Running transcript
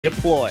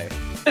Deploy.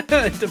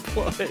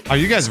 Deploy. Are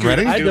you guys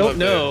ready? I don't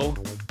know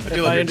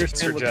if I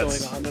understand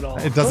what's going on at all.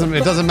 It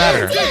doesn't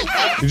matter.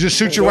 You just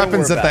shoot your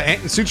weapons at the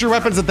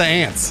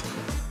ants.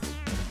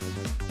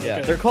 Yeah,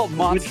 they're called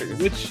monsters.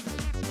 Which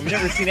we've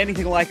never seen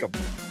anything like them.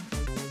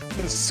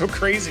 This is so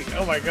crazy.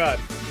 Oh my god.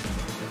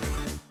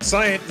 The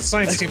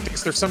science team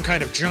thinks they're some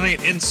kind of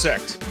giant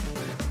insect.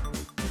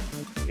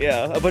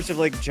 Yeah, a bunch of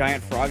like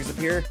giant frogs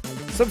appear.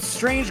 Some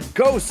strange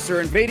ghosts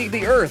are invading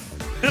the Earth.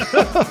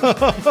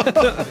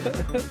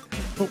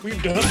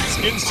 We've done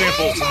skin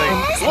samples and they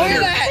look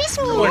at that!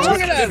 Look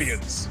at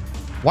us!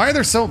 Why are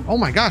there so? Oh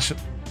my gosh!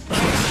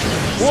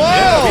 Whoa!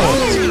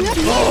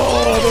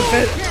 Oh,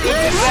 that's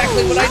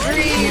exactly what I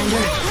dreamed.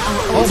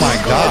 Oh my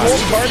god! The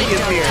whole party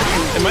is here.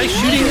 Am I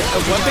shooting a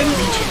weapon?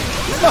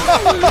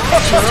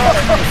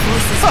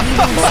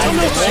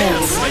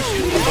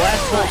 The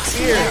blast bolt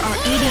here. There are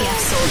EDF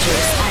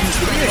soldiers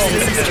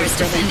and sisters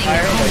defending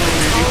their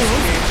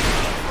homelands.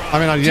 I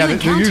mean, yeah,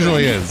 there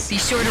usually is. Be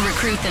sure to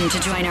recruit them to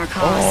join our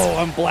cause. Oh,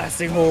 I'm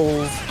blasting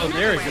holes. Oh,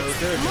 there it goes.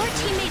 There it goes. More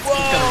teammates.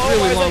 Got a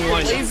really long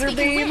wind up. Laser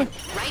beam.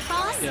 Right,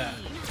 boss? Yeah.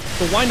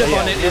 The wind up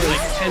on it is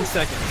like 10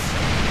 seconds.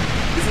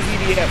 This is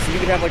EDF, so you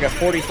can have like a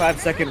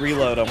 45-second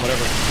reload on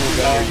whatever cool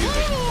gun you're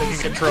using. You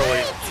can control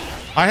it.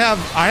 I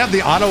have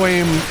the auto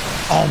aim.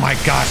 Oh my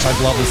gosh, I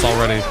love this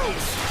already.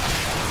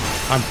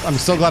 I'm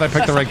so glad I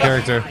picked the right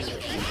character.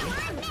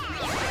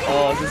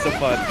 Oh, this is so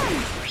fun.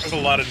 There's a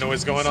lot of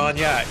noise going on.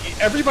 Yeah,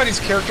 everybody's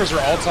characters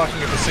are all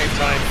talking at the same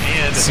time.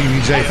 And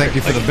CDJ, thank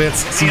you for the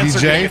bits.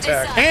 CDJ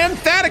and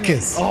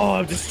Thaddeus. Oh,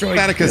 I'm destroying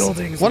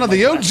buildings. One of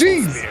the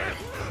OGs.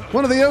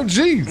 One of the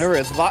OGs. There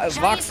is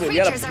Voxel.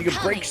 You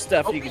can break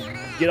stuff. You can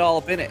get all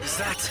up in it.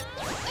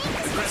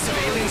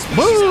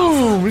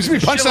 Boom! We should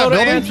be punching that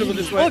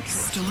building. Look,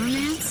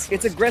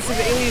 it's aggressive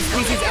alien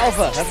species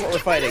Alpha. That's what we're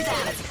fighting.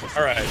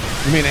 All right.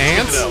 You mean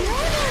ants? No.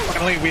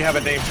 Finally, we have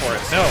a name for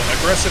it. No,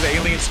 aggressive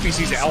alien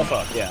species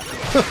Alpha. Yeah.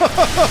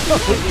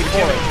 Completely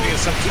foreign to the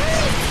assumptions.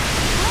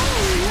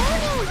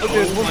 Look,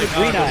 there's one with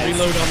green eyes.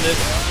 Reload on this.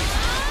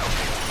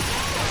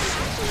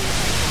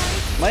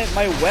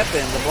 My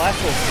weapon, the blast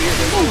hole spear,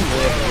 doesn't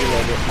really have to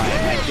reload what my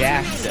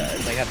dash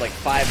does. I have like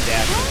 5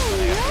 dashes.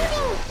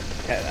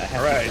 I have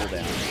to pull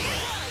down.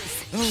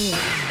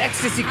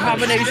 Ecstasy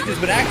combination has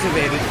been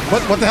activated.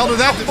 What the hell did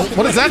that do?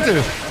 What does that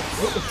do?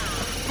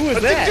 Who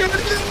is that?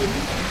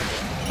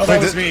 Oh,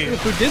 that was me.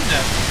 Who did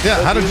that?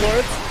 Yeah, how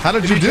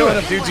did you do it?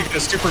 Enough dudes, you get a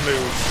super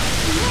move.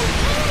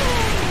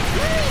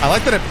 I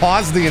like that it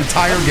paused the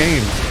entire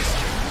game.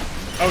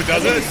 Oh,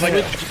 does it? It's like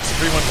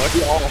everyone look.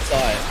 We all saw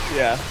it.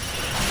 Yeah.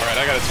 All right,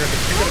 I gotta turn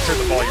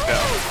the volume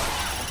down.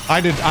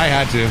 I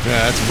had to.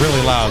 Yeah, it's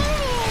really loud.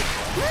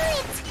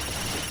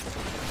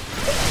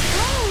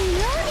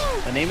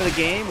 The name of the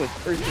game with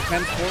Earth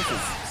Defense Force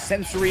is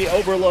Sensory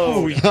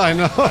Overload. Oh, I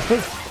know.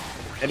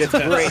 And it's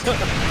great.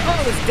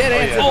 Oh, there's dead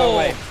ants in our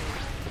way.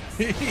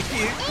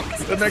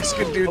 The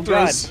Mexican dude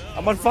throws. God,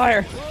 I'm on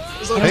fire.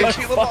 I'm on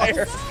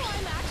fire.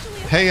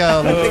 Hey,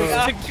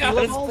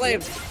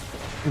 flames.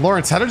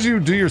 Lawrence, how did you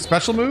do your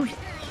special move?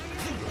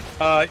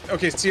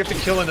 Okay, so you have to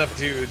kill enough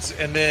dudes,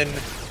 and then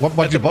what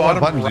button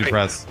did you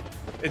press?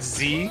 It's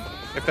Z,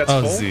 if that's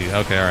full. full. Z.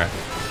 Okay, all right.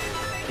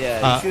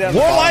 Yeah, you see that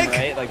Warlike!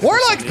 right? Like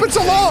Warlike's been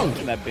so long!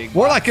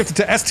 Warlike gifted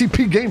to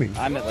STP Gaming.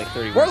 I'm at like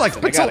 31. Warlike's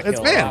been so it's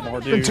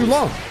been too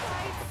long.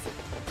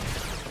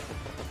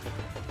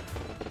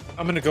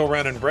 I'm gonna go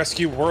around and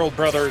rescue World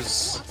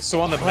Brothers. So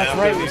on the map,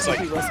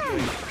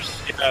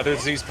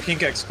 there's these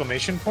pink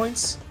exclamation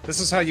points. This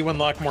is how you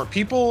unlock more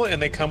people,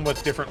 and they come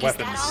with different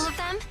weapons.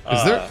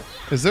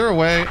 Is there a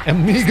way,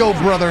 Amigo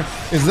brother?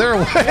 Is there a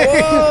way?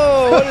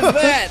 Whoa! What is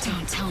that?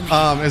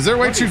 Is there a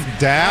way to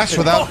dash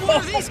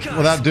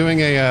without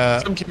doing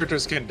a? Some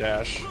characters can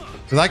dash.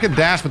 Because I could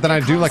dash, but then I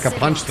do like a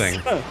punch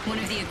thing. One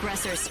of the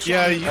aggressors.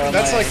 Yeah,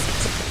 that's like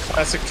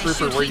classic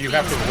trooper where you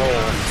have to roll,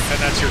 and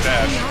that's your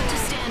dash.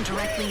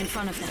 Directly in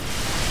front of them.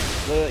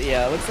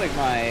 Yeah, it looks like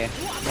my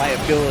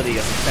ability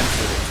as a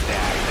sensor is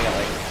dash. I got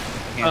like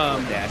a handful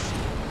of dash.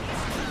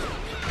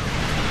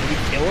 Did we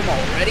kill him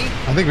already?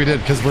 I think we did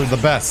because we're the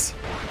best.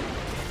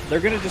 They're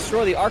gonna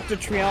destroy the Arc de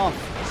Triomphe.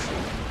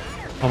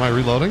 Am I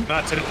reloading?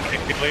 Not today,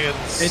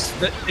 aliens.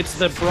 It's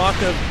the Brock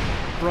of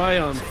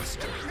Brian.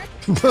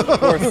 Of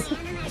course.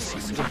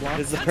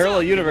 It's the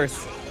parallel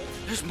universe.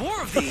 There's more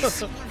of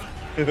these. More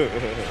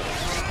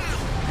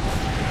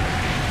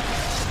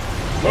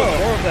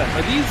of them.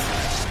 Are these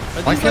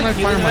Why can't I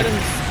fire my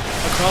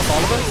across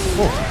all of us?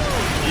 Oh.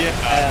 Yeah,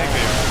 I think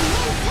they are.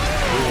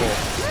 Cool.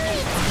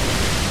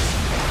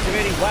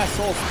 Activating blast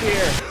hole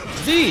spear.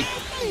 Z.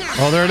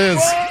 Oh, there it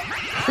is.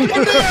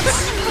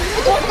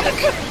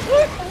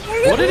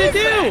 What did it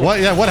do? What?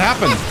 Yeah, what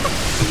happened?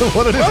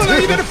 What did it do?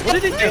 What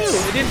did it do?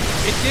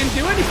 It didn't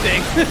do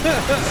anything.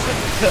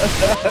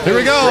 Here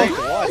we go.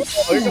 Oh,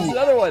 here comes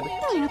another one.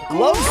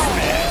 Love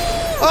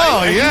smash.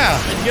 Oh yeah.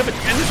 You have a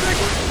tennis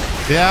racket?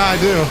 Yeah, I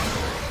do.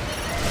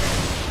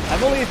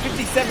 I'm only at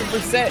 57%.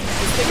 This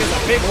thing is a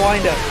big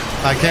windup.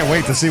 I can't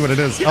wait to see what it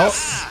is.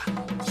 Yes. Oh.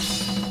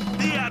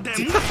 The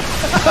goddamn.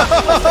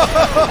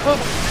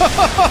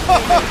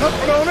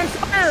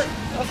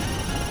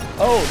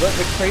 Oh,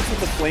 the crates with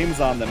the flames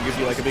on them give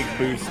you like a big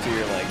boost to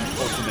your like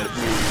ultimate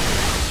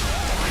move.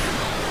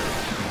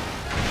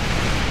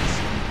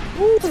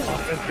 Woo!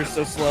 You're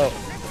so slow.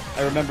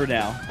 I remember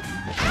now.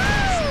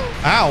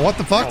 Ow, what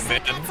the fuck? Oh,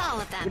 man. That's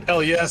all of them.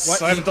 Hell yes.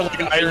 What? I have the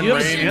like Iron You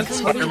have Rain Phantom?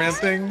 Spider-Man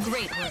thing.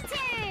 Great work.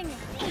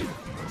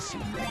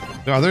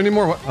 Are there any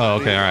more? Oh,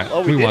 okay, all right.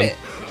 Oh, we did won. it.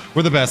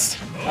 We're the best.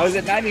 I was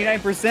at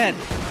 99%.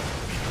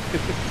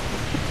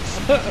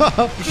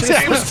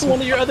 Switch to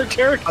one of your other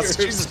characters.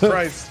 Jesus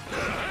Christ.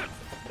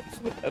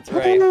 That's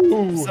right.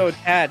 So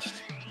attached.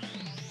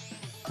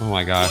 Oh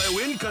my gosh. I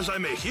win because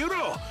I'm a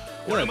hero.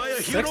 Or What am I a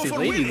a hero sexy for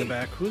lady in winning? the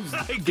back. Whose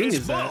I thing guess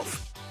is that?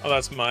 both. Oh,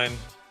 that's mine.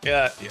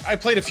 Yeah, I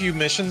played a few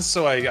missions,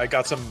 so I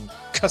got some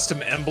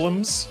custom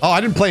emblems. Oh, I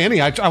didn't play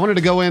any. I wanted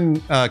to go in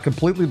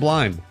completely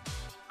blind.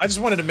 I just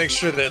wanted to make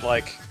sure that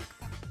like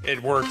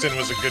it worked and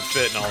was a good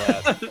fit and all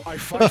that. I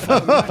fight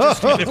for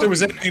majesty. And if there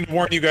was anything to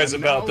warn you guys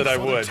about, that I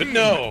would. But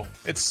no,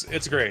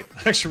 it's great.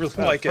 I actually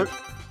really like it.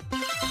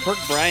 Perk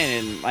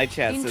Brian in my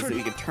chat says that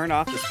we can turn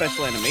off the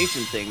special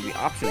animation thing, the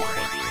options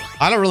menu.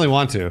 I don't really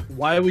want to.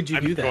 Why would you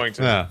I'm do that? going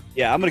to. Yeah.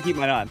 Yeah, I'm gonna keep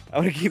mine on.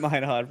 I'm gonna keep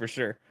mine on for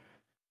sure.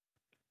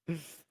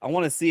 I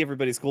want to see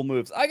everybody's cool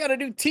moves. I got a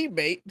new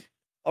teammate,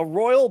 a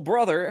royal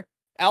brother,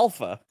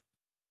 Alpha.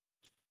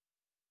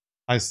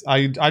 I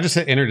just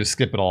hit enter to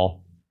skip it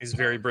all. He's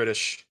very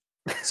British.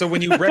 So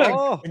when you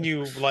Oh.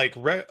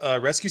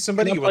 rescue I'm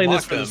somebody, not you playing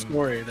unlock this for the them,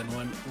 story. Then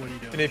what are you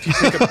doing? and if you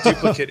pick up a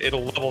duplicate,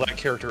 it'll level that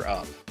character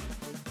up.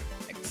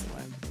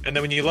 Excellent. And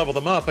then when you level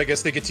them up, I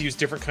guess they get to use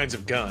different kinds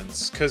of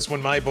guns. Because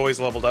when my boys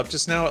leveled up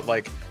just now, it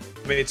like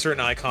made certain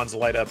icons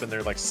light up in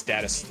their like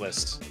status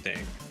list thing.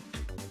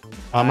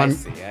 My, I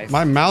see.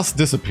 my mouse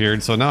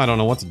disappeared, so now I don't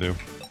know what to do.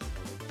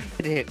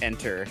 I hit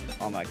enter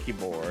on my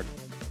keyboard.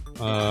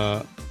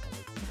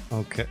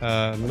 Okay.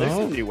 there's No.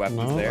 some new weapons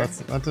No, there.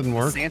 that didn't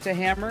work. Santa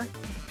Hammer,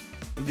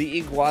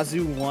 the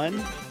Iguazu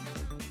 1.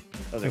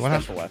 Oh, they're what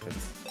special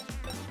weapons.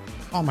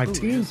 Oh, my Ooh,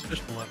 team.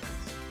 special weapons.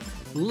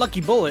 Lucky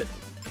bullet.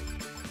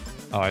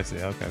 Oh, I see.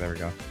 Okay, there we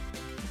go.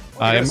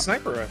 I got a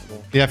sniper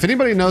rifle. Yeah, if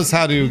anybody knows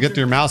how to get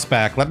your mouse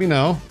back, let me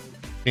know.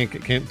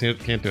 Can't do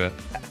it.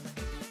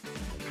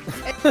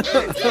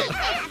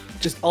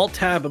 Just alt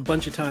tab a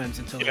bunch of times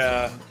until.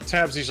 Yeah,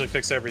 tabs usually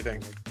fix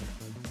everything.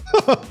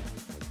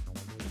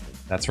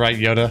 That's right,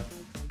 Yoda.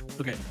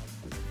 Okay.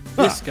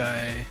 This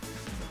guy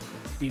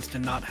needs to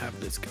not have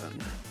this gun.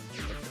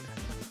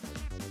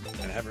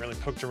 And I haven't really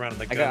poked around in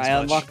the I guns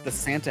much. unlocked the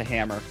Santa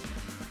Hammer.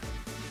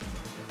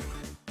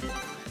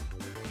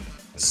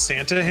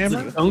 Santa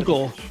hammer?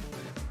 Uncle.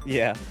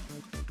 Yeah.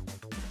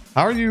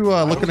 How are you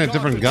looking at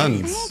different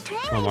guns,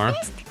 Omar?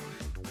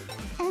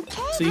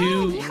 So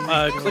you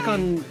click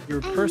on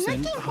your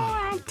person. You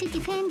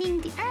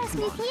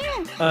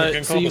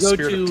can So call you the go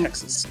Spirit of to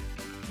Texas.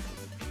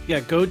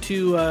 go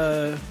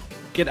to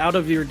get out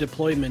of your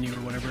deploy menu or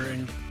whatever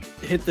and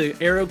hit the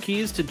arrow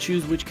keys to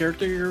choose which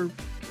character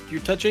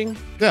you're touching,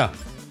 Yeah.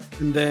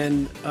 and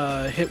then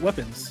hit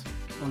weapons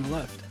on the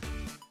left.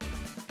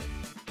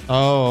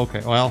 Oh,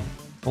 okay. Well,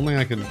 only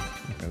I can.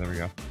 Okay, there we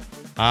go.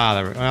 Ah,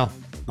 there we go. Well,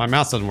 my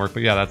mouse doesn't work,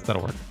 but yeah,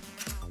 that'll work.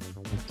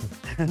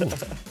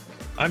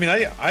 I mean,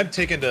 I've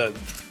taken to...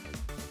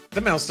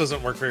 The mouse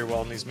doesn't work very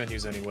well in these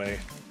menus anyway.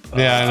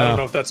 Yeah, I I don't know.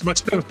 know if that's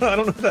much... I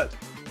don't know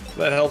if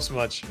that helps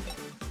much.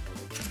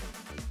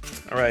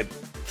 All right.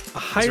 A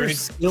higher any-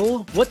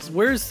 skill?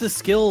 Where's the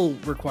skill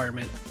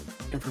requirement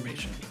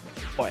information?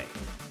 Boy.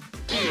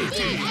 That's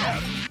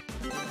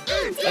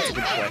a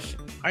good question.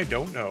 I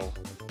don't know.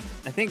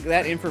 I think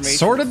that information.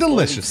 Sorta will slowly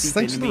delicious. seep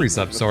Thanks for into the me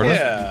resub, over the Sorta. course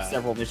of Yeah.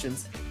 Several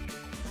missions.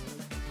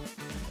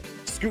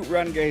 Scoot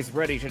Run Guy's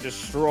ready to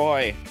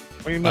destroy.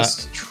 We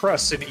must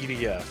trust in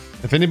EDF.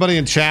 If anybody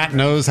in chat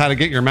knows how to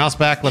get your mouse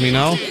back, let me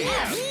know.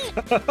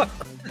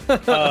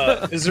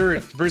 Is there...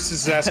 Bruce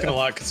is asking a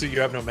lot because you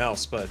have no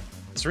mouse, but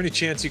is there any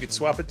chance you could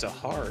swap it to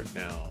hard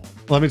now?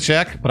 Let me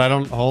check, but I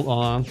don't. Hold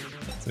on.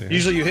 Let's see here.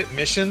 Usually you hit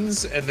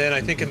missions, and then I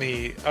think in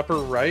the upper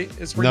right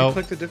is where you Nope.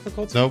 click the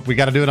difficulty. Nope, we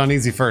got to do it on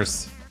easy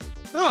first.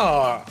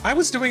 Oh, I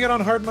was doing it on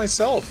hard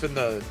myself in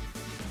the...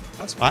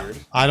 That's weird.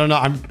 I don't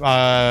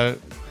know.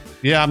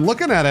 Yeah, I'm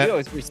looking at We it.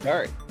 always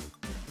restart.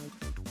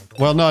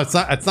 Well, no, it's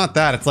not. It's not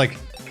that. It's like,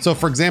 so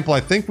for example, I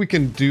think we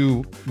can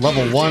do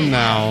level 1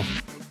 now,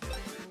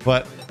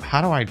 but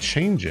how do I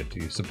change it? Do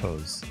you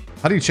suppose?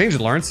 How do you change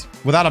it, Lawrence?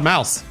 Without a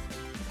mouse?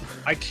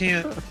 I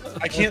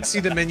can't see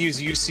the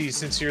menus you see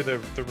since you're the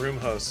room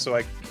host.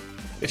 So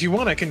if you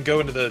want, I can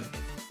go into the.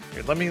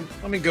 Here, let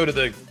me go to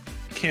the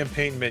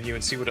campaign menu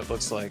and see what it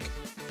looks like.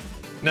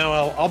 Now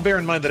I'll bear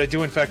in mind that I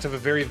do in fact have a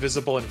very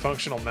visible and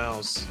functional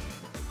mouse.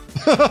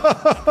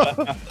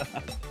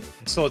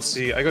 So let's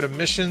see. I go to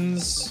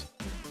missions.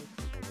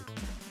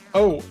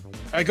 Oh,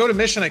 I go to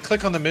mission. I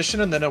click on the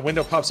mission, and then a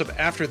window pops up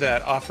after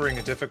that, offering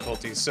a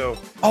difficulty. So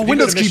Oh, if you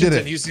go to Windows key missions did it.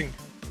 and using.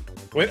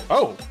 Wait.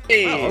 Oh.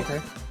 Hey. Wow,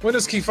 okay.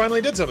 Windows key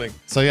finally did something.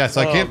 So yeah,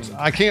 so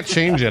I can't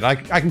change it. I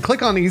can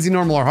click on easy,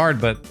 normal, or hard,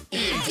 but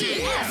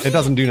it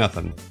doesn't do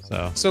nothing.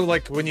 So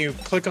like when you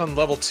click on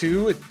level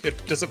 2,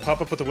 it does it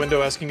pop up with a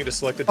window asking you to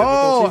select the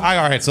oh, difficulty?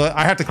 all right. So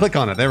I have to click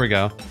on it. There we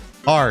go.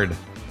 Hard.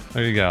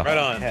 There you go. Right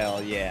on.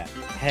 Hell yeah.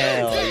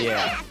 Hell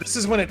yeah. This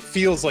is when it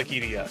feels like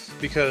EDF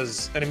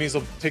because enemies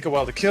will take a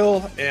while to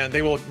kill and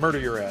they will murder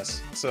your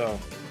ass. So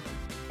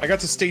I got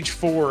to stage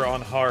 4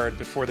 on hard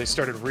before they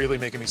started really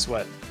making me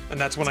sweat, and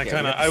that's when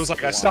I was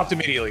like, I stopped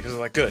immediately because I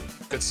was like,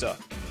 good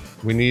stuff.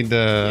 We need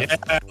to. Yeah,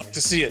 I like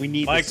to see it. We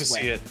need like the to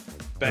sweat. see it.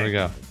 There we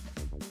Bang.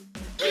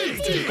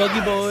 go.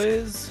 Buggy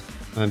boys.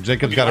 And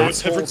Jacob's got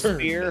It's to. every turn.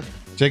 Spear.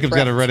 Jacob's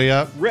got to ready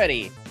up.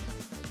 Ready.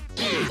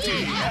 There we go.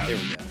 Here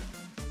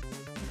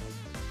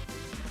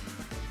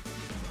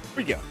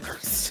we go.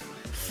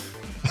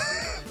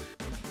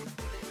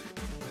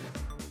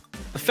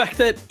 The fact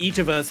that each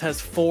of us has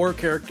 4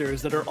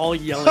 characters that are all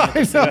yelling at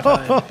the same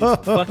time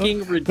is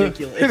fucking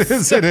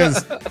ridiculous.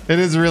 It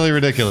is really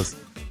ridiculous.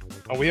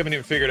 Oh, we haven't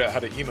even figured out how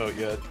to emote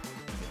yet.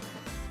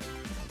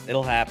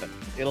 It'll happen.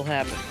 It'll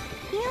happen.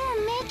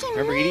 You're making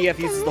Remember, me EDF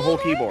uses the whole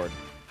keyboard.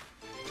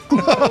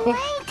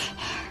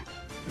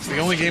 It's the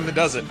only game that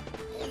does it.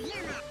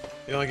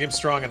 The only game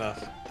strong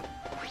enough.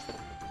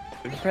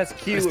 If you press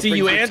Q, I it see brings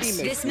you, your ants.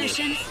 teammates This to you.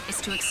 mission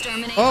is to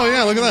exterminate. Oh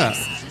yeah, look at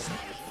that.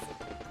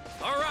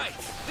 All right.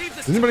 Leave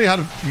Does anybody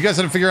you guys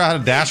had to figure out how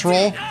to dash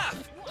roll?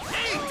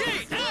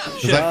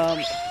 Is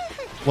that-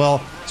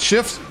 well,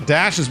 shift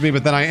dashes me,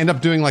 but then I end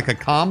up doing like a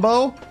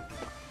combo.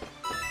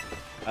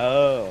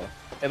 Oh.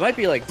 It might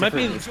be like Might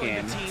be- different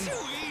in this game.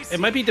 It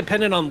might be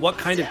dependent on what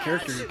kind of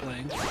character you're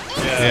playing.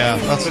 Yeah,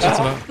 that's what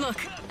I.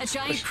 Look, a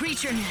giant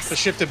creature nest. The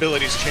shift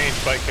abilities change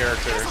by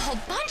character. There's a whole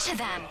bunch of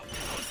them.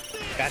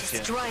 Gotcha.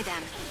 Destroy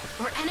them,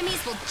 or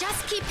enemies will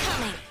just keep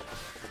coming.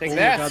 Take Oh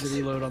that. my god, the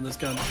reload on this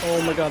gun.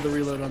 Oh my god, the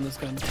reload on this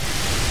gun.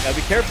 Gotta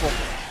be careful.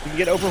 You can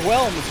get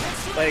overwhelmed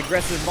by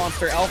aggressive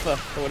monster alpha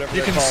or whatever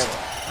You they're can called.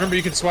 remember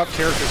you can swap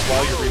characters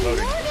while you're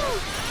reloading.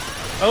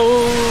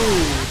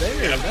 Oh,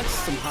 there. That's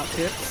some hot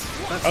tips.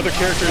 That's Other some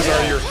characters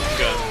are your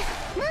gun.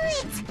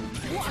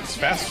 It's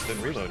faster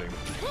than reloading.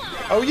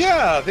 Oh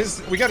yeah,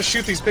 we got to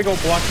shoot these big old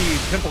blocky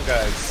pimple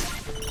guys.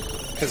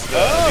 Because these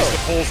are the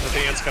holes that the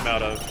ants come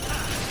out of.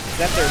 Is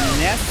that their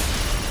nest?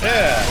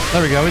 Yeah.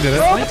 There we go. We did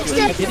it. I'm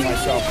hitting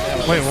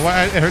myself. Wait,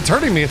 why, it's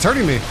hurting me. It's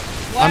hurting me.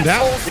 I'm down.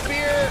 Hole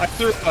spear. I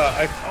threw.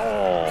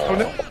 Oh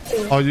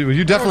no. Oh,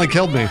 you definitely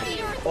killed me.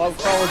 Well, I was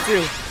crawling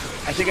too.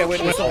 I think I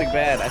went with something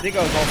bad. I think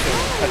I was also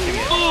touching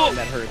it, and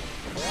that hurt.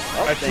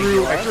 Oh, I thank you,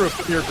 threw Laura. a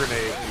fear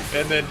grenade,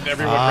 and then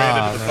everyone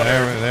ran into the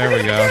fire. there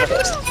we go.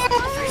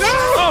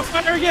 Oh,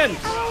 fire again!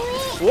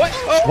 What?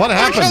 Oh, What I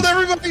happened? killed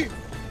everybody.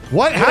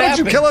 What? How did you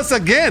happened? kill us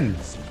again?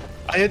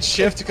 I hit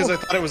shift because I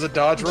thought it was a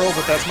dodge roll,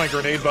 but that's my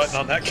grenade button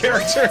on that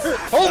character.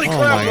 Holy Oh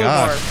crap, my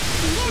God. Omar.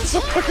 It's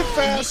so fucking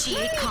fast.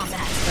 Initiate combat.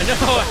 I know,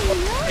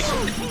 I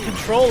can't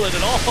control it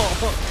at all.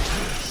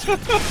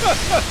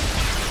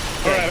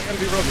 Alright, I gotta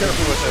be real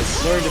careful with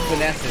this. Learn to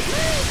finesse it.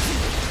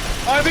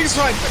 Oh, I think it's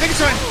fine. I think it's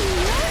fine.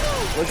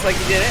 Looks like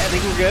you did it. I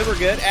think we're good. We're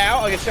good. Ow!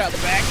 I get shot in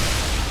the back.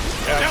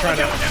 Yeah, I'm trying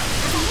to.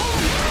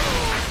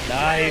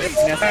 Nice.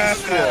 Finesse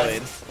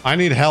destroyed. I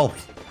need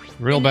health,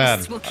 real bad.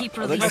 Beasts will keep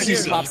looks like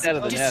releasing you popped out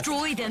of the nest.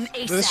 Destroy them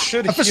This ASAP.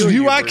 should That's heal just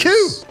you, UIQ.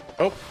 Bruce.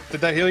 Oh,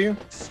 did that heal you?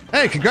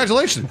 Hey,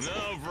 congratulations.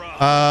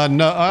 No,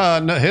 no,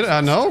 no.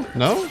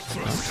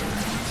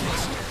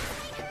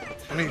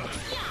 Let me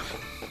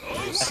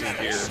see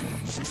here.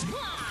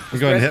 You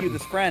go ahead Rescue and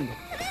this friend.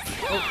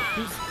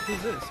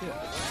 Who's this?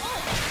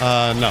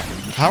 Yeah. no.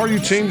 How are you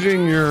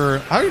changing your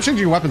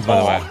weapons, by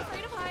the way?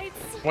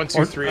 1,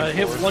 2, 3, and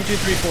Hit 4. 1, 2,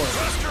 3,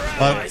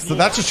 4. So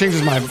that just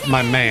changes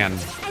my man.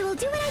 I will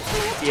do what I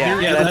can. Yeah,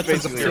 Yeah, that's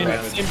that's the basically your same,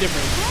 weapon. same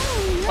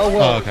difference. Oh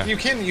well, Oh, okay.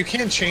 you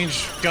can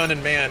change gun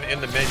and man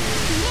in the menu,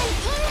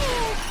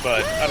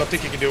 but I don't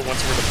think you can do it once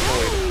we're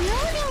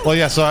deployed. Well,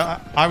 yeah. So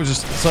I was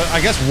just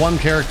I guess one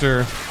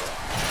character.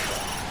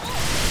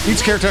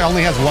 Each character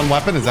only has one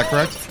weapon. Is that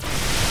correct?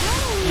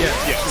 Yeah.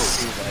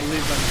 Yes.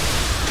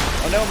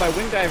 Oh no, my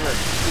wing diver.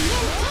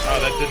 Oh,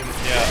 that didn't.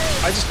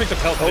 Yeah. I just picked up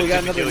health. Oh, and we it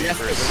got didn't another heal you nest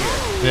over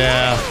first. here.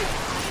 Yeah.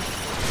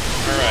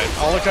 All right,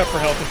 I'll look up for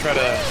health and try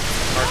to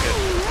mark it.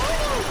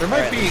 There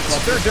might Alright, be.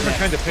 let's There are look different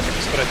next. kind of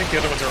pictures, but I think the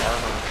other ones are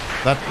armor.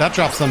 That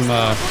drops some.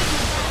 Yeah,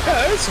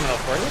 there's some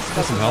health for you.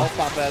 That's some I'll health.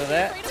 pop out of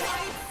that.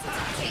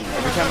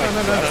 Every time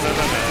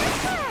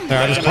I There,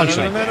 I just punched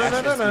no, it. no, no,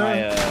 no, no, no.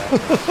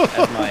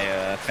 as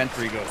my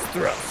Fentry goes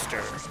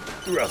thruster.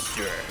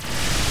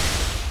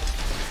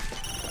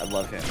 I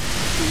love him.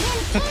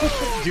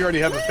 Do you already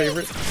have a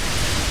favorite?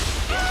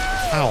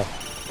 Ow.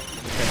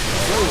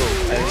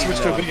 I didn't Switch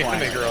even to know a big I'm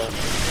flying. anime girl.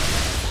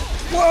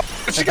 Whoa!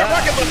 She got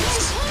rocket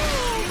bullets!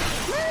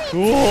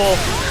 Cool.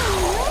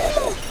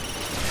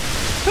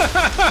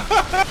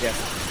 Yes.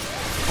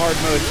 Hard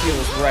mode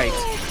feels right.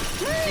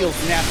 Feels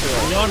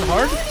natural. You on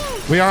hard?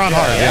 We are on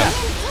hard. Yeah.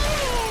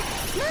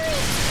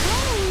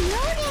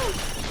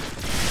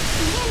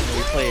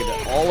 We played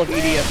all of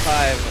EDF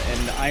 5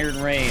 and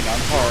Iron Rain on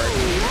hard.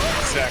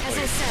 Exactly. As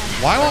I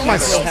said, Why won't my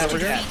Still to have her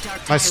defeat cat. Dark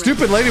my Tyrant.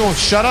 stupid lady won't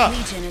shut up?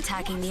 Legion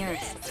attacking the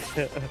Earth.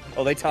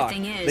 Oh, they talk.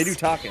 Thing is, They do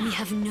talking. we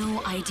have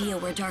no idea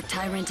where Dark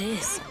Tyrant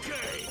is.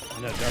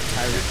 No, Dark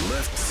Tyrant.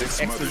 Left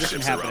 6 Exposition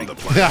motherships happening. around the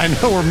planet. Yeah, I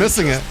know we're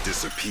missing it.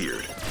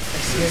 Disappeared.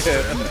 Since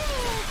then,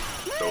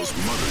 those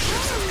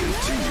motherships have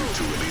continued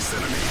to release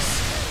enemies.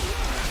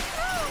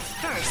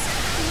 First,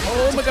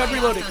 Oh my god,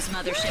 reloading. those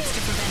motherships to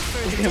prevent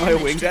further Yeah, my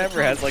damage wing to the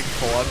diver has like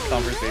full-on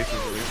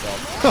conversations with herself.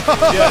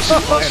 Yeah,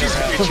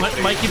 she's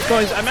great. Mike keeps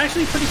going, I'm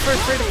actually pretty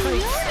first rate of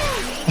heights.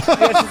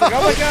 Yeah, she's like,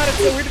 oh my god,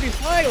 it's so weird to be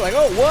flying. Like,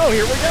 oh, whoa,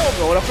 here we go,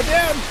 going up and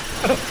down.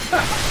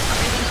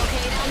 Everything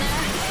okay down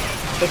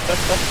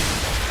there?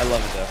 I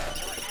love it though.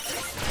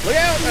 Look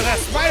out, there's a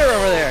spider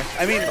over there.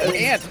 I mean, an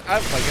ant. Oh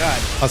my god.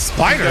 A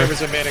spider? There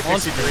was a manic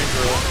pixie dream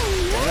girl.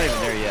 We're not even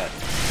there yet.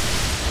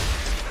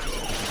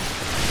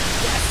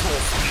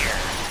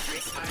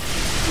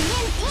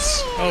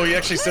 Oh, he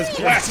actually says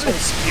blast hole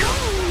spear.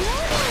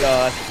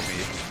 That's me.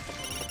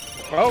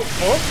 Oh,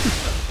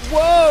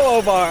 whoa,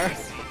 Omar.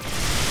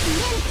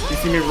 You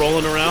see me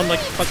rolling around like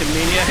a fucking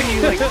maniac?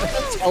 You like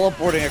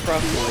teleporting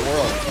across the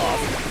world.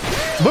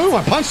 Awesome. Boom!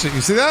 I punched it.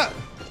 You see that?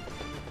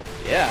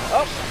 Yeah.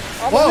 Oh.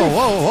 Whoa!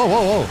 Whoa! Whoa!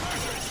 Whoa! Whoa!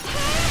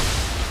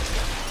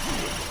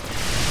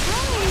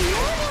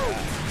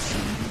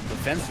 The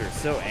fencer's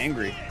so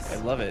angry. I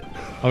love it.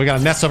 Oh, we got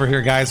a nest over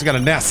here, guys. We got a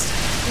nest.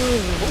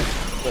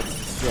 Let's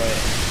destroy it.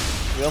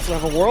 We also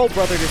have a world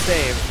brother to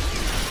save.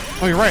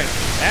 Oh, you're right.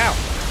 Ow.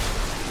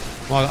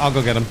 Well, I'll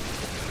go get him.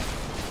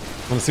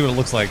 I want to see what it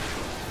looks like.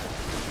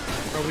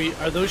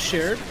 Are those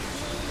shared?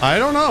 I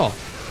don't know.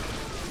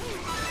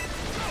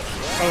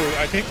 Oh,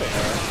 I think they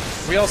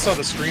are. We all saw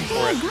the screen for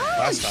it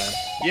last time.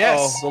 Yes.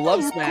 Oh, the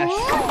love smash.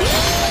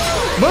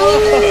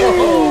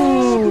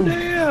 Boom!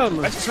 Damn!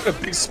 I just heard a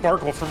big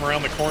sparkle from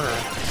around the corner.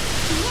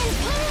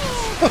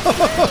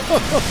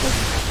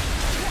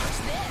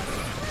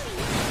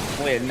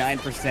 Only at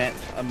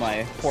 9% on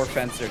my poor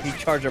fencer. He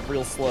charged up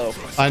real slow.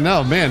 I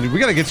know, man. We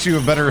gotta get you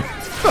a better.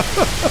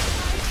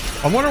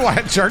 I wonder why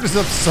it charges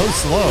up so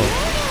slow.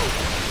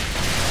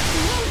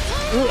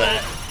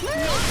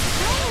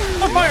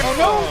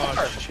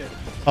 Oh, shit.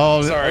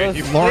 Oh, Sorry, those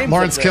you flames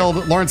Lawrence up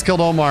there. Lawrence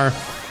killed Omar.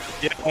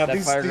 Yeah, That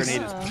fire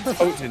grenade is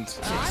potent.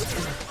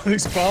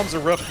 These bombs are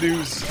rough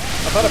news.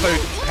 I thought if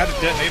I had to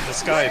detonate in the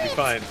sky, it'd be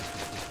fine.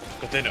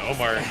 But then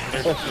Omar,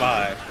 there's a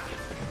fly.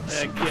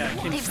 Yeah, it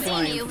came They've seen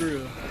flying you.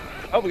 through.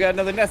 Oh, we got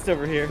another nest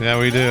over here. Yeah,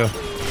 we do.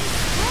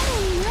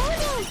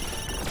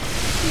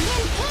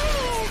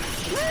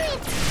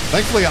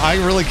 Thankfully, I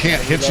really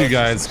can't hit you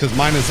guys because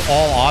mine is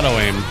all auto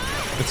aim.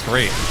 It's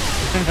great. Is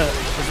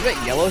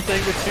that yellow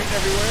thing that's shooting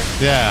everywhere?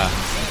 Yeah.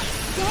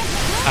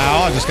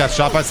 Ow! I just got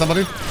shot by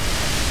somebody. Yeah,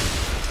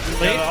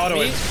 the auto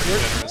aim's pretty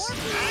generous.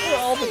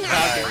 All the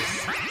cockers.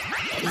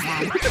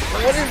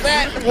 What is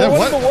that? Yeah,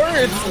 What are the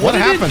words? What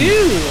happened?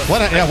 do?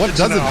 What? Yeah. What does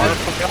it do?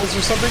 Propels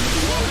or something?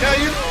 Yeah,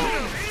 you.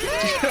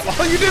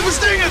 All you did was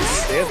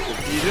dance.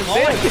 You just All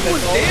I did. did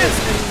was dance.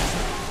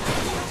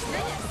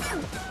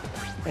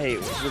 Hey,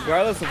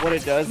 regardless of what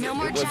it does, No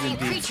more it was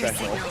giant indeed creature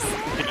special.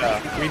 signals.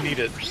 Yeah, we need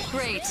it.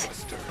 Great.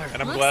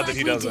 And I'm Looks glad that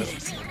he like does we it.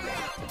 did it.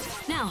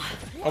 Now,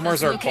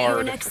 Omar's let's our locate our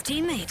bard. next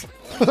teammate.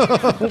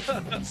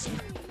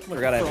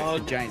 Forgot I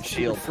have a giant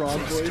shield. Frog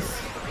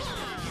voice.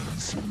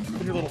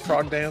 Do your little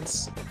frog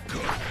dance.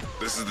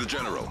 This is the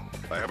General.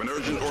 I have an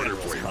urgent order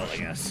for you. I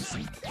guess. A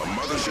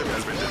mothership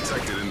has been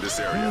detected in this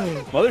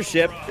area.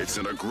 Mothership. It's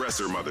an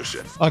aggressor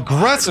mothership.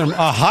 Aggressor,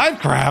 a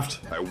Hivecraft.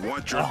 I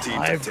want your team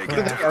to take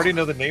I it. already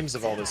know the names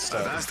of all this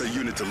I've stuff. asked the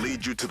unit to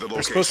lead you to the We're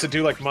location. supposed to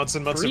do like months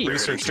and months of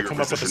research to come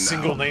up with a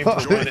single name to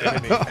join the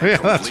enemy. Yeah,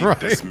 that's Complete right.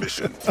 this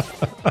mission.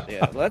 Yeah,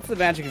 well, that's the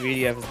magic of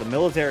EDF. Is the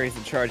military is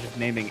in charge of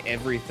naming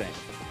everything.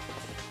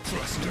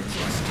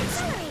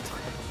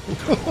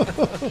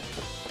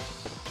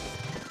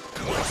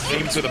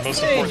 Names are the most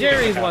Hey, important.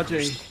 Jerry's thing that watching.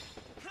 matters.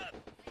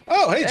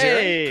 Oh, hey,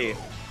 Jerry. Hey.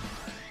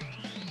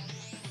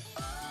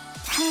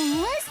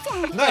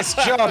 Nice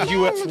job,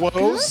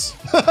 UFOs.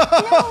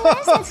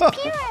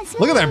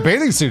 Look at that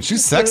bathing suit.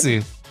 She's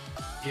sexy.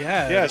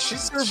 Yeah. Yeah,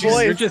 she's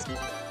You're just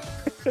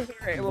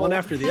Alright, well, one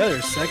after the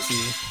other, sexy.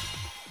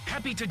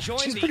 Happy to join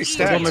She's the pretty EDF.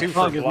 stacked too for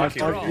Frog is my blocking.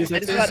 frog. I He's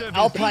just like, got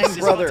Alpine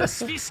brother. He's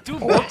He's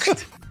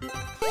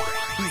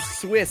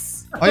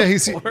Swiss. Oh yeah,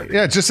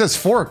 yeah. It just says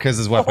fork as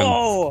his weapon.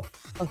 Oh,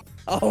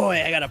 oh!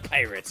 I got a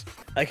pirate.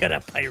 I got a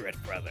pirate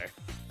brother.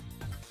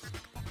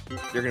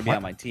 You're gonna be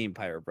on my team,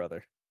 pirate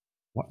brother.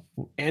 What?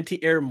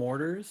 anti-air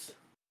mortars.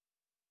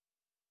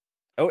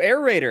 Oh,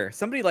 air raider.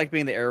 Somebody liked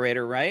being the air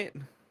raider, right?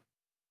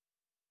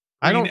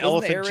 I don't. Green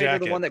Wasn't the elephant air raider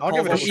jacket. the one that I'll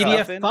give calls it a all the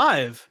shot. stuff in?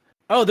 EDF5.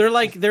 Oh, they're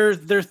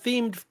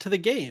themed to the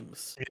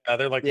games. Yeah,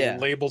 they're like Yeah.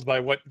 labeled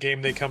by what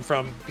game they come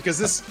from because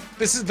this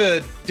is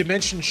the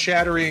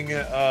dimension-shattering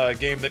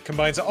game that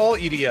combines all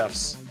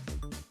EDFs.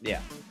 Yeah.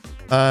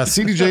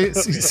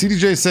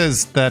 CDJ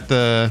says that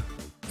the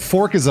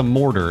fork is a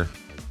mortar.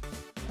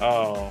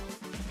 Oh,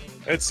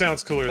 it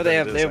sounds cooler. But than they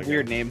it have is, I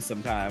weird guess. names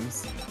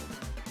sometimes.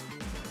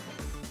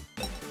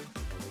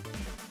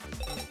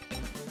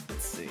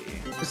 Let's see.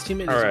 This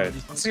teammate. All right,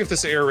 let's see if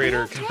this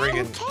aerator can bring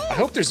in. I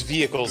hope there's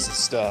vehicles and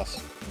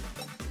stuff.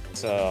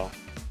 So,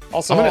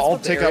 also, I'll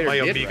take out my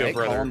Amiga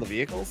brother. Call on the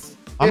vehicles.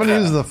 I'm gonna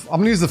use the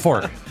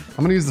fork.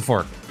 I'm gonna use the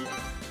fork.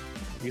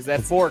 Use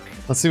that fork.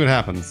 Let's see what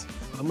happens.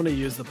 I'm gonna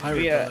use the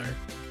pirate brother.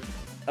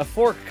 A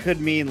fork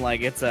could mean like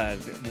it's a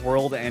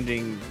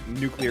world-ending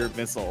nuclear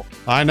missile.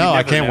 I know.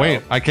 I can't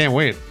wait. I can't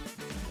wait.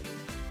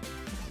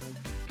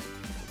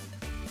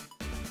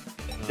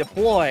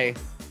 Deploy.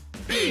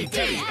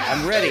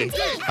 I'm ready.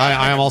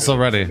 I am also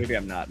ready. Maybe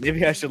I'm not.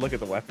 Maybe I should look at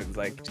the weapons.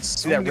 Like,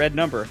 see that red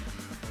number.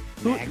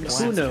 Who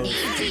knows?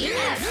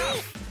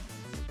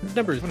 The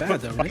number is bad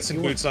though, right?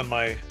 Boxing boots on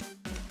my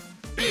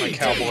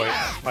cowboy,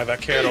 my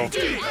vaquero.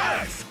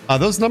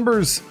 Those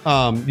numbers,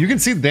 you can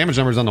see the damage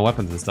numbers on the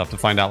weapons and stuff to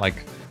find out like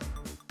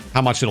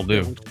how much it'll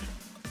do.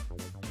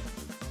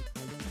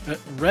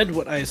 Red,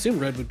 I assume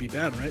red would be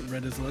bad, right?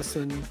 Red is less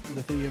than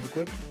the thing you have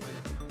equipped.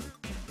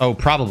 Oh,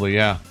 probably,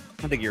 yeah.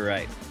 I think you're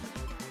right.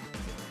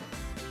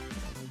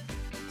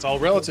 It's all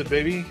relative,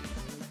 baby.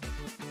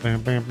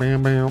 Bam, bam,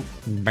 bam, bam,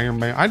 bam,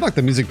 bam. I like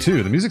the music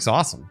too. The music's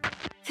awesome.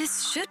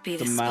 This should be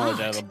The the mileage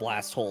spot. out of the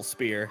blast hole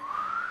spear.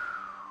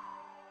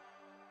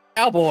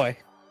 Cowboy.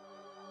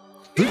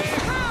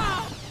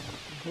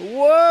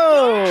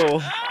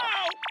 Whoa!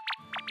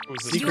 It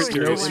was the You're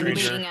secret the one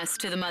stranger. leading us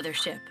to the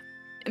mothership,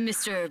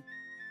 Mr.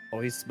 Oh,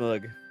 he's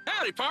smug.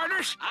 Howdy,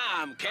 partners.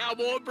 I'm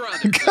Cowboy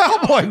Brother.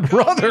 Cowboy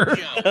brother.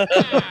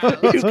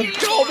 You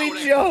call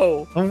me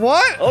Joe.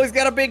 What? Oh, he's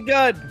got a big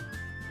gun.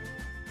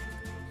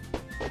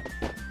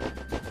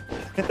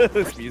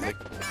 This music.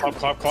 Clop,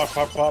 clop, clop,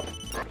 clop, clop.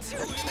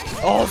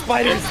 Oh,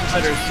 spiders!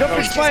 Spiders!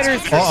 Jumping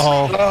spiders!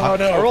 Uh-oh. Oh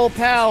no! We're old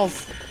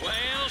pals.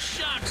 Well,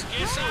 shucks.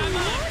 Guess I'm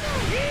up.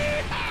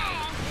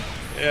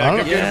 Yeah,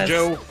 good Yes.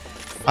 Joe.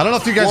 I don't know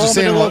if you guys Blow are them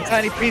seeing into little what.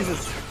 tiny pieces.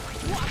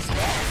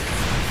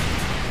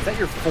 Is that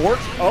your fork?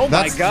 Oh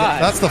That's my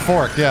god! That's the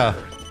fork, yeah.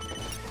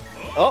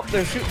 Oh,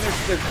 they're shooting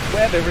their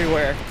web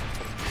everywhere.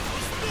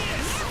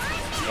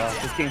 Oh,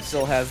 this game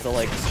still has the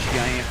like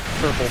giant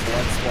purple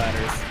blood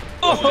splatters.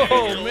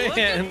 Oh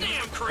man!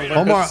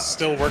 Omar,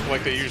 Still work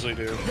like they usually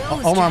do.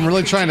 Omar, I'm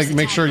really trying to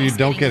make sure you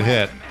don't get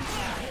hit.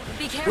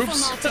 Be careful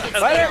Oops. not to get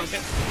Spider!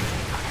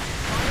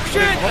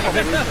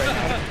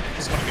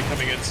 He's going to be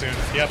coming in soon.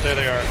 Yep, there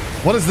they are.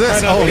 What is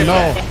this? Oh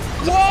no.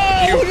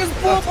 Whoa! We just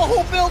blew up a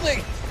whole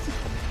building.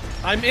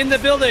 I'm in the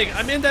building.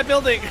 I'm in that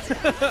building.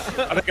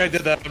 I think I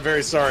did that. I'm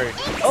very sorry.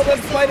 Oh, them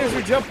spiders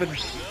are jumping.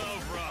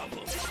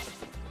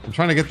 I'm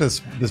trying to get this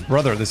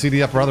brother, the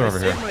CDF brother over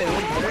here.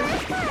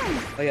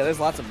 Oh yeah, there's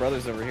lots of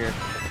brothers over here.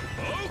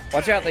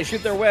 Watch out, they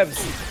shoot their webs.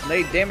 And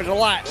they damage a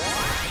lot.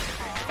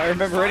 If I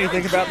remember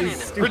anything about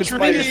these stupid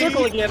I'm in the spiders.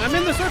 circle again. I'm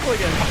in the circle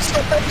again.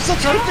 I'm still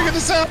trying to figure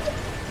this out.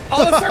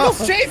 Oh, the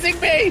circle's chasing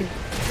me!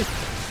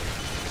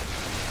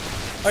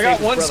 I got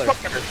Save one his brother.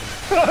 spider.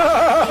 They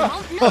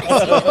won't know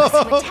it's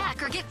able to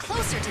attack or get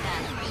closer to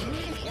them.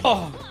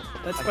 Oh,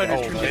 that spider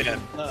Oh turned man,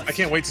 into I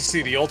can't wait to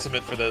see the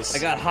ultimate for this. I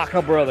got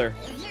Haka brother.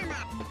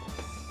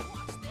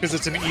 Because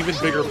it's an even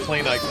bigger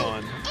plane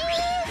icon.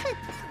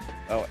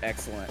 Oh,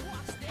 excellent.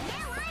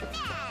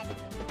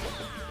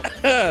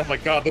 Oh my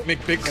god, they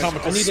make big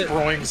comical I need it.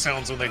 sproing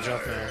sounds when they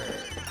jump there.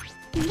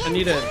 I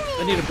need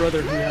a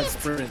brother who has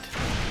sprint.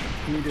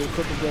 I need to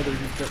equip a brother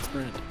who's got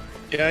sprint.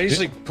 Yeah, I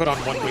usually put on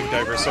one wing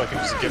diver so I can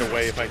just get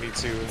away if I need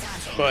to.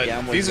 But Yeah,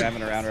 I'm these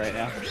driving around right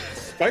now.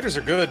 spiders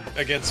are good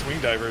against wing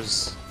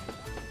divers.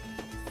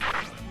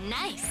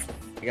 Nice.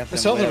 I got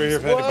There's them health over here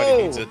if webs. anybody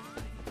Whoa! needs it.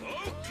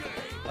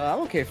 I'm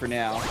okay for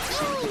now.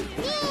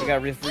 I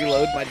gotta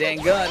reload my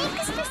dang gun.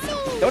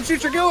 Don't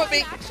shoot your goo at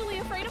me! Actually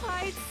afraid of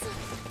heights.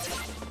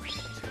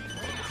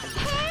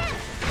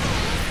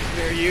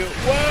 There you.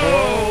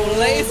 Whoa!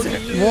 Laser!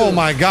 Whoa,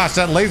 my gosh,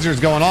 that laser's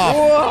going off.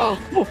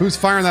 Whoa! Who's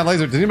firing that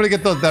laser? Did anybody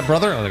get that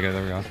brother? Oh, okay,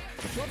 there we go.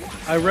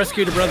 I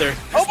rescued a brother.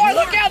 Oh my,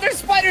 look out! There's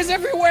spiders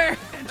everywhere!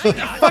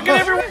 Fucking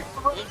everywhere!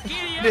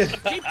 Giddy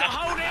up. Keep the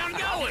hoedown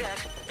going.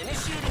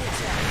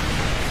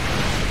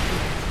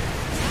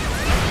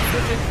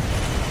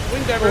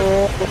 Wing diver.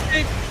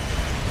 Escape.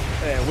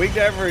 Yeah, wing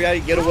diver gotta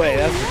get away,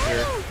 that's for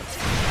sure.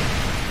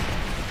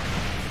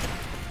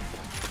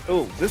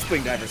 Oh, this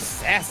wing diver's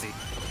sassy.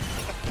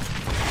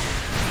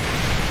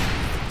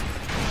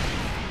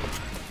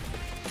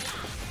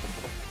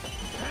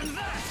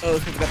 Oh,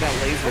 this one's got that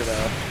laser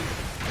though.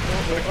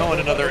 I'm gonna call in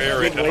another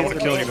area. I don't want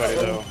to kill anybody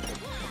though.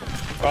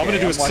 Oh, I'm gonna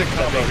do a sick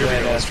combo. Here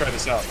we go. Let's try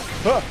this out.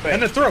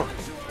 And then throw.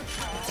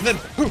 And then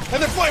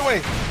fly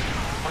away.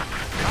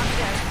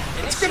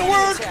 It's gonna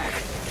work.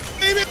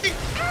 Baby.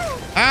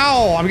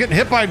 Ow! I'm getting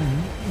hit by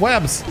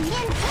webs.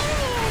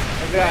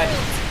 Oh god.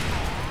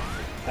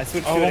 I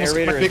switched to an almost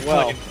my aerator big as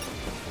well. plane.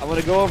 I'm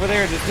gonna go over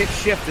there and just hit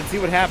shift and see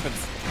what happens.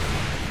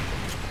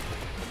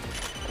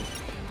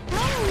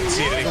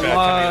 See anything bad coming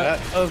out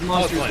of that? Of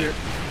monsters plane. here.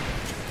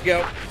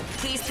 Go.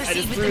 Please I proceed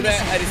just with threw the that.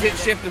 mission. I just hit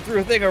shift and threw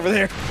a thing over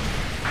there.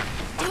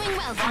 Doing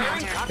well,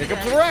 Commander. Here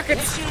comes the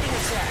rockets.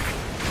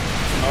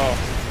 Oh.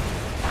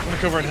 I'm gonna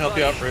come over and help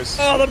you out, Bruce.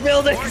 Oh, the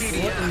buildings.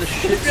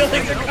 The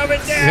buildings are coming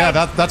down. Yeah,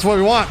 that's what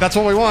we want. That's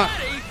what we want.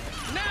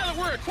 Now that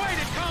we're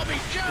acquainted, call me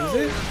Is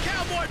it?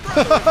 Cowboy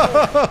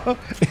brother.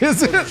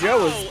 Is it?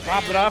 Joe is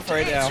popping off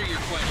right now. Answer your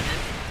question.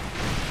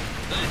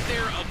 That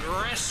there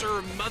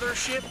aggressor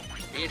mothership,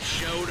 it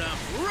showed up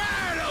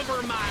right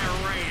over my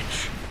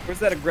ranch. Where's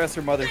that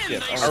aggressor mothership? Then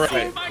they Oh, stole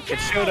right. my It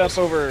showed up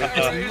over.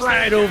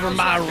 Right over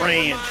my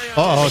ranch.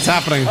 Oh, it's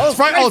happening. Oh,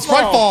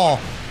 Spriteball.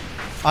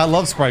 I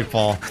love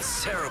Spriteball.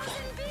 That's terrible.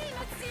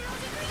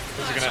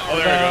 Where's it gonna? Oh,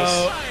 there it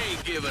goes. I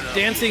ain't giving up.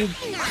 Dancing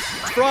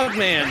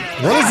frogman.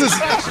 What is this?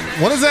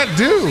 What does that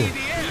do?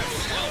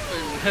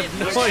 I have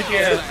no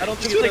idea. I don't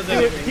think it does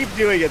anything. Keep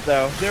doing it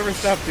though. Never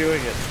stop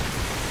doing it.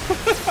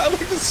 I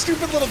like the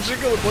stupid little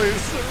jingle it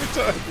plays every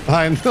time.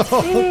 I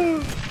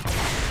know.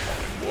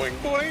 Boing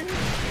boing.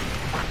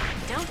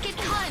 Don't get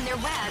caught in their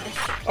web.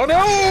 Oh no!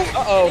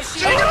 Uh-oh.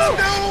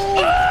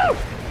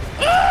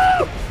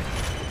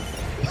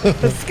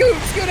 No!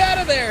 Scoot out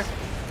of there.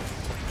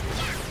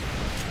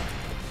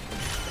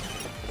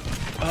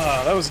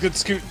 Ah, that was a good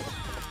scoot.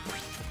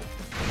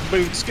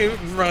 Boot, scoot,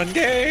 and run,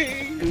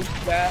 gang.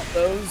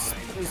 Those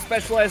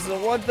specializes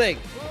in one thing.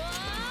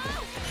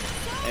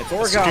 It's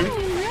origami.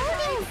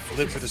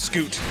 Live for the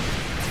scoot.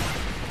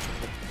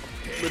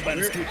 Live by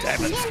the scoot, die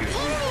by the scoot.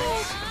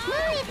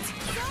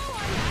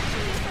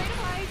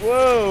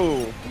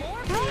 Whoa.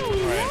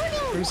 Alright.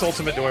 Whose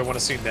ultimate do I want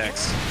to see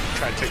next?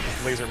 Try and take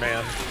this laser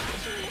man.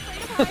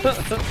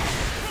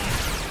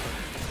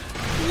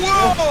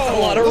 Whoa! A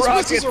lot of Those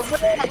rockets. missiles are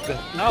rad.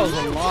 That was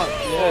a lot.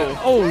 Whoa.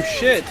 Oh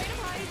shit.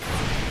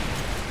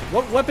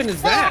 What weapon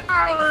is that?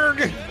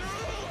 Arrgh!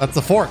 That's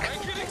the fork.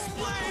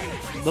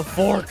 The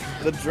fork.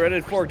 The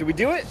dreaded fork. Did we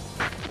do it?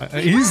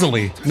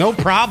 Easily. No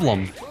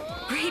problem.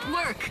 Great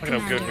work, Look at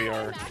how good we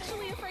Commander.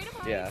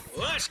 are. Yeah.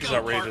 Let's This is go,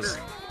 outrageous.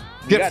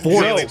 We Get got These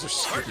forked. Joe. aliens are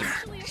stupid.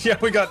 Yeah,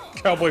 we got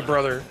Cowboy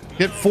Brother.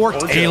 Get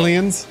forked, Or Joe.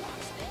 aliens.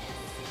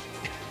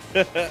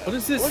 What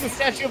is this? Look, the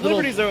Statue of little-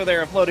 Liberty's over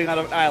there floating on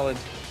an island.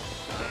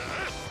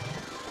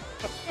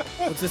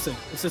 What's this thing?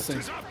 What's this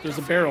thing? There's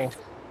a barrel.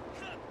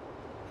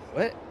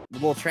 What? The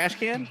little trash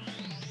can?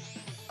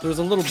 There's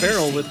a little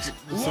barrel with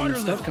some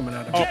stuff coming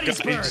out of Oh, it. God,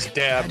 he just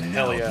dabbed.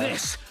 Hell yeah.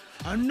 This.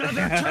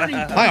 Another turning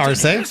point Hi, in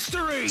Arce.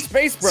 history.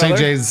 Space brother.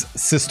 CJ's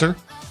sister.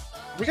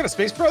 We got a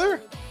Space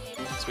Brother?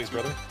 Space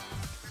Brother? Do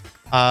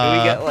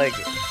we get Uh, like?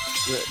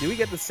 Do we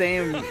get the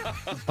same?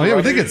 oh yeah,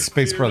 we did get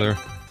Space Brother.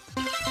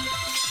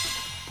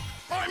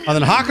 And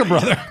then Haka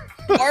Brother.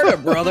 Arda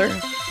brother.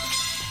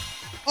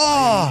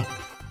 Oh.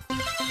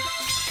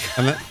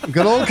 And then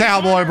good old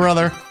Cowboy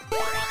Brother.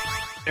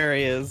 There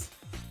he is.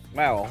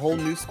 Wow, a whole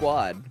new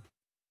squad.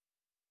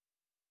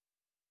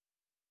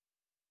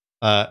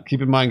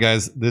 Keep in mind,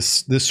 guys,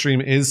 this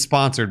stream is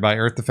sponsored by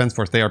Earth Defense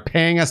Force. They are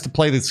paying us to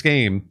play this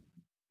game.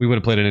 We would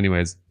have played it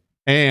anyways.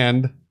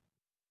 And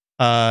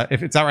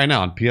if it's out right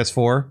now on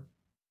PS4,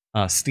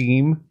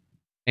 Steam,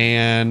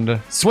 and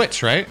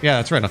Switch, right? Yeah,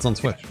 that's right. It's on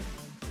Switch.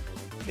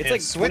 It's And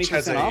like Switch 20%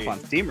 has off a- on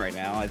Steam right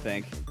now, I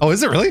think. Oh,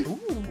 is it really?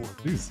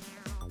 Jeez.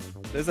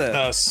 There's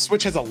a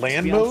Switch has a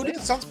LAN Be on mode. sale.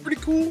 It sounds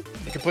pretty cool.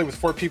 You can play with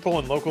 4 people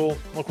in local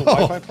Oh.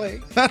 Wi-Fi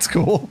play. That's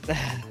cool.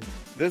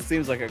 this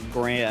seems like a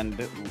grand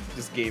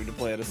just game to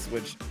play on a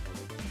Switch.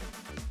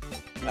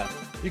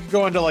 You can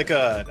go into like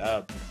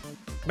a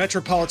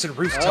metropolitan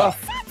rooftop,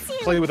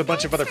 play with a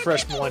bunch of other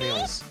fresh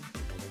millennials.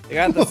 They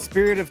got the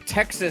Spirit of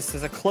Texas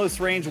as a close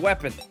range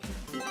weapon.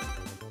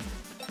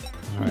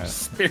 All right.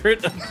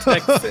 Spirit of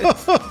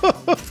Texas.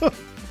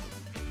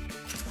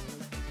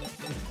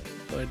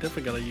 So I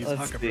definitely gotta use Let's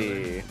Haka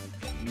Brother. see.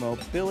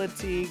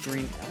 Mobility,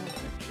 green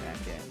elephant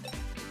jacket.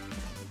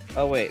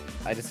 Oh wait,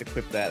 I just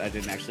equipped that. I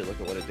didn't actually look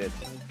at what it did.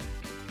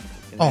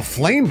 Oh,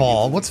 Flame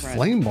Ball. What's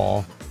Flame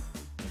Ball?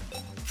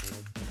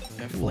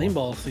 Yeah, Flame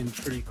Ball seems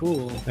pretty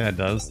cool. Yeah, it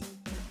does.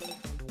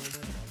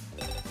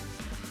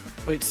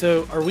 Wait,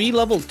 so are we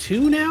level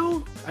 2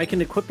 now? I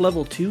can equip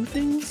level 2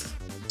 things?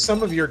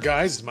 Some of your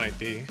guys might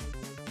be.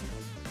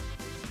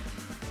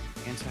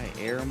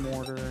 Anti-air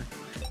mortar.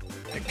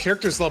 And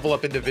characters level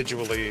up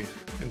individually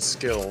in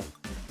skill,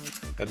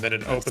 and then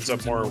it opens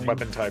up more annoying.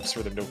 weapon types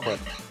for them to equip.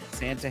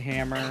 Santa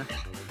hammer.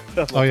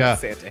 Oh yeah.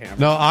 Santa hammer.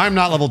 No, I'm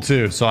not level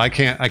 2, so I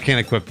can't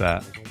equip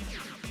that.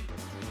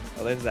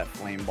 Oh, there's that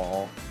flame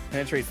ball.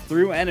 Penetrates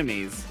through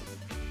enemies.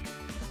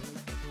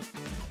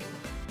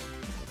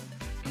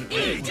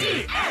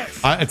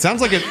 It sounds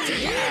like it.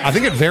 I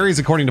think it varies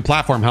according to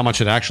platform how much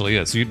it actually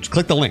is. So you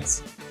click the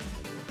links.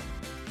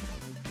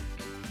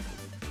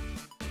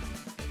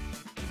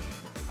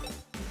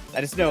 I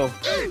just know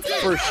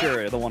for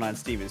sure the one on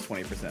Steam is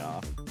 20%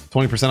 off.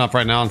 20% off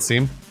right now on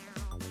Steam.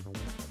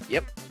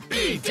 Yep.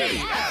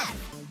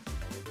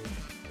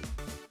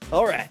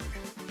 All right.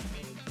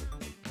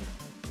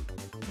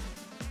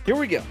 Here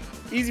we go.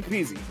 Easy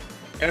peasy.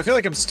 And I feel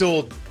like I'm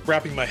still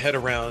wrapping my head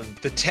around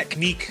the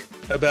technique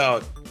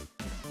about.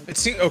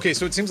 Okay,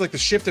 so it seems like the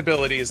shift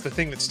ability is the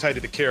thing that's tied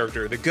to the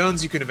character. The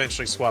guns you can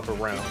eventually swap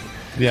around.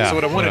 Yeah. So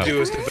what I want to yeah.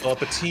 do is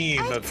develop a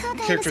team of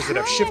characters that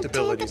have shift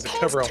abilities that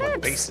cover all my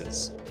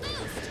bases.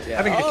 Yeah.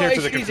 Having a Oh,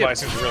 character that actually, can fly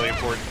seems really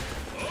important.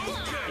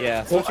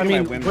 Yeah. Well, I switching my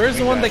mean, wing- where's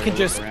the wing one that back can a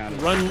just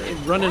little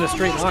around. run in a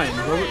straight line?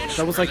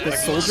 That was like the Like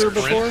soldier sprint?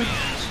 before?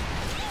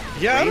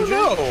 Yeah, I don't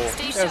know.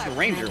 That was the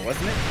Ranger,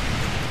 wasn't it?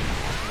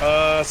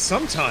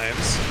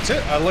 Sometimes.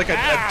 Like a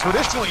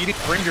traditional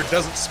EDF Ranger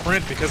doesn't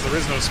sprint because there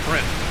is no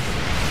sprint.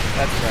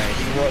 That's right.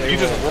 You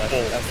just roll.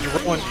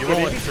 You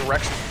roll in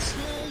directions.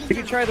 You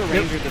could try the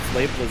Ranger that's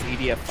labeled as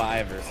EDF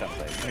 5 or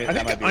something. I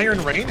think the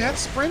Iron Rain had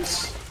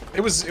sprints. It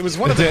was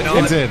one It of the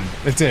did.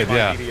 It did.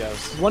 Yeah.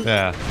 EDFs. One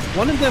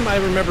of them I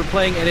remember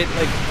playing, and it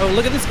like, oh,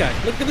 look at this guy.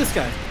 Look at this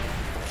guy.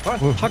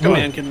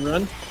 Hakaman can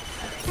run.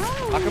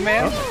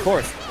 Hakaman? Of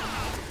course.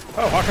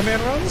 Oh, Hakaman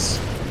runs?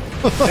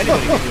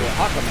 Anybody can do it.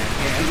 Hakaman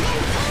can.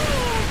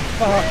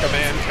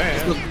 Hakaman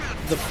can.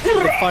 The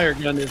fire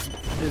gun is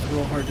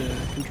real hard to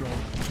control.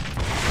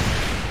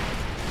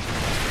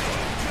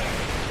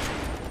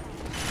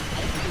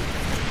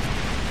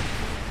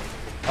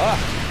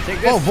 Take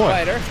this, Oh, boy.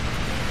 Spider. I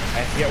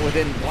have to get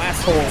within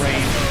blast hole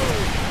range.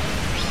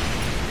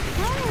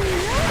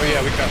 Oh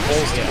yeah, we got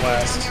holes to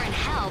blast.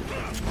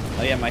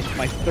 Oh yeah, my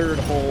third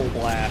hole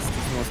blast is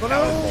the most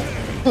powerful.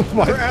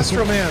 We're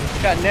Astro Man.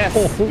 We got Ness.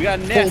 We got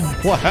Ness.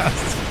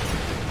 Blast.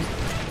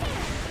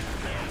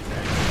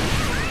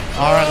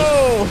 All right.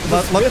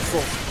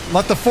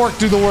 Let the fork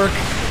do the work.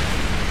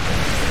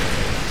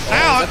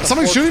 Ow!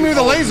 Somebody's shooting me with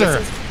a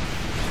laser.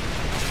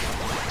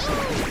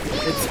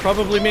 It's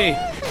probably me.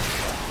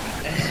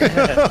 There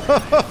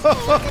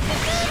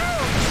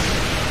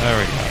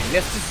we go.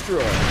 Ness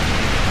destroyed.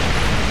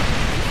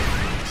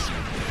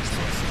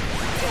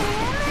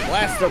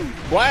 Blast them!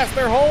 Blast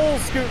their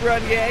holes, Scoot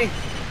Run Gay!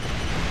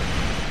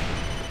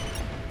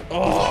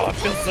 Oh, it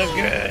feels so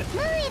good!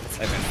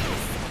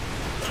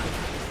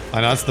 I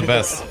know, that's the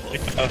best.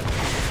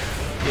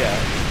 Yeah.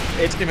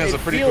 This game has a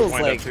pretty good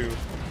wind up too.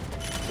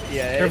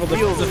 Yeah, Careful, it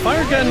feels the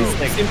fire gun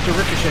like seems to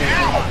ricochet.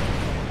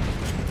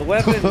 the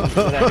weapon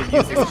that I've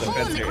been using with the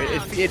fencer.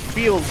 It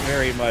feels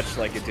very much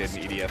like it did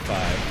in EDF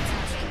 5.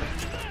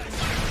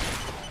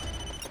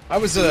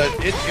 It was a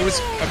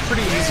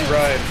pretty easy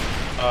ride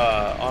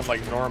on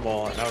like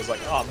normal, and I was like,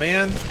 oh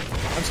man,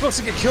 I'm supposed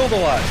to get killed a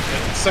lot.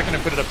 And the second I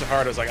put it up to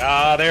hard, I was like,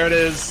 there it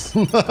is.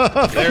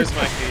 There's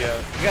my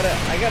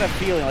I got a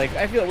feeling like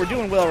we're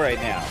doing well right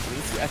now.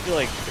 I feel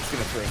like it's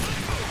gonna throw some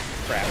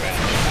crap at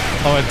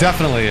us. Oh, it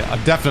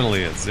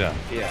definitely is. Yeah.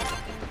 Yeah,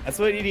 that's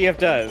what EDF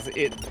does.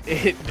 It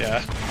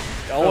yeah.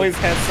 always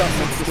has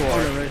something in store.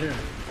 Right here.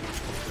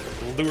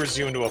 Lures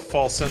you into a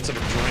false sense of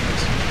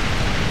enjoyment.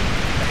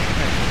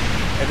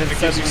 And then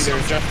suddenly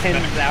there's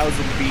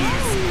 10,000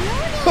 bees.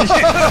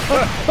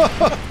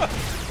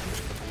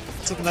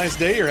 It's a nice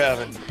day you're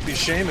having. It'd be a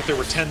shame if there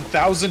were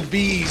 10,000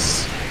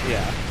 bees.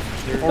 Yeah.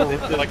 Or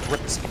like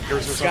red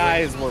spiders or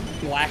Skies were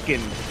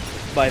blackened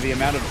by the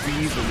amount of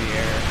bees in the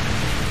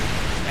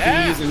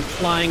air. Bees and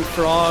flying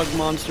frog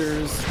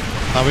monsters.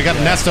 We got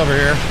a nest over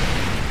here.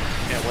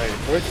 Can't wait.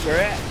 Where's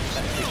where at? I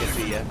think I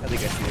see you. I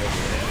think I see you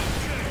over there.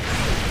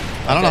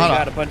 I don't know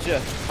got how a bunch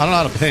of I don't know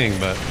how to ping,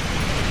 but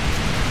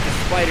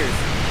spiders.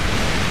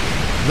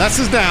 Nest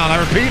is down. I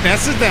repeat,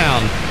 Nest is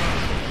down.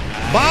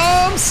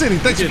 Bomb City.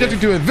 Thanks for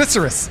getting to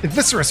Eviscerus.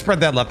 Eviscerus spread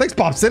that love. Thanks,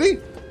 Bomb City.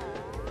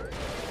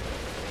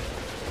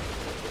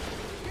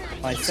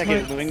 My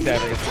second wing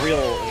diver is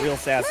real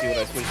sassy when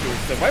I switched to her.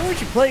 So why weren't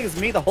you playing as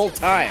me the whole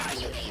time?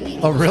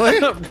 Oh,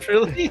 really?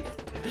 Really?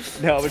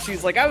 No, but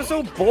she's like, I was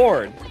so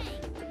bored.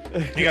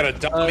 You got a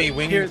dummy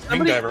wing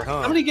diver,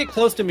 huh? Somebody get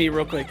close to me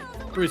real quick.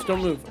 Bruce,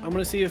 don't move. I'm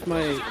gonna see if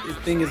my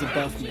thing is a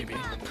buff, maybe.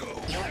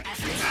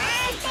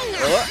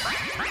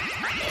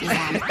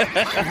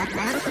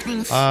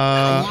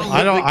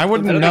 I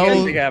wouldn't know.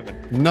 Anything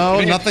happened. No,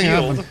 nothing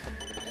happened.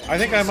 I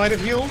think I might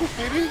have healed,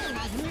 maybe?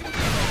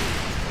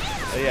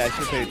 Oh, yeah, I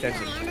should pay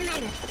attention.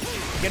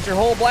 Get your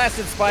hole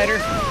blasted, Spider.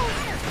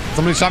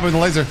 Somebody shot me with a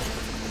laser.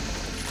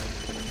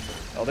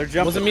 Oh, they're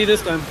jumping. Wasn't me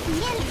this time.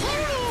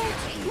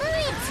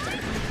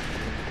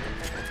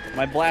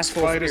 My blast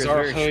hole spear is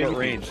very short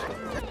range.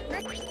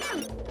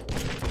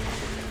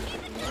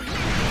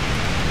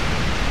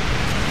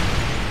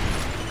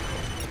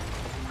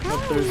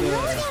 There's a...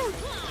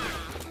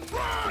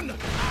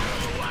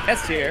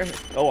 S here.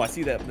 Oh, I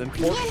see that. Them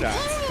pork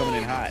shots coming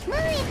in hot.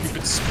 You've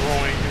been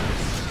scrolling.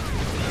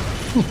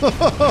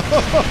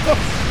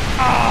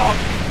 Oh!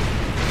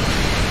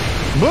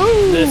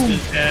 Boom! This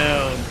is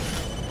down.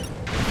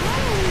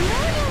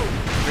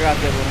 Forgot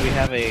that when we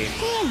have a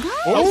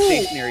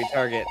stationary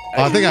target,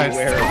 I think I-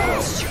 aware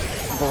of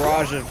the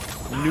barrage of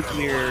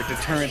nuclear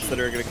deterrents that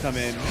are going to come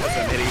in as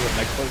I'm hitting with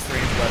my close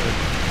range weapon.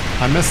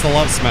 I missed the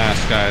love smash,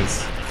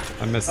 guys.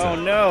 I missed Oh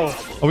it. no!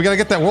 Oh, we gotta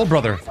get that World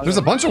Brother. There's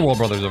a bunch of World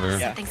Brothers over here.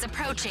 Yeah. Something's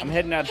approaching. I'm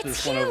heading out to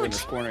this one over in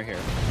this corner here.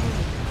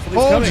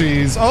 Oh,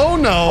 jeez. Oh,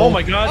 no. Oh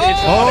my god, it's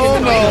Oh,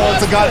 no.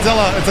 It's a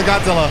Godzilla. It's a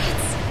Godzilla.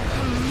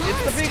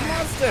 It's the big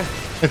monster!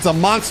 It's a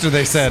monster,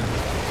 they said.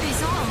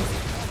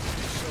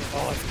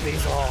 Oh, it's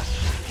Basil.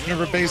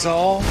 Remember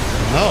Basil?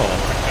 No,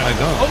 I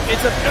don't. Oh,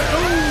 it's a...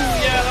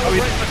 Oh, yeah, that was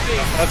right in my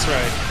face. That's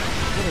right.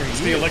 It's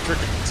the electric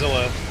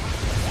Godzilla.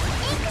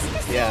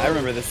 Yeah, I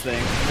remember this thing.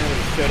 And then when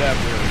it showed up,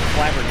 we were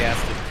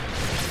flabbergasted.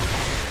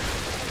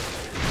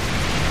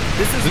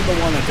 This is the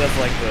one that does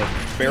like the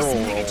barrel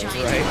rolls,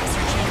 right?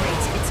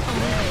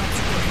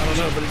 I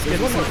don't know, but it's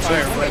getting some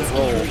fire. Let's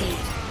roll. complete.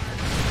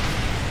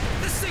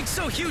 This thing's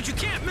so huge you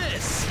can't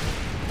miss.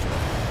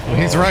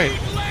 He's right.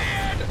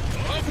 Land!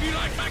 Hope you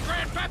like my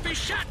grandpappy's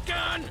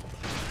shotgun.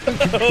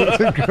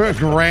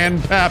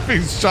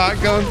 Grandpappy's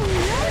shotgun.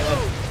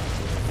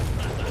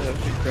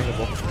 That's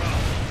incredible.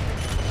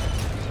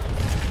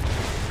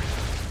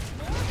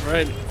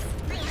 Right.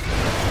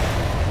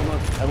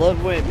 I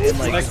love when in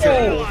like Next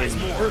whoa, turn. he's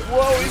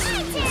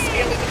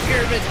scaling the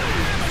pyramid.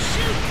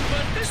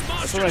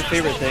 That's one of my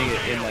favorite things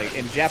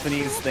in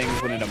Japanese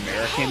things when an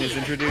American is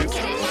introduced.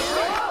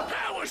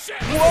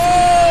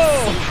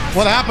 Whoa!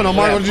 What happened,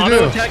 Omar? Yeah, What did you Auto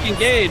do? attack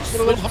engaged.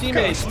 Switch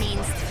teammates. Which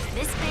means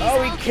this base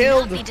Oh, he all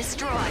killed. cannot be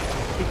destroyed.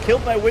 He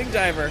killed my wing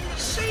diver.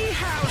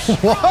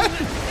 What?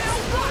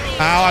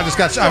 Ow! I just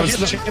got. I was.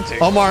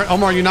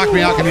 Omar, you knocked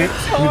me out. Can you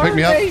pick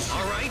me up? All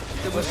right,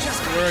 it was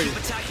just gonna keep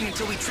attacking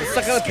until we trigger.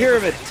 Stuck on the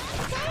pyramid.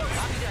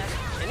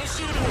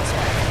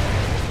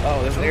 Oh,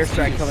 there's an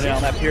airstrike coming in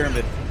on that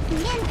pyramid.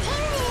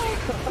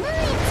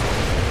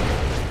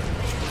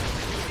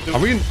 Are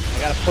we? I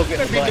gotta poke it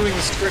in I've the been butt. doing the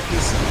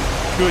strictest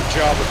good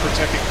job of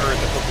protecting Earth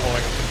and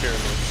blowing up the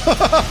pyramid.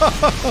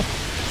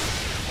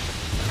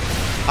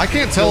 I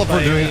can't tell if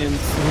we're doing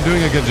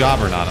a good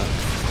job or not.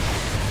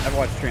 I've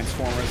watched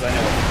Transformers. I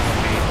know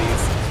what made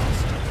these.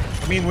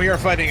 I mean, we are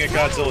fighting a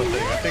Godzilla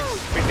thing. I think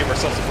we can give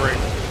ourselves a break.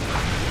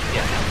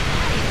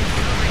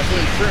 That's what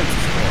insurance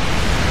is for.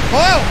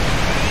 Whoa!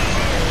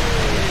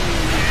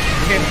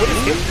 Man, what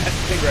is hitting that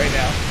thing right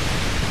now?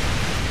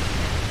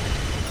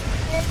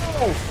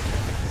 Oh.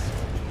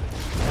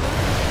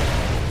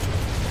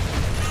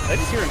 Did I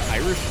just hear an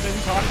Irishman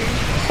talking?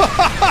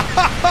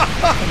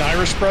 An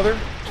Irish brother?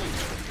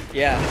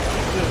 Yeah.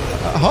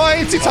 Hi,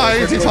 it's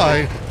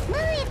hi.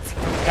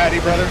 Patty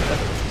brother?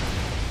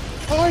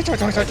 Butt.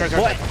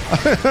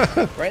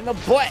 Right in the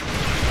butt.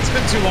 It's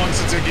been too long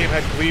since a game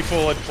had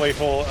gleeful and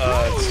playful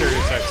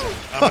stereotypes.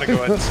 I'm gonna go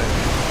ahead and say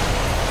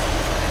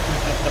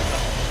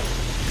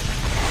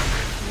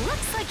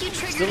Looks like you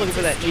triggered Still looking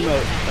for that its escape.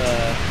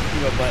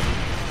 emote button.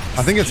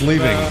 I think it's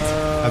leaving.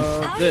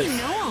 How do This. you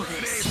know all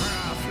this?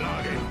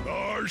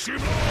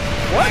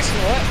 What?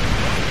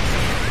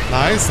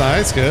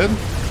 Nice, good.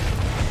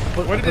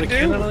 What did put it a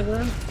cannon do? on the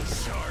ground?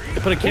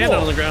 They put a cannon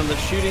on the ground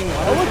that's shooting.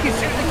 Oh, look, he's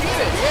shooting the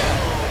cannon.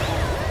 Yeah.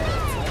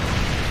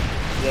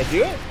 Did I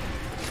do it?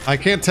 I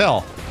can't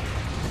tell.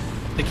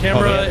 The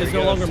camera Oh, is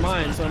no longer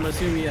mine, so I'm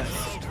assuming yes.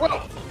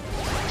 Well,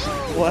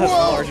 that's a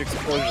large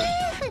explosion.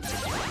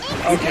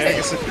 Okay, I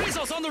guess it,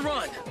 Missiles on the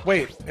run.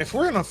 wait, if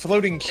we're in a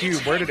floating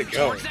cube, where did it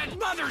go? Towards that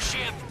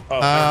mothership. Oh,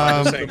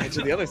 I'm saying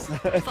To the other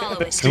side. Follow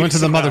it. They went to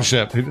the Somehow.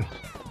 mothership.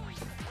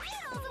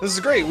 This is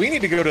great. We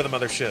need to go to the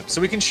mothership so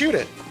we can shoot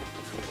it.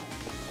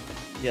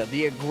 Yeah,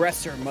 the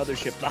aggressor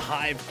mothership, the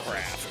Hive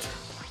Craft.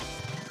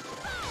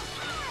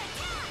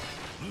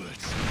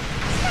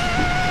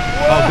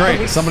 Oh,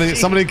 great!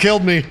 Somebody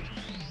killed me.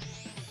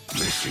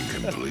 Mission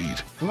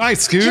complete.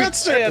 Nice, Scoot. Jet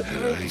set.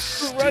 Yeah, I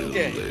still run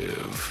game.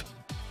 live.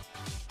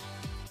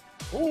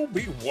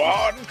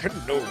 Obi-Wan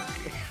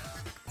Kenobi.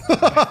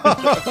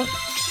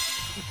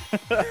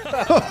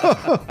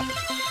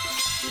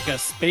 Like a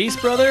space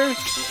brother?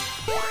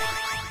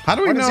 How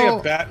do we Why does he know?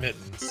 have bat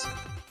mittens?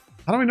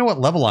 How do we know what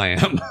level I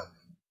am?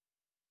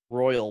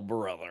 Royal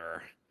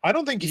brother. I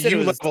don't think You said it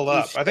you was level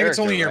up. each I think it's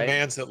only your character, right?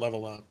 mans that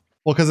level up.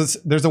 Well, because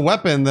there's a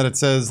weapon that it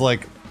says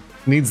like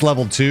needs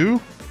level 2.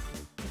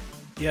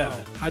 Yeah.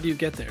 How do you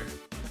get there?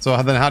 So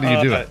then how do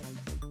you do it?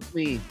 Let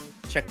me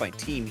check my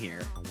team here.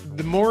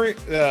 The more,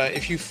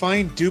 if you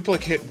find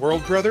duplicate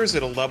world brothers,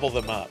 it'll level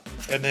them up,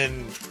 and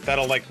then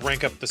that'll like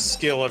rank up the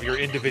skill of your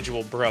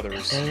individual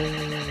brothers.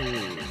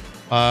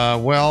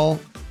 Well,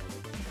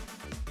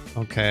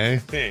 okay. I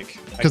think.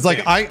 Because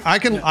like I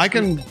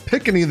can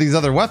pick any of these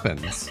other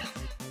weapons.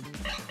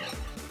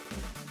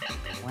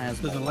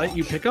 Plasma Does it let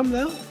you pick them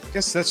though?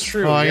 guess that's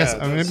true. Oh, I yeah, guess I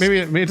mean, that's-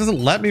 maybe it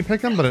doesn't let me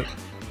pick them, but it.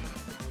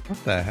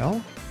 What the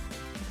hell?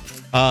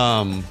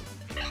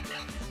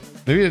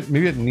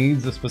 Maybe it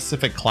needs a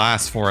specific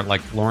class for it,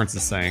 like Lawrence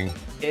is saying.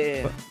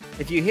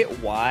 If you hit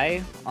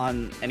Y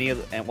on any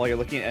of and while you're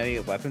looking at any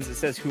of the weapons, it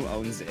says who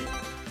owns it.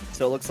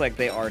 So it looks like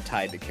they are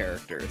tied to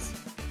characters.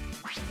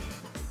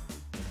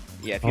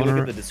 Yeah, if you look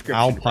Owner at the description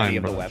for Alpine any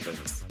of the Brothers.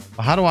 weapons.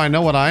 How do I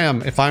know what I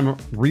am if I'm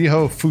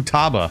Riho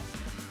Futaba?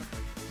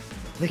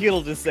 I think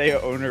it'll just say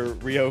owner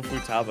Ryo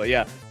Futaba.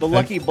 Yeah, the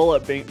lucky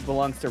bullet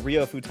belongs to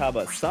Ryo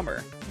Futaba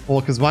Summer. Well,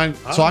 because mine.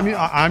 So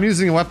I'm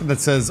using a weapon that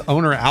says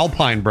owner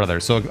Alpine Brother.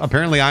 So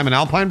apparently I'm an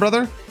Alpine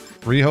Brother.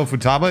 Riho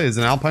Futaba is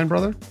an Alpine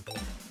Brother.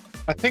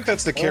 I think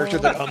that's the character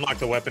that unlocked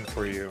the weapon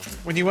for you.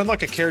 When you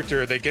unlock a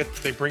character,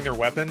 they bring their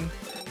weapon,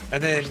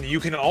 and then you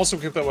can also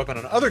equip that weapon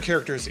on other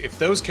characters if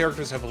those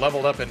characters have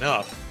leveled up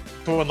enough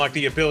to unlock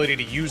the ability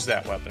to use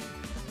that weapon.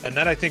 And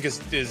that I think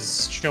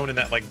is shown in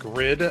that like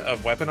grid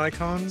of weapon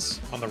icons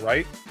on the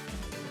right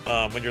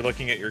when you're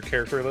looking at your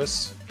character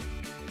list.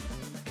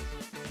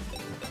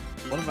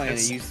 What am I going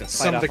It's to use to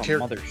some fight of off the a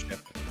mothership?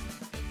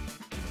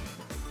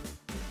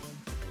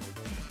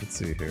 Let's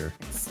see here.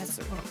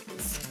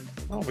 Accessories.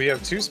 Oh, we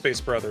have two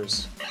Space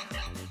Brothers.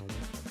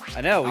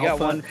 I know, we got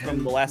Alpha one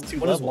from the last 2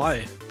 What is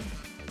levels.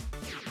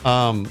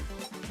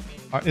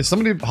 Y? Is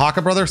somebody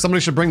Haka brother?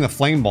 Somebody should bring the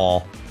flame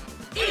ball.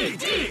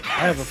 I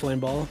have a flame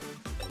ball.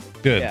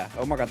 Good. Yeah,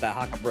 Omar got that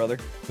Haka brother.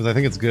 Because I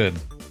think it's good.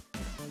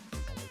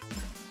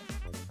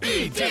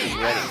 He's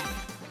ready.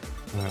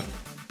 Alright.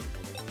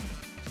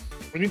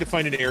 We need to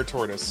find an air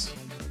tortoise.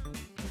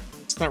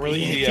 It's not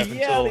really EDF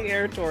Yeah, until the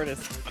air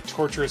tortoise. a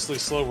torturously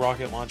slow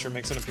rocket launcher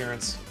makes an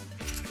appearance.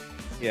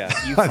 Yeah,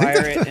 you I think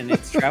fire it and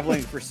it's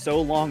traveling for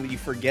so long that you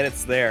forget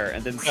it's there,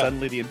 and then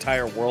suddenly the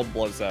entire world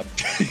blows up.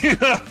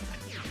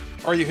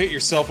 Or you hit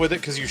yourself with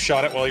it because you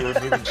shot it while you were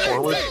moving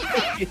forward.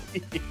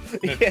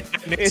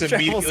 It's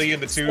immediately in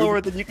the tube. Slower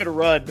than you can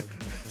run,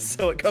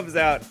 so it comes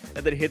out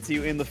and then hits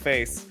you in the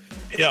face.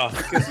 Yeah.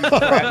 Because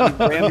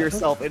you ram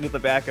yourself into the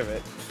back of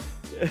it.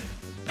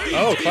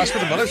 Oh, Clash for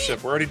the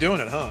Mothership. We're already doing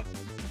it, huh?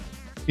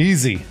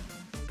 Easy.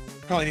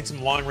 Probably need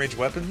some long-range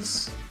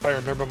weapons. If I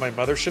remember my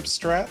Mothership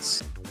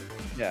strats.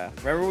 Yeah,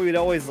 remember we'd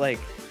always like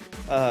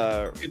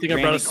You think I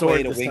Randy brought a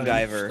sword Quaid, a this wing time.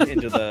 diver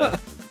into the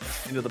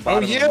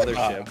bottom yeah. of the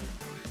mothership.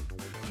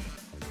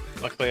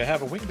 Luckily, I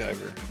have a wing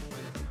diver.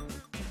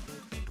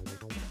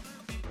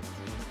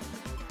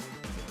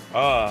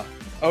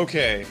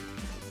 Okay.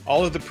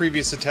 All of the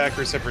previous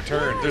attackers have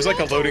returned. There's like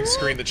a loading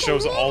screen that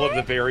shows all of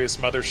the various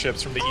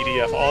motherships from the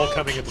EDF all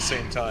coming at the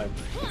same time.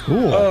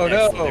 Cool. Oh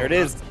no! Excellent, there it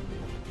is.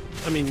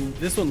 I mean,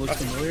 this one looks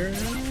familiar.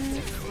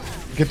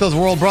 Get those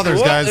world brothers,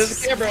 Whoa, guys.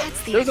 there's a camera.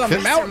 There's a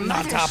mountain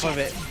on top of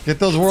it. Get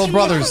those world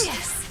brothers.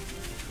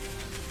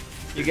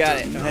 You got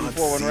it. I'm heading Not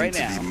for one seem right to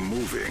now. be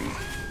moving.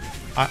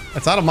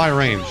 It's out of my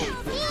range.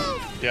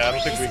 Yeah, I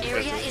don't think we This can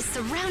area get is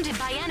surrounded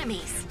by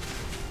enemies.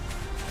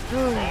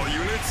 All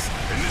units,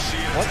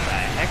 initiate. What the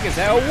heck is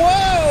that?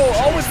 Whoa!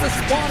 Oh, it's the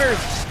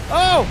spawners.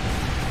 Oh,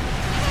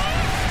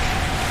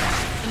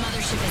 The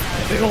mothership is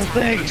out of big old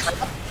attack. thing.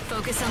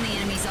 Focus on the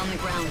enemies on the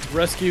ground.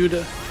 Rescued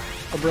a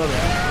brother.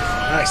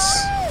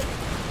 Nice.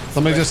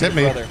 Somebody just hit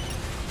me. Brother.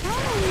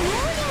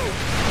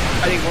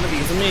 I think one of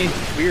these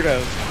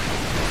weirdos.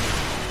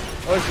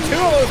 Oh, there's 2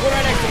 of those. One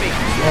right next to me.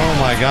 Oh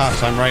my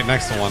gosh, I'm right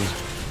next to one.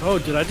 Oh,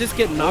 did I just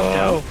get knocked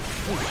out?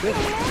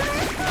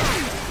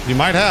 You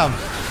might have.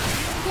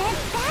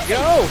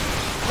 Go!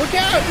 Look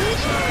out!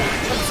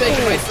 I'm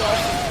saving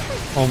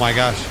myself. Oh my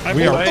gosh.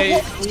 We are.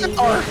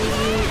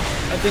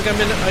 I think I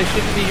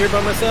shouldn't be here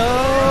by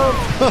myself.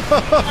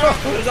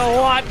 There's a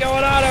lot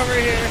going on over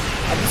here.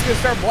 I'm just gonna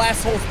start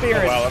blast hole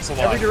spearing. Oh, wow, that's a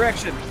lot. Every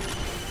direction.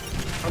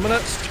 I'm gonna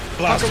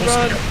Blast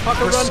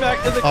Haka run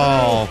back to the crew.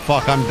 Oh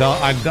fuck! I'm done.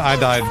 I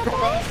died.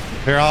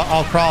 Here,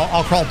 I'll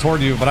crawl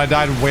toward you, but I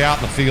died way out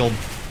in the field.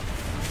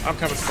 I'm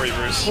coming for you,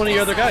 Bruce. One of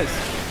your other guys.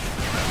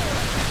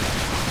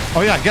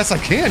 Oh yeah, I guess I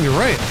can. You're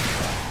right.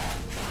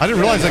 I didn't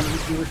realize that.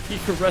 You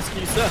can rescue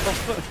yourself.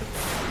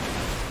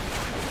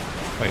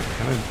 Wait,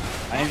 can I?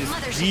 I am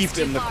just deep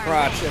in the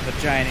crotch of a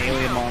giant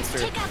alien monster.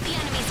 Take out the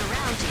enemies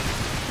around you.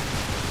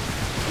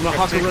 I'm gonna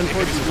Haka run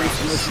towards you, Bruce,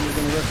 unless you're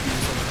gonna rescue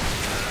yourself.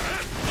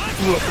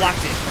 Ooh, it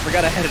blocked it. I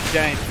forgot I had a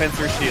giant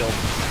fencer shield.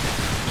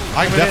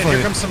 I Coming in.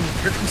 definitely.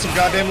 Here comes some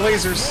goddamn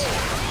lasers.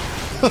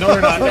 No,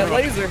 they're not. That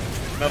laser.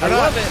 No, I they're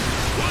love not. it.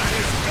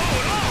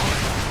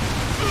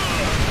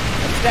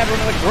 Stab her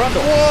with a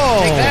grundle. Whoa!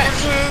 Take that.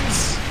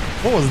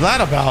 What was that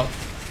about?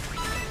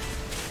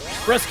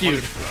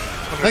 Rescued.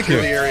 I'm gonna Thank clear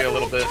you. the area a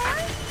little bit.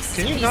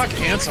 Can you knock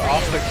ants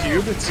off the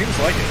cube? It seems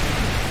like it.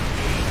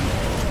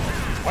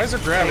 Why is there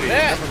gravity? Like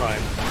that. Never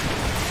mind.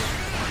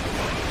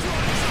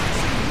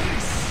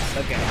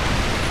 Okay.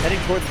 Heading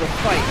towards the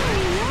fight.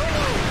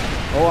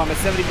 Oh, I'm at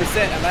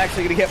 70%. I'm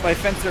actually gonna get my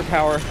fencer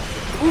power.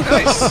 Ooh,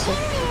 nice.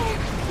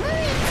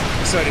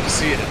 Excited to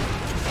see it.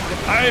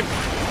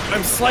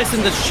 I'm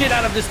slicing the shit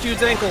out of this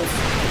dude's ankles.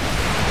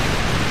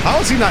 How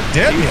is he not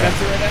dead yet?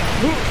 Fencer right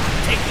now. Ooh,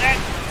 take that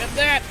and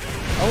that.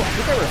 Oh, I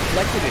think I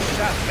reflected a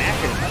shot back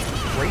at him. That's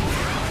great.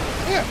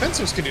 Yeah,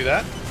 fencers can do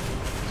that.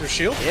 Their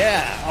shield.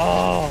 Yeah.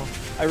 Oh,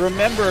 I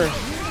remember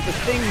the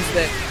things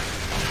that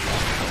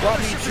brought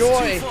me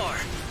joy.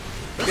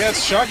 Yeah,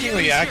 it's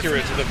shockingly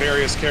accurate to the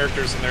various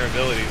characters and their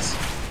abilities.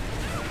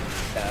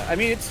 I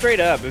mean, it's straight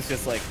up. It's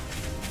just like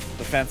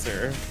the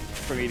fencer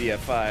from EDF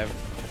 5.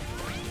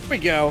 Here we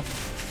go.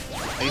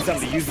 I need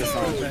something to use this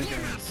on.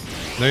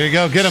 There you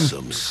go. Get him.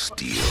 Some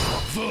steel.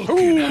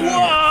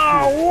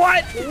 Whoa!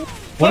 What?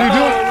 What are you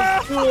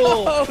doing?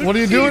 Cool. What are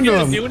you doing to Did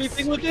you him? do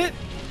anything with it?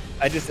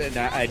 I just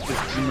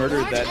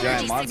murdered that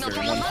giant monster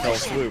in one fell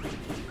swoop.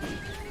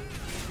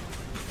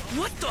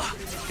 What the?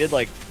 Did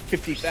like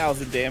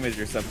 50,000 damage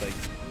or something.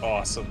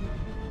 Awesome.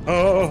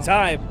 Oh, It's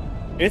time.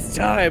 It's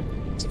time.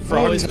 it's a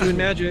frog. Always doing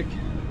magic.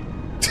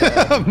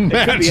 It could be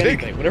Magic.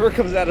 anything. Whatever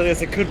comes out of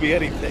this, it could be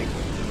anything.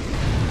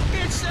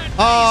 It's that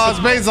Oh, it's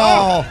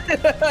Basil.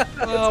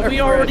 We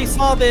already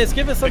saw this.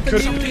 Give us something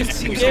could've new. been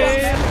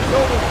game.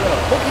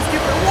 Look, he's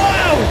giving.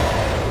 Wow!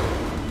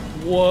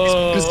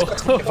 Whoa.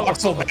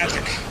 Voxel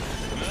magic.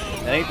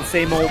 That ain't the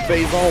same old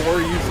Basil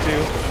we're used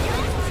to.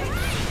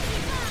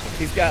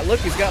 He's got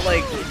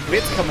like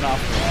bits coming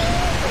off.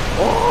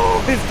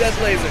 Oh, his death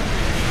laser.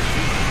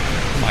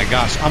 Oh my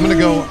gosh, I'm gonna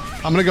go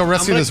I'm gonna go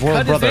rescue this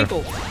world cut his brother.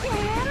 ankle.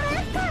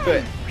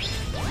 Good.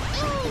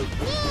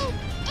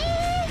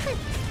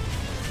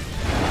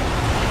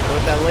 Go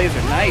with that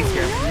laser. Nice.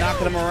 You're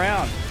knocking him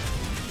around.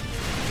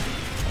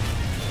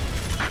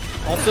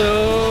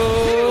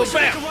 Also,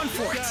 bam!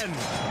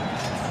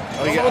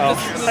 Oh, you got,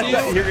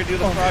 you're gonna do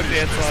the frog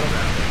dance on him.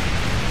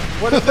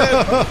 What did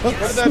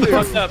that do?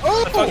 Fucked up. I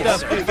fucked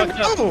up. I fucked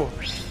up. Oh!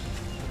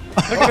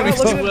 Look at him. He's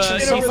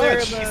So, over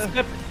there.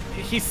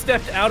 he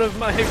stepped out of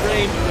my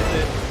range with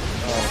it.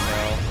 Oh no.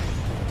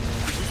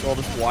 Well,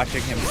 just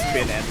watching him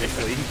spin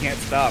endlessly. He can't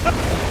stop.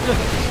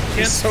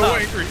 Can't so stop.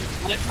 angry.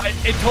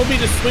 It told me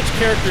to switch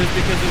characters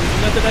because there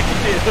was nothing I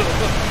could do.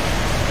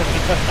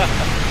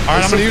 All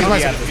right, I'm gonna use my.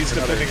 He's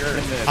defending her.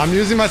 I'm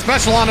using my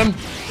special on him.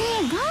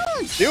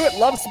 Do it.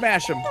 Love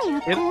smash him.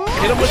 Hit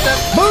him with that.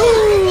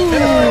 Boom! Oh,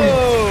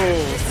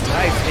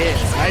 nice hit.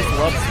 Nice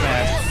love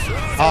smash.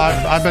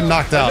 I've been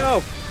knocked out.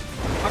 No.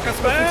 Haka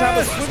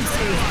smash.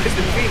 Swimsuit is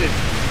defeated.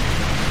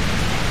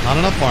 Not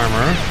enough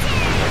armor.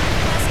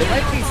 There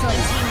might be some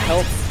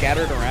health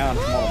scattered around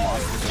from all the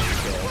monsters that you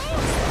kill.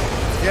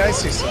 Yeah, I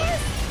see some.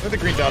 They're the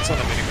green dots on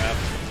the minimap.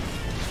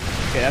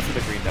 Okay, that's what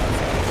the green dots are.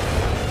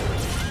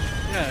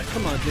 Yeah,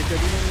 come on, Jacob. You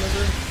don't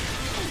remember? I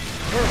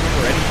don't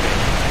remember anything.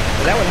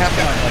 But that would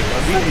happen on like a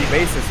weekly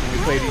basis when we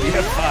played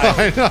EDF5.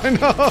 I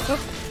know.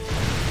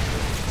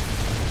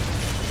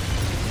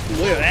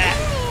 Look at that.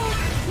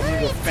 I'm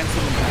gonna go fence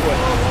him in the foot.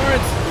 Oh,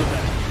 Lawrence.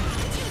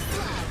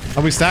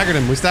 Oh, we staggered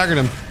him. We staggered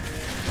him.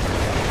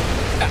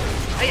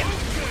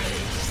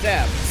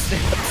 Stab.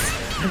 Stabs.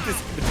 I'm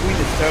just between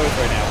his toes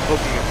right now,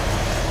 poking him.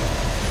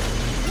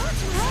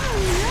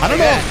 I don't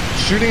know if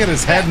shooting at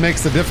his head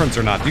makes the difference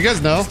or not. Do you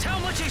guys know?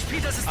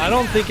 I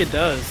don't think it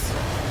does.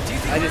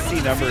 I just see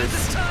numbers.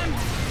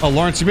 Oh,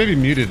 Lawrence, you may be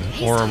muted,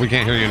 or we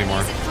can't hear you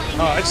anymore.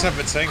 Oh, I just haven't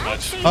been saying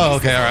much. Oh,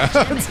 okay, all right.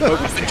 Too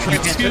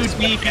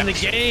deep in the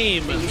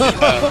game.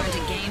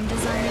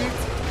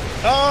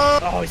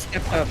 Oh, he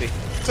stepped on me.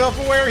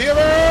 Self-aware humor!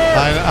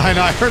 I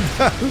know, I heard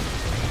that.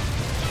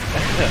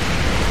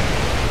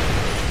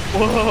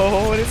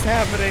 Whoa, what is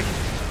happening?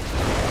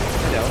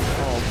 No.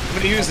 I'm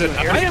gonna use it.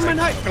 I am a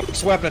knight.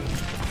 Phillips weapon.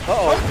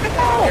 Uh-oh.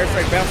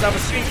 Airstrike bounced off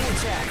his feet.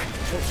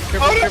 Oh,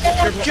 no, I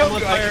killed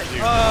you.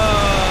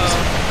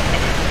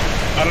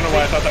 I don't know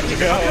why I thought that was a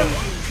good one.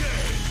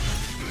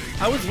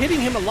 I was hitting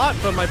him a lot,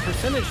 but my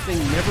percentage thing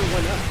never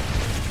went up.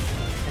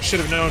 I should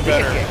have known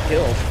better. Get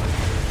killed.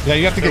 Yeah,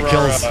 you have to get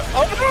kills.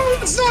 Oh no,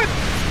 it's not!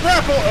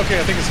 Grapple! Okay,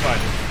 I think it's fine.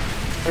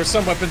 There's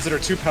some weapons that are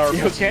too powerful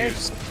You okay? to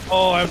use.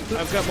 Oh, I've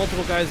got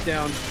multiple guys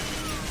down.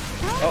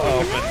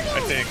 Uh-oh. I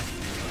think.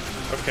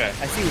 Okay.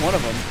 I see one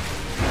of them.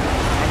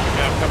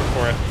 Yeah, I'm coming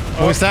for it.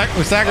 Oh, we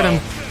staggered him.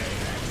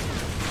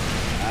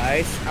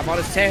 Nice. I'm on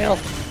his tail.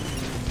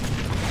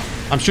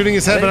 I'm shooting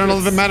his head, but I don't know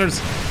if it matters.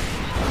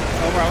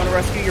 Omar, I want to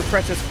rescue your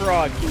precious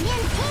frog.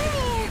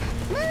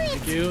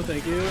 Thank you,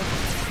 thank you.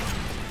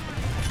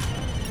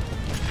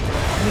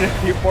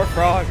 You poor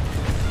frog.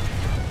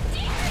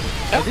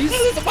 Are these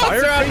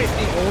fire fights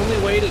the only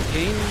way to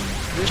gain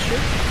this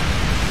shit?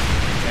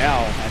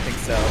 Now, I think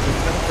so.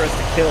 There's nothing for us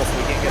to kill, so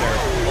we can't get our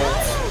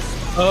ults.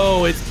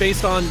 Oh, it's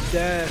based on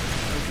death.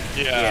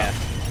 Yeah.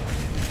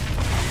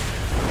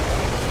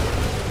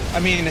 I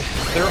mean,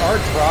 there are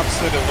drops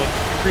that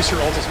will increase your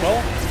ult as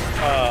well.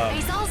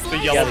 The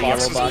yellow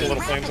boxes with the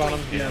little flames on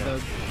them. Yeah,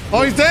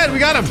 Oh, he's dead. We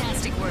got him.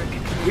 Fantastic work.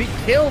 We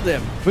killed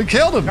him. We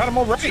killed him. Got him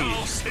already.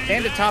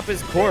 And atop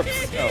his corpse.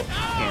 Oh,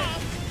 can't.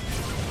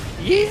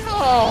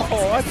 Yeehaw!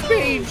 That's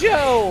me,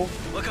 Joe!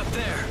 Look up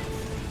there.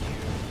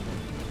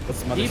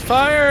 What's the Keep mother?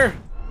 fire!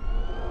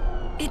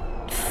 It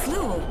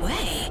flew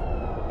away.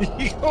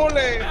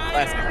 Híjole.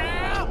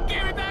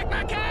 Give me back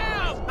my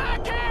cows! My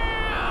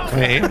cows!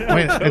 Wait,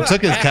 it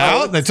took his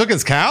cow? They took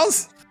his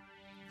cows?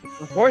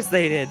 Of course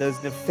they did,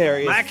 those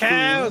nefarious My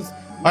cows!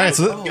 All right,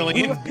 so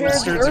Alien Who repaired the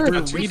bastards are earth?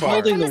 not too far.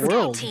 Rebuilding the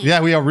world.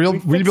 yeah, we are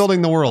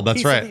rebuilding the world. That's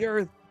piece of right. the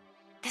earth.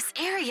 This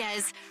area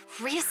is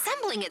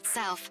reassembling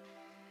itself.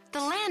 The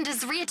land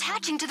is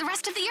reattaching to the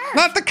rest of the earth.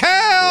 Not the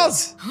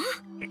cows.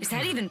 Is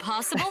that even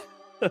possible?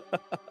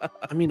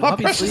 I mean, Oh,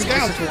 obviously, precious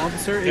cows. special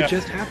officer, Yeah. it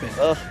just happened.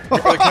 Ugh. The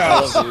I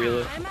cows. love the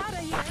real.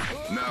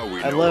 Now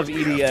we I know love what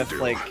we have to EDF do.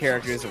 like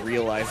characters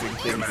realizing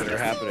things that are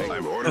happening.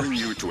 I'm ordering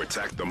you to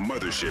attack the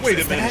mothership.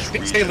 Wait a minute.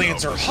 These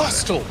aliens are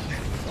hostile.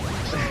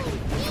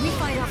 If we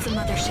fight off the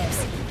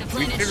motherships, the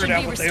planet figured should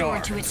out be what they restored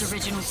are. to its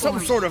original Some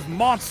form. sort of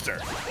monster.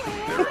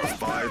 There are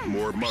 5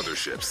 more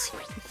motherships.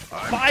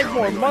 I'm 5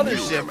 more counting on you,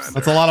 motherships. Commander.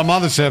 That's a lot of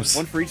motherships.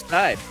 One for each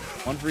side.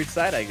 One for each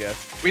side, I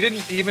guess. We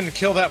didn't even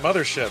kill that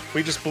mothership.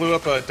 We just blew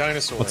up a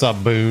dinosaur. What's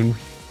up, Boone?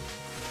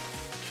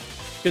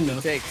 Good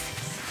enough. Takes.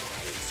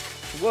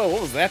 Whoa,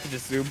 what was that to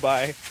just zoom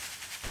by?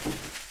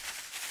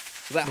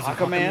 Was that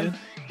Haka Man?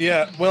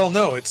 Yeah. Well,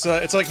 no. It's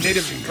like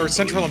Native or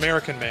Central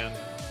American man.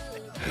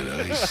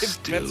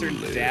 Spencer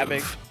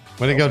dabbing.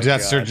 Way to go, Oh my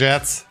Jetster God.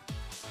 Jets.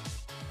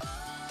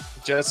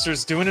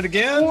 Jetster's doing it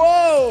again.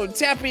 Whoa,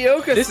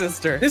 Tapioca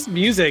Sister. This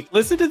music,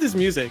 listen to this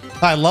music.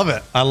 I love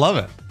it. I love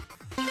it.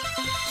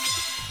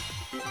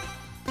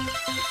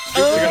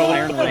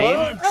 Iron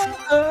Rain.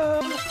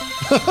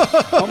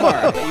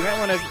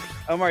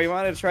 Omar, you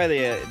want to try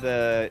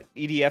the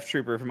EDF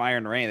trooper from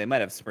Iron Rain. They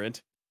might have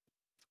sprint.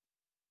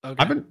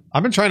 Okay.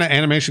 I've been trying to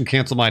animation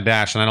cancel my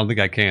dash, and I don't think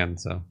I can.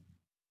 So.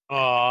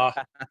 Aw.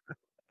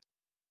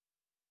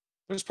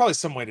 There's probably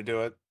some way to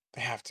do it.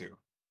 They have to.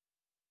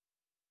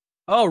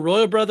 Oh,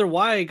 Royal Brother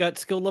Y got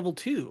skill level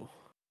 2.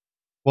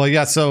 Well,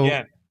 yeah. So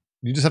Yeah.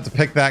 you just have to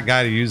pick that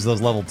guy to use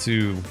those level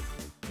 2,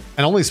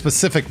 and only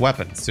specific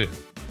weapons too.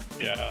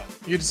 Yeah.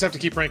 You just have to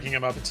keep ranking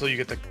them up until you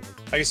get the.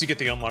 I guess you get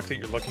the unlock that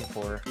you're looking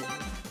for.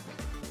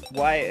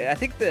 Why? I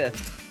think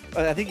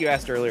you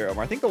asked earlier,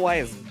 Omar. I think the Y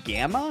is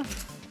Gamma.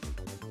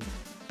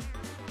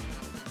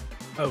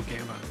 Oh,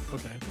 Gamma.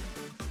 Okay.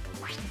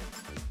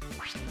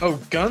 Oh,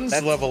 guns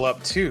That's- level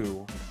up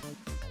too.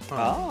 Huh.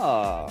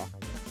 Oh.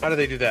 How do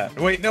they do that?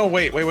 Wait.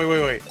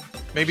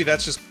 Maybe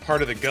that's just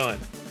part of the gun.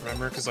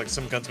 Remember? Because like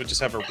some guns would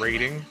just have a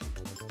rating.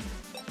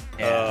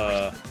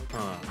 Yeah. All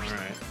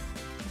right.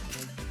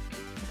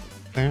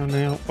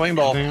 Down. Flame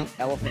ball. Down.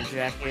 Elephant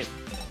jacket.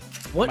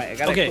 What? I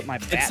gotta Okay. put my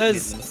It bat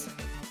says. mittens.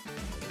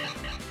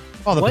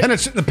 Oh, the What?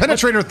 the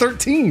penetrator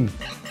 13.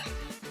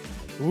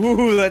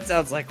 Ooh, that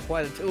sounds like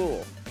quite a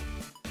tool.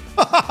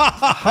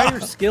 Higher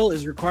skill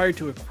is required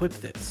to equip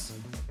this.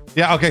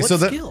 Yeah. Okay. What so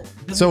skill?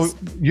 so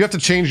you have to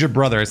change your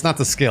brother. It's not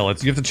the skill.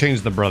 It's you have to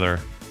change the brother.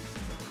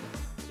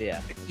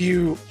 Yeah.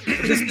 You.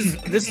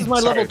 This is my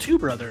Sorry. level 2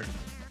 brother.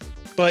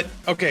 But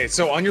okay,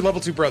 so on your level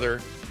 2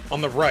 brother,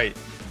 on the right,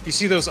 you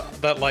see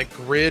that like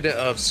grid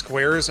of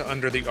squares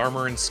under the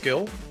armor and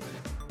skill.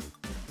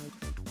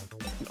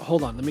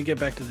 Hold on, let me get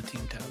back to the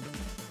team tab.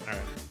 All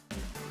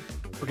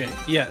right. Okay,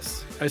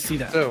 yes, I see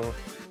that. So,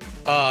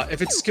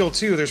 if it's skill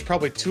 2, there's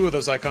probably 2 of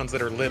those icons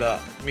that are lit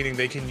up, meaning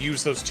they can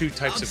use those 2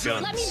 types of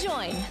guns. Let me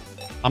join.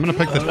 I'm gonna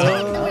pick the.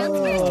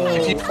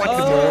 If you collect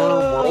more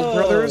World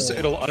Brothers,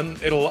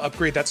 it'll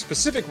upgrade that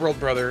specific World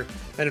Brother,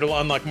 and it'll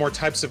unlock more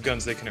types of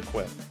guns they can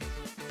equip.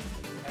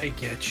 I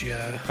get you.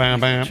 Bam,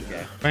 bam,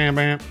 bam,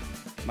 bam.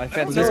 My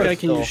fence This is guy can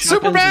still... use Super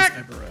shotguns Mac!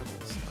 and sniper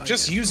rifles. I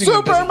Just get using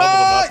them doesn't level them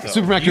up, though.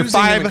 Super Mac, you're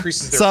Using them 5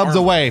 increases their subs armor,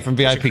 away from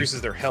which VIP.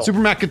 increases their health. Super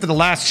Mac, get to the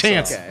last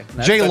chance. Okay.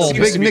 J-Lo, That seems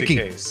Big to be the Nicky,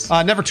 case.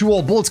 Never Too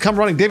Old, Bullets Come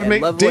Running, David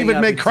And leveling May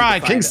up until Cry,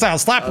 you find King Style,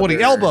 Slap Woody,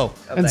 other Elbow,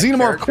 of and that Xenomorph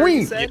character, Queen.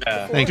 you said?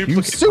 Yeah. Thank you,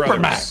 Duplicate Super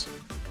brothers.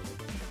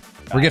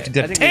 We're gifted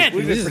to I think 10.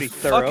 We've been This pretty is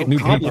thorough. fucking New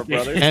Omar people.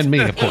 brothers. And me,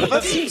 of course.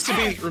 That seems to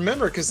be,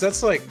 remember, because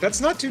that's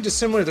not too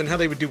dissimilar than how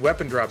they would do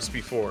weapon drops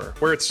before,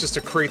 where it's just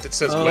a crate that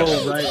says Oh,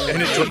 weapon, right.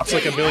 and it drops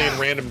like a million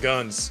random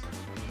guns,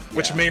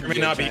 which Yeah, may or may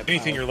you not be get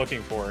anything that you're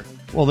looking for.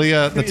 Well,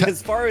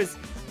 As far as...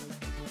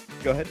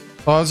 Go ahead.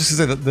 I was just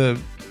gonna say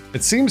that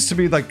it seems to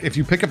be like if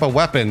you pick up a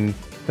weapon,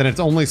 then it's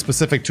only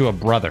specific to a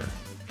brother,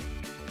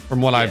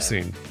 from what I've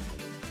seen.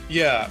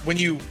 Yeah, when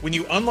you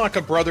unlock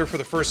a brother for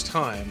the first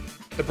time,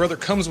 the brother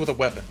comes with a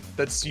weapon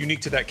that's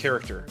unique to that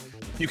character.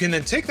 You can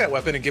then take that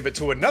weapon and give it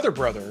to another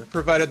brother,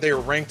 provided they are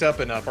ranked up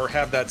enough or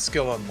have that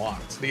skill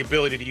unlocked, the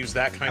ability to use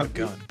that kind of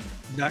gun.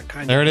 that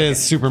kind There of it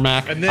is, Super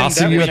Mac. And then I'll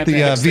see that you way at you the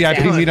have to VIP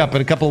extend meetup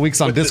in a couple of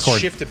weeks on With the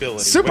Discord. shift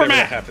ability, Super whatever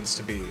Mac! that happens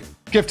to be.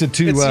 Gifted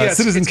to It's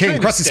Citizen King,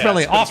 kind of Krusty stats,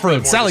 Smelly, but it's really Off-Road,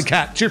 more Sally just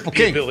Cat, Cheerful The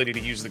King. ability to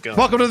use the gun.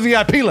 Welcome to the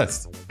VIP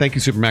list. Thank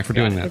you, Super Mac, for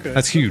doing that. okay,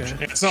 That's huge.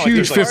 okay. It's not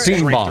Huge like there's, 15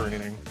 strength bomb. or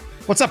anything.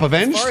 What's up,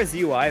 Avenged? As far as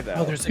UI, though,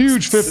 Oh, there's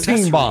Huge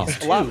 15 accessories, bomb.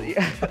 too.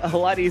 a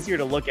lot easier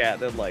to look at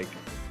than like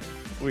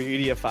with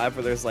EDF5,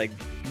 where there's like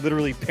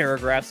literally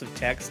paragraphs of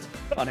text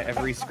on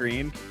every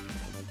screen.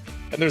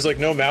 And there's like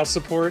no mouse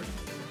support.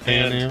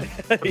 And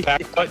Yeah. the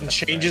back button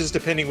changes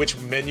depending which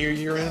menu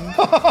you're in.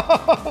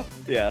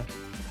 Yeah.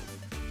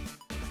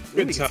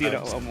 Good You can see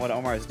times. what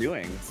Omar is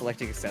doing.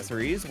 Selecting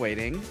accessories,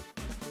 waiting.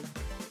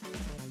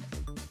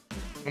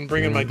 I'm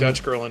bringing my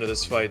Dutch girl into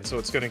this fight, so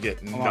it's gonna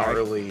get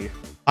gnarly.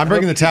 I'm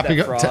bringing the hope you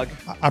did that tapioca.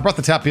 frog. I brought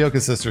the tapioca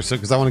sister, so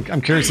because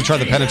I'm curious to try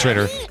the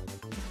penetrator.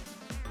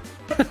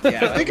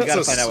 Yeah, think we it's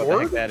gotta a find out what the heck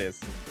sword? that is.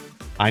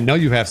 I know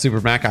you have Super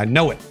Mac. I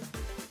know it.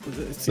 It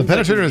The seems like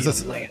penetrator it'd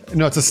is be a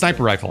no, it's a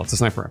sniper rifle. It's a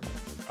sniper rifle.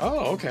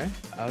 Oh, okay.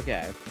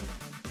 Okay.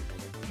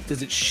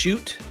 Does it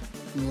shoot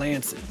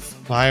lances?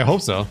 I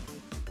hope so.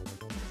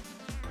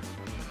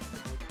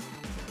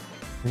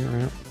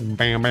 Bam,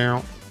 bam,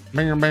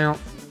 bam, bam.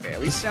 Okay,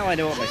 at least now I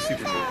know what my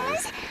super move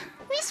is.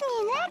 Wish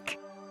me luck.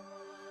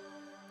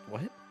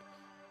 What?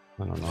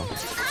 I don't know.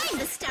 I'm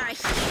the star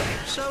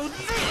here. So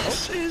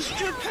this is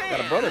Japan.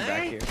 Got a brother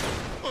back here.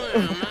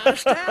 Well,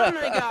 nice town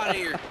they got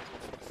here.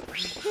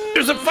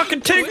 There's a fucking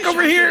Wish tank I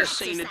over could here. have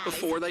seen it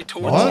before they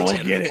tore What? the I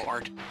tent get it.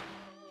 apart.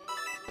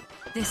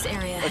 This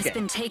area has Okay.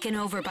 been taken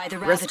over by the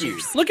Rescue.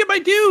 Ravagers. Look at my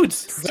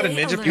dudes. Is that a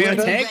Stay ninja alert and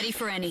panda? be ready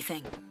for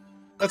anything.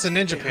 That's a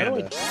ninja panda. All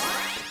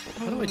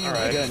right. You got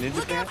a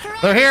ninja panda?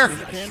 They're here.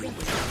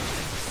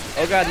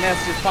 Oh god,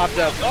 Ness just popped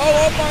up.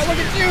 Oh, Omar, look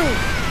at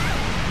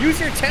you! Use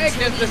your tank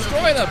to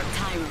destroy them!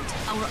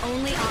 Tyrant. Our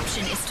only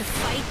option is to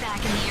fight back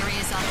in the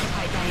areas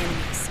occupied by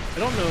enemies. I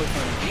don't know if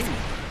I'm aiming.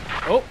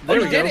 Oh, there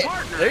you we did go.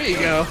 it! There you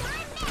go.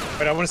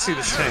 Wait, I want to see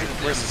this tank.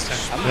 Where's this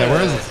tank? Yeah,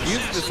 where is it?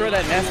 Use destroy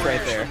that nest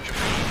right there.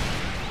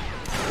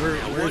 Where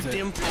is What it?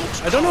 them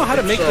folks I don't know how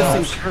to make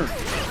this thing turn.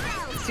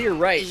 It's to your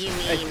right. You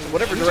Like, mean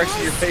whatever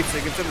direction you're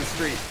facing, it's in the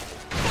street.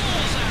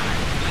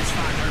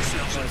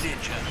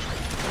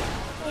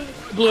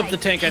 ninja. Blew up the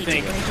tank, I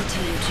think.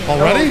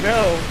 Already?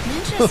 No.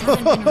 Ninjas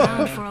haven't been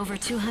around for over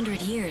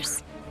 200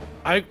 years.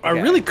 I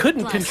really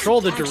couldn't Plus,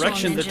 control the actual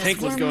direction the ninjas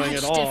tank was were going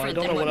much at all. I different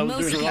don't know than what I was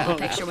most doing people wrong.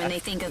 picture when they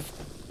think of.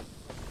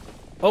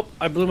 Oh,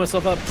 I blew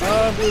myself up.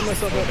 I blew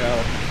myself up.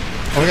 No.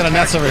 Oh, we got a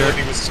Ness over He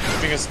here. was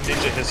giving us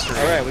ninja history.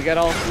 All right, we got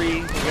all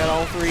three.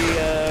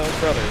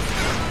 Brothers.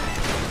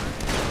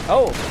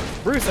 Oh,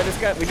 Bruce, we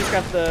just got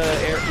the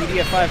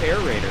EDF5 Air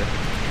Raider.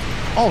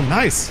 Oh,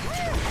 nice.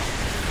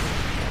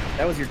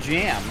 That was your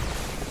jam.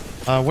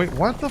 Wait,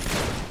 what the?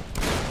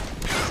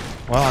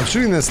 Well, I'm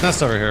shooting this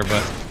nest over here,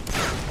 but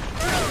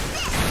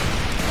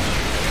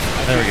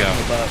there we go.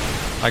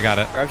 I got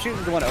it. Or I'm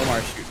shooting the one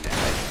Omar's shooting at.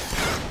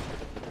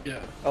 Right? Yeah.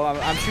 Oh,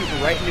 I'm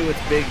shooting right into its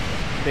big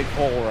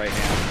hole right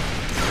now.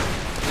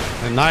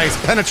 And nice,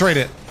 penetrate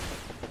it.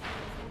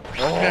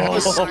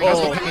 How's the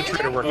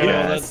penetrator working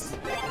out?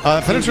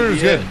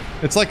 Penetrator's good.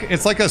 It's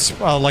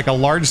like a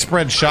large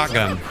spread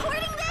shotgun.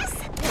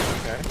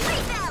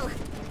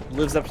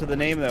 Lives up to the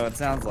name though. It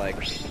sounds like.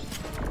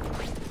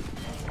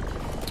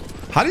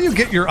 How do you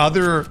get your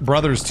other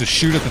brothers to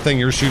shoot at the thing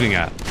you're shooting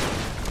at?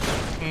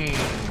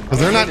 Because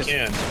they're not.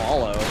 Can.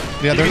 Follow.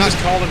 Yeah, You they're can not.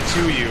 just call them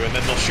to you, and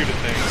then they'll shoot at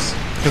things.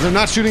 Because they're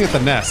not shooting at the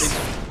nest.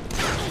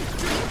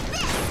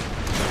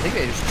 I think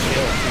they just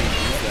chill.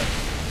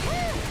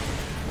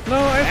 No,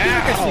 I feel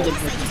like I see them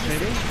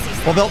participating.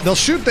 Well, they'll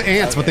shoot the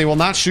ants, but they will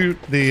not shoot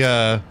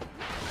the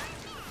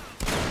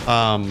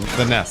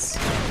nests.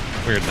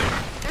 Weirdly.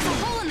 There's a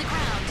hole in the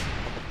ground.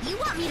 You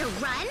want me to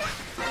run?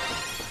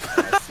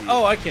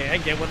 Oh, okay, I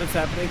get what is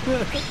happening.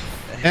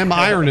 M.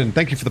 Ironin,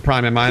 thank you for the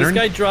prime, M. This Iron.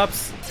 guy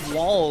drops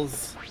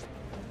walls.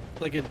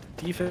 Like a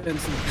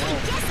defensive wall.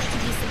 Guess I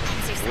could use some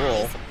exercise.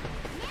 Cool.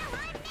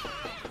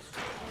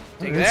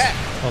 Take that.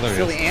 Oh, there he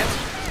Silly is. ant.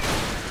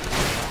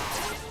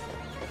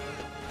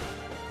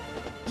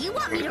 You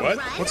want me Wait, to what?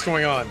 run? What's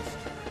going on?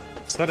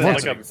 Is that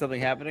What? like a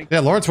Something happening? Yeah,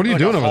 Lawrence, what are you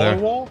doing over hollow there?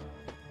 wall?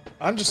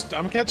 I'm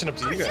catching up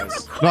to you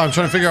guys. No, I'm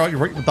trying to figure out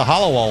what the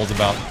hollow wall was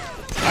about.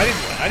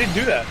 I didn't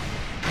do that.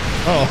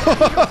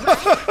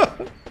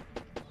 Oh.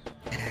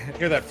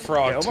 Hear that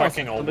frog Omar's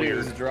talking all somebody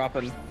weird. was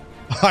dropping.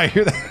 I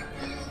hear that.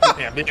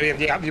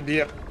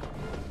 Yeah.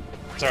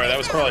 Sorry, that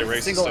was probably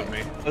racist Single. of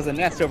me. There's a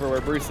nest over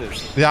where Bruce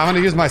is. Yeah, I'm gonna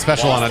use my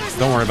special on it.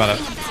 Don't worry about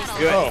it.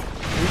 Good. Oh,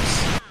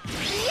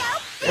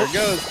 There it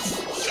goes.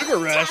 Sugar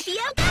rush.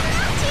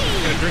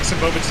 gonna drink some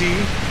boba tea.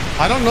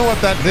 I don't know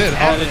what that did.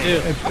 How did it do?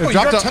 It Oh, you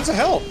dropped got up. tons of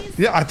health.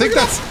 Yeah, I think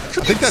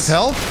that's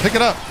health. Pick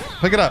it up.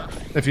 Pick it up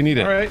if you need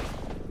it. All right.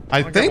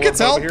 I got think one it's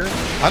health. over here.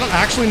 I don't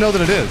actually know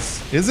that it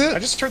is. Is I it?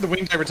 just heard the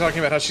wing diver talking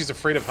about how she's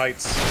afraid of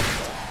heights.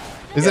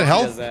 Is it She does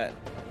health? that.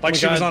 Like my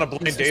she was God. on a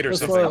blind date or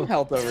so something. Some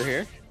help over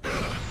here.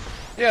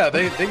 Yeah,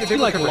 they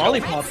like recover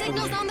lollipops.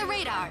 Signals on the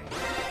radar.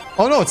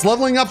 Oh no, it's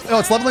leveling up. Oh,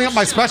 it's leveling up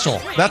my special.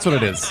 That's what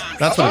it is.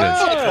 That's what it is.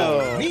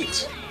 Oh,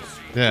 neat.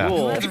 Yeah.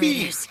 Cool.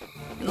 Maybe.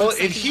 Well,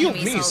 it healed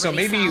me, so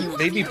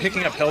maybe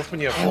picking up health when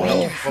you have full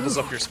health bubbles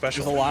up your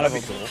special. There's a lot of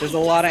That'd be cool. There's a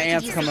lot of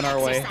ants coming our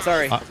way.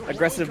 Sorry,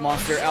 aggressive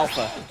monster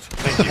alpha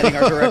heading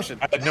our direction.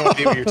 I had no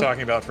idea what you were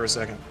talking about for a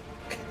second.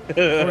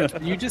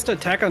 You just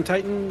Attack on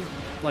Titan,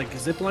 like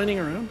ziplining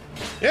around?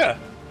 Yeah.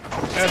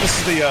 Yeah, this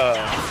is the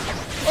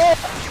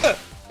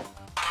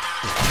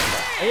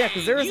Oh, yeah,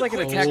 because there was like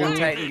an Attack on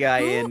Titan guy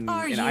in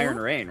Iron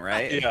Rain,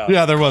 right? yeah.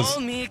 Yeah, there was.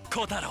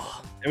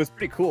 It was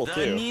pretty cool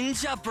too.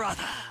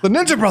 The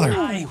Ninja Brother.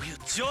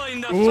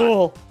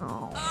 Cool.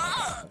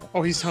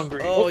 Oh, he's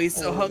hungry. Oh, he's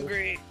so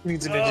hungry.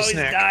 Needs a Oh, ninja he's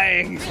snack.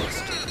 dying.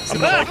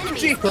 Ah,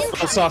 Gee, put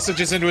little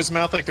sausages into his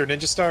mouth like they're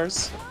ninja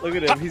stars. Look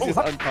at him. He's just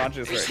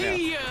unconscious right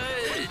now.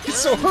 He's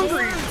so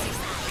hungry.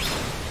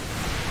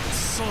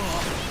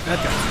 That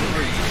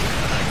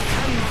guy's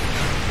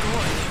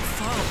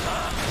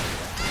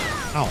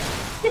Ow.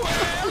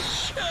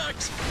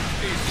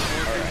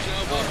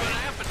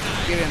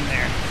 Get in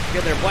there.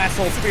 Get there. Blast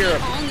hole spear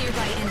him. All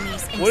nearby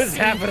enemies and What is save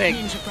happening?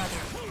 Ninja Brother.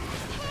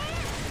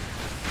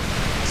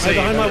 I'm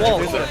behind my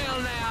wall.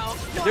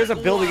 If there's a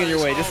building in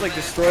your way, just like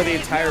destroy the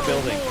entire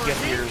building to get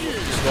to your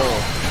goal.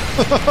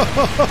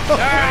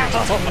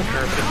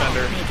 Nerf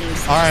defender.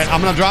 All right,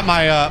 I'm gonna drop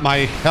my my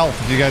health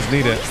if you guys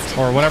need it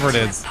or whatever it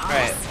is. All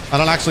right. I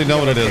don't actually know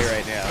what it Here is.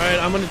 right now. Alright,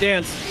 I'm gonna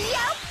dance.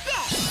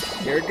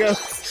 Here it goes.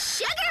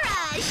 Sugar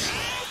Rush.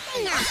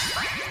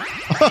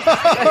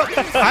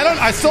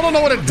 I still don't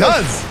know what it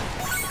does.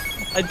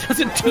 It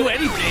doesn't do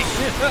anything.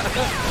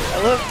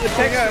 I love the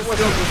tech out was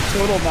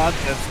total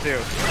nonsense too.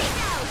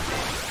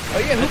 Oh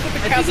yeah, who put the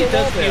I think castle it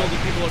does wall heal down? the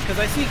people because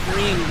I see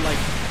green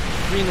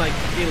like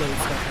halo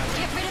stuff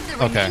happening. Get rid of the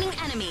Okay. remaining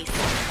enemies.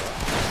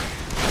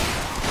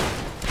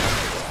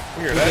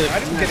 Weird. I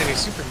didn't get any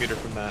super meter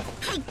from that.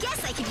 I guess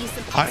I could use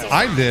some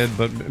I did,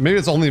 but maybe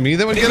it's only me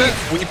that would get it.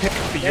 We picked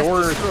That's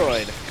your.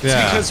 destroyed. It's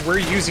Yeah. because we're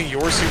using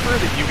your super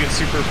that you get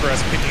super for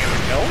us picking up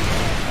your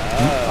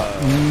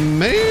health.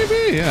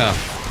 Maybe, yeah.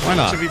 Why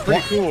not? Should be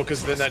pretty cool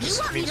because then that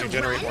just means you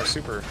generate more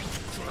super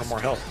or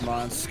more health. Come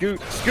on, scoot,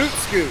 scoot,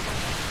 scoot.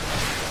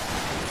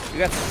 We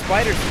got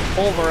spiders to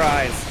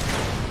pulverize.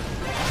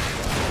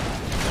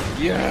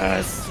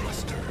 Yes.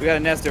 We got a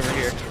nest over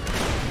here.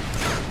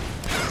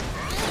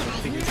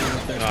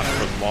 Not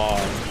for long.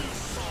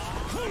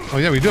 Oh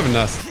yeah, we do have a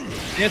nest.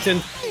 Dancing.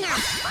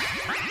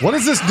 What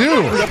does this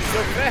do? So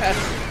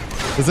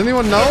fast. Does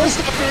anyone know? Don't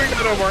stop doing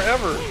that, Omar,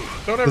 ever.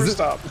 Don't ever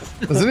stop.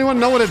 Does anyone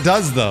know what it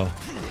does though?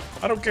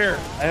 I don't care.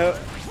 I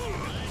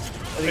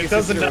think It it's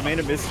doesn't just gonna remain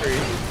a mystery.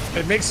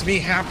 It makes me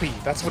happy.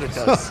 That's what it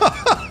does.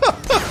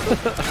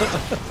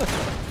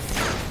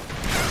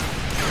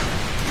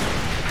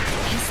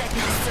 Insect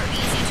nests are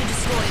easy to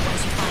destroy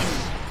once you find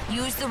them.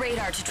 Use the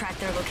radar to track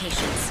their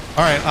locations.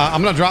 All right,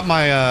 I'm gonna drop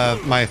my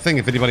my thing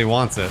if anybody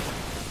wants it.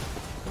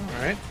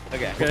 All right.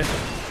 Okay. Okay.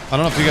 I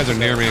don't know if you guys are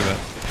near me, but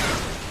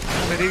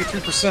I'm at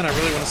 83%. I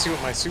really want to see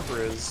what my super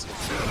is.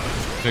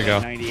 there you go.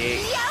 98.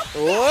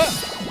 What?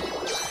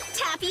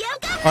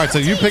 Tapioca. All right, so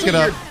you pick it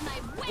up.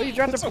 Oh, you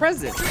dropped a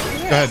present. Go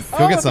ahead,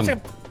 go get some.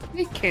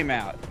 It came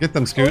out. Get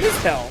them, Oh, Scoot.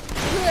 this hell. Look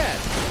at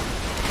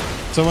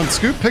that. So when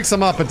Scoot picks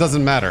them up, it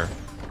doesn't matter.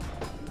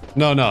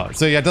 No, no.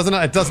 So yeah,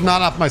 it does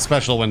not up my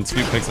special when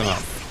Scoot picks them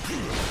up.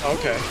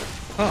 Okay.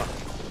 Huh.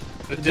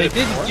 It They it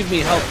did before? give me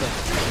health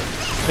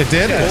though. It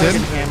did. It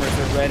Golden did. hammers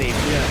are ready.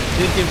 Yeah, it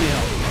did give me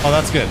health. Oh,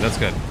 that's good. That's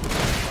good.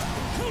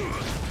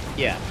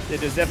 Yeah,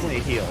 it is definitely a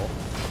heal.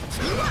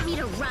 You want me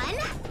to run?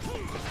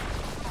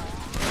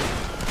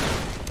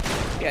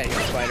 Yeah, you're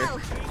a spider.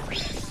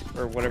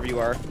 Or whatever you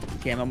are.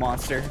 Gamma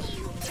monster.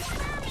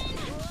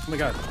 Oh my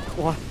god.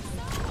 What?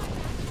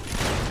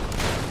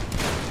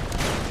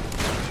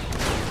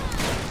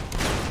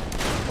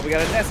 Oh, we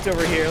got a nest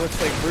over here.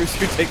 Looks like Bruce,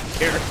 you're taking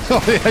care of.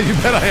 Oh yeah, you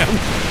bet I am.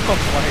 Oh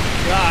my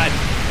god.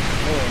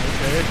 Oh,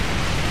 okay.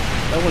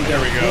 That one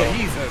There we go.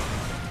 Jesus.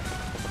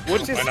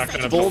 What I knocked just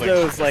down a building.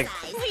 bulldoze like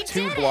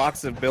 2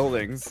 blocks of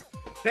buildings?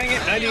 Dang it,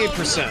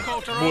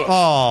 98%. Woof.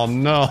 Oh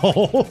no.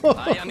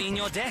 I am in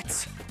your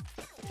debt.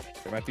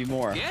 There might be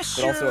more. Yes,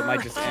 but also it might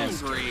you're just end.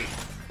 hungry.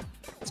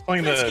 It's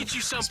playing Let's the get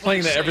you someplace it's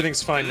playing the safe.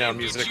 everything's fine now Get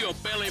music. your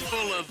belly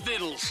full of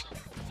vittles.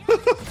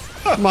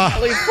 My-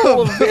 Belly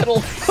full of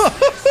vittles.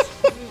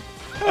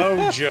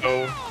 Oh,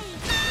 Joe.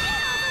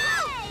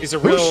 He's a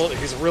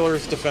real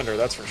Earth defender,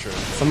 that's for sure.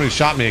 Somebody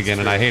shot me again,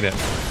 and I hate it.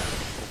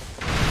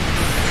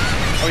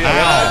 Oh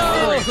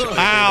yeah.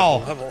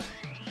 Ow! Level.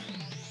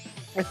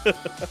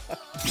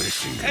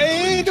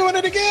 Hey, doing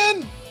it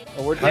again!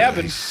 Oh, we're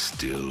dabbing.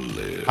 Still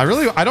live.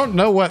 I don't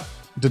know what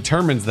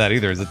determines that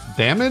either. Is it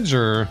damage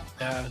or?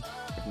 Yeah.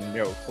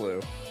 No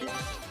clue.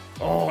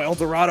 Oh, El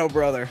Dorado,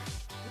 brother.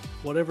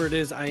 Whatever it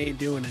is, I ain't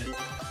doing it.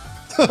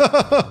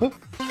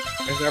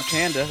 There's our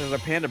panda. There's our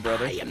panda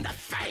brother. And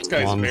This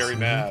guy's Once. very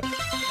mad.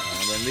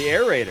 then the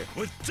aerator.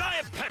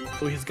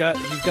 Oh, he's got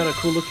a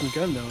cool looking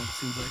gun though. It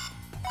seems like.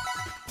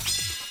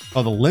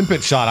 Oh, the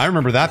limpet shot. I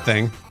remember that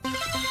thing.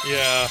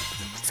 Yeah.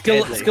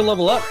 Skill Deadly.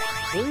 level up.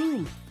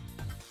 Boom.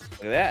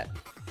 Look at that.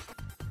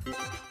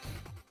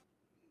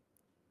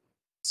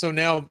 So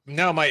now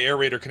my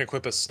aerator can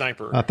equip a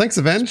sniper. Thanks, That's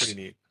Avenge.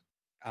 pretty neat.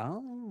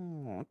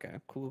 Oh, okay.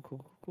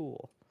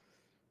 Cool.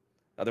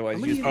 Otherwise,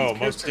 How you many- use Oh,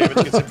 most damage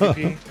gets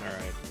MVP?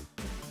 Alright.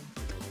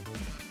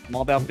 I'm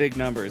all about big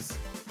numbers.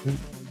 I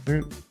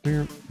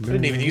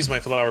didn't even use my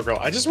flower girl.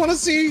 I just want to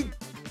see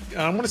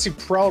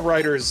Prowl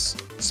Rider's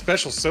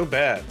special so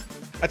bad.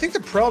 I think the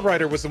Prowl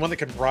Rider was the one that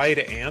could ride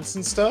ants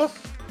and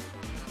stuff.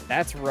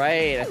 That's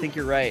right. I think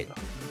you're right.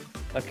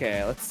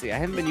 Okay, let's see. I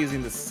haven't been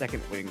using the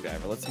second wing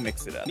diver. Let's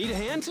mix it up. Need a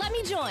hand? Let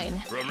me join.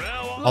 From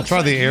now on. I'll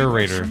try the Looks like you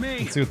work aerator. for me.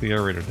 Let's see what the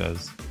aerator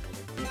does.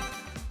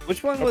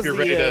 Which one Hope was you're the?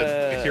 ready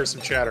to hear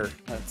some chatter.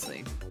 Let's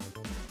see.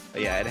 Oh,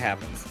 yeah, it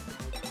happens.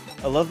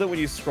 I love that when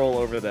you scroll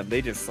over them,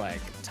 they just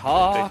like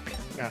talk.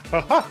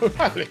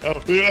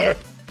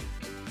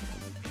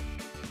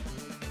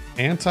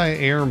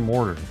 Anti-air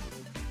mortar.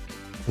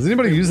 Does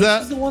anybody use This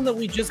that? is the one that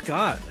we just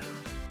got.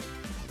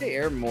 The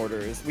air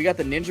mortars. We got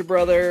the Ninja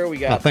Brother. We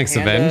got. Thanks,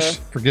 Panda. Avenge,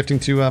 for gifting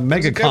to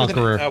Mega There's a guy with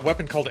Conqueror. A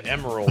weapon called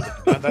Emerald.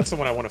 That's the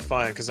one I want to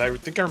find because I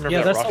think I remember.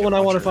 Yeah, that that's the rocket one I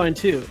want to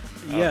launcher. find too.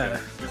 Yeah.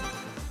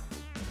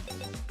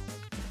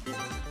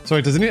 So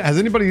wait, has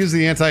anybody used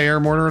the anti-air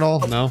mortar at all?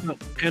 No. No,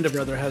 Panda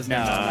Brother has No,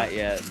 none. not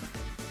yet.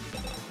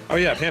 Oh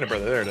yeah, Panda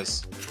Brother. There it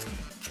is.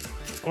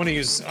 I want to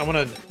use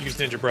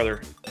Ninja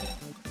Brother.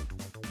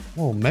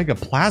 Oh, Mega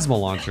Plasma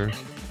Launcher.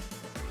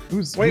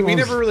 Wait, who we owns-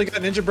 never really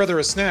got Ninja Brother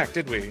a snack,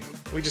 did we?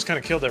 We just kind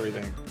of killed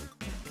everything.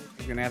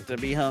 You're gonna have to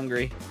be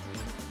hungry.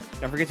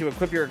 Don't forget to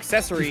equip your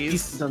accessories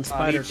He's on on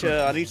spider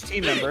each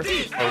team member.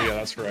 Oh yeah,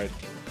 that's right.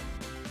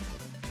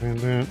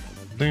 The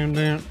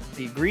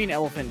green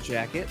elephant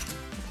jacket.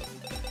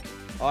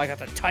 Oh, I got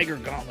the tiger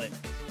gauntlet.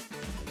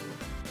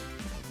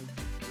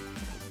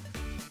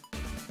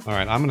 All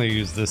right, I'm gonna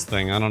use this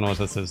thing. I don't know what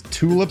this is.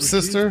 Tulip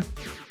Sister.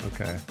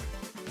 Okay.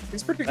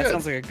 He's pretty That good.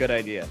 sounds like a good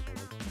idea.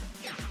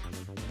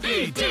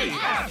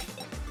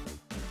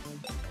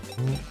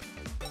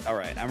 All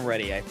right, I'm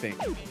ready. I think.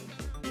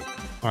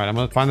 All right, I'm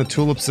gonna find the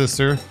Tulip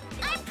Sister.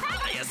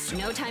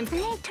 No time for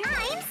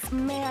times.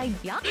 May I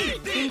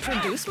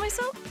introduce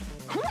myself?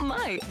 Who am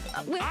I?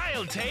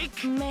 I'll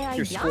take. May I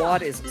Your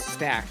squad is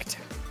stacked.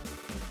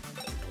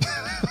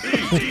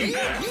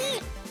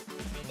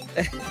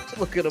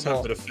 Look at them Time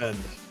all. to defend.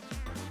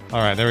 All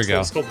right, there we go.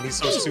 It's called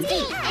miso soup.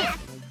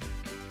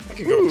 I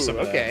could go with some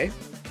of that. Okay.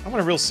 I want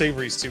a real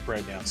savory soup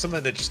right now.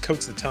 Something that just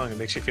coats the tongue and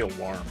makes you feel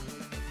warm.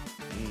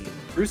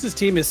 Bruce's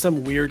team is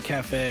some weird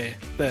cafe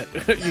that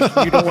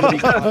you don't want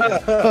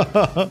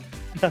to be.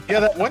 Yeah,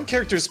 that one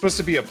character is supposed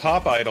to be a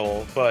pop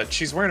idol, but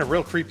she's wearing a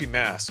real creepy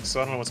mask, so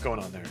I don't know what's going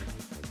on there.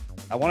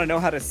 I want to know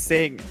how to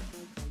sing.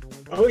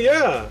 Oh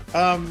yeah.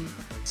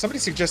 Somebody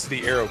suggested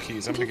the arrow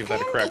keys. I'm gonna give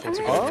that a crack. Once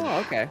we get in. Oh,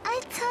 okay. I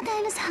thought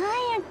I was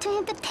hired to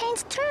entertain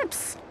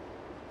troops.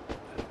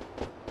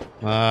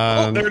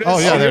 there it is. Oh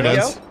yeah, there it There we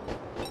is.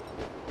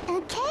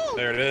 Okay.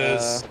 There it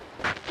is.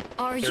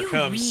 Are Here you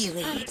comes.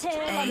 really a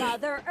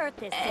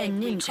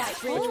ninja?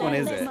 Which one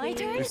is it?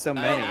 There's so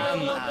many.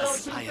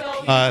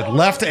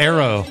 Left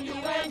arrow.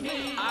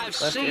 I've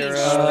Left seen arrow.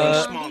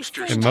 space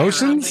monsters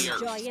Emotions? tear up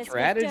the earth.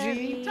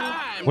 Strategy?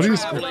 What do you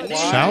Traveling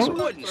shout?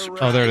 wouldn't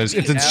Oh, there it is.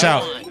 It's in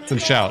shout. It's in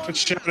shout. Let's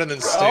shout and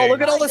then sing. Oh,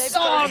 look at all the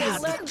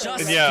songs!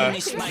 And yeah,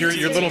 your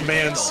little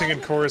man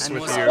singing chorus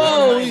with you.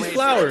 Oh, these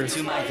flowers.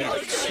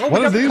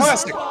 What are these?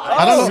 Classic.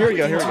 I Oh, don't here know. we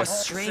go, here we go.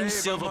 Strange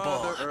silver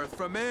ball.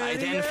 I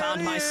then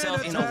found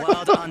myself in a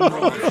wild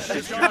unknown.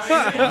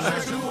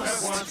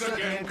 Once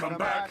again, come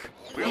back.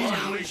 We'll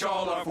unleash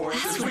all our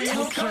forces. That's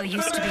what Tokyo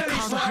used to be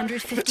called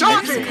 150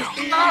 years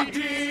ago.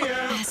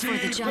 As for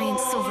the giant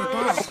silver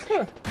ball,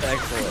 Excellent.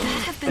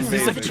 have been Is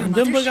this a moved to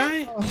Gundam mothership?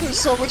 guy? There's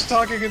so much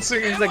talking and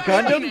singing. The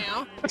Gundam?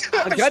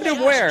 The Gundam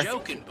where?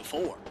 Joking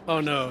before. Oh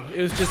no,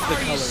 it was just the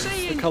colors.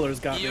 The colors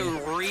got me. You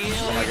really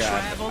Oh my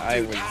god, traveled I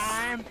through was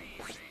time?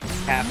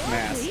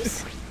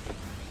 half-masked.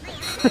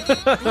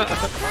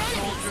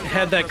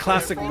 Had that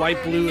classic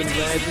white, blue, and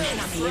red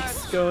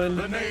mix going.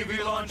 The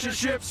Navy launches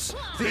ships,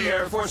 the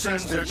Air Force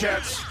sends their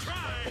jets,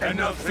 and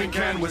nothing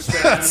can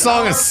withstand. That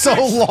song is so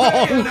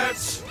long.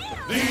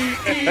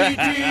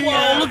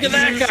 Whoa, look at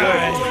that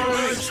guy!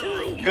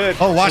 Good.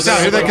 Oh, watch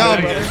out! Here they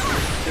come.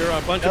 There are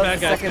a bunch of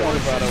That bad was the guys. second one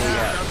vibrato we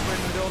got.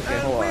 Okay,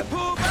 hold on.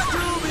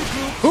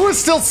 Who is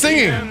still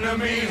singing?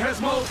 Enemy has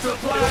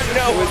multiplied.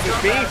 No, was it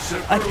me?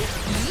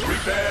 We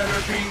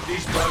better beat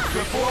these bugs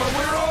before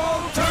we're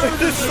all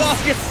This song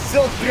is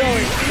still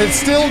going. It's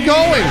still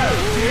going.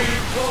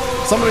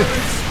 Somebody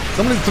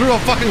threw a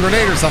fucking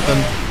grenade or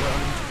something.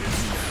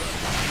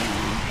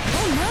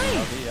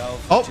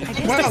 Oh,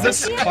 Wow,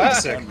 this is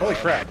classic. Holy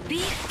crap. Be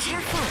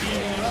careful. You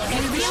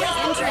really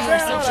injure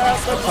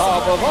yourself.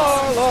 Top of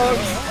our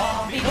lungs.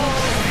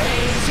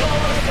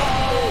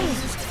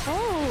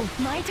 Oh,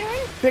 my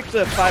turn? Pick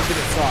the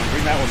 5-minute song.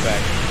 Bring that one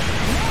back.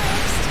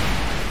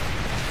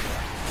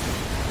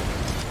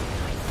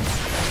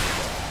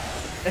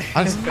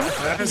 I just, My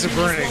eyes are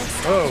burning.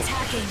 Oh,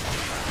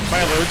 am I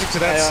allergic to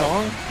that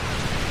song?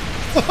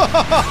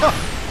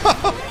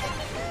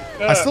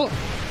 I still.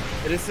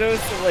 It is so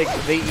like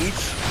they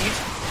each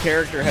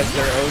character has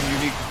their own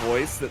unique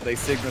voice that they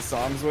sing the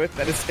songs with.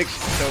 That is like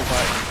so much. I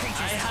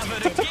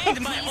have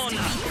regained my honor.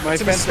 My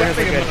It's a fencer has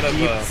like misstepping a amount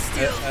deep. of,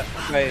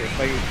 My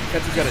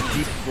fencer's got a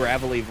deep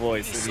gravelly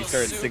voice, and he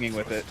started singing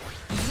with it.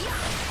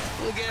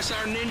 Well, guess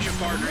our ninja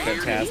partner here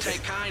didn't Fantastic.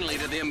 take kindly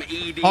to them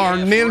EDF. Our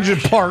ninja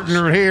rations.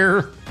 partner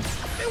here.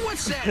 Hey,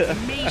 what's that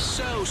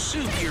miso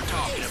soup you're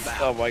talking about?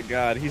 Oh my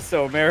god, he's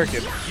so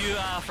American. You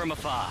are from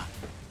afar.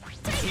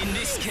 In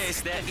this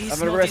case, there is I'm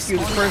gonna no rescue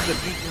this dishonor person.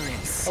 in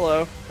ignorance.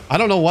 Hello. I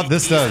don't know what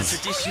this It is does. the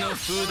traditional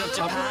food of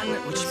Japan,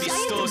 which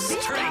bestows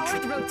strength.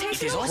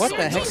 It is also What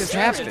the heck is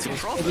happening?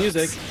 The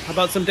music. How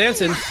about some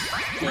dancing?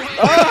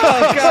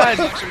 Oh god.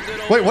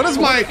 Wait, what is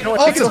my? Oh,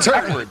 it's a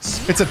turret. Backwards.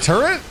 It's a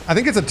turret? I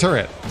think it's a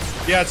turret.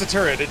 Yeah, it's a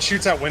turret. It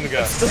shoots out wind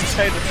gusts.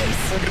 I'm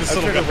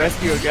trying to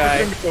rescue a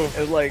guy, Go.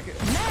 and like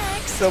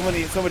so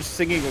much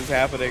singing was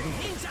happening.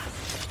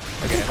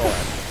 Okay, hold on.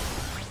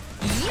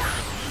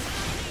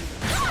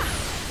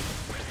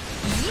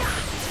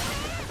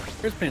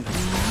 Here's Panda.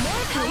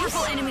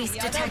 Powerful enemies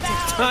detected.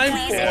 Time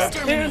Please for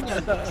exterminate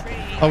them.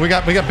 Panda. Oh, we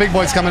got big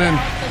boys coming in.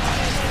 Try not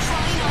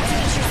to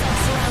get yourself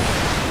surrounded.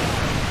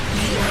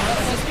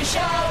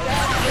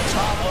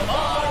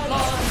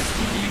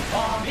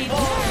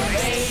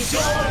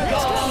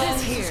 Let's go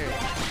this here.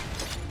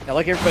 I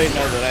like everybody to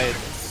know that I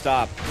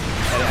stop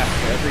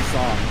after every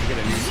song to get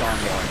a new song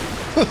going.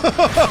 I'm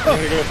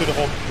gonna go through the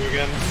whole thing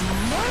again.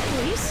 More,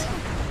 please.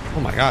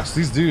 Oh my gosh,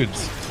 these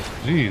dudes.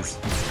 Jeez.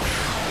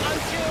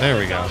 There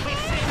we go.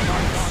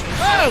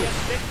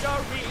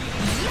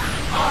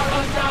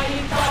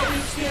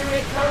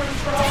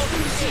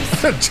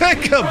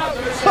 Jacob!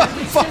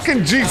 Fucking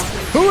jeez.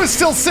 Who is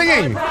still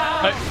singing?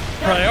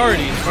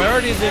 Priorities.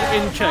 Priorities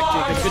in check,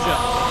 Jacob. Good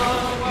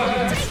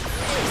job.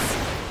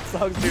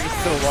 Songs are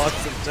just so long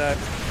sometimes.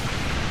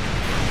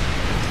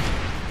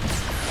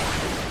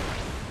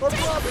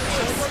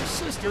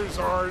 sisters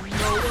are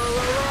nowhere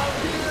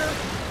around here.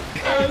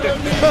 You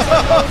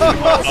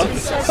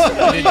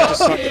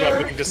just talked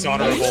about being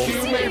dishonorable.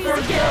 You may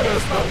forget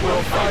us, but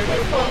we'll fight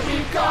with what we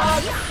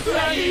got.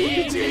 The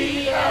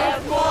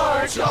EDF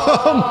march on.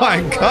 Oh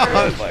my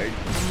god.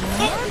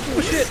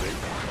 Oh shit.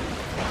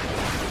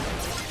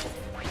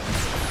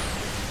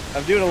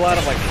 I'm doing a lot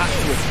of like hot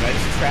switching. I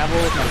just travel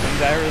with my wind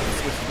diver and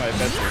switch to my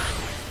adventure.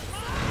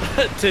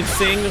 to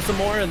sing some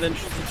more and then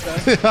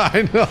subscribe.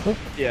 I know.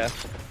 Yeah.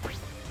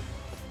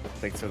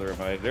 Thanks for the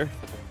reminder.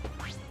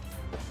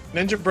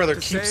 Ninja Brother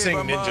keeps saying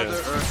ninja.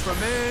 From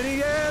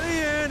any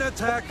alien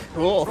attack.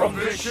 Cool. From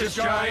vicious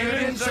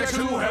giant insects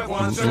who have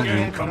once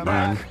again come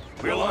back.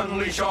 We'll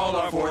unleash all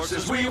our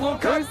forces. We will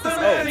cut them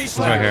any It's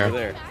right here.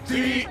 There.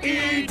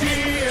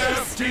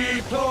 DEDF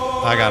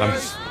deploy. I got him.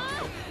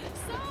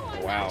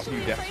 Wow, you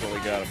definitely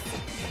got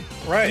him.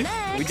 Right.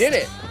 We did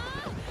it.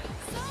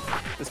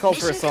 It's called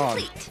for a song.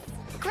 Complete.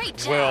 Great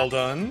job. Well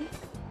done.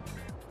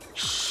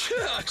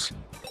 Shucks.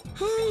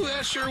 Ooh,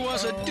 that sure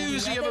was a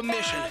doozy of a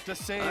mission.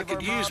 I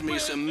could use me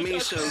some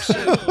miso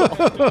soup.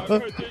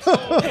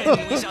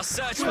 And we shall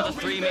search for the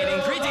 3 main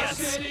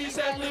ingredients.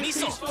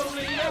 Miso,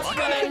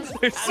 wakame,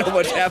 There's so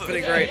much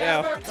happening right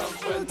now. Your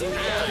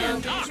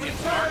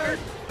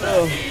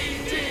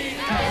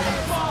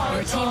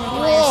team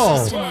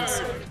Whoa. requires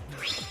sustenance.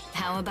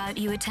 How about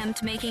you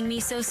attempt making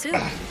miso soup?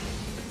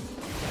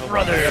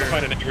 Brother, I gotta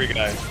find an angry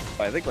guy.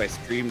 I think my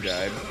stream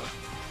died.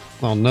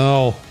 Oh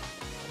no.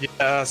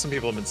 Yeah, some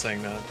people have been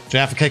saying that.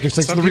 Jaffa Cake, thanks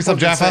for Some the resub,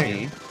 people have been Jaffa.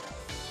 saying-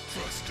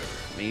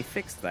 Me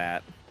fix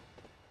that.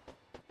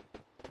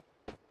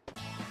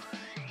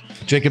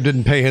 Jacob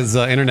didn't pay his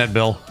internet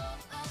bill.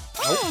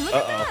 Oh, look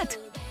at that!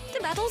 The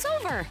battle's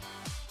over.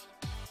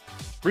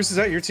 Bruce, is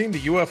that your team? The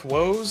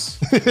UFOs?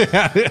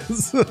 Yeah, it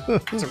is.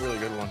 That's a really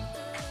good one.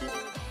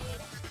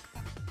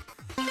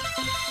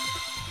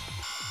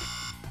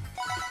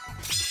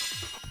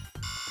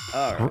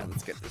 Alright,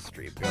 let's get this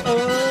stream going.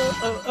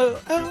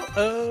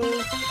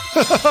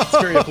 It's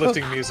very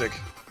uplifting music.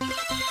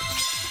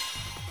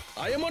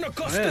 I am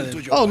unaccustomed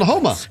to your Oh,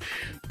 Nahoma. weapons,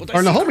 but I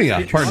Or see Nahomia,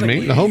 great pardon me.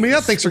 respect.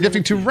 Nahomia, thanks for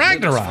gifting to Let us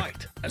Ragnarok.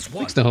 fight as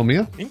one. Thanks,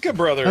 Nahomia. Inca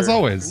brother. As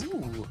always.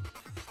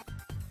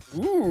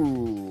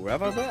 Ooh, how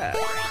about that?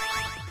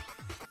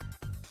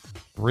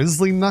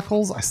 Grizzly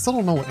Knuckles? I still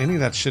don't know what any of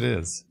that shit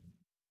is.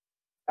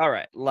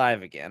 Alright,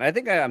 live again. I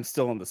think I'm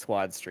still on the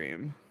squad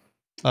stream.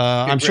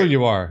 I'm sure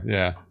you are,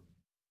 yeah.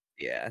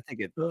 Yeah, I think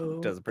it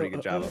does a pretty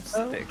good job of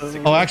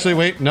sticking. Oh, actually,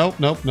 wait. Nope.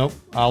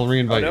 I'll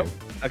reinvite nope.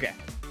 you. Okay.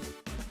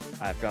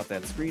 I've got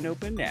that screen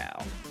open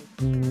now.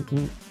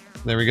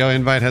 There we go.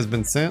 Invite has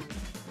been sent.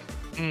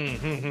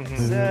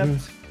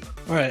 Accept.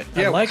 All right.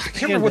 Yeah, I like I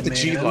can't remember what the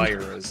Panda Man.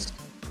 G-Lyre is.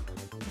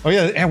 Oh,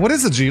 yeah. And what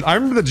is the G? I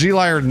remember the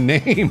G-Lyre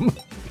name,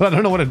 but I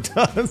don't know what it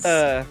does.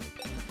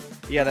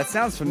 Yeah, that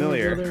sounds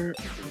familiar.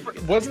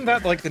 Wasn't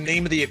that like the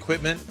name of the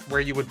equipment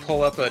where you would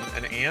pull up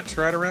an ant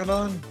to ride around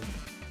on?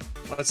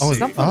 Let's see.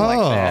 Something like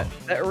that.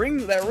 That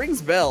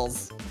rings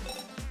bells.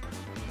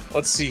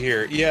 Let's see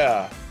here.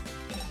 Yeah.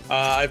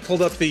 I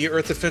pulled up the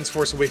Earth Defense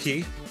Force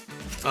wiki.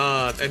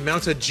 And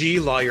mount a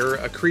G-Lyre,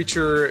 a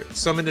creature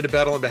summoned into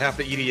battle on behalf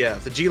of the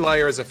EDF. The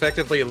G-Lyre is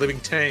effectively a living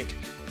tank.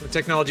 The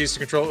technology used to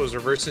control it was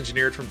reverse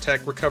engineered from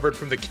tech recovered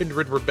from the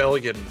Kindred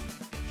Rebellion.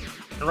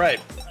 All right.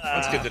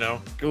 That's good to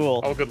know.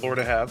 Cool. All good lore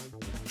to have.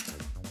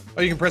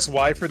 Oh, you can press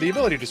Y for the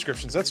ability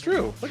descriptions. That's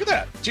true. Look at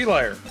that.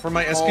 G-Lyre. For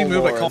my SP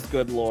move, I call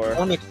good lore.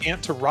 Form an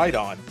ant to ride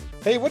on.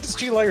 Hey, what does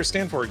G-Lyre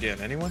stand for again?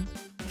 Anyone?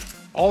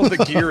 All of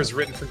the gear is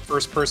written from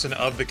first person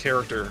of the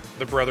character,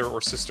 the brother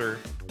or sister.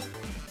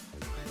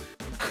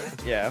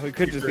 Yeah, we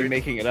could just be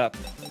making it up.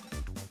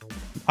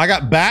 I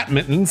got bat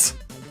mittens.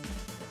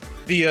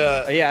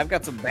 Yeah, I've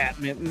got some bat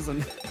mittens,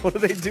 and what do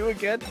they do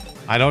again?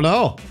 I don't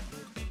know.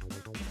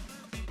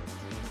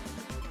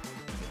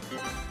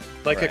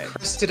 Like a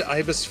crested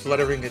ibis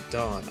fluttering at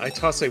dawn, I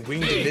toss a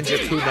winged ninja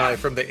kunai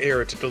from the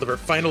air to deliver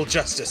final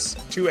justice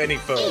to any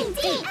foe.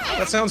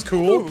 That sounds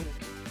cool.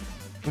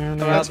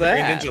 That's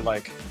very that?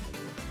 ninja-like.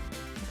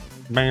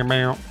 Bam,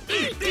 bam.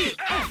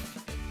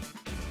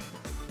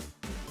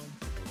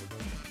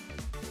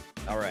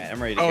 Alright,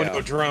 I'm ready to Oh go.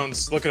 no,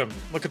 drones. Look at them.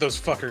 Look at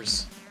those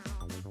fuckers.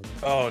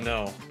 Oh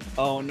no.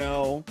 Oh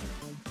no.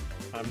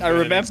 I'm I doing it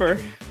remember.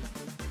 insane.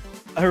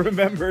 I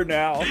remember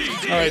now.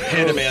 Alright,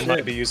 Panda Man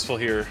might be useful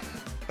here.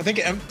 I think,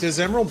 does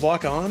Emerald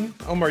block on?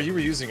 Omar, you were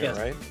using it,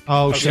 right?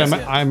 Oh, Okay. shit.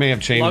 I may have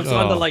changed. Logs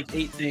on to Oh. like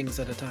 8 things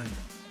at a time.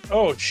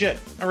 Oh shit.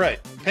 Alright.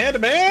 Panda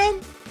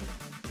Man!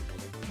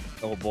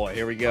 Oh boy,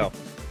 here we go.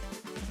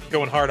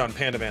 Going hard on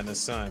Panda Man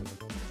this time.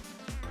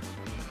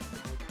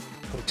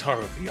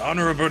 Otaro, the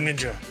honorable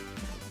ninja.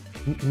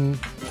 I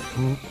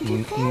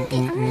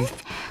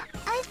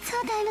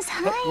thought I was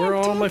hired Where are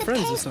all to my the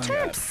friends this Page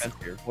time? Troops.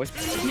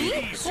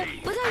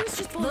 But I was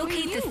just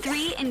locate the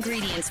 3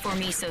 ingredients for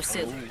miso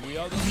soup: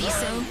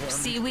 miso,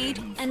 seaweed,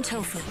 and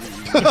tofu.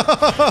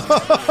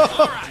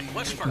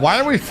 Why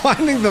are we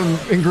finding the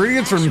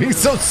ingredients for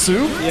miso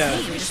soup? Yeah.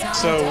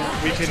 So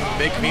we can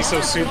make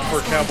miso soup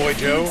for Cowboy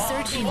Joe.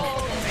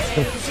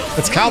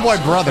 It's Cowboy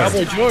Brother.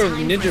 Cowboy Joe,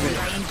 Ninja Man.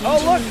 Oh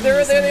look,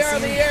 there they are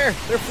in the air.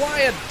 They're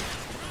flying.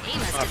 He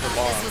must have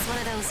thought this was one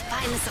of those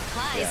find the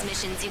supplies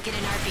missions you get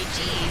in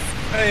RPGs.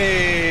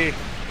 Hey!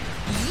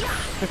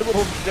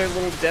 Their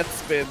little death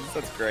spins.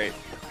 That's great.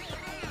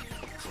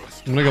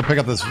 I'm gonna go pick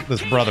up this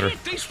brother.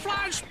 These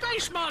flying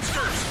space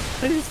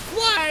monsters! These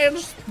flying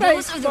space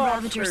Those are the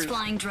monsters. Ravager's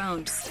flying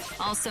drones,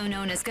 also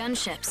known as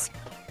gunships.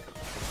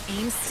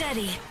 Aim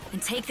steady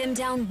and take them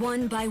down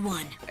one by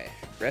one. Okay.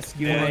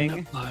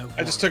 Rescuing.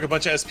 I just took a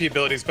bunch of SP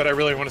abilities, but I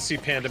really want to see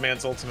Panda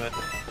Man's ultimate.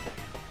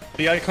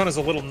 The icon is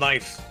a little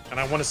knife, and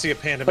I want to see a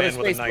Panda Man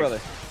with a knife.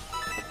 Brother.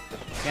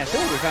 Yeah, I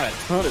feel like we found a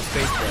ton of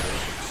Space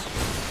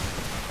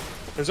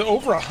Brothers. There's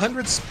over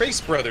 100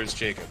 Space Brothers,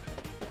 Jacob.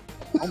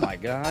 Oh my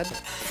god.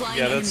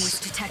 Yeah,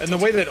 that's... And the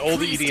way that old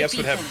EDFs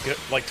would have,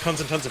 like,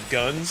 tons and tons of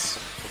guns,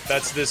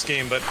 that's this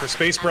game, but for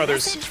Space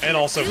Brothers, and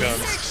also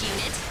guns.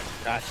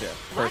 Gotcha.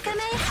 Perfect.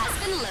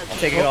 I'll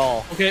take it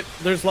all. Okay,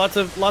 there's lots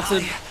of Yeah,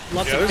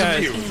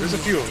 guys. there's a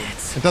few of them.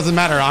 It doesn't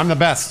matter. I'm the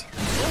best.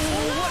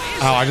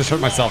 Oh, I just hurt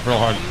myself real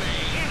hard.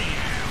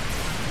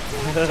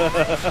 It is a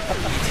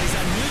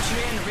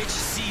nutrient-rich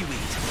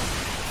seaweed.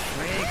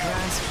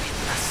 Fragrance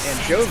with And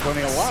Joe's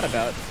learning a lot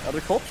about other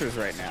cultures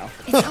right now.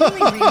 It's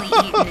only really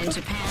eaten in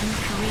Japan,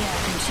 Korea,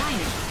 and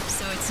China,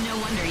 so it's no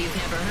wonder you've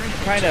never heard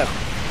of it. Trying to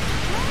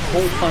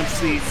hole punch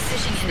these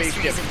Fishing industries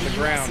spaceships of to the the US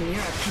ground. and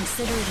Europe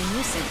consider it a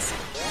nuisance,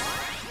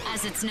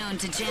 as it's known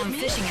to jam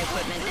fishing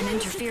equipment and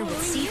interfere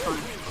with sea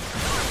farming.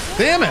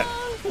 Damn it!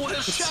 What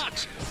a shock!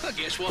 I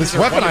guess we'll This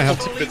have weapon I have.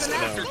 Tidbits to know.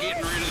 after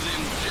getting rid of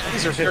them.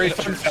 These are very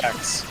fun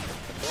facts.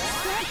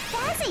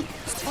 Fancy.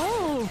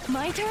 Oh,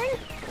 my turn?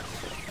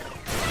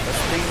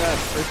 Best thing about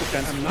Earth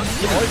Defense has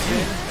always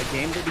been a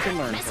game that we can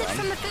learn Message from.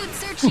 from the food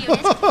search unit.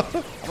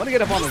 I'm gonna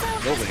get up on this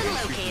Miso building has and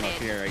been shoot them up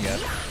located. here, I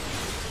guess.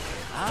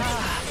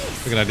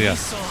 That's a good idea.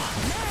 miso.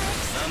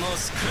 The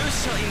most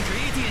crucial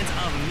ingredient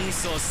of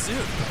miso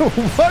soup.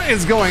 What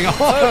is going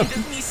on? The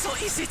miso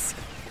is it.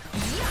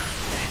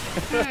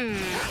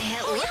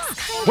 It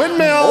looks kind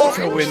Windmill!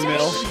 Ultra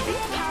windmill.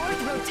 Powered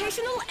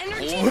rotational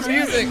energy. What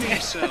music?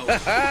 So,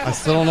 I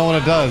still don't know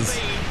what it does.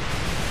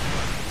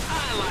 I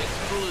like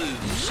blue,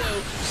 so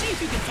see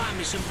if you can find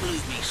me some blue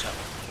miso.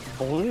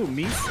 Blue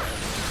miso.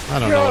 I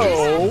don't know.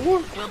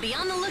 Oh. We'll be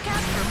on the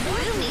lookout for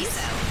blue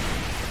miso.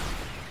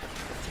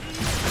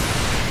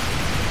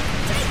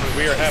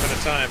 We are having a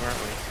time, aren't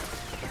we?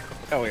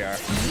 Oh, we are.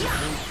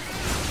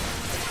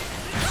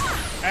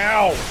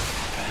 Ow!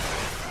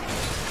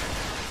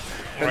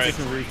 Right.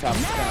 Transition rooftop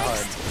is kind of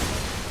hard.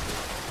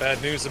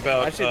 Bad news I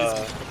about should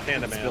just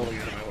Panda this Man. building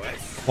is in my way.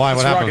 Why? This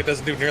What rocket happened?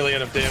 doesn't do nearly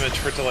enough damage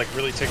for it to like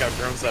really take out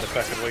drones that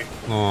effectively.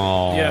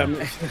 Oh. Yeah, it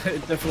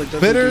definitely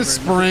doesn't. Bitter do very much.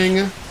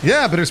 Spring.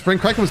 Yeah, Bitter Spring.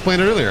 Kraken was playing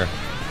it earlier.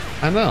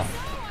 I know.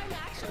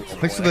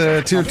 Thanks for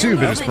the tier 2,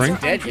 Bitter Spring.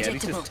 Dead yet?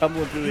 He's just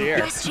tumbling through the air.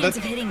 Best chance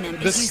of hitting them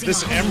is This using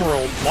this a home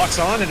emerald locks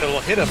on and it'll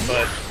hit him,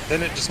 but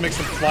then it just makes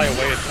them fly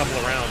away and tumble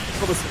around.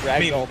 Pull this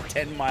ragdoll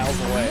 10 miles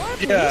away.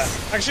 Yeah,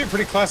 actually a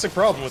pretty classic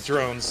problem with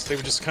drones. They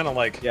would just kind of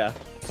like Yeah.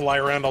 fly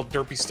around all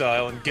derpy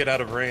style and get out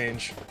of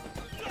range.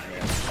 Coming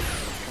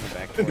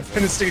back towards us.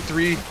 Independence Day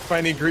 3,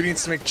 find the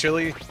ingredients to make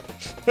chili.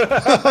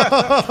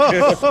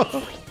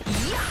 I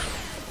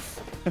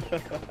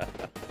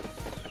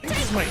think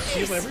these might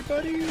heal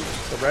everybody.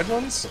 The red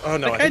ones? Oh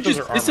no, That I guy think those just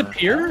are armor.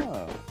 disappeared.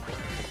 Oh.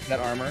 That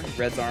armor,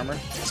 Red's armor.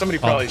 Somebody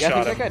probably Yeah, I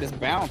shot think that him. guy just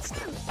bounced.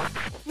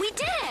 We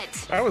did it!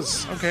 That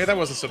was okay. That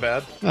wasn't so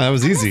bad. Oh, that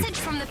was easy. Message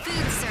from the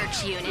food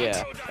search unit.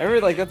 Yeah.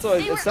 Like, that's They were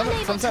always, unable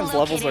to sometimes locate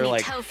levels are any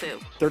like tofu.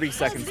 30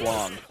 seconds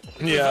long.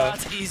 Yeah.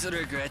 That is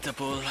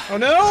regrettable. Oh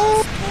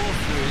no!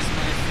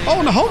 Oh,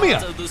 Nahomia!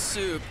 Part of the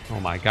soup. Oh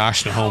my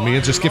gosh,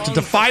 Nahomia just gifted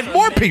to 5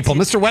 more people.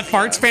 Mr. Wet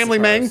Farts, Family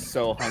Mang,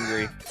 So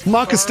hungry.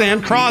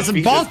 Makistan, Kraz, and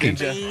Bonky.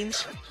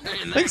 Beans.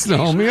 Thanks,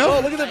 Nahomia. Oh,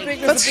 look at the big.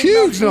 there's That's a big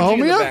huge, Mount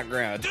Fuji in the Nahomia.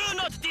 background.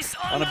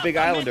 On a big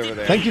island over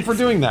there. Thank you for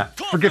doing that.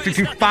 For gifting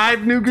to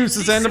 5 new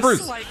gooses and a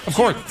Bruce. Of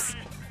course.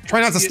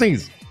 Try not to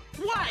sneeze.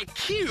 Why,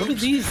 cute? What are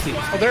these things?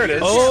 Oh, there it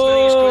is.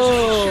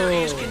 Oh. Sure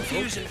is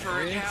confusing for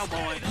a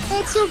cowboy.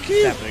 That's so What's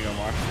cute. happening,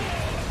 Omar?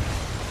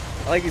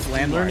 I like these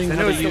landmarks. Learning I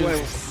how to noticed the use-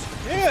 way.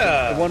 The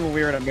Yeah. one when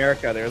we were in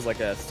America, there was like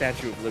a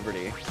Statue of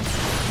Liberty.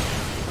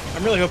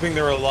 I'm really hoping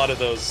there are a lot of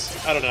those.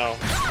 I don't know.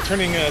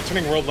 Turning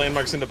world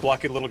landmarks into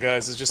blocky little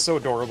guys is just so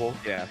adorable.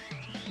 Yeah.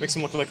 Makes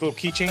them look like little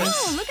keychains.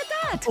 Oh, look at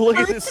that. Look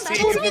at this That's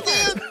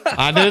scene.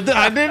 I did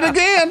it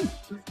again.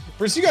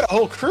 Bruce, you got a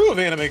whole crew of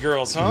anime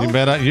girls, huh? You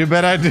bet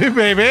I do,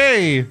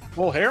 baby.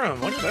 Whole harem.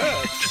 Look at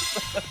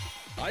that.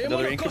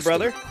 Another Inca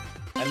brother,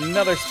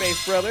 another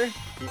space brother,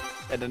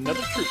 and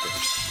another trooper.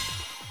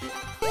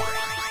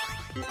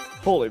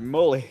 Holy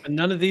moly. And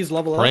none of these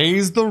level up.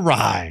 Praise the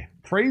Rye.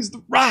 Praise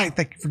the Rye.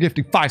 Thank you for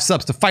gifting 5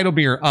 subs to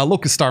Phytobeer,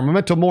 Locust Star,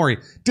 Memento Mori,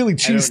 Dilly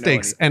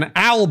Cheesesteaks, and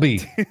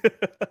Owlbee.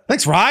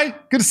 Thanks, Rye.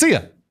 Good to see you.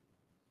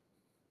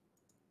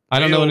 I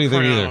don't know Hail anything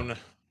Crown. either.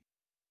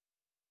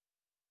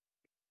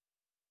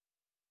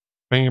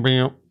 Bam,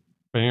 bam,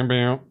 bam,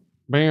 bam,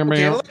 bam,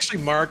 Okay, bam. it'll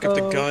actually mark if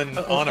the gun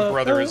on a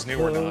brother is new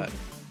or not.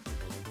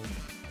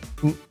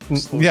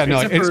 Yeah,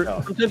 no, Except it's, for,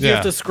 sometimes you yeah.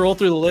 have to scroll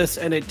through the list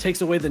and it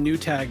takes away the new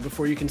tag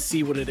before you can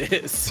see what it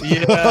is.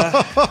 Yeah.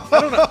 I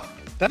don't know.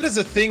 That is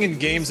a thing in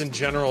games in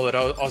general that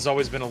has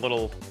always been a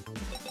little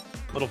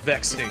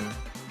vexing.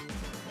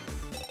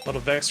 A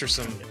little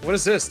vexersome. What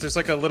is this? There's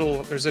like a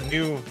little, there's a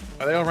new,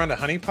 are they all around a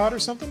honey pot or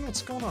something?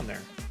 What's going on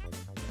there?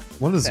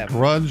 What is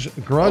Grudge Oh,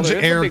 there's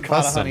a Air big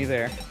pot of honey Custom?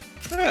 there.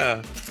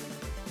 Yeah.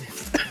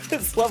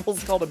 This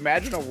level's called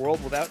Imagine a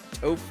World Without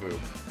Tofu.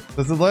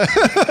 This is like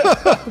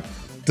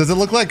Does it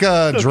look like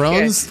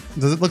drones?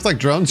 Does it look like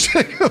drones,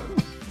 Jacob?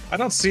 I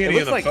don't see It any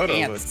in looks the like photo.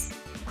 ants.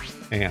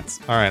 Ants.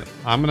 All right,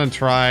 I'm gonna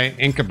try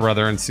Inca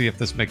Brother and see if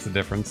this makes a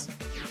difference.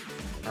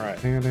 All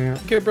right.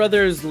 Okay,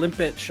 brother's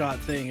limpet shot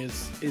thing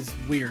is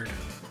weird.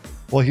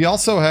 Well, he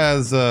also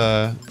has.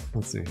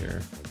 Let's see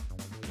here.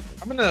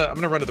 I'm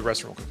gonna run to the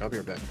restroom real quick. I'll be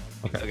right back.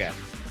 Okay.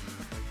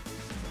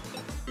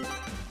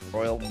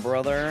 Royal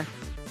brother.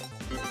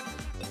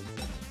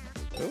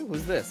 Ooh,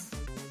 who's this?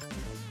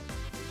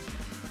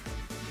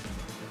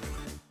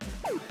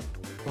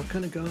 What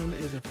kind of gun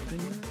is a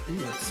finger?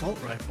 Ooh, assault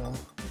rifle.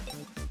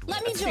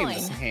 Let me That join.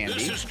 seems handy.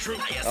 This is true.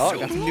 Oh,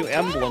 got some new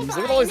emblems.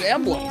 Look at all these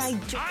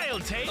emblems. I'll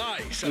take.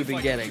 I shall We've been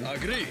fight getting.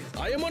 with. Agree.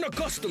 I am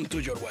unaccustomed to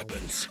your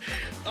weapons.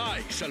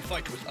 I shall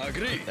fight with.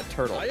 Agree. The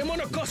turtle. I am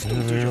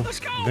unaccustomed to your. Let's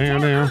go.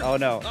 There. Oh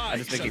no, I I'm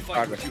just making shall fight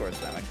progress with towards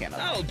them. I can't.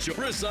 I'll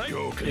resign.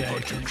 You can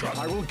put your trust.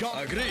 I will go.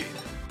 Agree.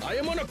 I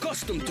am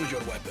unaccustomed to your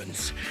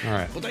weapons. All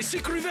right. But I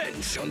seek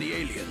revenge on the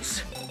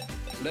aliens.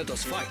 Let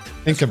us fight.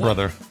 Inca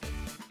Brother.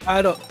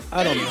 I don't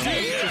know.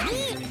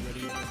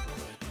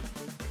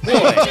 Boy,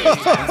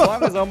 as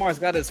long as Omar's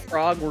got his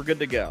frog, we're good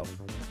to go.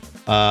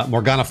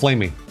 Morgana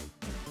Flamey.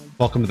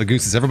 Welcome to the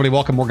Gooses. Everybody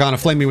welcome Morgana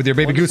Flamey with your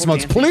baby goose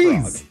Wonderful emotes,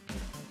 dancing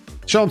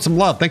please. Show him some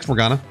love. Thanks,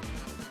 Morgana.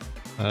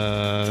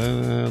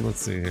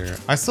 Let's see here.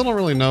 I still don't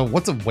really know.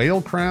 What's a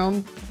whale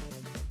crown?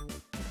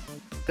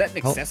 Is that an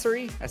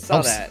accessory? I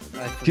saw that.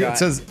 I forgot. It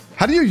says,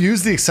 how do you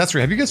use the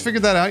accessory? Have you guys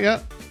figured that out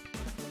yet?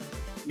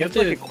 You have to,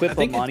 to like, equip I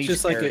think them on it's each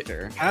just like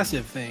character. a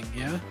passive thing,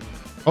 yeah?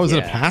 Oh, is it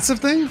a Yeah. passive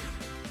thing?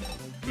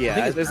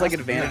 Yeah, it's there's like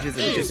passive, advantages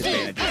yeah. and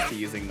disadvantages to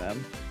using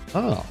them.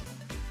 Oh.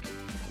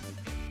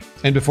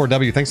 And before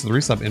W, thanks for the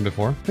resub. In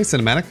before, hey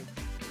cinematic.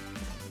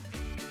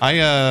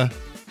 Huh.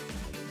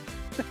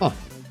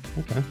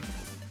 Okay.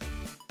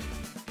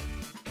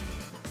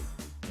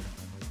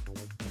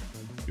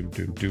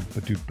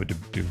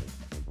 Do.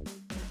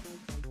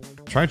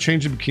 Try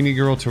changing Bikini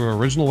Girl to her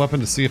original weapon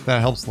to see if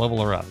that helps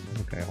level her up.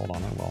 Okay, hold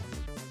on, I will.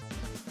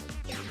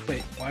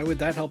 Wait, why would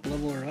that help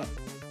level her up?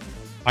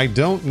 I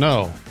don't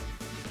know.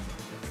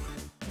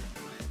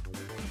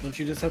 Don't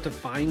you just have to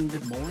find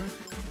more?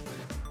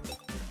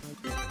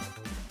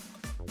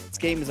 This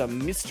game is a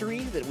mystery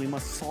that we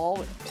must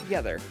solve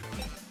together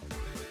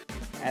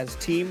as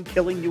team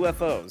killing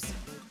UFOs.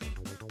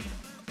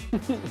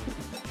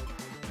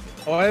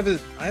 Oh, I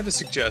have a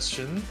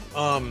suggestion.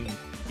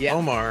 Yeah.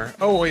 Omar.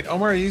 Oh wait,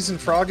 Omar, are you using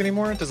Frog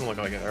anymore? It doesn't look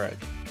like it. All right.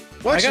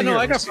 Well, actually, here, I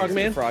let me got see.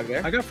 Frogman. Frog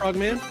there. I got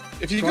Frogman.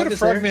 If you Frog go to is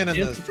there. Frogman in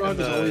Dancing Frog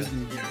the is always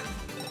in there.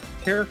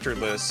 character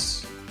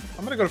list,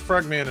 I'm gonna go to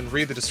Frogman and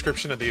read the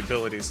description of the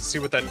abilities and see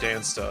what that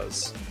dance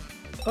does.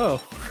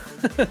 Oh.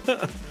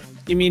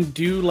 You mean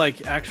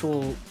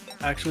actually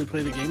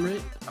play the game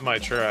right? I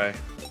might try.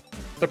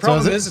 The problem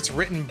is it- is it's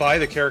written by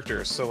the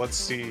characters, so let's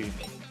see.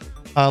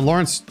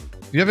 Lawrence,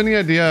 do you have any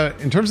idea,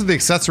 in terms of the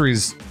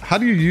accessories, how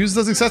do you use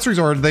those accessories,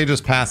 or are they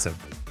just passive?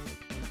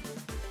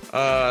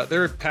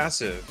 They're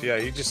passive. Yeah,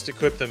 you just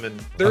equip them, and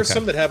there are Okay.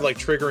 some that have like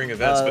triggering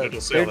events, but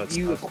it'll say all that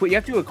you stuff. you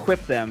have to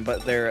equip them,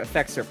 but their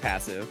effects are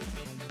passive.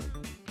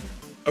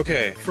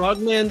 Okay.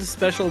 Frogman's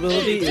special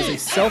ability is a Did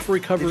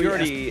self-recovery. you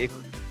already?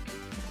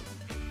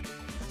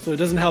 So it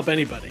doesn't help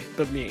anybody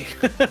but me.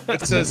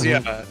 It says,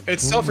 yeah,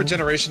 it's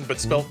self-regeneration, but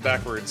spelled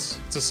backwards.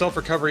 It's a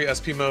self-recovery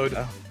SP mode.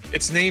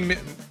 Its name is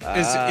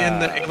in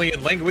the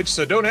alien language,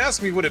 so don't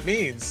ask me what it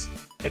means.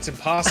 It's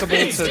impossible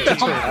to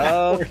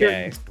determine.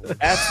 Okay,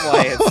 that's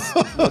why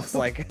it looks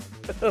like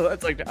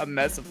it's like a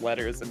mess of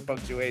letters and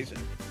punctuation.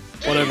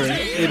 Whatever.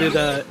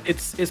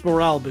 It's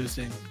morale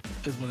boosting,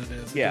 is what it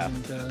is. It Yeah,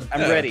 doesn't,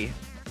 I'm ready,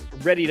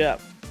 readied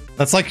up.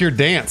 That's like your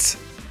dance.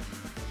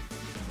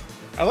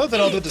 I love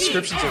that all the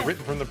descriptions are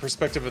written from the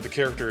perspective of the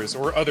characters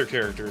or other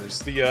characters.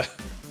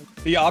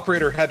 The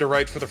operator had to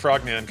write for the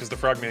Frogman because the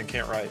Frogman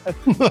can't write.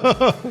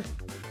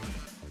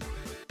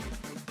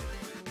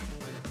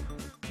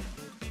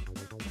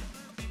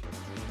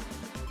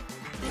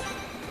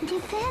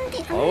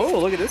 Oh,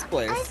 look at this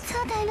place. I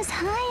thought I was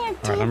hired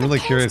All right, I'm really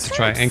curious to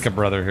try Inca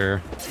Brother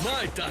here.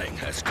 My time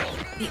has come.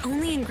 The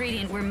only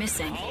ingredient we're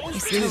missing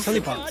is These honey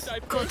tofu. pots.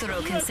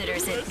 Kotaro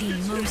considers it the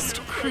most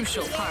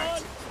crucial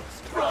part.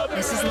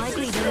 This is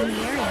likely the only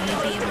area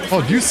we'd be able to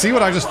Oh, do you see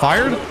what I just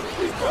fired? No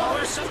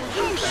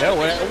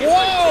way.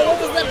 Whoa!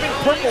 What was that big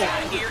purple?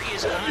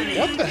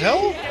 What the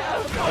hell?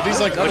 Are these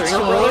like Another laser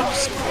Inca Brother?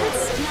 orbs?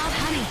 not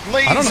honey.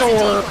 Laser!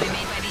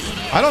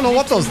 I don't know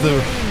what those do.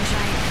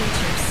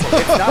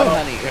 It's not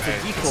honey. It's a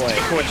decoy.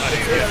 Decoy honey,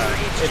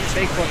 It's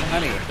fake one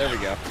honey. There we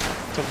go.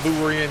 to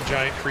lure in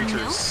giant No,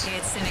 creatures.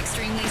 it's an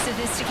extremely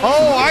sophisticated.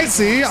 Oh, I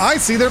see. I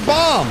see. They're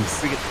bombs.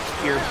 We get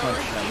ear punch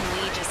them.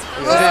 We just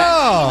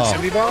Oh,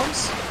 Infinity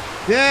bombs?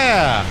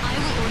 yeah. I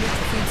will order the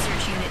food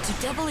search unit to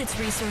double its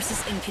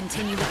resources and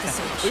continue with the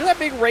search. Look at that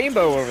big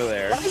rainbow over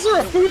there. Why is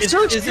there a food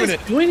search Is unit?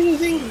 this doing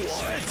anything? Wait,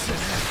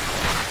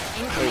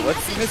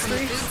 what's the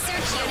mystery?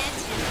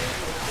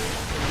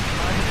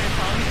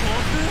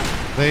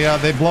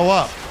 They blow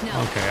up.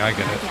 No, Okay, I get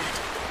not it. yet.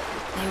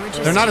 They were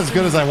just They're not as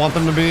good as I want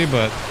them to be,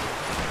 but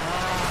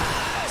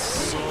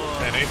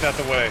Man, ain't that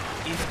the way?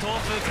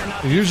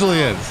 It usually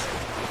is.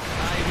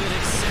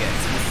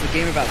 It's a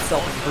game about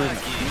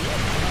self-improvement.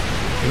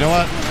 You know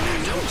what?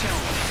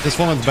 This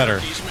woman's better.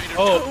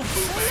 Oh,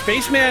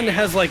 Spaceman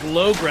has like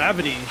low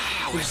gravity.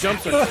 His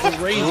jumps are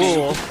crazy.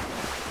 Cool.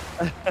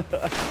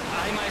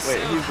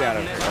 Wait, who's down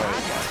over there?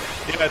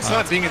 Yeah, it's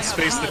not being in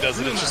space that does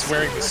it, it's just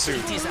wearing the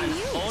suit.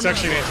 It's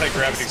actually an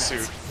anti-gravity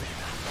suit.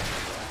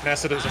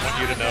 NASA doesn't want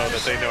you to know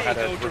that they know how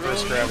to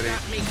reverse gravity.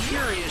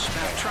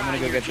 I'm gonna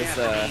go get this,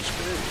 I'm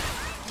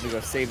gonna go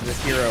save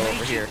this hero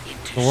over here.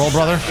 The world,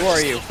 brother? Who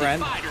are you,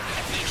 friend?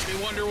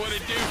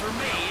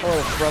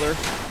 Hello, brother.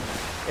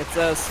 It's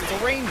a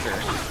ranger.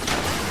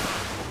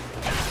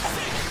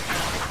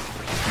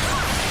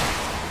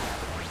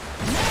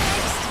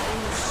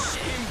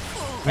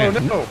 Man. Oh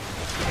no!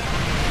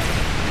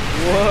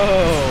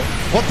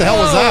 Whoa! What the hell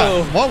was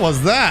that? What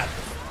was that?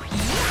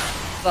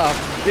 It's a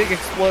big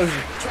explosion.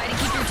 Try to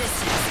keep your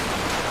distance.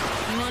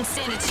 You won't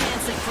stand a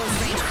chance at close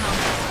range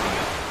combat.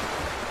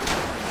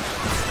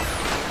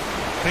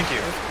 Thank you.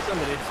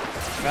 Somebody.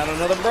 Found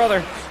another brother.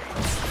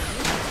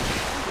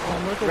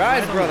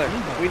 Rise, brother.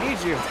 We need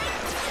you.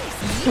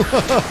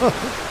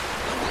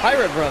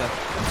 Pirate brother.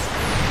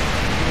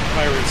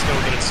 Pirates know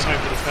that it's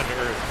time to defend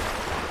Earth.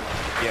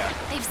 Yeah.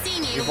 They've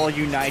seen you. We've all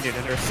united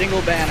under a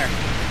single banner.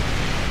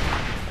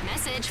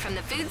 Message from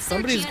the food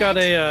Somebody's search got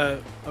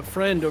unit. a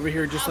friend over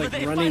here just like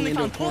running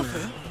into a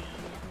corner.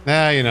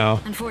 Nah, you know.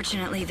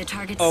 Unfortunately, the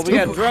target Oh, we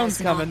got drones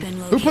coming.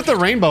 Who put the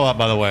rainbow up,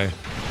 by the way?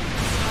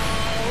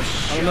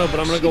 I don't know, but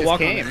I'm gonna go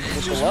walk on it.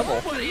 With the level.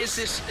 What is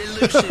this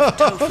elusive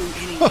tofu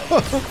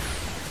anyway?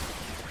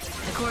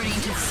 According to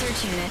the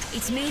search unit,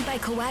 it's made by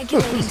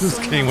coagulating This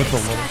soy came milk with the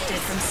level.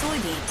 extracted from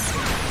soybeans.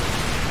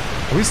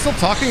 Are we still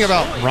talking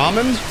about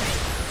ramen?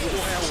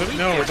 So,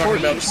 no, we're talking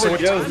about Poor soy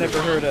Joe's tofu.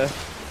 never heard of.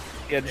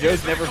 Yeah,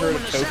 Joe's never heard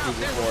of tofu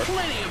before.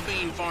 Plenty of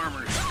bean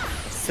farmers.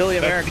 Silly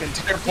Americans.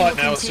 Their plot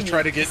now is to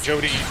try to get Joe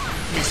to eat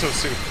miso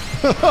soup.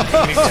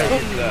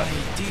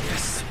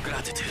 Deepest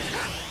gratitude.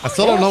 I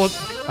still don't know what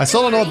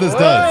this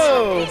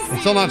does. I'm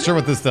still not sure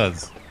what this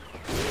does.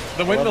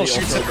 The windmill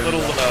shoots at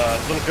little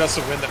gusts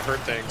of wind that hurt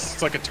things.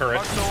 It's like a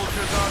turret.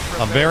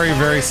 A very,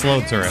 very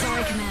slow turret.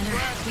 Sorry, Commander.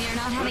 We are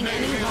not having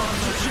any luck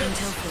locating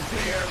tofu.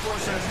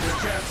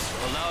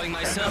 Allowing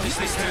my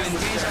selfishness to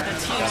engage at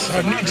the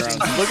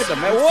Look at the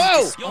man.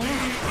 Whoa!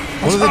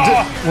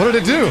 What did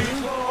it do?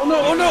 Oh no!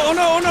 Oh no! Oh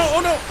no! Oh no! Oh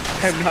no!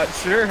 I'm not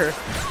sure. We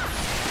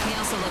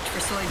also looked for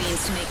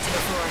soybeans to make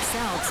tofu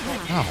ourselves, but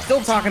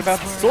Still talking about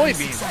the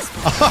soybeans.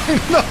 I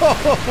know.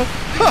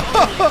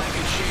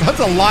 That's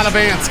a lot of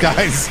ants,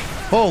 guys.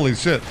 Holy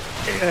shit.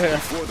 Yeah.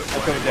 I'm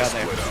coming down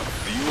there.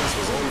 The U.S.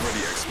 was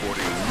already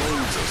exporting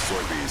loads of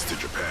soybeans to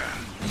Japan.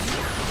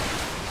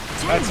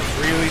 That's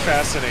really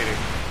fascinating.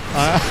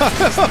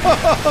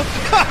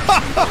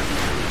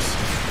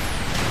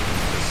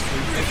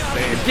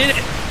 We did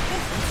it!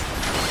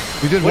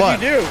 We did what?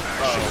 What'd you do?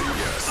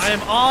 I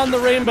am on the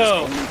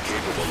rainbow.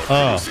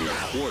 Oh.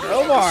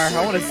 Omar,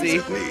 I want to see.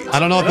 I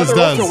don't know what this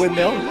Another does. ultra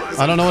windmill.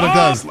 I don't know what it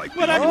does.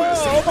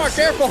 Oh, Omar,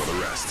 careful.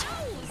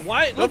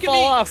 Why? Don't Look at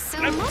fall me. off.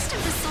 So most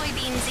of the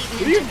soybeans eaten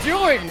What are you in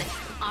doing? Japan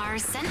are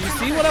sent You from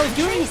see what I was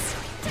doing?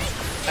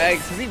 I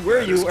see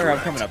where you are. I'm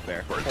coming up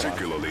there. Hold on.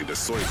 Particularly the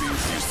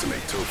soybeans used to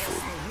make tofu. Oh,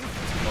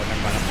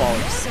 never mind. I'm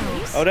falling. so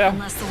Oh, no.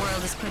 unless the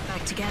world is put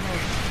back together,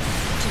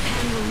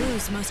 Japan will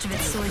lose most of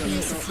its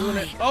soybean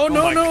supply. Oh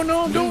no! No!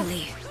 No! No!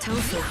 Mainly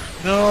tofu.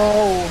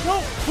 No.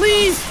 No!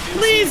 Please!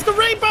 Please! The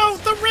rainbow!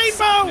 The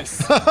rainbow!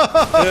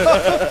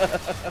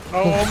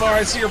 Oh, Omar,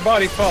 I see your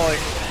body falling.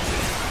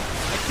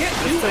 Just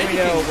so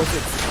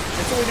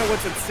we know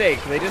what's at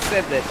stake. They just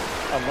said that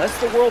unless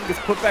the world gets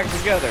put back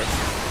together,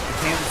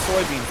 Japan's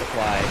soybean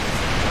supply in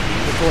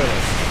the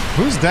toilet.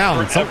 Who's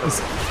down?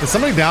 Is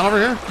somebody down over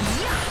here?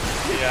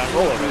 Yeah,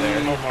 roll over there,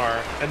 Omar.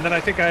 And then I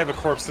think I have a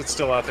corpse that's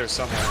still out there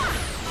somewhere.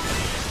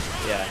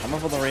 Yeah, I'm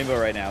up on the rainbow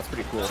right now. It's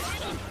pretty cool.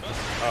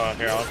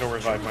 Here, I'll go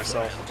revive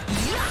myself.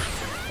 Here,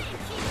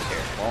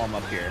 while I'm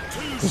up here.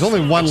 There's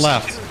only one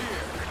left.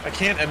 I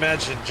can't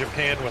imagine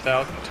Japan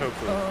without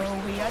tofu. There's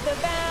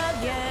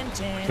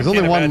only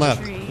Can't one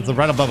imagine. left. It's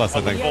right above us,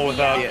 I think. Well,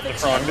 without Yeah, the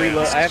frog I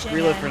dance. have to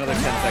reload for another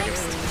 10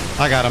 seconds.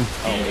 I got him.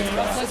 Oh, it's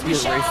gone.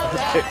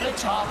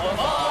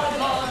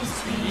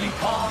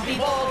 You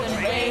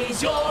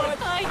erased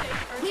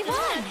We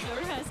won.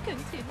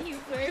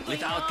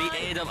 Without the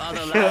aid of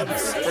other the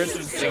lands.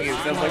 person singing. It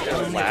sounds like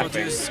they're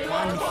laughing.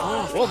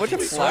 Whoa, a bunch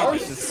of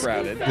flowers just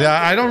sprouted.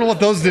 Yeah, I don't know what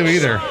those do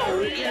either.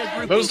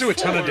 Those do a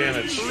ton of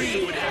damage.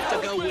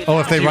 Oh,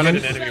 if they You run hit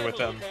in. an enemy with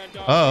them.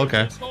 Oh,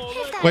 okay.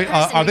 Wait,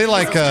 are they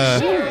like?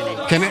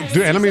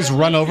 Do enemies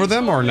run over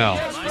them or no?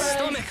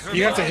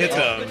 You have to hit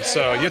them,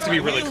 so you have to be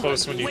really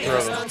close when you throw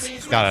them.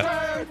 Got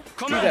it.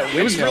 See that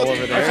windmill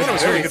over I there? thought it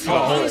was really good for the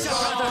holes.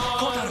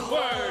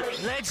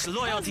 Pledge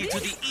loyalty to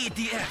the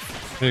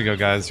EDF. Here you go,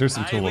 guys. Here's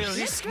some I will tulips.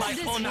 risk my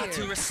honor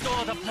to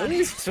restore the What are planet.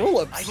 these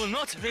tulips? I will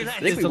not relent.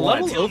 think Is we the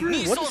won. level over?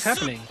 Miso What is soup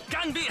happening?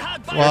 can be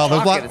had by Well,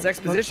 there's Pocket, lot. it's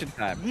exposition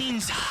time.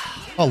 means.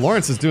 Oh,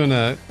 Lawrence is doing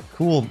a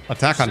cool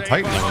attack on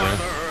Titan over there.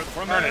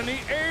 From enemy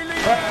alien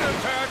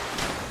attack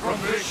from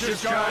the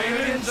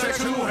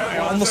I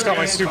almost got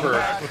my super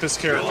with this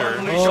character.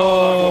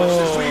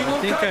 Oh,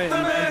 I think I'm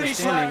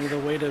understanding the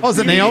way to. Oh, is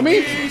it Naomi?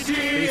 Is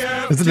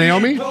it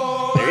Naomi? There you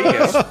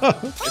go.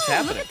 It's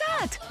happening. Look at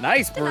that.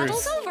 Nice, The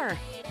battle's Bruce. over.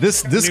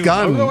 This New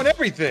gun. logo and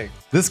everything.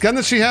 This gun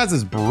that she has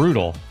is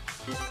brutal.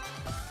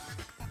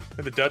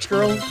 And the Dutch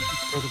girl.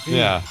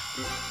 Yeah.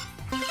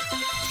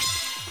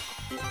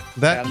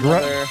 That Got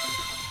another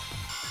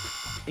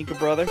Inca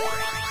brother.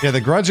 yeah,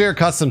 the Grudge Air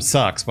custom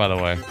sucks, by the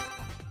way.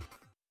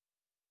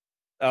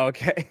 Oh,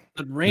 okay.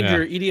 The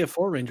Ranger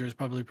EDF4 Ranger is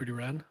probably pretty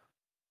rad.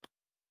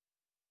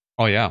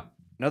 Oh yeah.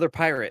 Another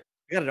pirate.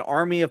 We got an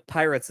army of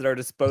pirates at our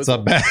It's disposal. a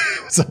bad.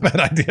 It's a bad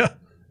idea.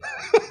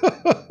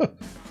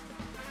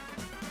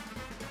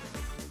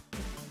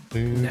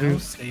 Now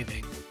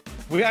saving.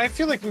 I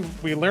feel like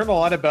we learned a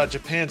lot about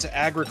Japan's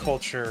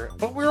agriculture,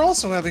 but we're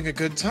also having a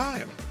good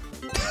time.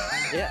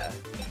 Yeah.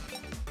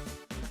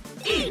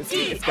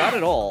 It's got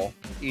it all.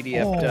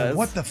 EDF does.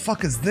 What the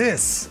fuck is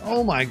this?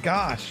 Oh my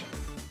gosh.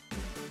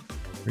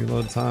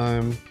 Reload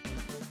time.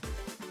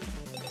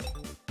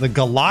 The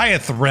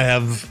Goliath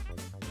Rev.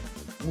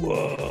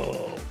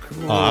 Whoa.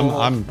 Cool.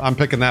 I'm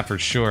picking that for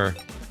sure.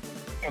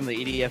 From the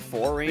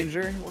EDF4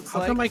 Ranger, looks How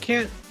like. come I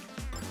can't?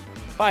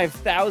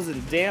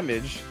 5,000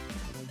 damage.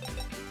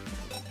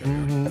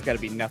 That's got to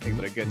be nothing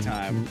but a good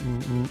time.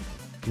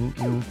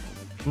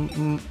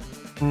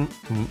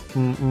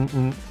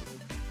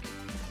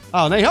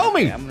 Oh,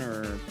 Naomi! Okay, I'm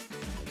gonna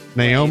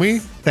Naomi,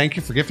 thank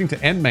you for gifting to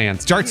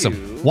Endmans,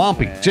 Jartsum,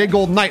 Wompy, J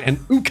Gold Knight, and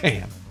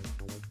Ucan.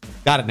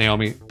 Got it,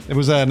 Naomi. It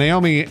was a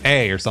Naomi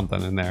A or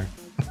something in there.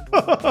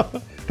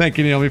 Thank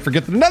you, Naomi, for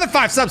gifting another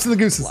 5 subs to the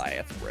Gooses.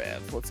 Goliath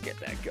Rev. Let's get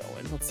that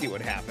going. Let's see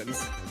what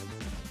happens.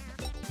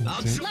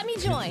 Let me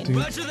join.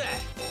 Roger that.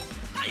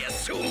 I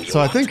assume So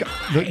I think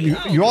that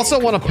you also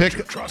want to pick.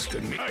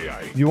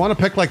 You want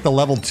to pick like the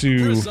level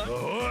 2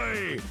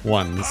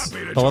 ones,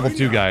 the level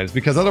 2 guys,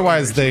 because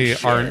otherwise they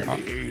are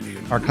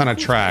kind of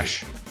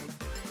trash.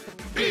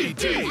 Did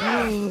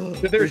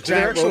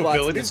their actual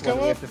abilities go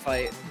up? To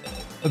fight.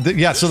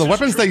 Yeah, so the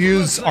weapons they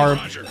use are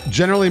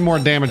generally more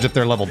damage if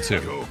they're level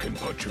 2.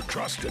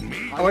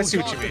 Oh, I see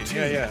what you mean.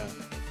 Yeah.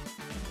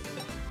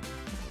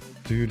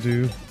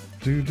 Do.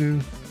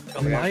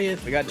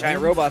 Goliath. We got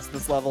giant robots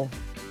this level.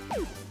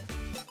 Look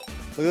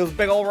at those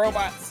big old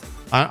robots.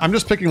 I'm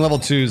just picking level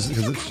 2s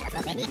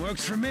because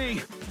works for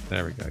me.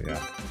 there we go.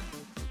 Yeah.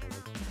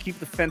 Keep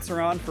the fencer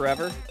on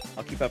forever.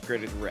 I'll keep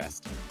upgrading the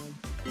rest.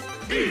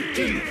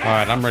 All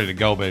right, I'm ready to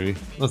go, baby.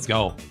 Let's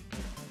go.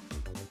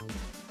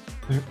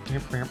 Hey,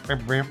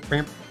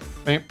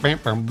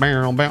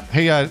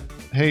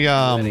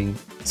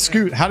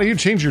 Scoot, how do you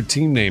change your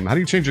team name? How do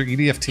you change your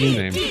EDF team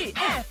name?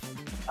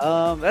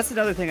 That's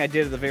another thing I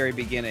did at the very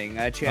beginning.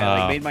 I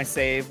like, made my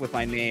save with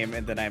my name,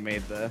 and then I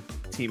made the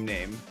team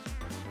name.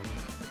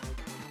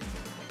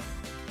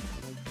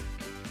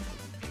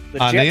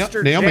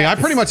 Naomi, I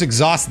pretty much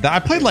exhausted that. I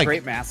played like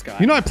great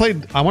mascot. You know,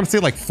 I want to say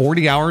like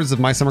 40 hours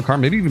of My Summer Car,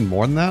 maybe even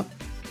more than that.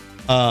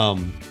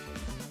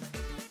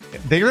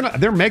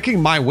 They're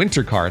making My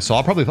Winter Car, so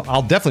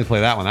I'll definitely play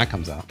that when that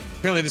comes out.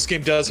 Apparently, this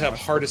game does have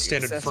hardest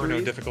stand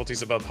Inferno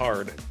difficulties above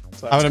hard.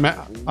 So I would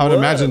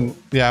imagine.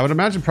 Yeah, I would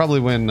imagine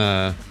probably when.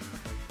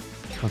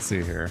 Let's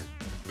see here.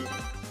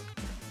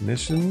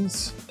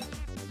 Missions.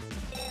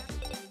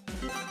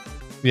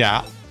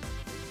 Yeah.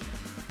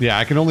 Yeah,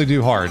 I can only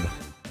do hard.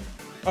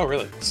 Oh,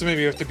 really? So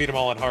maybe you have to beat them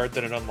all on hard,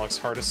 then it unlocks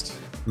hardest.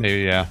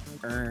 Maybe, yeah.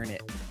 Earn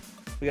it.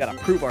 We gotta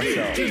prove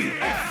ourselves.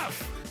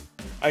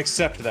 I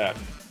accept that.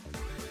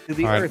 To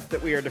the All right. earth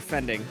that we are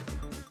defending.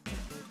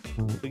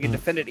 We can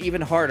defend it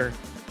even harder.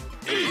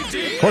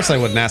 Of course I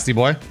would, nasty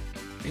boy.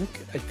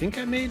 I think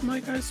I made my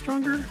guys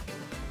stronger. I'm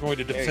going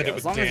to defend it with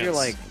As long dance. as you're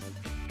like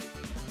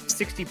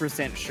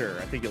 60% sure,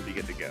 I think you'll be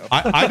good to go.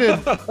 I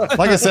did.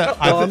 Like I said,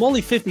 I'm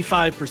only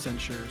 55%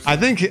 sure. So. I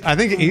think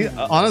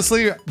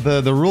honestly,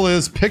 the rule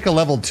is pick a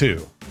level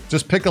 2.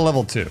 Just pick a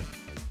level 2.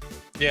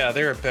 Yeah,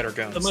 they're better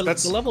guns.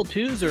 The level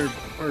 2s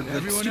are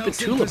the stupid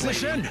tulip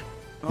lady.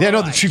 Yeah,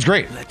 no, she's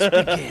great.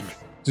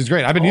 She's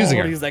great. I've been using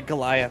her. Use that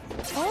Goliath.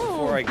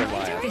 Before I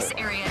Goliath. This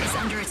area is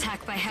under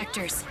attack by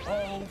Hectors.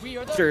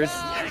 Hectors.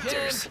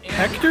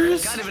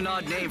 Hectors? Kind of an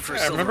odd name for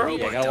a Remember? silver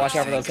Yeah, robot. gotta watch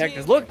out for those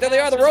Hectors. Look, there they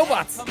are, the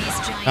robots.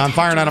 I'm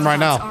firing at him right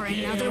now.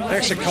 They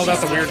actually called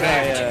out the weird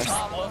name.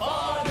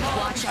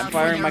 I'm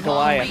firing my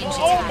Goliath.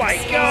 Oh my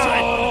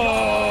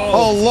god!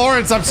 Oh,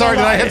 Lawrence, I'm sorry.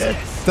 Did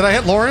I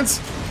hit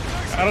Lawrence?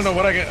 I don't know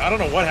what I don't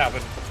know what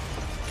happened.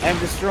 I'm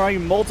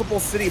destroying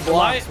multiple city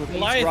blocks with each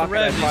Goliath rocket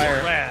Red I is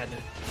fire. rad.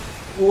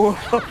 Whoa!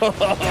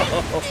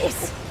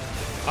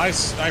 I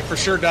for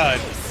sure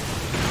died.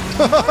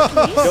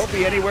 Don't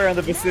be anywhere in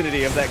the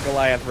vicinity of that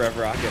Goliath Rev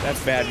rocket.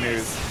 That's bad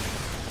news.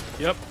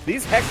 Yep.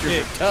 These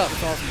Hectors are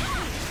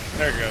tough.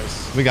 There it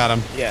goes. We got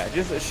him. Yeah,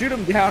 just shoot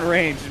them down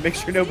range and make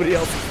sure nobody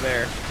else is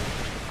there.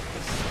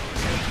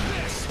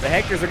 The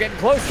Hectors are getting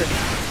closer.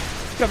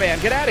 Come on,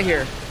 get out of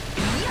here.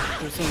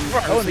 There's some,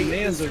 Oh, some the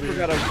mans over super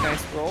here. got a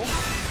nice roll.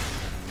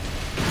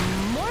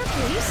 More,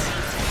 please.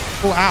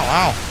 Oh, ow,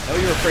 ow. Oh,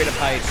 you're afraid of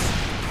heights.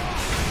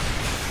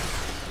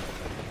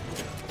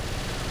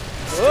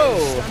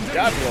 Whoa!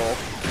 Dodge roll.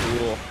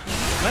 Cool.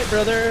 Night,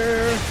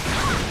 brother.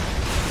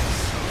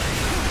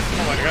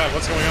 Oh my god,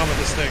 what's going on with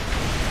this thing?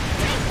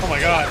 Oh my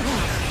god.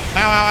 Ow,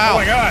 ow, ow. Oh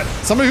my god.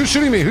 Somebody who's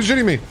shooting me. Who's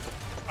shooting me?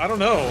 I don't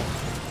know.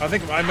 I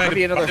think I might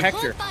Maybe another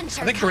Hector. I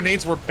think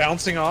grenades were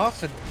bouncing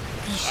off, and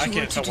I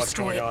can't tell what's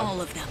going on.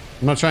 All of them.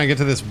 I'm not trying to get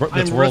to this.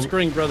 I'm world.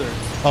 rescuing brother.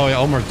 Oh yeah,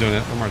 Omar's doing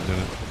it. Omar's doing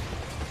it.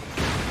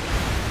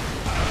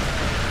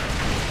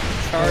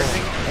 Charging.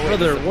 Oh, wait,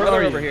 Brother, there's a where brother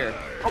are you? over here.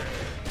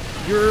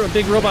 You're a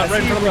big robot I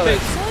right in see front you, of my brother.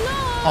 face.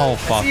 Oh I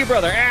fuck. see you,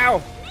 brother.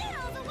 Ow!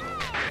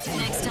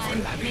 Next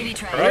time, maybe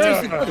try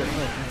Right. it.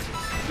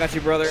 Got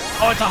you, brother.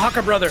 Oh, it's a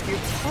Haka brother.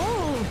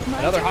 Oh, my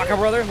Another turn. Haka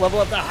brother. Level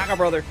up that Haka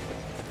brother.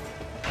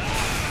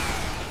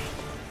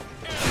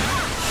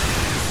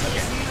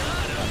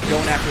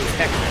 Going after this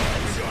Hector.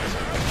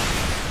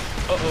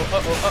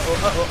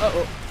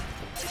 Uh-oh.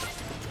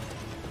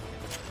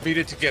 Beat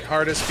it to get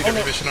hardest, beat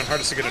every mission on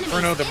hardest to get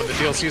Inferno, then when the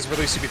DLC is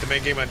released, you beat the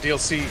main game on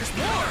DLC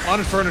on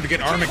Inferno to get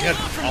Armageddon.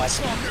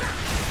 Awesome.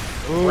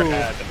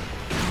 Rad.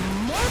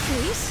 More,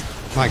 please.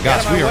 My Get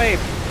gosh, out of we my are. way.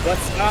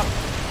 Let's stop.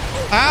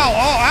 Ow!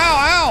 Oh!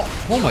 Ow!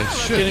 Ow! Oh my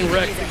shit! Getting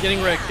wrecked.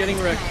 Getting wrecked. Getting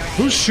wrecked.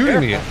 Who's shooting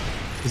me?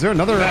 Is there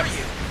another?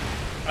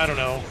 I don't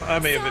know.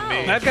 That may have been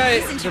me. Bad guy.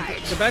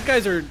 The bad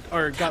guys are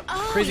got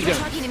Oh, crazy you're guns.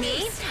 talking to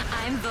me?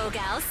 I'm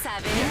Vogel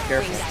 7,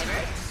 Careful. Wing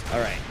Diver. All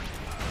right.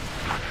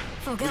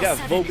 Vogel We got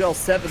 7. Vogel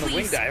 7, the wing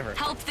Please, diver.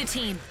 help the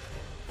team.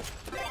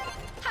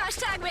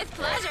 Hashtag with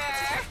pleasure.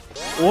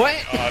 What?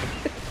 God.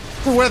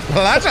 With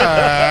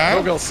pleasure.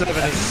 Vogel 7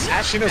 is.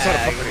 She knows how to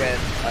Hashtag fuck it. with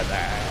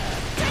pleasure.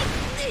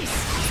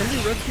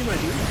 Somebody rescue my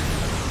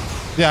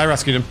dude. Yeah, I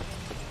rescued him.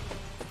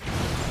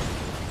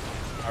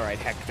 All right,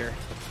 Hector.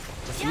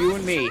 Just you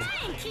and me.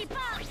 Keep up.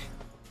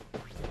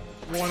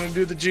 I want to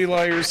do the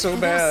G-Liar so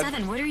Vogel bad.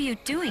 7, what are you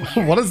doing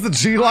here? What is the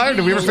G line?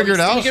 Did we ever figure it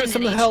out? Give it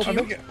some help. I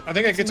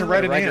think I get to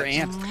ride an Ride your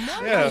ant. ant.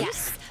 Yeah.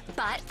 Yes,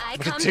 but I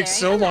But it come takes bearing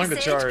so a long to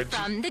message charge.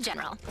 from the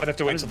general. I'd have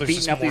to wait I'm until there's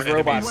beating just up more these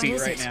robot enemies. seat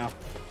What right is it? now.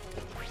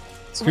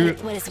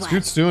 Scoot, What is what?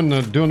 Scoot's doing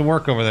the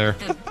work over there.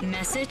 The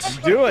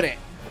message? Doing it.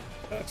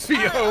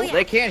 Oh, yeah.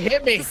 They can't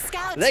hit me. The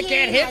scout They team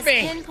can't hit has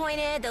me.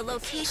 pinpointed the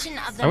location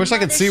of the I wish I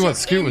could see what mothership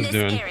Scoot in was this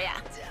doing. area.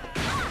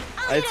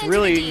 It's I'll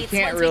really, get you into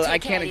can't deeds really, once we I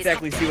take care can't of these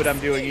exactly see what I'm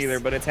doing please. either,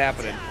 but it's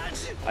happening.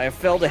 I have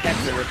felled a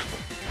Hector,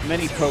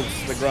 many pokes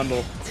to the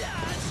grundle.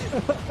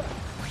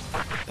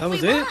 That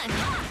was We it.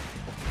 won.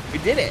 We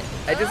did it.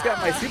 I just got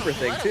my super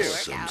thing too.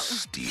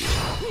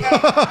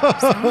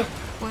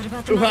 What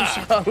about the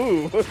mothership?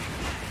 Ooh.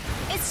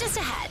 It's just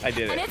ahead. I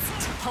did it. And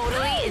it's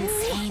totally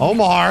insane.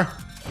 Omar,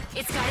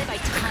 It's guided by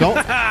tons don't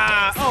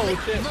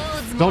Oh shit.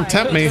 loads don't more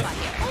tempt me. robots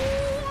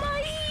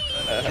out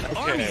here.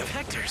 Army of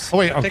Hectors. Oh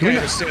wait, I think can I we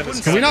understand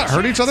this. can we not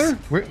hurt each other?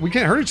 We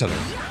can't hurt each other.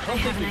 I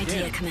have an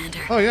idea, Commander.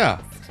 Oh yeah.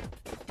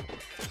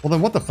 Well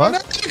then, what the fuck?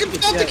 You can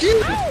fall off the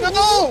cube!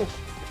 No!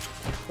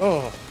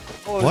 Oh.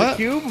 Oh, is What? it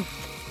cube?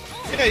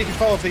 Yeah, you can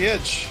fall off the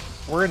edge.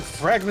 We're in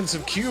fragments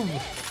of cube.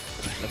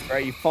 That's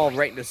right. You fall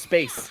right into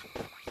space.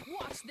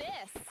 Watch this.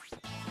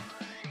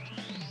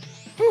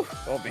 Whew.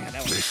 Oh man,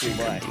 that one flew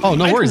by. Oh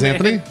no worries,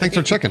 Anthony. Thanks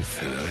for checking.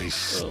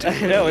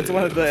 I know it's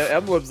one of the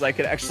emblems I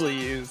could actually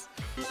use.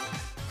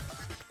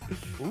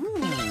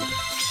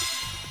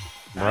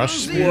 Rush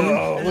speed.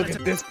 Whoa! Look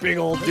at this big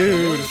old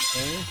dude.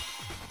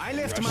 I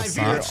left my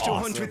Russian village side. to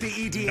hunt with the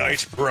EDF.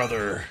 Nice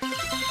brother.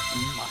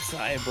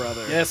 Masai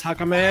brother. Yes,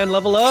 Haka man,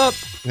 level up.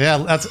 Yeah,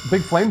 that's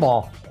big flame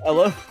ball. I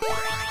love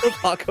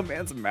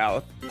Aquaman's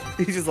mouth.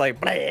 He's just like,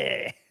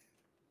 bleh.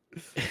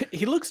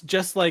 He looks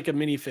just like a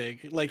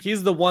minifig. Like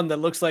he's the one that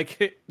looks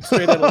like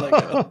straight out of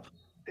Lego.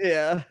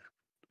 Yeah.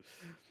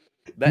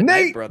 That Nate!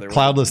 Knight brother. with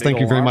Cloudless, the big thank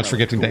you old very armor much for was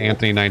getting to cool.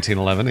 Anthony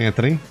 1911.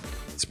 Anthony,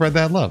 spread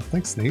that love.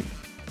 Thanks, Nate.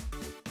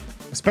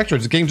 Spectre,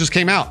 this game just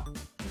came out.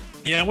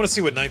 Yeah, I want to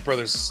see what Knight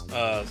Brothers'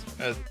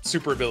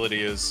 super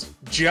ability is.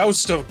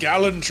 Joust of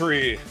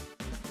Gallantry.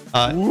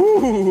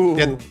 Ooh.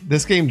 Yeah,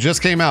 this game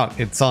just came out.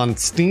 It's on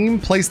Steam,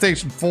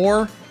 PlayStation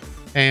 4,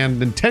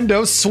 and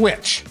Nintendo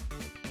Switch.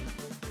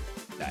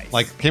 Nice.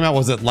 Like, came out,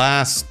 was it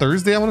last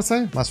Thursday, I want to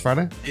say? Last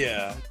Friday?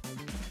 Yeah.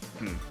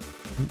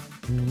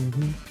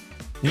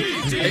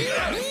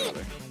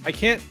 I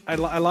can't. I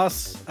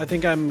lost. I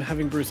think I'm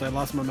having Bruce. I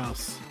lost my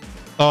mouse.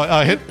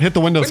 Oh, hit the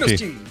Windows, key.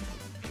 key.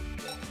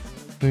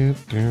 I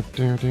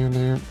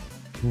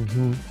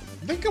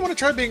think I want to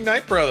try being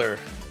Knight Brother.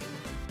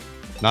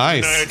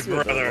 Nice. Knight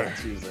Brother.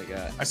 Shoes I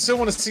got. I still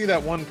want to see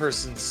that one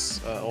person's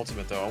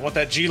ultimate, though. I want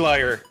that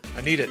G-Liar.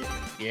 I need it.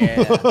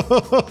 Yeah.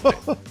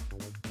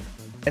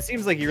 It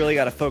seems like you really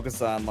got to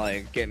focus on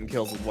like getting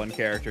kills with one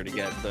character to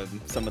get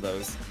some of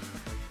those.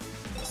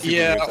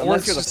 Yeah, moves. or Unless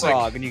it's you're the just like-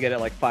 frog and you get it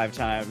like 5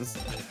 times.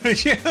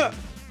 Yeah.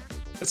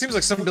 It seems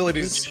like some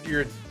abilities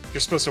you're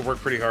supposed to work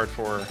pretty hard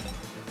for.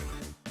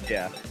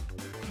 Yeah.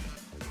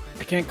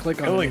 I can't click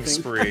on Killing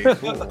anything. spree.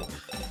 Cool.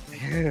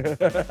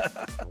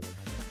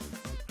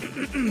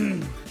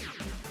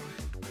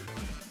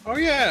 Oh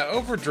yeah,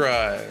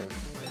 Overdrive.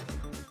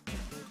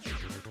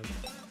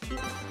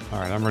 All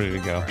right, I'm ready to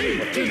go.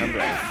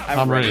 I'm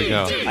I'm ready to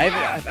go. I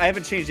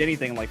haven't changed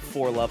anything in like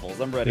 4 levels.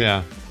 I'm ready.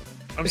 Yeah.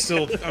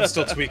 I'm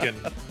still tweaking.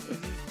 Let's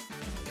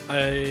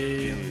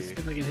see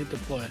if I can hit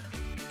deploy.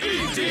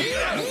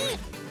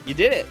 You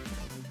did it.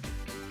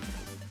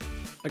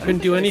 I couldn't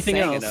do anything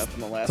else.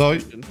 So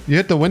you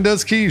hit the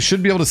Windows key. You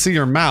should be able to see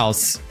your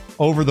mouse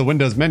over the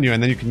Windows menu,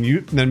 and then you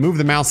can then move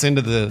the mouse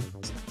into the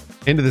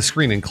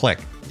screen and click.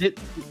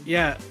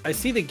 Yeah, I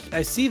see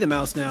the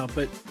mouse now,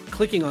 but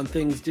clicking on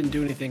things didn't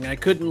do anything. I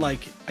couldn't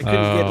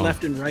get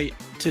left and right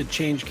to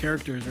change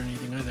characters or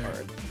anything either.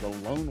 Right, the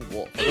lone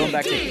wolf. We're going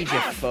back to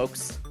Egypt,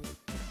 folks.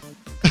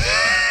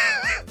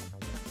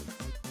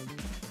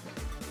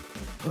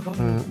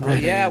 Oh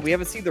yeah, we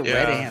haven't seen the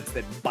red ants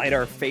that bite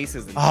our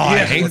faces. And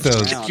I hate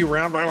those. Kick you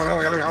around.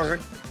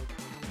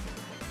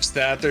 Just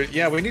that.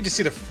 Yeah, we need to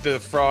see the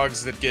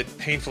frogs that get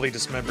painfully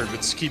dismembered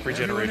but keep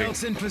regenerating.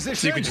 So you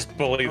can just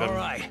bully them. All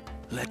right,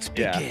 let's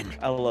begin. Yeah,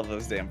 I love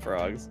those damn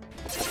frogs.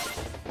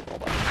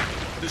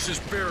 This is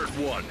Barrett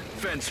 1,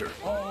 Fencer.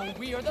 Oh,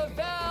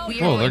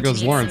 there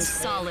goes Lawrence.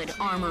 Solid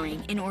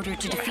armoring in order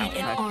to defeat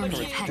an army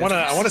of heads.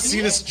 I want to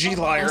see this G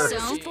liar.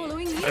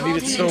 I need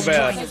it so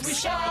bad. I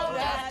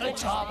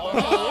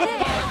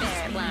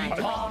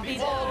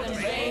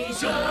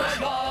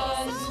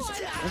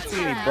don't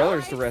see any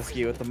brothers to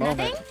rescue at the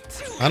moment.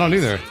 I don't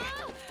either.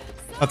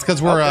 That's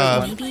because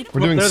we're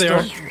doing a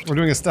story.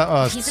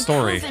 He's a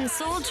proven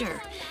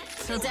soldier.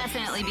 He'll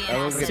definitely be an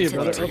I was asset see a to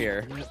the brother team.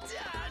 here.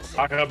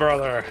 Haka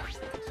brother.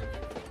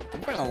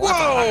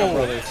 Whoa!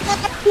 Brothers.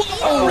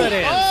 Oh, red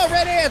ants! Oh,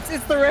 red ants!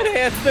 It's the red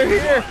ants! They're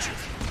here!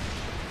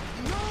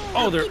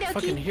 Oh, they're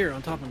fucking here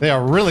on top of me. They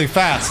are really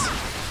fast.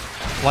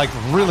 Like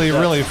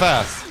really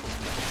fast.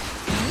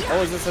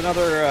 Oh, is this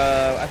another?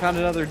 I found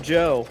another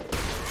Joe.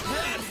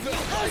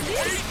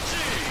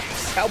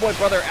 Cowboy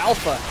Brother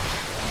Alpha.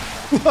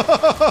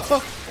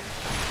 Alright,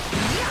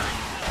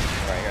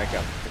 here I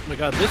come. Oh my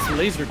god, this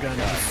laser gun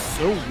is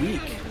so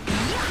weak.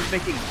 He's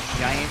making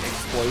giant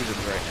explosions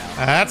right now.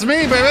 That's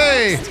me,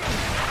 baby!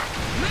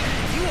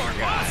 You are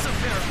awesome,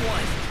 Barrett 1.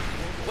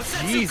 What's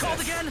that suit called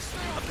again? A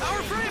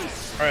power frame?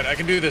 Alright, I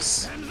can do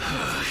this.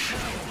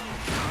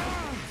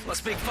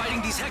 Must make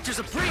fighting these Hectors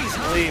a breeze,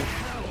 huh? Leave.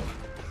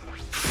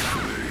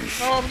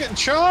 Oh, I'm getting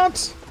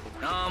chomped!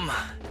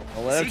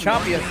 I'll let him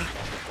chomp you.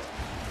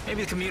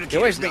 Maybe the They communicator's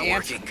always not make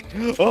ants.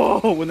 working.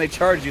 Oh, when they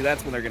charge you,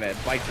 that's when they're gonna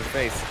bite your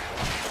face.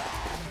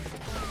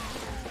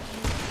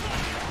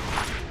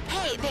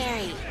 Hey,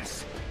 Barry.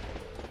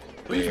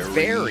 Who's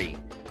Barry?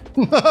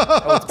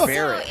 Oh, it's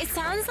Barrett. So it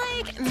sounds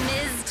like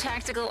Ms.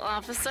 Tactical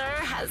Officer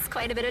has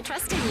quite a bit of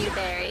trust in you,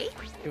 Barry.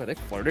 Ew, are they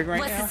flirting right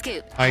What's now? the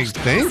scoop? I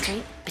think.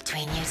 Straight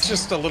between you It's two.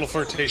 just a little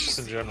flirtatious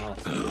in general.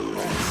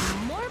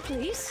 More,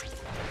 please.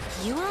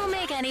 You won't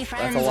make any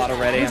friends. That's a lot of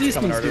red What do ants these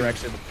coming our things do?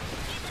 direction.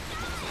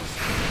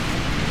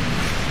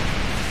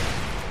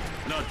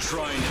 Not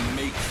trying to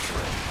make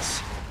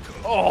friends.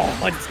 Oh,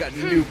 I just got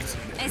nuked.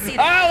 I see Oh,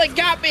 that. they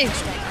got me!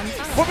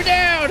 Put me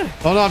down!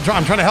 Oh no, I'm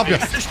trying to help you.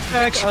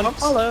 Hashtag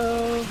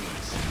unfollow.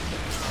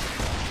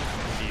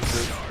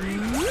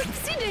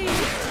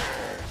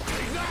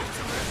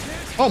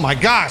 Oh my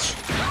gosh.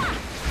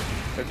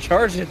 They're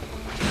charging.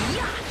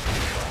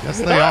 Yes,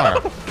 they are.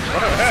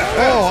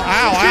 Oh,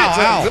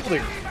 ow.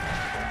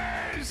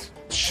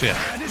 Shit.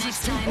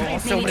 Next time,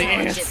 so maybe many try a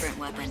ants. different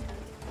weapon.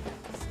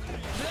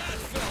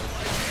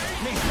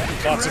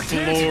 Lots of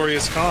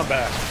glorious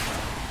combat.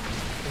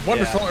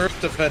 Wonderful Earth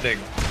defending.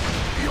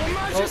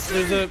 Oh,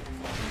 there's a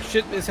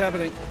shit is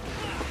happening.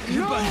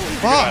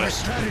 Fuck.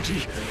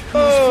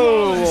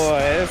 Oh boy,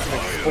 there's some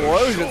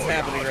explosions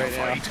happening right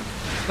now.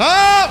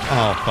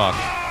 Oh fuck.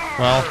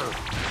 Well,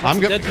 I'm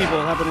good. Dead people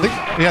happening.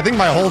 Yeah, I think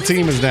my whole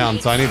team is down,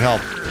 so I need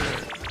help.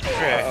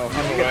 Uh-oh,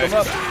 how do we get them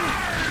up?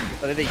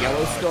 Are they the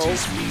yellow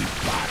skulls?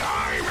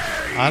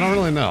 I don't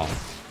really know.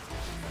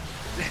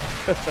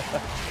 Get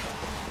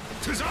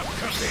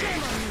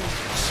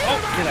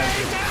out of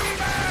here.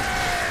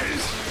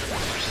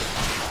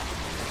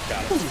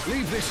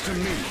 Leave this to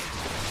me.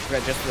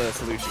 Right, just the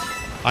solution.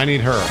 I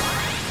need her.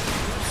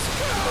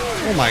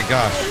 Oh my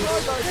gosh.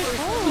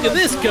 Look at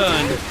this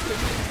gun.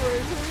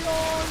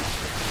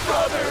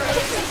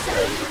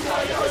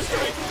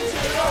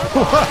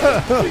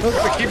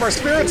 To keep our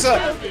spirits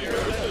up.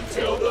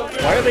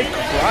 Why are they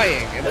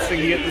crying and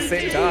singing at the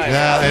same time?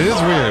 Yeah, it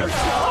is weird.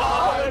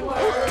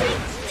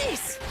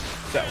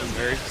 That was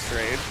very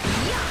strange.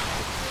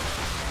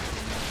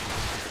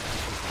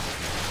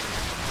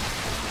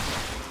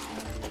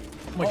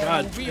 Oh my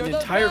god, an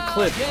entire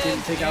clip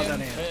didn't take out that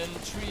ant.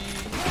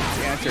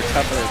 The ants are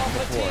tougher than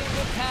before.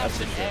 That's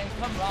for sure.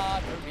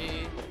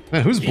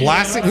 Man, who's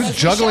blasting? Who's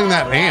juggling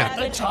that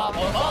ant?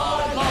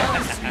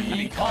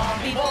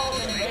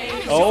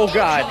 Oh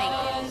god.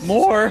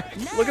 More.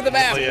 Look at the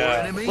map.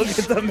 Yeah. Look at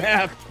the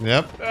map.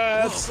 Yep.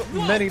 That's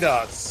many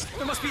dots.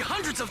 There must be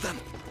hundreds of them.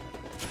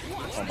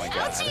 Oh my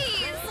god.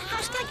 Jeez,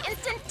 hashtag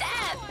instant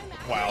death.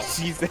 Wow.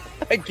 Jeez,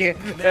 I can't.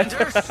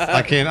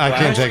 I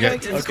can't take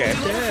it. Okay.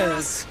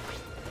 Yes.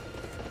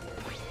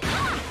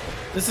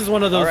 This is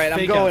one of those Alright, I'm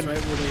fake going. outs, right?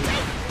 Where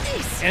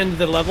they end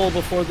the level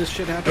before this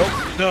shit happens.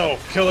 No,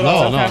 kill it No,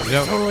 all. no.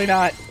 Yep. Totally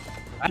not.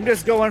 I'm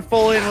just going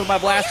full in with my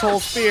blast hole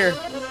spear.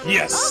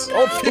 Yes.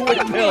 Oh, the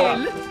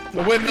windmill.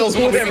 The windmill's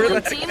Whatever whatever.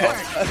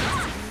 that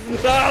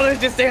Oh, there's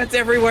just ants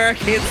everywhere. I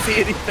can't see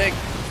anything.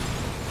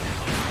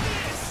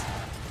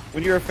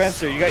 When you're a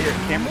fencer, you got your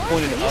camera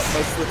pointed up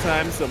most of the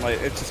time, so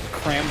it's just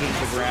crammed into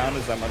the ground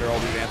as I'm under all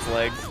these ants'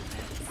 legs.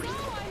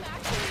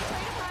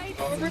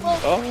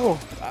 Oh,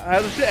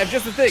 I have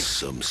just a thing.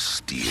 Some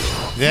steel.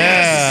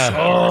 Yeah.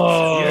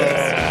 Oh,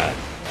 yeah.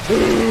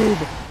 Boom,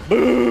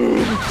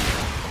 boom.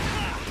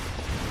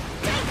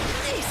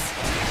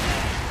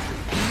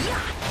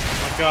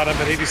 Oh my god, I'm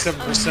at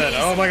 87%.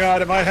 Oh my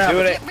god, it might happen.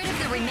 Doing it.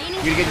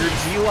 You gonna get your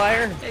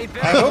G-Liar?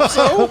 I hope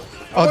so.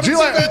 Oh,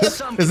 G-Liar.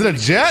 Is it a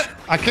jet?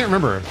 I can't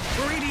remember.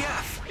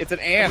 It's an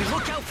ant.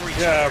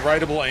 Yeah,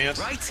 rideable ant.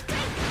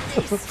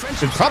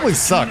 It probably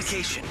sucks.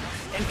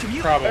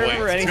 Probably. I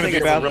remember It's gonna anything be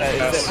about real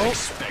that.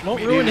 fast. Won't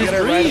We ruin would his get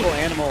our dream. rideable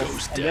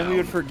animals, and then we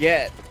would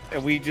forget,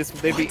 and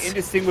they'd be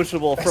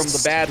indistinguishable from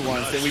the bad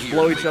ones, and we'd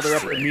blow each other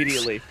up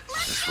immediately.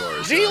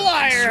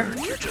 G-Liar!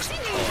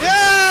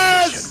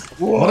 Yes!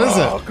 What is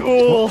it?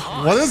 Cool.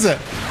 What is it?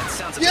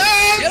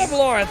 Yes! Get up,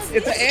 Lawrence!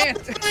 It's an ant!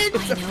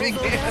 It's a big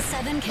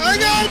ant! I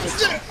got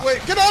it!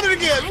 Wait, get on it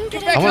again!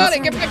 Get back on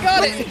it! Get back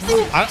on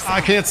it!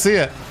 I can't see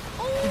it.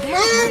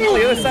 On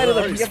the other side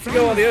of you have to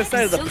go on the other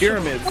side of the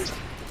pyramids.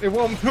 It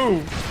won't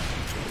move.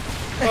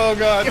 Oh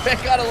god. Get back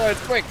on it, Lawrence,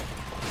 quick!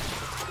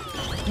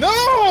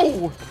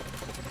 No!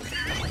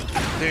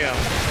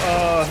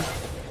 Damn.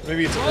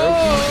 Maybe it's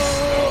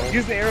arrow keys?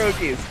 Use the arrow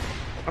keys.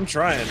 I'm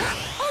trying.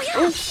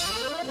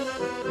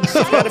 There's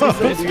gotta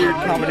be some weird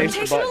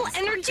combination of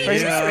buttons.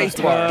 Press Yeah. the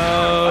space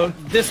bar.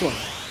 This one.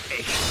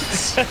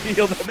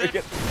 You'll never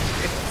get.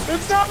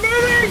 It's not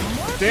moving!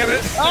 Damn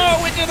it.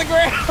 Oh, into the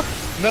ground!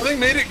 Nothing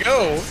made it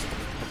go.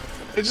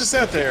 It just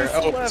sat there.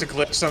 Oh, it's a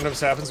glitch.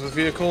 Sometimes happens with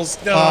vehicles.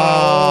 No.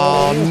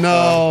 Oh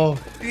no.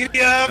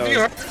 Yeah, you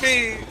hurt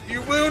me.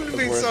 You wounded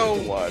me so.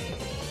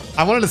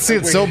 I wanted to see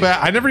it so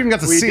bad. I never even got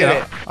to We see did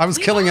it. it. I was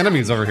killing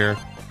enemies over here.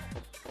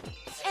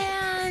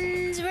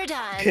 And we're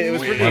done. It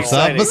was pretty What's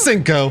up,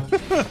 exciting. Masinko?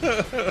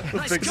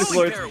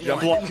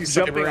 Big Lawrence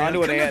jumping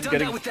onto an ant,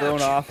 getting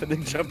thrown off, and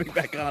then jumping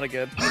back on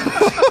again.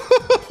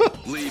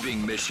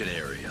 Leaving mission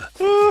area.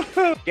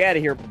 Get out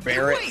of here,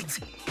 Barrett. Wait!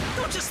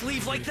 Don't just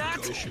leave like that!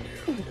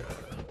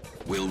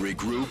 We'll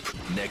regroup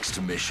next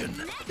mission.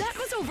 That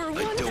was over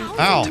I don't want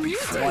Ow. to be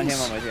I want him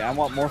friends. on my team. I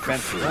want more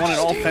fencers. I want an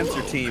all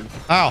fencer team.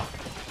 Ow.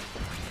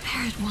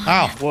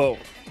 Ow. Whoa.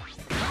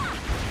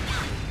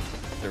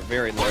 They're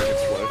very large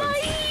explosions.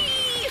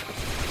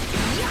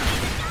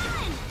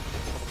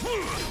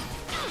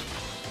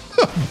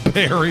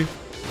 Barry.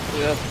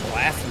 Just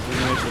blasting through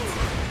the missions.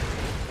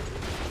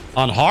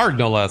 On hard,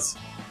 no less.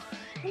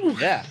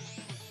 Yeah.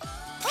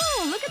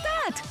 Oh, look at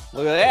that!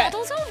 Look at that.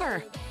 Battle's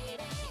over.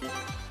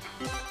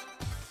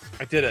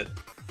 I did it.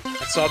 I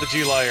saw the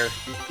G-Liar.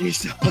 You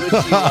saw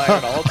the G-Liar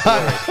in all its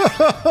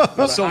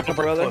glory. So Haka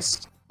brother.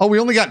 Oh, we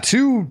only got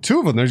two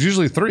of them. There's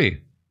usually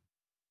three.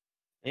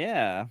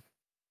 Yeah.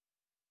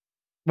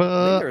 I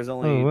think there was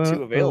only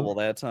two available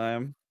that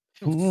time.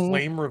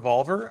 Flame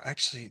revolver?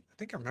 Actually, I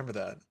think I remember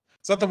that.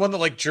 Is that the one that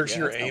like jerks Yeah,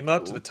 your that aim sounds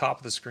up to cool. the top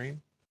of the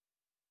screen?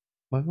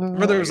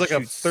 Remember there was like a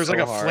shoots there's like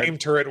so a hard. flame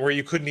turret where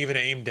you couldn't even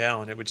aim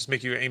down. It would just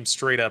make you aim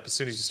straight up as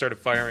soon as you started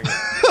firing.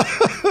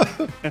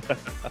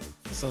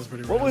 Sounds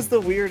pretty. What was the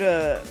weird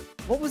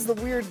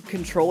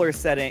controller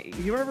setting?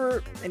 You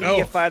remember in Oh.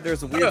 EF5 there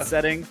was a weird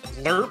setting?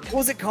 Lerp? What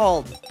was it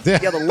called? Yeah.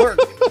 Yeah, the lerp.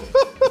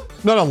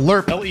 No,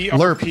 lerp.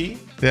 L-E-R-P?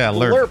 Yeah, The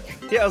lerp.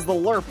 lerp. Yeah, it was the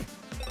lerp.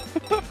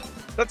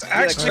 That's like,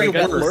 actually crank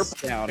that worse.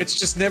 lerp down. It's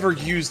just never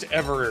used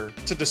ever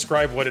to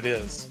describe what it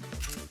is.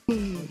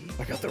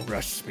 I got the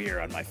rush spear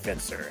on my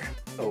fencer.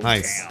 Oh,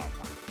 Nice. damn.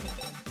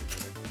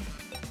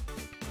 Yeah,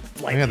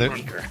 Slightly they're-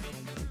 weaker.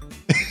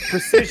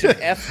 Precision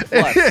F+.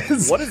 It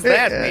is- What does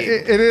that mean?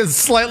 It is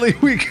slightly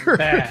weaker.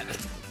 Bad.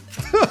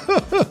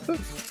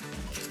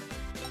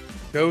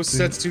 Go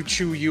Setsu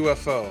Chu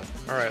UFO.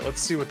 Alright,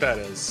 let's see what that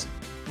is.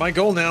 My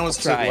goal now is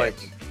to Try it.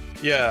 like...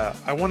 Yeah,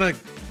 I want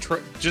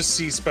to just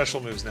see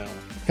special moves now.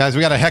 Guys,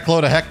 we got a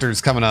heckload of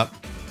Hectors coming up.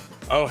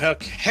 Oh,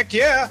 heck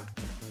yeah!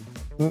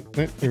 These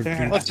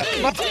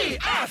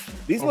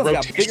A ones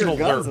got bigger rotational guns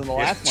lerp. than the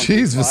last one.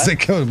 Jeez, Spot.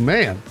 Vasinko,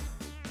 man.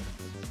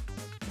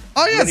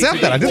 Oh yeah, Ready Zap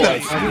to that. I did deploy.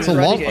 that so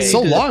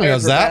Ready long ago, for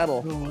Zap.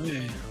 battle. No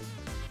way.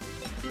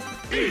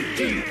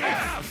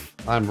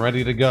 I'm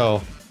ready to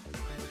go.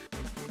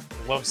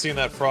 Love seeing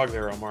that frog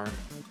there, Omar.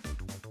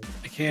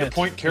 I can't. Your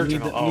point character.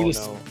 I need,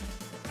 No.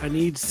 I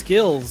need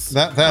skills.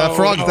 That Oh,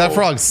 frog no. that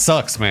frog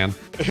sucks, man.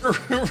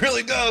 It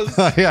really does.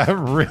 Yeah, it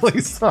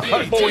really sucks.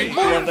 I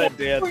love that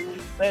dance.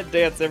 That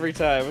dance every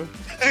time.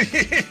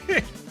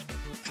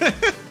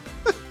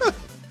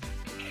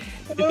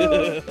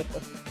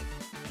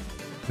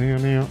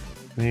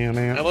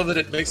 I love that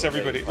it makes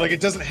everybody like. It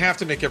doesn't have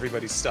to make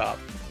everybody stop,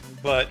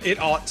 but it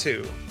ought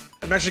to.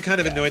 I'm actually kind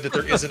of annoyed that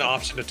there is an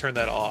option to turn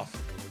that off.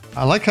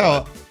 I like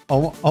how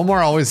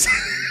Omar always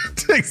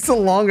takes the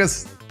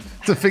longest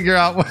to figure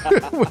out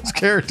which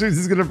characters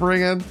he's gonna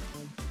bring in.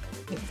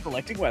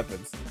 Collecting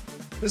weapons.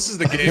 This is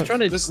the game. I'm trying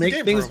to this is the make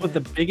game things room. with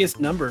the biggest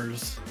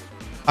numbers.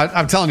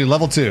 I'm telling you,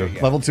 level 2.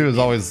 Level 2 is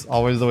always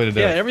the way to do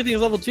Yeah, it. everything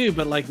is level 2,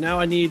 but like now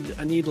I need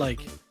like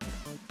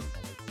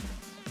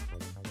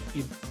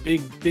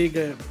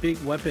big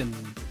weapon.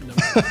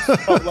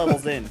 What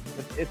levels in?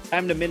 It's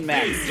time to min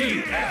max.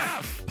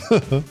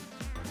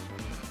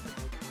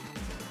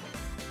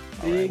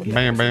 Big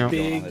Bam, bam.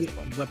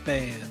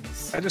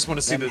 weapons. I just want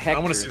to see I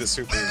want to see the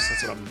supers.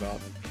 That's what I'm about.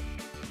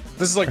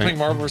 This is like playing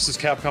Marvel vs.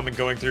 Capcom and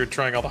going through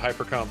trying all the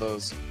hyper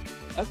combos.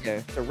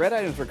 Okay, so red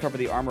items recover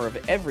the armor of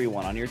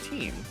everyone on your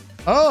team.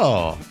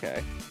 Oh.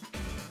 Okay.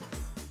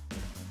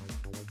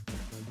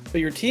 But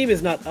your team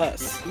is not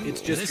us. It's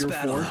just your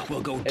 4.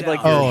 Will go It's like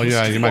Oh your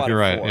yeah, you might be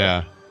right. 4.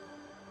 Yeah.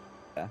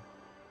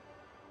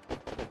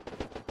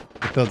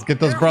 Get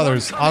those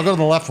brothers. I'll go to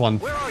the left one.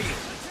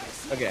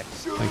 Okay.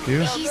 Thank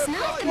you. He's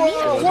not the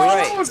Whoa, meter.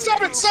 whoa,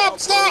 Stop it! Stop!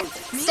 Stop!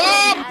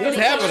 Stop! What's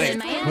happening?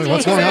 Wait,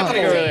 what's going on?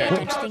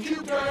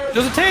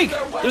 There's a tank!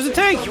 There's a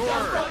tank!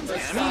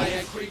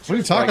 What are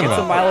you talking Get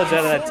some about? mileage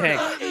out of that tank.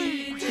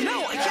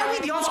 No, I can't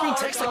read the on-screen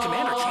text like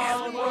Commander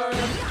can.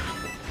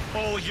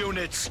 All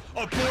units,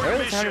 abort Why are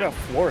they talking about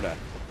Florida?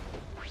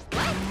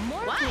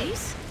 Why?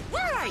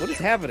 Where are What you? is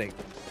happening?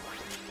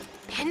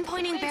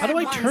 Pinpointing How do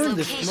I Barrett turn 1's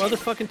this location.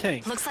 motherfucking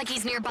tank? Looks like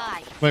he's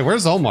nearby. Wait,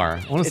 where's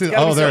Omar? I want to see. It's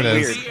gotta Oh, be there it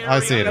something is. weird. I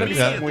see It's gotta be it.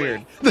 something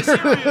weird.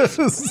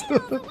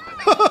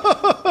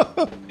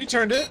 You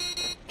turned it.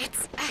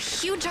 It's a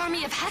huge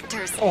army of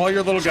Hectors. Oh, all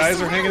your little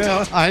guys are hanging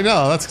out. I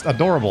know. That's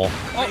adorable.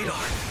 Radar.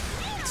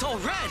 It's all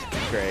red.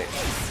 Great.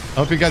 I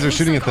hope you guys are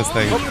shooting at this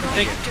thing.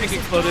 Tank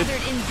exploded.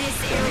 Gathered in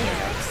this area.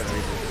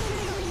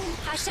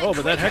 Oh,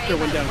 but that Hector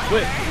went down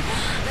quick.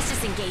 Let's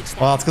just engage them.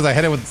 Well, it's because I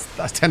hit it with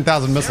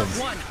 10,000 missiles.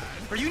 One,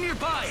 are you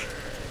nearby?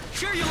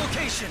 Share your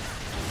location.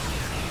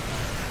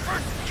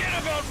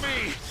 Forget about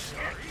me.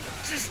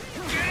 Just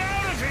get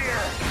out of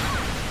here.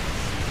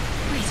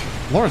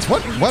 Lawrence,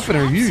 what weapon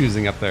are you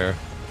using up there?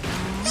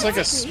 It's like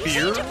a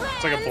spear.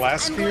 It's like a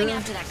blast I'm going spear.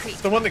 after that creep.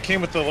 It's the one that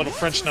came with the little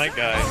French knight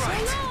guy.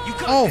 You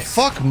got Oh, this.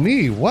 fuck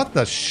me. What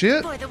the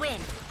shit? For the win.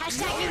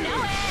 Hashtag you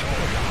know it.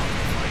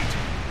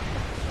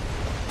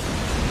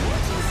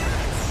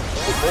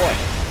 Oh boy.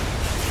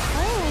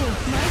 Oh,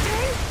 my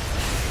turn?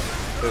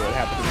 Wait, what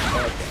happened to the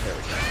car? Okay, there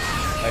we go.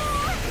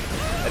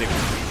 Anyway.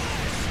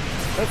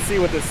 Let's see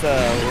what this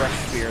rush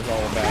spear is all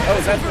about. Oh,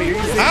 is that what you're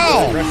using?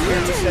 Ow! Rush spear,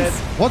 you said?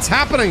 What's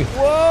happening?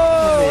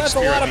 Whoa, that's a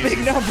spear lot I'm of big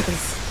using.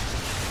 numbers.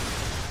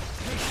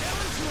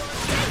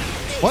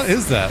 What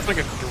is that? It's like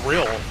a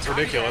drill. It's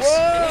ridiculous.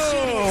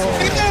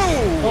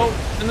 Oh,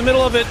 in the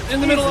middle of it.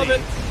 In the middle of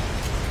it.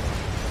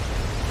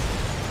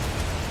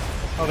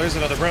 Oh, there's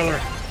another brother.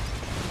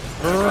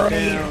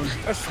 Down.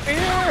 A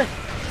spear!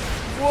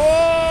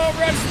 Whoa,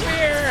 rush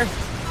spear!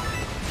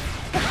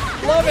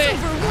 Love it!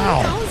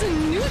 Ow.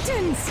 1,000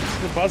 newtons.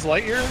 The Buzz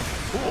Lightyear?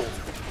 Cool.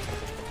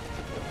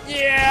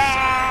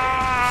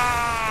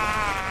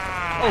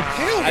 Yeah! Oh,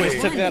 kill I just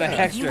me. took out a You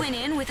Hector. went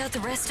in without the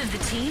rest of the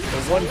team?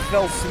 The one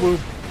fell swoop.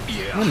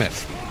 Yeah, Damn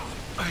it.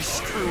 I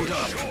screwed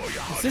up.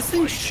 Is this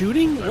thing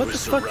shooting? What the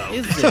fuck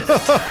is this?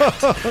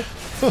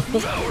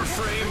 Power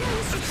frame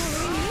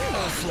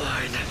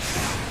offline.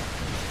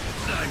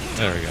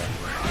 There we go.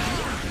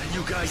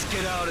 You guys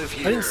get out of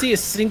here. I didn't see a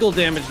single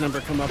damage number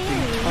come up the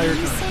entire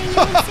time.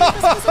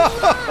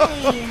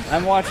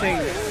 I'm watching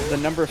the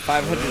number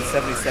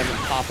 577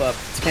 pop up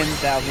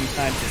 10,000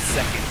 times a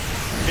second.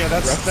 Yeah,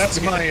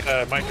 that's my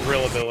my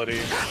drill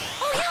ability.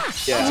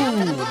 Yeah.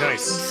 Ooh,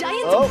 nice.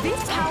 Giant Oh.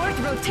 big-powered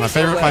rotation. My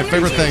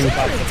favorite thing.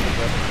 Pops up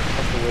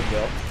the wood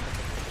bill.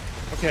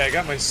 Okay, I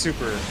got my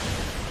super.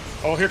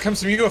 Oh, here comes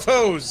some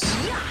UFOs.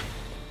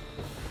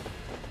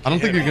 I don't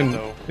think you can.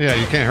 Yeah,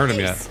 you can't hurt him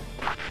yet.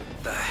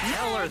 The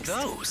hell are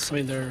those? I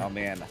mean, they're. Oh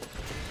man.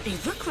 They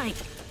look like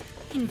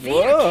invader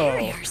Whoa.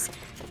 carriers.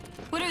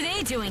 What are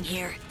they doing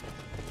here?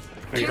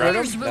 You heard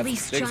Carriers them?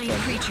 release That's big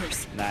giant stuff.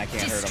 creatures. Nah, I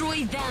can't hurt Destroy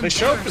him. them. They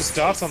show up as first.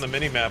 dots on the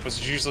minimap, which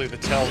is usually the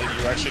tell that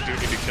you actually do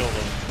need to kill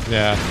them.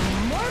 Yeah.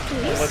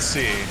 Well, let's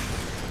see.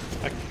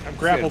 I'm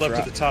grappled up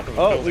to the top of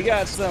a Oh, building. we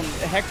got some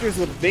Hectors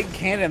with big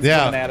cannons Yeah.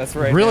 coming at us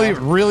right really, now.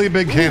 really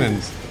big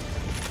cannons.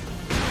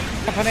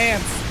 Dropping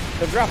ants.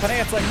 They're dropping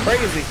ants like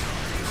crazy.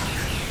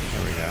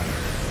 There we go.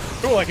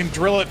 Cool, I can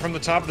drill it from the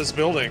top of this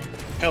building.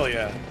 Hell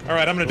yeah.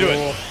 Alright, I'm gonna do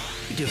it.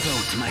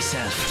 Devote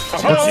myself.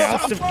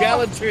 Joust of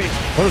gallantry.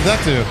 What does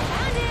that do?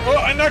 Oh,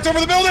 I knocked over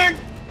the building!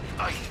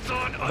 I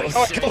thought I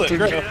Oh, I killed it. said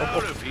Great. get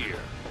out of here.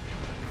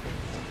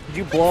 Did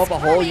you blow up a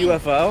whole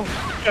UFO?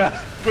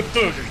 Yeah, with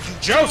the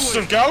joust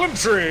of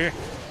gallantry!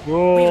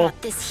 Whoa.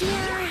 This here.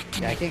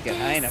 Yeah, I can't get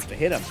high enough to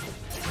hit him.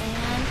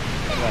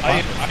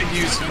 I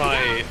used my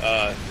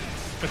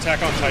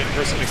attack on Titan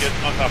person to get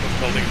on top of the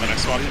building, and then I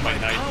swapped to my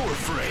knight. Power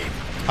frame.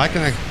 I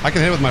can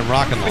hit with my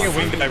rocket I think a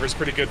launcher. wing diver's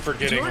pretty good for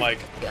getting You're like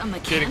a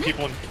mechanic? getting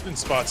people in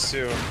spots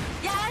too.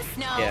 Yes,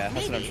 no. Yeah,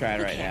 that's what I'm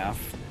trying right now.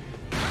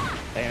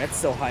 Dang, it's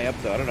so high up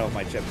though. I don't know if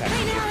my jetpack Right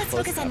can now, get let's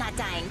close focus on enough.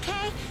 not dying,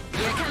 okay?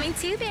 You're coming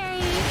too, Barry.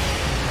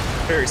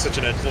 Barry's such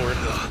an edgelord,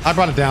 I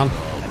brought it down.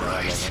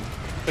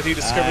 but he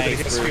discovered that he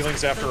Nice, has Bruce.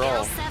 feelings after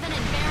all. 7 and Baron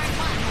 1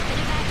 have been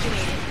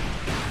evacuated.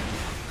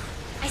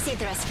 I saved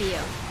the rest for you.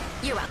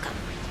 You're welcome.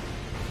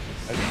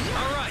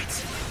 All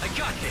right, I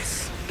got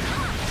this.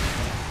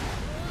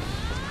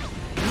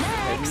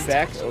 Heading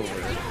back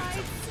over.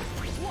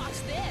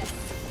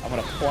 I'm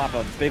gonna plop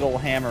a big ol'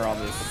 hammer on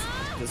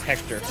this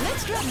Hector.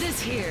 Let's drop this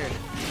here.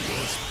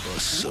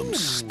 Some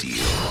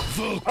steel.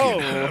 Vulcan Oh.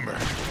 hammer.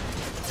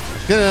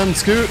 Get him,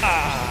 Scoot.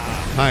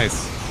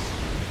 Nice.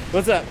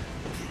 What's up?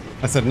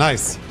 I said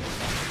nice.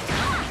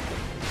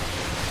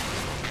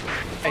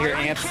 I hear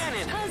ants.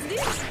 How's this?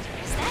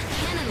 Is that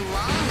cannon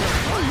long?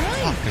 All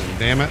right. Fucking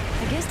damn it.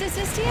 I guess this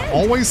is the end.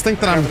 Always think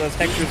that I'm. Remember those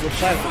Hectors with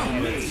plasma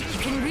cannons. You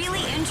can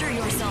really injure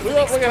yourself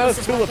Look with at those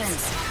explosive tulips.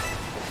 weapons.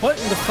 What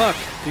in the fuck,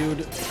 dude?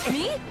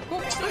 Me?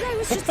 Well, but I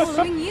was just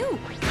following you.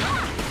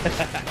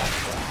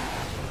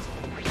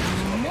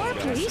 More,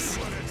 please.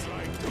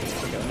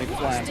 Let me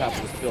fly on top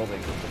of this building.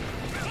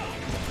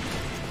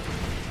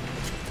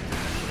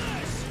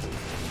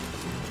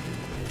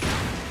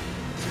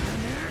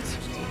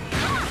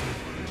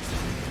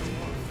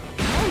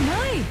 Oh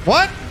my!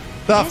 What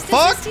the Guess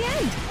fuck? This is the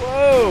end.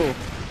 Whoa!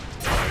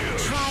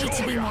 Try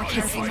to be more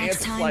careful next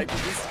Ants time. flying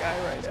through the sky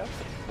right now.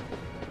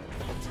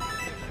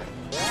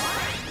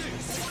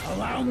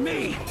 Allow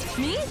me.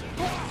 Me?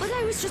 But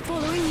I was just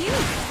following you.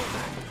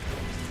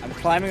 I'm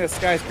climbing a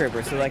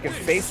skyscraper so that I can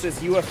face this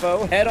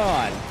UFO head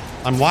on.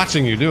 I'm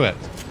watching you do it.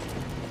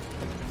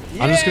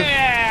 I'm just gonna.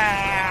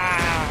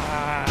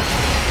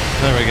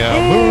 There we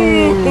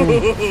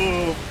go.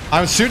 Boom. I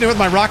was shooting it with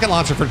my rocket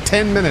launcher for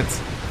 10 minutes.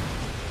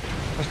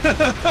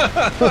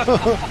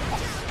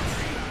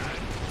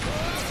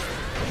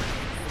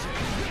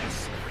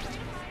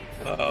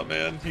 Oh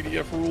man,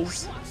 PDF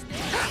rules.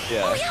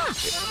 Yeah.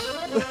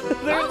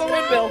 There's the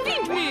windmill.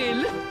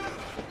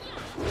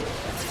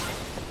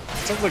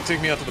 Sounds like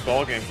take me out to the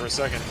ball game for a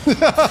second.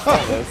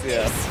 Almost,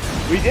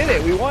 yeah. We did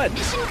it. We won.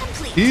 Mission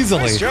complete.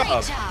 Easily. Nice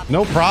job.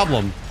 No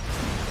problem.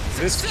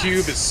 This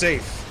cube is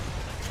safe.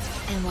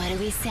 And what do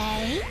we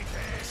say?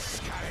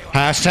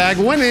 Hashtag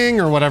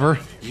winning or whatever.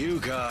 You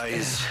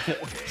guys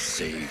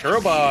saved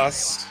Girl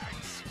boss.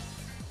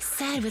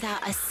 Said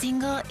without a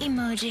single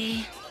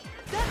emoji.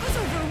 That was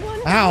over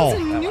 1,000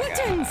 Ow.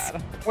 newtons.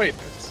 Wait,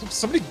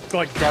 somebody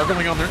like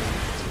gargling on there?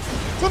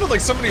 Sounded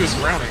like somebody was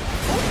drowning.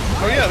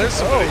 Oh yeah, there's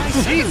somebody.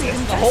 Oh,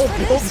 Jesus. The whole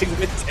building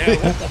went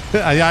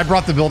down. Yeah, I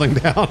brought the building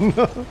down.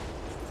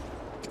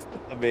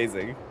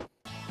 Amazing.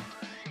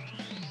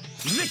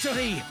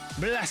 Victory!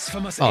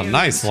 Blasphemous Oh, aliens.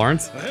 nice,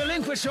 Lawrence.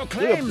 Relinquish your Look at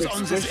claims on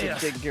this Precision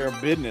earth. taking care of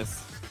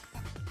business.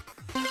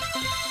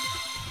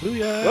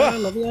 Booyah! Ah.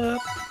 Level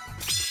up.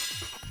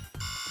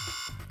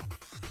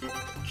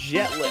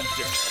 Jet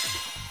lifter.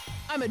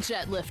 I'm a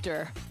jet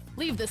lifter.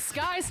 Leave the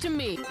skies to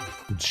me.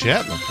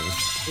 Jet lifter.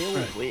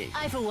 Holy.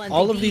 I for one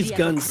All think of these the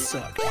guns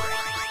suck.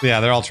 Yeah,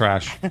 they're all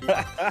trash.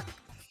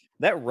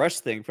 That rush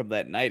thing from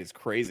that night is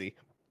crazy.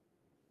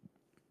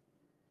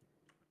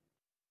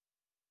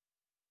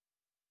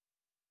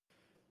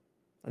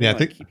 Yeah, I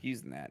wanna think- keep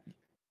using that.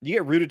 You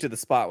get rooted to the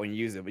spot when you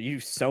use it, but you do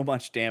so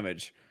much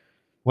damage.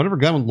 Whatever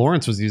gun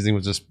Lawrence was using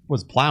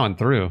was plowing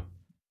through.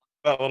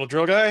 That little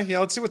drill guy? Yeah,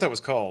 let's see what that was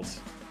called.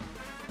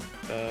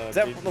 Is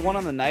that the one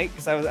on the night?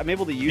 Because I'm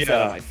able to use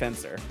that on my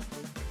fencer.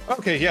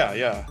 Okay,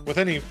 yeah. With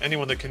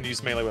anyone that can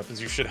use melee weapons,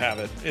 you should have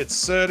it.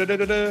 It's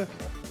the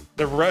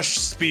rush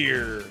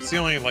spear. It's the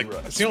only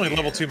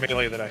level 2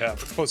 melee that I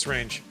have. It's close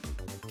range.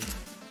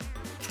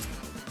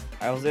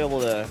 I was able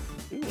to.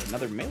 Ooh,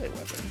 another melee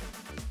weapon.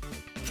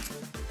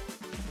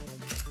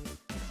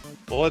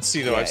 Well, let's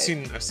see though. Yeah. I've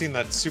seen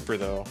that super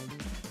though.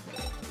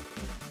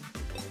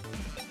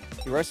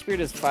 The rush spear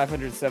does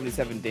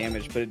 577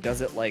 damage, but it does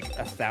it like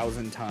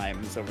 1,000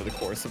 times over the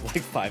course of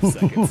like 5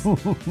 seconds.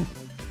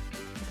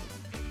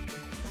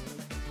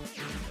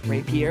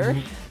 Rapier,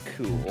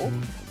 cool.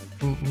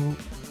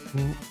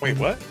 Wait,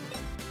 what?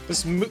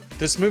 This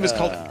move is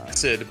called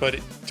Acid, but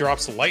it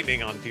drops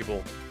lightning on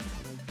people.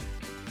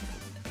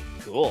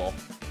 Cool.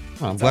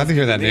 Oh, I'm glad to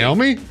hear that,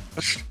 Naomi.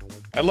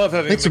 I love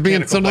having. Thanks a for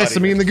being so mechanical nice body. to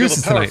me and the I feel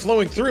gooses power tonight.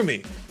 flowing through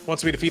me.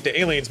 Once we defeat the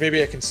aliens,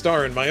 maybe I can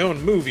star in my own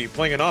movie,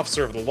 playing an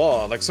officer of the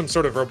law, like some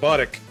sort of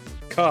robotic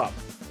cop.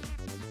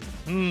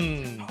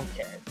 Okay.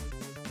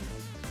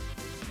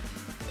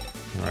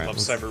 All I right, love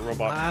let's- cyber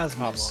robot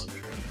Plasma cops. launcher.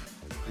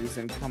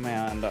 Using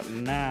command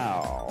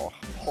now.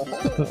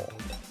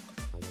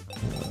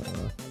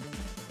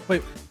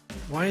 Wait,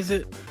 why is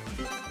it?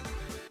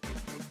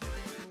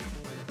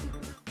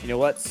 You know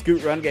what?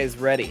 Scoot Run Guy's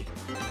ready.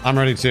 I'm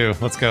ready too.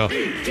 Let's go.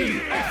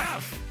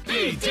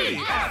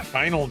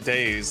 Final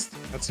days.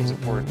 That seems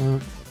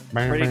important.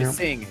 Ready to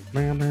sing.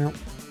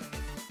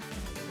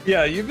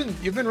 Yeah,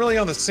 you've been really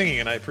on the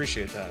singing, and I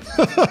appreciate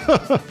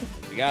that.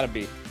 We gotta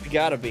be. We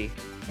gotta be.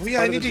 Oh yeah,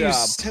 I Part of need the to job.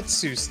 use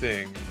Tetsu's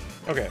thing.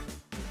 Okay.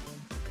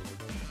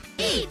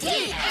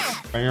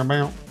 Bam,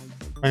 bam.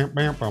 Bam,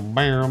 bam, bam,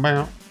 bam,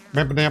 bam.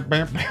 Bam, bam,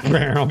 bam,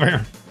 bam,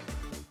 bam.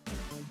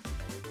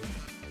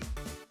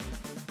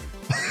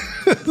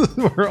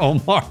 We're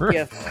Omar.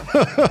 Yes.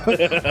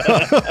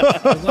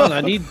 Hold on,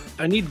 I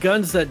need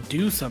guns that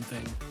do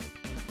something.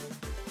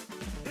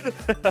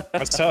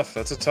 That's tough.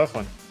 That's a tough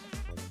one.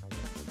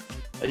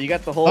 You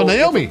got the whole. Oh,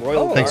 Naomi. the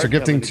Royal Thanks for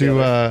Guard gifting coming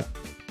together.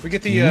 We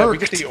get the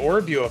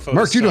orb UFO.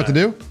 Merc, you know what to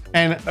do.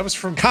 And that was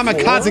from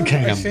Kamikaze 4,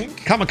 Cam. I think?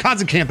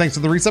 Kamikaze Cam, thanks for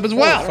the resub as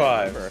well.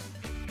 5.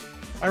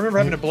 I remember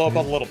having to blow up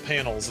all the little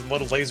panels and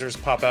little lasers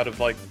pop out of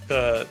like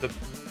the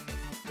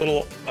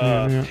little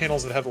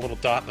panels that have a little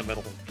dot in the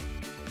middle.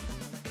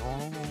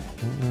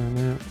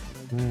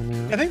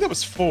 I think that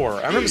was 4.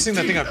 I remember seeing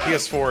that thing on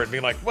PS4 and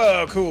being like,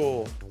 "Whoa,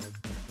 cool!"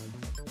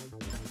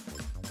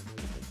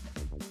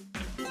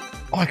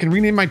 Oh, I can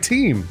rename my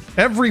team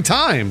every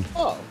time.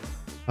 Oh.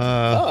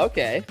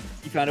 Okay.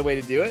 You found a way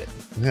to do it?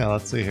 Yeah,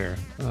 let's see here.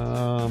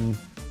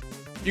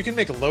 You can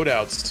make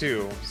loadouts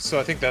too, so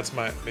I think that's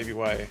maybe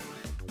why.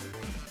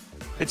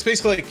 It's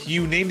basically like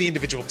you name the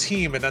individual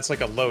team, and that's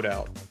like a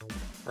loadout,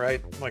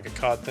 right? Like a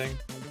COD thing.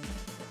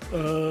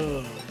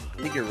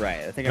 I think you're right.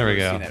 I think There I've we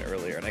go. seen that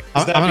earlier. And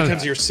that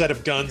becomes your set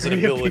of guns and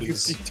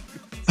abilities.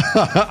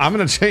 I'm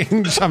gonna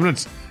change. I'm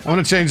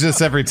gonna change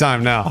this every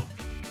time now.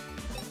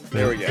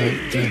 There we go.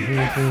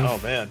 Oh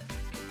man.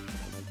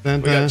 We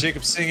got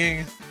Jacob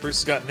singing. Bruce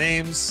has got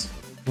names.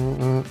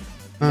 Nothing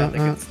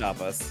can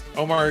stop us.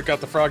 Omar got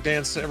the frog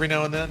dance every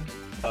now and then.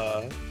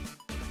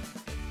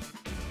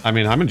 I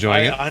mean, I'm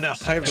enjoying it. I know.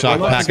 Shock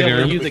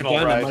Packeteer.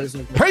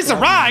 Praise the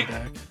right.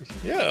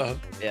 Yeah.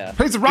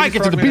 Praise the right.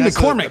 Gifted to B.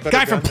 McCormick,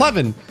 guy from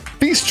Plevin,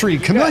 Feast Tree,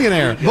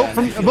 Chameleonaire.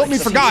 Vote me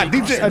for God.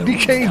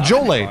 DK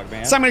Jole,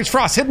 Simon H.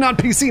 Frost, hidden on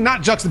PC,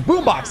 not Juxta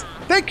Boombox.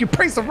 Thank you.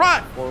 Praise the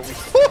right.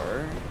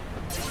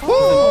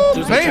 Woo,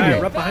 There's a baby. guy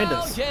right behind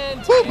us.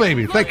 Woo,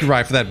 baby. Thank you,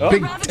 Rye, for that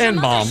big 10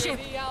 bomb.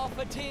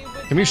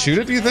 Can we shoot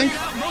it, do you think?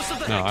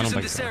 No, I don't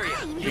think so.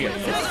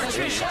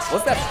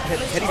 What's that?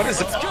 What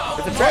is it?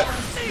 It's a trap.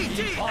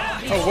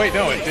 Oh wait,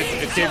 no, it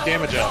gave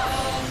damage up.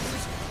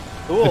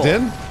 Cool. It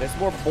did? There's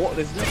more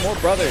brothers.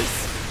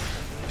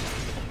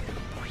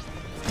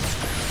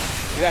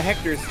 We got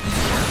Hector's.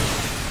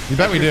 You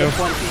bet we do.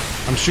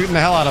 I'm shooting the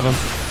hell out of him.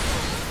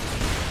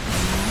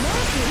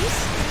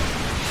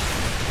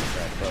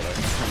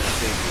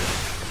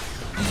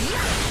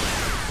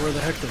 Where the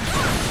Hector?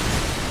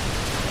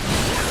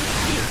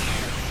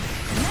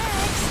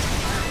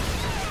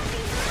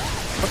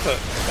 What the?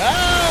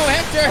 Oh,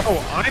 Hector! Oh,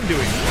 I'm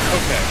doing that.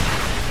 Okay.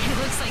 It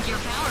looks like your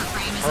power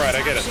frame is All right, I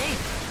in get top it. shape.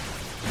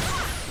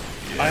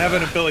 I have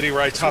an ability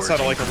where I toss out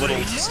like a little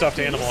stuffed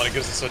animal and it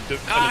gives us an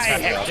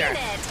attack route. Look at it.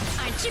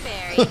 Aren't you,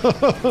 Barry?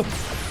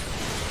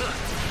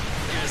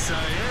 Yes, I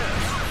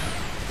am.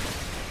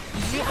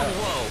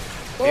 Whoa.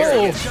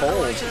 Oh, Is that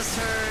what I just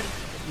heard?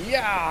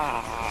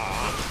 Yeah.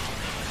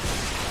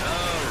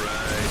 All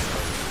right.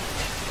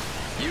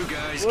 You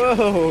guys.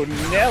 Whoa,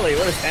 Nelly,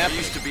 what is I happening?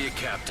 used to be a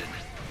captain.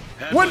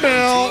 Had Windmill.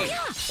 my own team.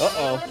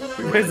 Uh-oh.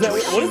 What is the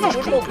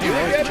windmill do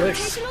again?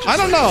 I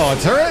don't know. A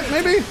turret,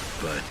 maybe?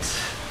 But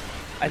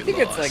I think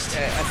it's like,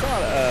 I saw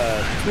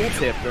a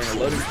tooltip during a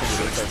loading screen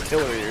with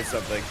artillery or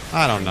something.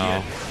 I don't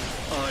know.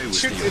 I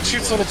was It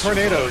shoots little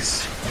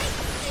tornadoes.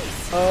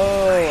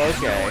 Oh,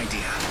 okay.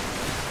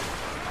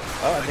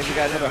 Oh, I think we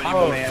got another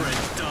Aquaman.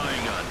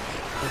 dying on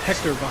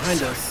Hector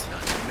behind us.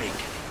 not to make.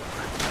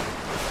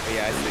 Oh,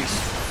 yeah, I see.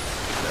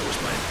 That was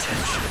my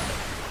intention.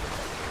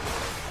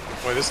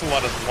 Boy, there's a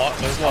lot of take out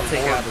more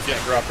this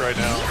getting dropped right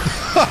now.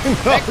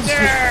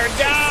 Hector,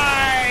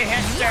 die,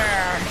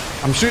 Hector!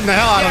 I'm shooting the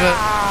hell out of it.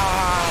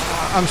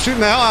 I'm shooting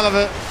the hell out of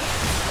it.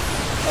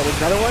 Oh, there's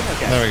another one?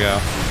 Okay. There we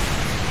go.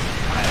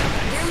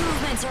 Their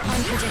movements are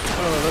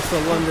unpredictable. Oh, that's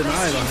the London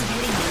Eye Best chance behind of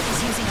hitting them is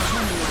using a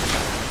homing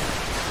weapon.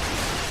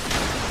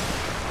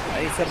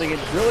 I need something in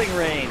drilling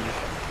range.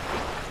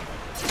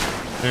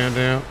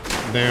 Down.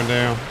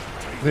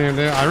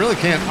 I really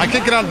can't. I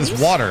can't get out of this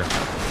water.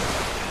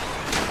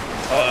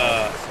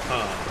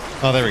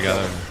 Oh, there we go.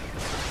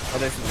 Oh,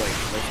 this is like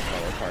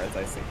color cards,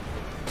 I see.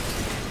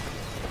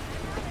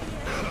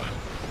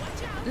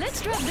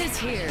 Let's drop this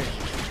here.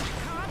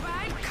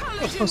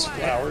 Those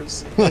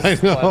flowers. I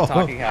know. Well, I'm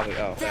talking how we,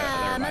 oh, The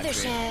never mind.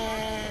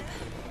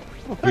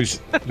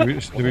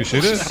 mothership. Do we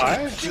shoot it?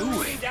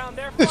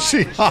 Is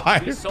she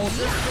high?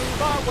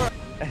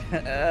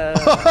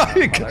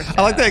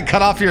 I like that it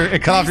cut off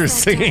your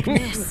singing.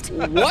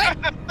 What?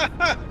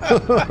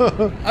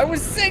 I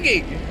was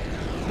singing.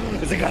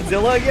 Is it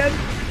Godzilla again?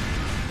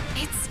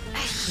 It's a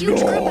huge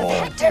group of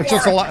Hectors. It's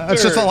just a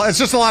lot. It's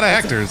just a lot of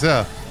Hectors.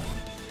 Yeah.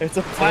 It's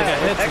a pile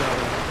of Hector.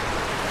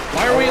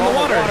 Why are we in the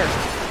water?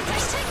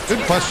 Good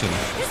question.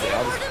 Yeah,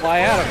 I'll just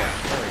fly out of it.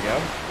 There we go.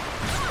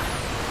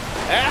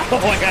 Ow,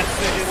 I got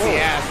sick in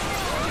the ass.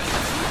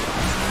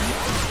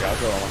 Yeah, I'll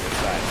go along this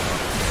side.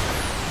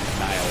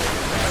 Annihilate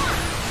that.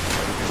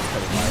 Everything's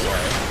coming my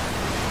way.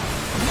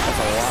 That's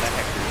a lot of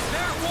Hectors.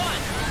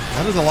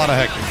 That is a lot of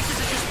Hectors. This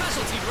is your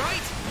specialty,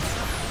 right?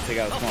 Take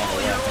out a small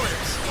Follow your left.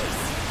 orders.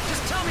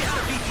 Just tell me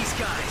how to beat these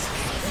guys.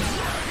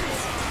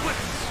 What?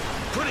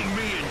 Putting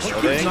me in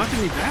charge Keeps knocking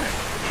me back.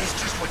 is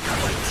just what got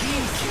my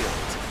team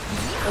killed.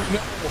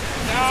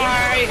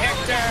 Die,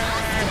 Hector!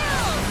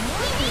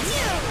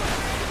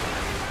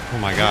 Oh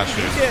my gosh.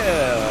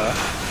 Yeah.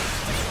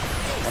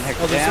 One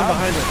Hector Oh, there's some down.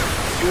 behind us.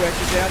 Two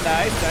Hectors down.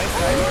 Nice.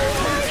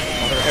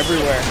 Oh, they're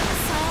everywhere.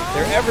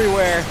 They're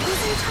everywhere.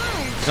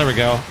 There we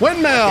go.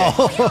 Windmill!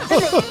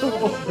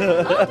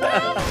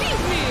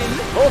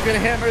 Vulcan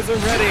hammers are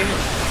ready.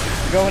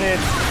 Going in.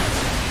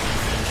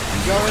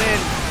 Going in.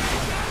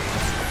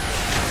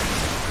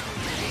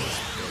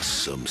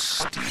 Some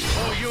steel.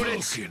 All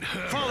units,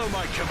 follow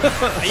my command.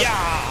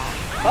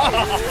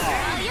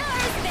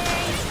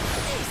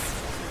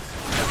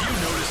 Have you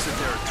noticed that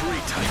there are 3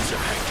 types of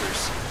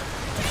Hectors?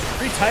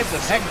 3 types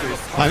of Hectors.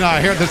 I know,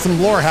 I hear there's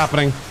some lore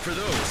happening. For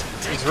those,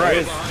 take He's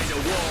right. behind a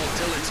wall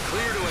till it's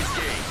clear to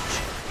engage.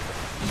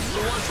 The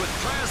ones with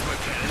plasma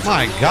cannons.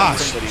 My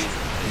gosh.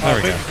 There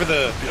we go. For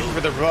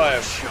the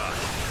revive.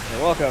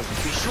 You're welcome.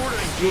 Be sure to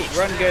engage.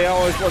 Run Gay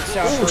always looks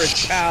out for his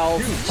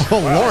pals. Oh,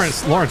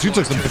 Lawrence, you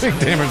took some big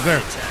damage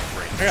there.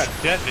 I got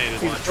detonated.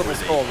 He's purple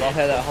skull. I'll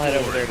head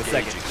over there in a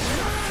second.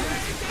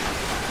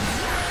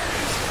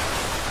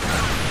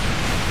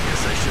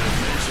 Guess I should have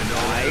mentioned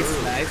all that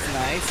earlier.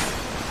 Nice.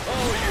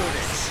 All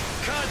units,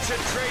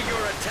 concentrate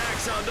your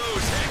attacks on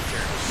those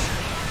Hectors.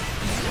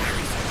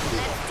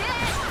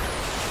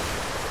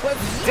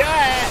 Let's do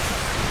it!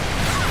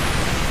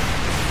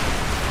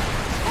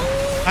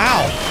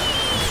 Ow!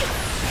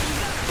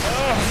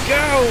 Oh,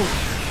 go!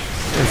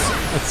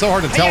 It's so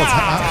hard to tell what's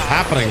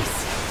happening.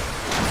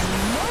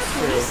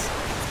 True.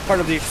 Part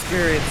of the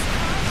experience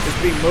is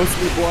being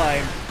mostly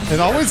blind. It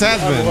always has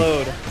been.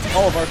 Unload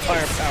all of our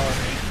firepower.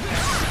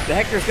 The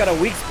Hector's got a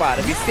weak spot.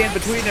 If you stand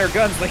between their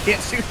guns, they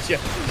can't shoot you.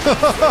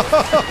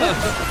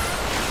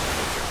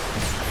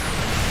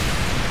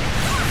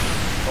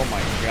 Oh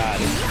my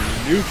god, it's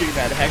nuking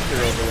that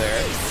Hector over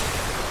there.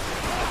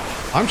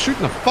 I'm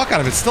shooting the fuck out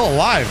of it. It's still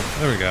alive.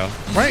 There we go.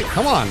 Right,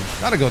 come on.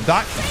 Gotta go,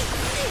 Doc.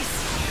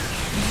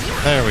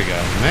 There we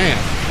go. Man.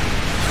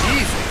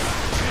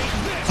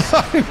 Jesus.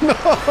 I know.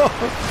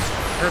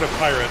 Heard a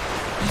pirate.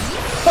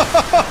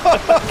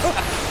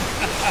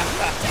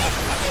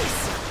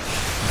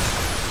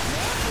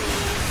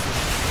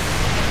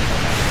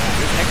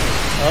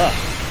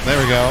 There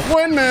we go.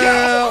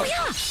 Windmill!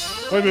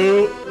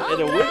 Windmill!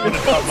 And a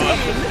windmill.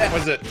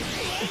 What is it?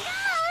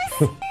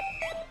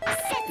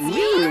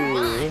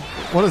 Ooh.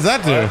 What does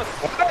that do?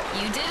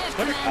 You did it,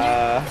 Commander.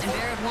 And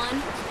Barrett won.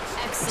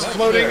 Excellent.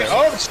 Exploding.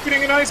 Oh, it's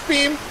shooting an ice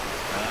beam.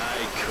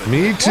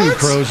 Me too,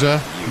 Croja.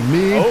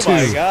 Me Oh too.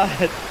 my god.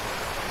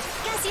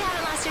 Guess you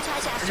haven't lost your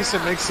touch after I guess it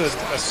all. makes a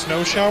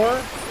snow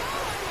shower.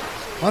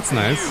 That's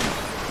nice.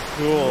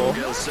 Cool.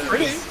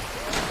 Pretty.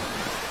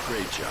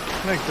 Great job.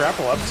 Can I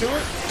grapple up to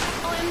it?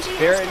 OMG,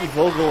 Barrett and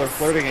Vogel are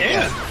flirting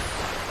again.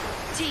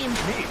 Team, the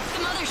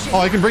mothership. Oh,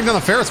 I can bring down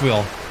the Ferris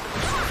wheel.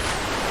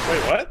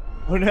 Wait, what?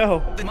 Oh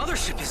no. The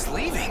mothership is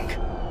leaving.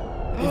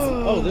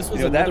 Oh, this was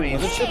You know what that another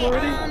means? mothership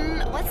already?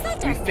 What's that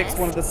We darkness? fixed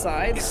one of the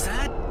sides. Is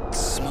that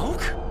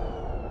smoke?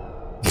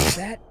 Is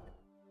that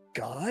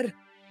God?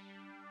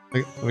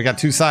 We got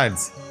 2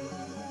 sides.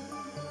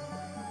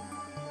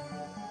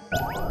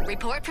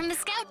 Report from the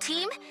scout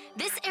team.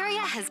 This area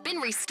has been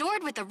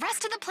restored with the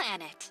rest of the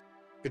planet.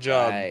 Good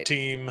job, Right.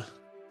 team.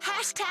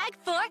 Hashtag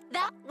for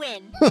the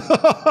win.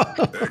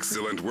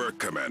 Excellent work,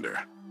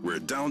 Commander. We're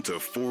down to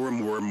 4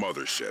 more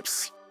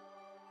motherships.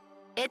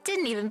 It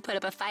didn't even put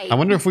up a fight. I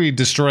wonder if we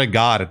destroy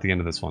God at the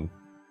end of this one.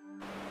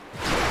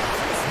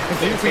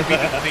 Maybe if we beat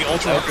the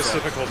ultra hardest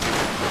difficulty.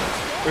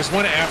 There's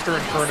one after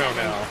Inferno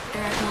now.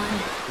 Barrett won.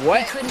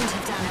 What? Couldn't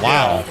have done it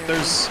Wow. either.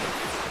 There's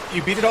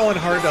you beat it all in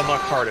hard to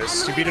unlock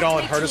hardest. You beat it all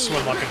in hardest to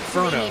unlock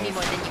Inferno,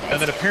 and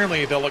then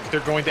apparently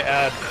they're going to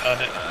add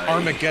an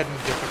Armageddon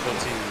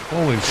difficulty.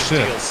 Holy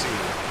shit. DLC.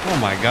 Oh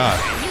my god.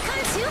 You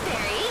can too,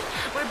 Barry.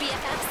 We're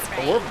BFFs, right?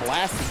 But we're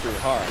blasting through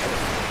hard.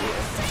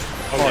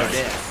 Oh, Hard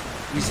yeah. is.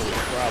 Easily a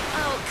problem.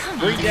 Oh, come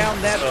Bring on.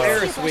 down that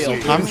Ferris wheel.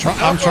 I'm trying.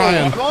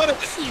 I'm on it.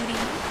 Cutie.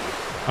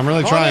 I'm really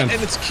I'm on trying. it,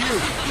 and it's cute.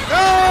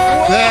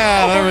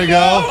 Yeah, there we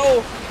go.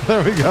 Oh,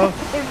 There we go.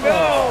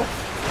 no.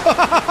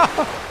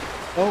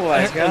 Oh my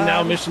And god.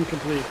 now mission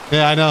complete.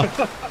 Yeah, I know.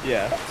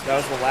 Yeah, that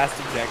was the last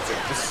objective.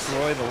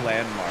 Destroy the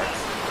landmarks.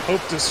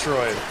 Hope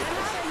destroyed.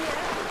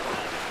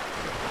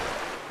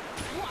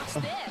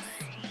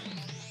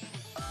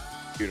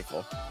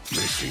 Beautiful.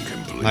 Mission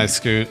complete. Nice,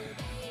 Scoot.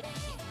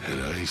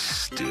 And I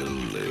still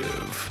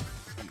live.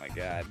 Oh my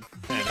god.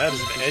 Man, that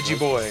is an edgy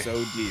boy.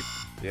 So deep.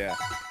 Yeah.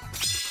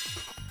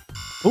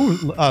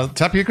 Ooh,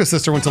 Tapioca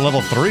Sister went to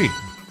level 3.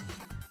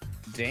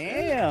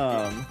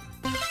 Damn.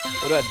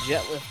 What about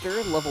Jet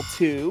Lifter, level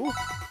 2?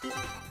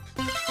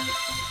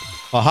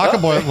 Well, Haka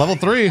Boy, level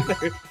 3.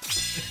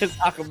 It's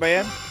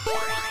Aquaman.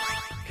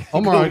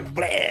 Omar,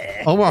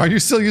 Bleh. Omar, are you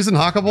still using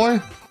Haka Boy?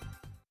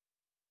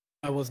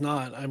 I was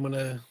not. I'm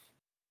gonna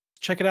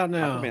check it out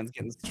now. Aquaman's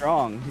getting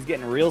strong. He's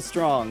getting real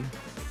strong.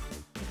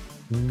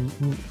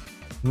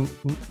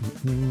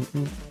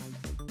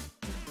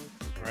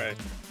 Right.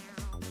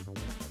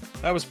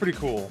 That was pretty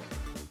cool.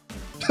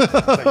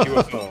 That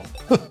UFO.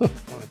 I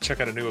want to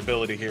check out a new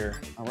ability here.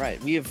 All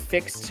right, we have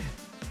fixed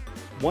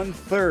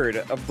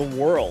 1/3 of the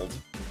world.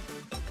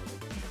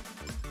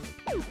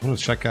 I'm gonna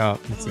check out.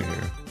 Let's see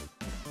here.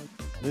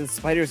 The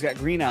spider's got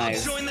green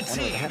eyes. Join the I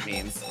wonder what team. that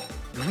means.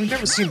 I've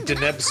never seen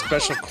Deneb's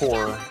special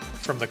core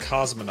from the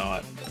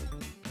Cosmonaut.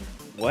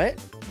 What?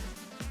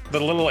 The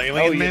little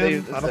alien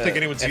man? they- I don't think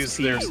anyone's SP.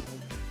 used theirs.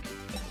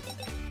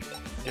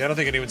 Yeah, I don't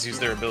think anyone's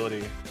used their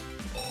ability.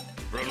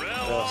 Ugh,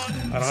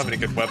 I don't have any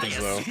good weapons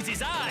though. It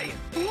is I.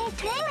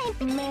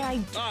 May I?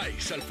 I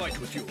shall fight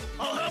with you.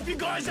 I'll help you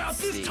guys out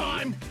this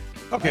time.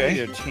 I Okay,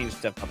 need to change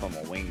stuff up on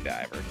my wing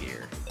diver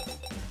here.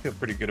 feel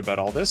pretty good about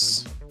all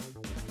this.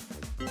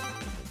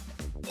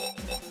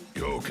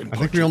 I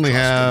think we only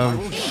have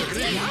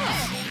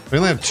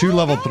 2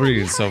 level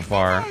 3s so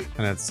far,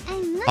 and it's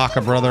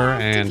Haka Brother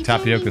and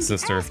Tapioca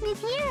Sister.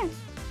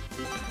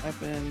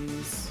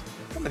 Weapons.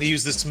 I'm going to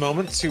use this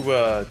moment to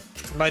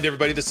remind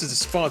everybody this is a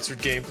sponsored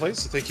gameplay,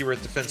 so thank you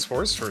Earth Defense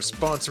Force for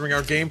sponsoring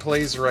our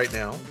gameplays right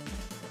now.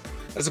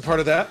 As a part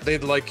of that,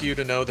 they'd like you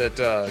to know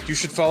that you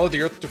should follow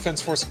the Earth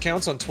Defense Force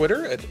accounts on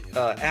Twitter at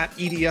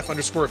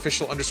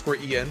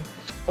EDF_official_EN.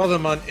 Follow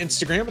them on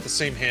Instagram with the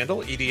same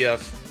handle,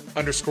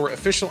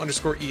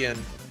 EDF_official_EN.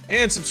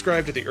 And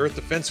subscribe to the Earth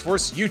Defense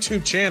Force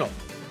YouTube channel.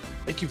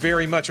 Thank you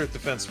very much, Earth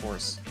Defense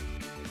Force.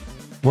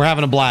 We're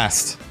having a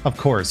blast, of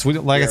course. I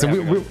said, We're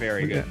having a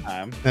very good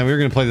time. And we were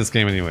gonna play this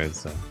game anyways,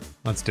 so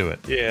let's do it.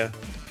 Yeah.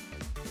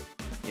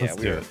 Yeah,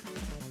 we're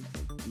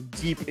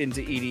deep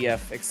into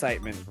EDF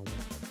excitement.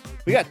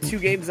 We got 2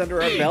 games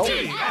under our belt,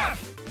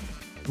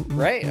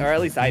 right? Or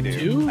at least I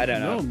do. 2? I don't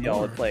know No, if y'all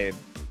more. have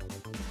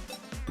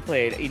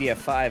played EDF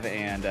 5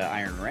 and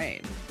Iron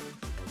Rain.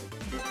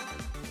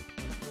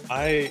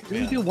 Did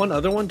we do one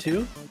other one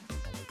too?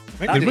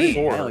 Maybe I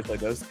 4. only played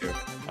those 2.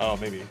 Oh,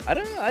 maybe. I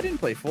don't know. I didn't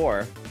play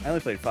 4. I only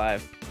played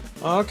 5.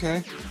 Oh,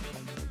 okay.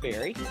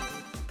 Barry.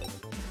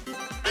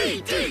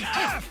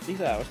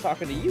 Lisa, I was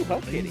talking to you,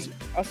 Help Kitty.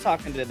 I was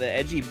talking to the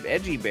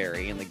edgy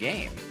Barry in the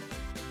game.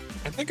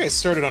 I think I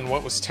started on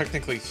what was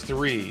technically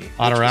 3.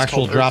 Otter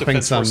Actual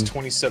dropping some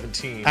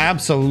 2017.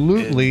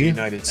 Absolutely in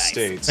the United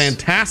States.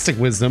 fantastic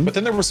wisdom. But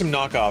then there were some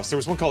knockoffs. There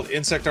was one called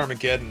Insect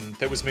Armageddon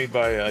that was made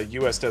by a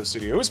US dev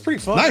studio. It was pretty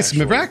fun. Nice,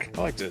 actually. Mivrak.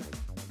 I liked it.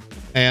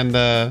 And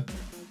are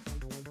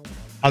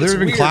there It's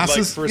even weird,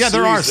 classes? like, for a yeah,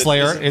 there are, series that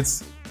Slayer. isn't-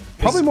 It's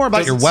probably more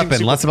about your doesn't seem weapon,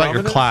 super less about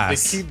your prominent.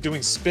 class. They keep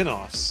doing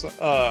spin-offs,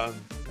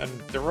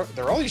 and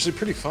they're all usually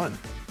pretty fun.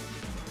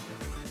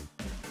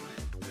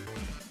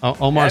 Oh,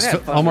 Omar's Yeah, I'd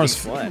have fun with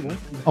each one.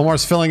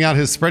 Omar's filling out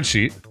his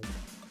spreadsheet.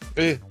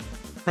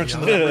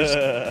 Crunching the numbers.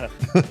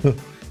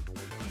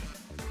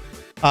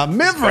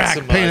 Mivrak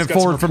some, painted he's got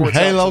forward some from reports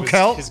out Halo to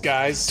Celt. his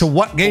guys. To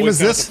what game Always is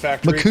down at this? the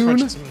factory, Macoon,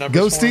 crunching some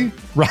numbers for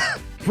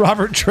Ghosty,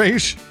 Robert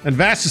Trash, and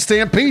Vash the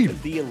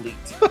Stampede. The elite.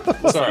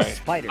 Sorry,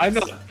 Spiders.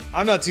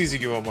 I'm not teasing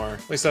you, Omar.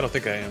 At least I don't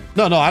think I am.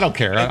 No, I don't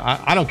care.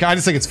 I don't care. I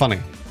just think it's funny.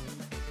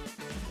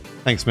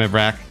 Thanks,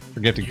 Mivrak,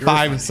 for gifting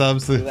 5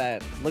 subs. Look at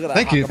that. Look at that.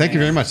 Thank you. Haka Thank you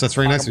man. very much. That's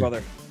very Haka nice of you.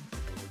 brother.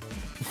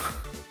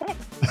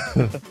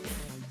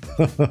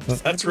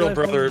 That's real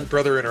brother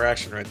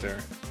interaction right there.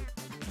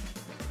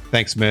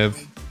 Thanks,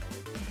 Miv.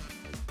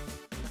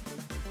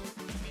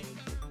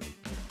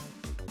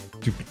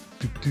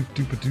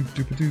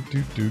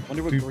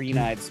 Wonder what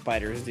green-eyed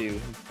spiders do.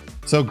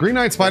 So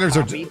green-eyed spiders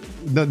are Copy?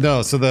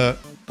 no. So the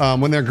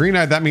when they're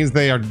green-eyed, that means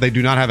they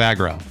do not have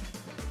aggro.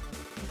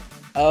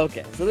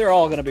 Okay, so they're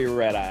all gonna be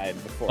red-eyed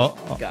before.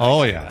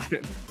 Oh yeah.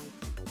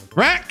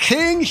 Rat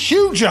King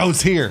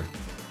Hugo's here.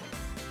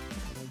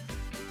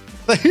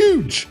 The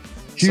huge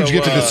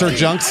gift to Sir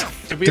Junks,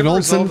 did we ever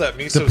Olsen, resolve that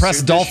miso Depressed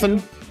soup Dolphin,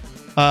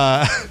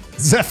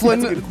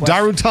 Zeppelin,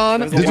 Darutan,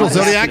 There's a Digital lot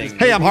Zodiac. happening.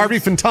 Hey, I'm Harvey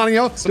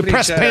Fantanio, Somebody in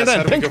Depressed chat asked, Panda, how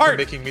and do we Pink go from Heart.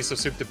 making miso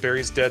soup to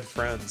Barry's dead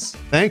friends?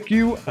 Thank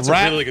you, That's a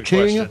Rat really good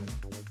King question.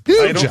 I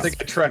don't Hugo, think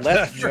I tracked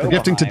Left that. Joe for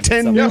gifting to behind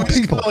 10 at new some Yeah, we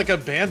just people. kinda like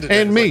abandoned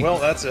And it. It's me. like, well,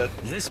 that's it.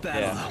 This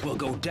battle will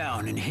go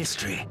down in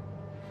history.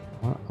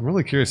 I'm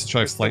really curious to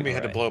try Then Flame. we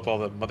had to blow up all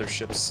the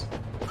motherships.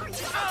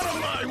 Out of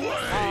my way!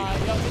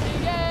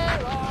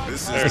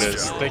 This There it is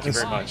is. Thank you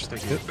very much.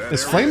 Thank you.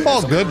 Is Flame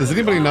Ball good? Does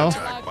anybody know?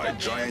 Attacked by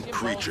giant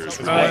creatures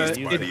It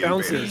raised by the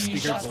bounces. invaders. Be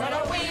careful.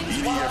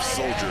 EDF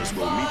soldiers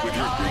will meet with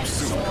your group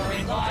soon.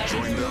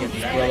 Join them.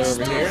 Brother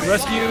over here.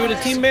 Rescued a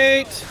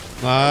teammate.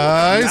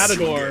 Nice.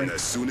 Matador. Again,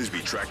 as soon as we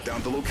track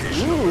down the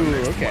location of Ooh, our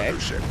next okay.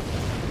 mothership.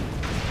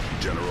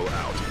 General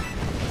out.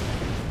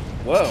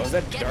 Whoa, is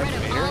that Get Darth rid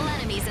of Vader? all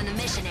enemies in the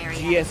mission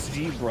area.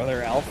 GSG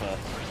Brother Alpha.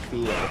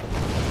 Cool. Oh,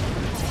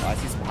 I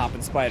see some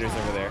hopping spiders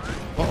over there.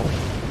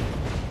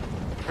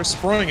 They're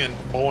spraying and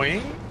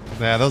boing.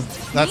 Yeah,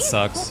 that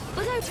sucks.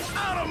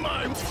 Out of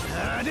my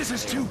way! This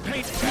is too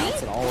painful.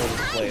 Bouncing all over the I'm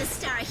the place.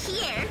 star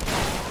here.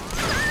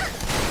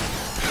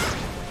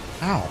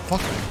 Ow,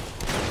 fuck me.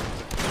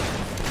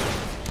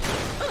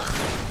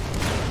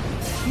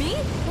 Me?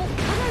 Well, I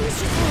was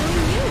just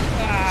following you.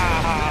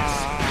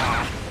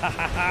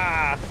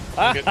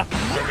 I'm starting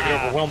to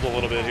get overwhelmed a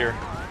little bit here.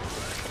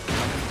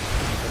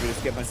 Let me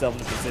just get myself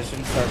in a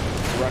position, start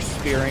rush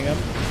spearing them.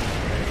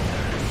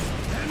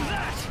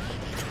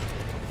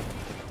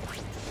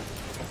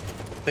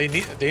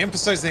 They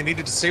emphasized they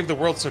needed to save the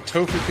world so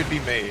tofu could be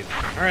made.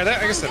 All right,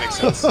 I guess that makes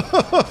sense. All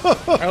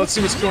right, let's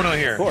see what's going on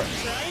here. Of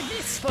course.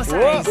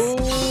 Whoa!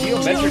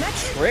 Geometric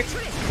trick?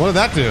 What did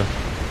that do?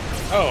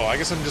 Oh, I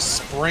guess I'm just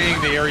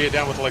spraying the area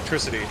down with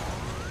electricity.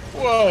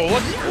 Whoa!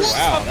 Look!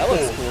 Wow, that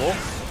looks cool.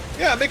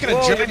 Yeah, I'm making a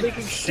Whoa, you're giant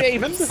making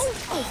shapes.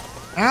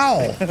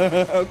 Ow!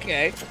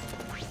 Okay. I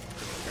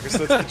guess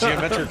that's the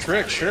geometric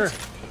trick, sure.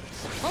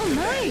 Oh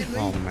my!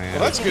 Oh man.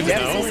 Well, that's good to know.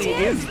 Definitely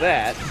is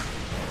that.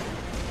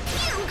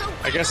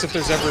 I guess if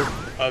there's ever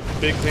a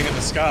big thing in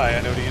the sky,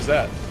 I know to use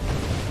that.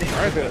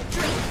 Alright then.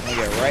 I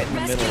get right in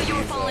the middle Rescue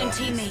your of fallen these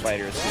teammate.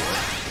 spiders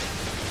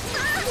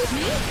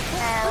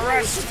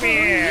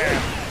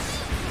here.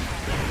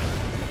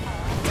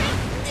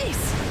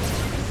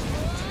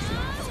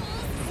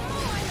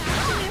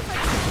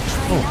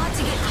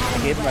 I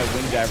gave my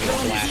wind diver the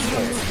blast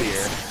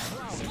spear.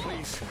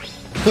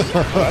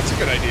 Oh, that's a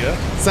good idea.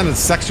 Sounded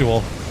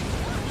sexual.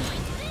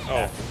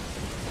 Oh.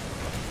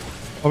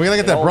 Oh, we gotta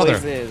get It that brother.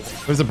 always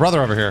is. There's a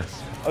brother over here.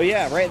 Oh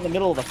yeah, right in the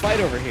middle of the fight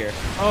over here.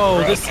 Oh,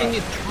 this thing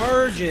it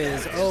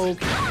charges.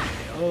 Okay.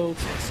 Okay.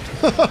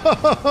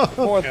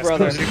 Fourth Yeah,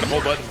 brother. the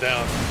whole button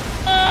down.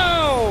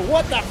 Oh,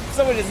 what the?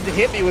 Someone just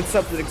hit me with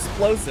something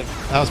explosive.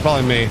 That was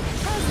probably me.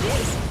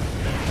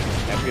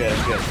 I'm good,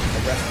 I'm good.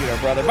 I rescued our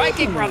brother.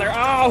 Viking brother!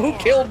 Oh, who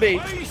killed me?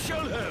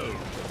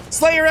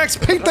 Slayer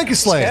XP, thank you,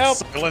 Slay. Help.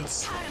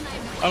 Silence.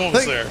 I'm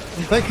almost there.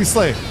 Thank you,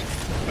 Slay.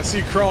 I see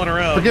you crawling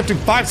around. For gifting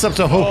 5 subs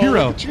to Ho Oh,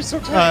 Hero. look at you, so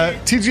tiny.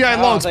 TGI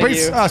Oh, Long, thank you.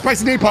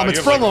 Spicy Napalm, Oh, it's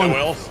you have, like, Frollo,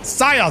 no and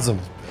Psyosm.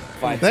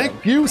 Fine,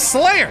 Thank you,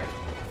 Slayer.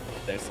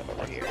 There's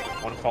someone here.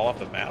 Want to fall off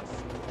the map?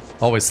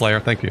 Always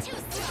Slayer, thank you.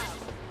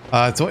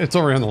 It's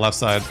over here on the left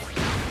side.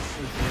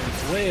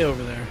 It's way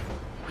over there.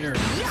 Here.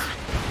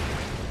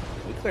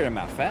 We cleared him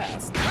out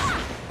fast.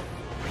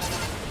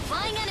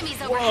 Flying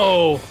enemies over.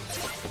 Whoa!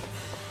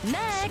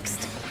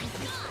 Next.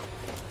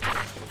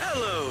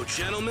 Hello,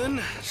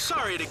 gentlemen.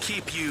 Sorry to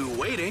keep you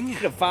waiting.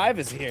 The 5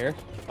 is here.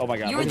 Oh my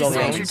god, You're look the at all the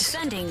center enemies.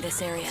 defending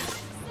this area.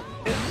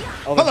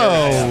 Oh, they're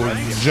Hello, very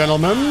high.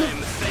 gentlemen.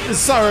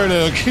 Sorry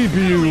to keep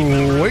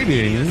you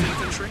waiting.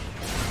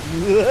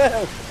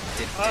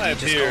 I'm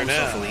here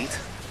now.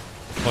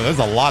 Oh, there's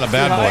a lot of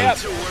bad High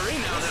boys. To worry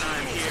now that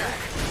I'm here.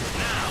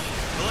 Now,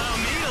 allow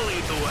me to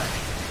lead the way.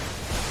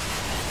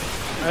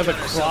 I have a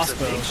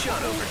crossbow.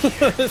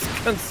 This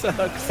gun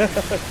sucks.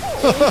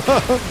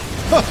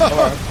 Oh,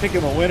 I'm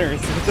picking the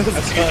winners.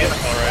 That's a good hit,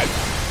 alright.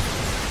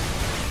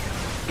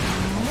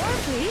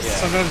 Yeah.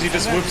 Sometimes you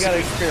just Sometimes whoops you gotta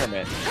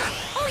experiment.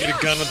 get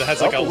a gun that has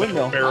like Oh, a a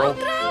windmill. barrel.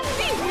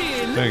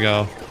 There you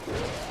go.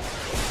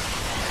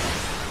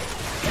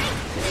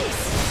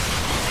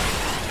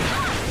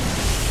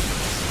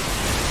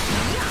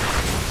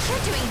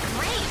 You're doing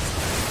great.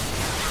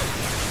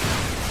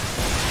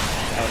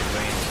 Out of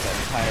range, that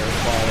entire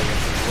ball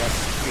against the rust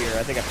spear.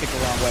 I think I picked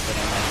the wrong weapon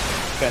on my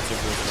defensive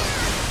movement.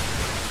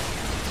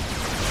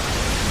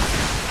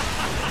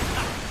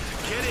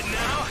 Get it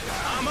now?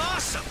 I'm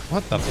awesome.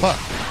 What the fuck?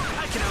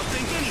 I can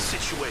outthink any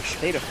situation.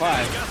 State of 5.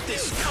 I got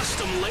this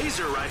custom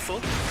laser rifle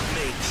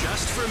made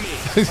just for me.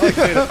 That's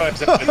really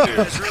left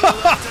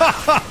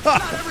out.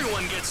 Not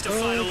everyone gets to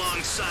fight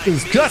alongside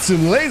This me.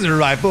 custom laser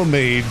rifle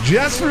made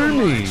just for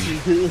me.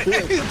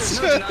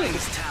 There's no denying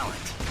his talent.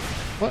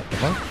 What the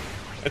fuck?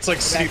 It's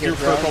like Second see-through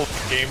drone. purple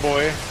Game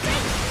Boy.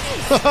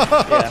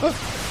 Yeah.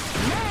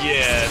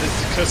 Yeah, this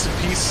is a custom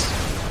piece.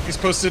 He's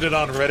posted it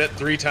on Reddit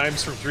 3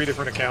 times from 3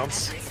 different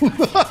accounts. What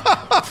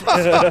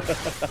is that?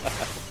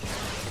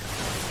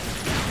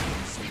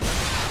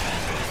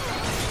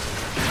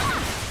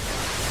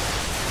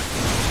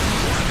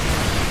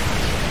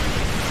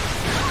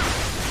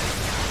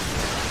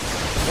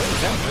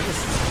 They're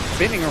just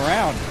spinning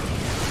around.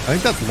 I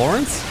think that's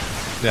Lawrence?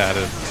 Yeah, it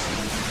is.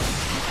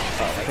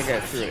 Oh, I think I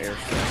threw an air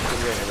strike.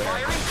 Over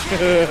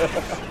there.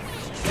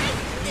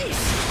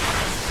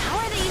 How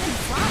are they even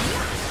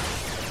flying?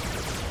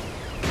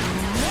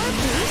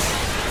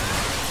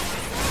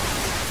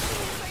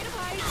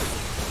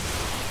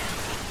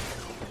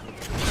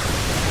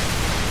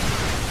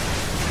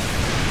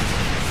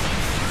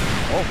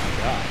 Oh my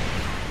god.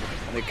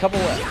 Only a couple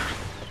left.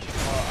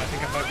 I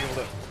think I might be able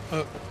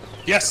to...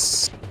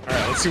 yes!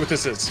 Alright, let's see what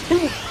this is.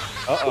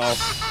 Uh-oh.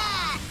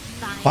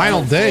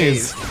 Final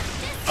days.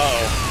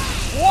 Uh-oh.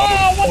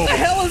 Whoa, what the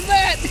hell is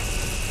that?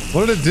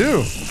 What did it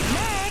do?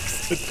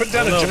 It put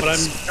down a but giant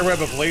spider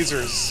web of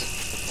lasers.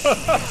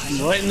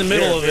 I'm right in the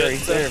middle of it.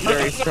 They're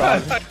very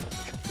strong.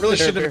 Really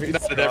They're should have very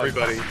done it strong.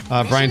 everybody.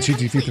 Brian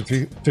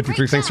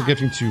TG53, thanks for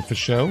gifting to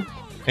Fasho.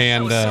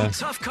 And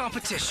Some tough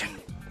competition.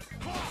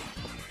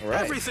 All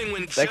right. Everything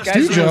went That just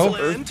guy's Hugo. as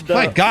Earth planned. the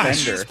My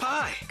gosh. Bender.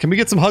 Pie. can we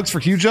get some hugs for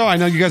Hugo? I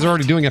know you guys are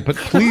already doing it, but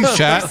please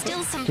chat.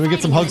 Can we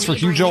get some hugs for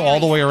Hugo all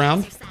the way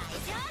around?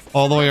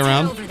 All the way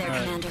around? Over there,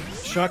 Commander.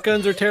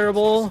 Shotguns are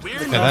terrible. The Yeah,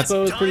 that's,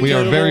 crossbow is pretty we are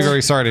terrible. very,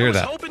 very sorry to hear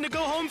that. Hoping to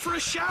go home for a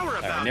shower All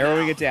right, about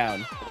narrowing it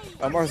down.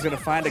 Omar's gonna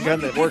find a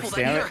gun that works,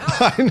 damn it.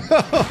 I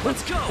know.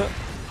 Let's go.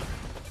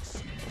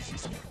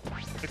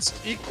 It's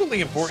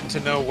equally important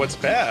to know what's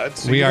bad.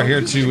 So We you are don't here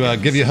use to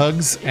it. give you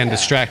hugs and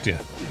distract you.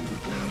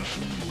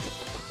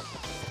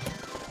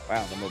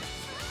 Wow, the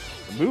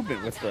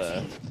movement with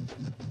the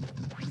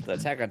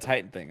Attack on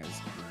Titan thing is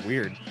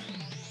weird.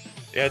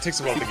 Yeah, it takes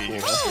a while to get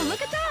used Oh, to.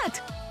 look at that!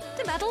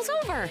 The battle's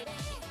over.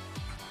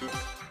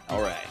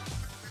 All right.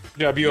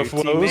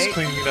 WFOs Teammate,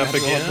 cleaning it up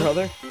little again.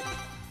 brother.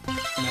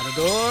 Not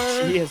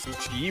Matador.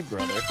 PSG,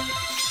 brother.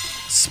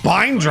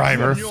 Spine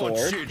driver.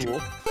 Sword,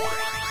 cool.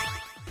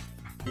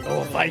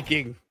 Oh,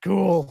 Viking,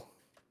 cool.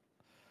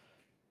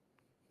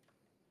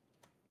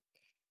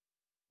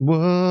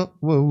 Whoa,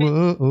 whoa,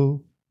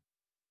 whoa.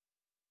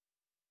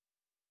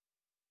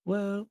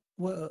 Whoa,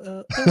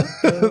 whoa,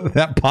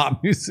 That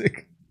pop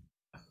music.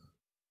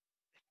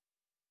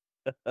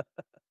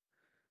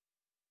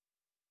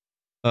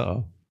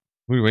 Uh-oh.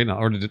 What are we waiting on?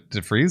 Or did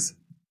it freeze?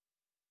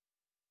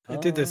 I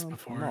did this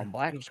before. I'm on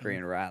black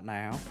screen right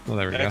now. Oh,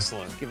 there we go.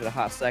 Excellent. Give it a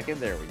hot second.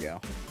 There we go.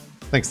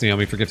 Thanks,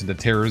 Naomi, for gifting the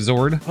Terror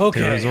Zord.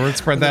 Okay. Terror Zord,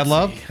 spread that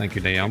love. Thank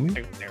you,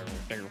 Naomi.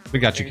 We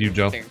got you, Cube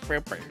Joe.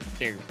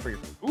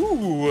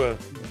 Ooh,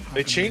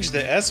 they changed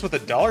the S with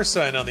a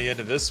 $sign on the end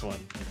of this one.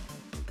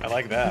 I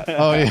like that.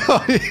 Oh, yeah.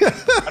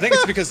 I think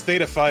it's because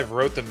Theta 5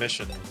 wrote the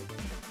mission.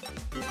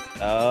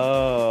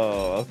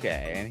 Oh,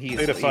 okay. And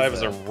Theta 5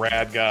 is a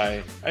rad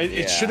guy.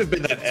 It should have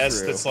been that S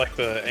true. that's like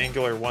the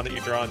angular one that you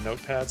draw on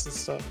notepads and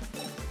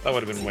stuff. That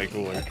would have been way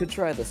cooler. I could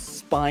try the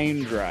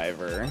spine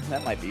driver.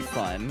 That might be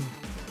fun.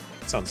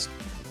 Sounds.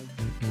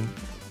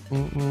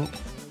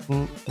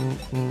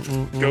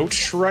 Goat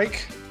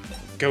Shrike?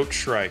 Goat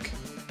Shrike.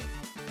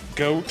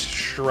 Goat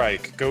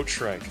Shrike. Goat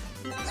Shrike.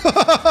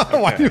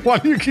 Okay. Why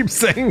do you keep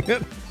saying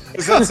it?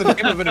 Because that's the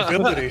name of an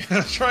ability.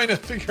 I'm trying to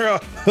figure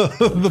out.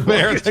 The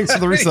bear. Thanks for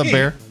the reset,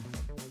 bear.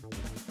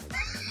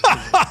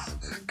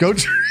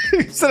 Goat.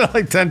 You said it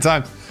like 10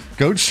 times.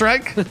 Goat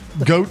strike.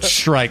 Goat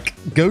strike.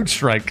 Goat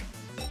strike.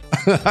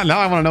 Now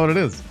I want to know what it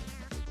is.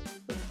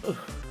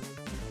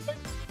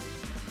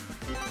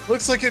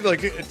 Looks like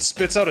it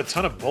spits out a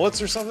ton of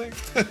bullets or something.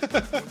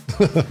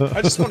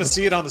 I just want to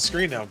see it on the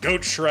screen now.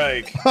 Goat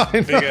Shrike.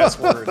 Big ass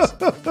words.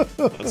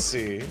 Let's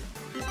see.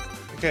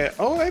 Okay.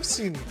 Oh, I've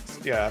seen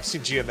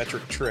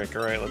Geometric Trick.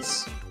 All right,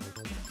 let's.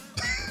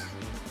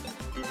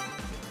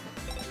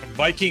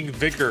 Viking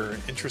Vigor.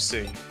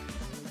 Interesting.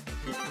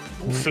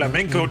 Ooh,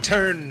 flamenco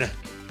turn.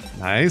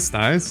 Nice,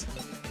 nice.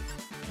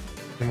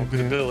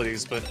 Good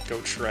abilities, but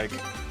Goat Shrike.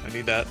 I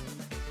need that.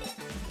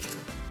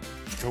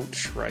 Goat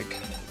Shrike.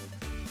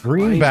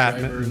 Green Spine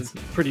Batman. driver is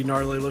pretty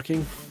gnarly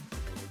looking.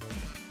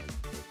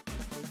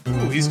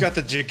 Ooh, he's got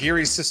the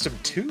Jagiri system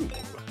too.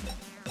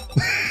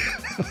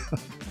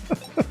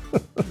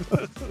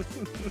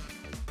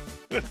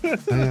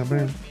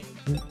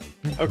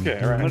 Okay,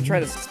 all right. I'm gonna try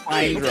the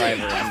spine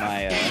driver on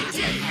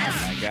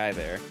my guy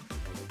there.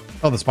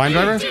 Oh, the spine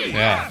driver?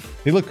 Yeah.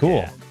 He looked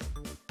cool.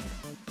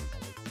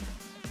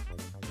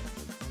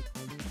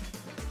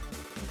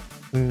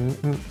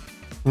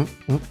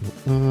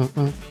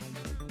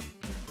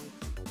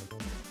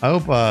 I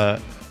hope,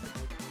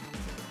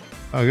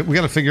 oh, we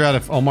gotta figure out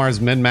if Omar's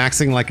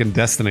min-maxing like in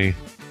Destiny.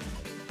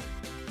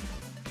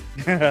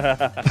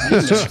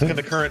 Just checking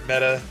the current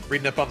meta,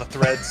 reading up on the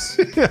threads.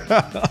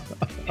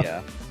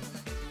 Yeah.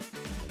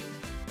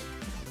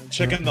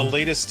 Checking the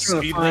latest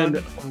Trying to speed find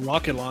run.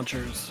 rocket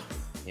launchers.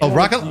 You know,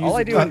 rocket- all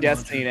I do in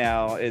Destiny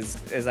now is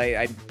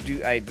I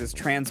this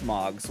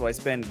transmog, so I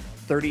spend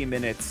 30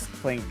 minutes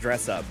playing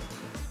dress up.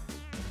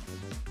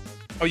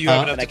 Oh, you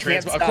have enough And to I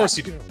can't transmog? Of course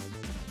you do.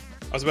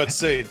 I was about to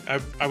say,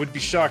 I would be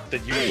shocked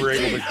that you were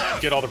able to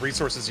get all the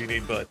resources you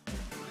need, but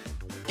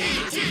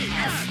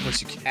of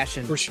course you can.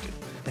 Fashion. Of course you can.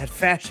 That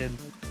fashion.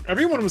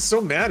 Everyone was so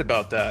mad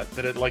about that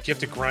it like you have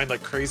to grind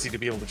like crazy to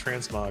be able to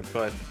transmog,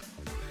 but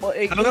Well,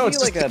 it I don't know, gives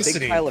it's you like a just big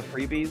Destiny. pile of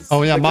freebies.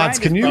 Oh yeah, The mods,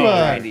 grind can is you,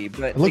 pretty grindy,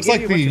 but it looks they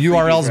like give the you a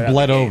bunch of freebies URL's right out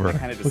bled the gate over. that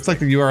kinda just, Looks like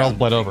the URL's found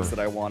bled things over. that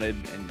I wanted,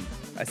 and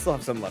I still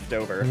have some left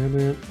over. You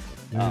have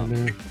to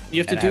And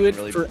I do it haven't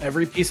really- for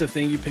every piece of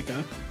thing you pick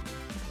up.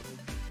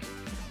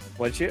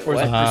 What'd you? Or is What?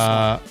 it per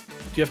slot? Do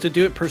you have to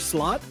do it per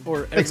slot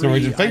or Thanks, every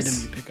Norwegian item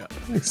Face. you pick up?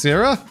 Thanks,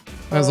 Sarah,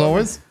 as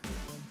always.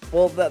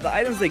 Well, the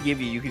items they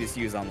give you, you can just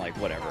use on like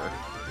whatever.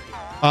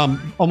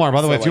 Omar,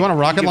 by the way, So, if you like, want a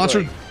rocket you could, launcher,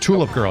 like-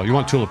 Tulip Girl. You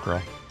want Tulip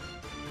Girl.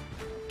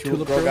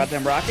 Tulip Girl,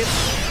 goddamn rockets.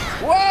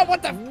 Whoa!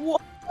 What the?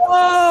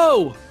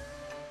 Whoa!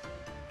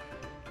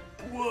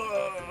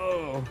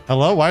 Whoa!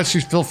 Hello? Why is she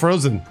still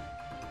frozen?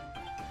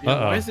 Yeah,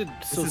 Uh-oh. why is it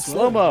so It's a slow?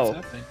 slow-mo. What's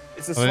happening?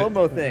 It's a Wait.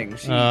 slow-mo thing.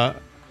 She,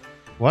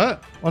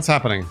 What? What's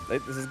happening?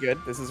 this is good.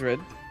 This is good.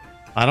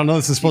 I don't know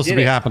this is supposed to did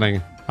be it.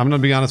 happening. I'm gonna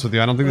be honest with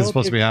you. I don't think this is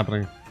supposed to be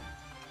happening.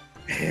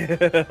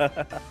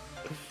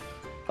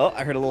 Oh,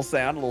 I heard a little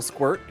sound, a little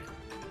squirt.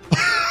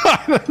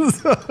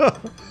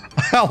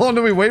 How long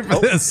do we wait for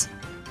this?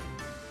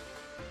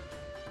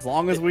 As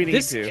long as we need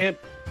This to. can't.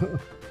 Oh,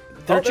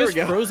 They're there we just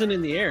go. frozen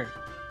in the air.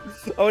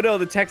 Oh no,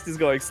 the text is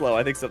going slow.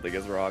 I think something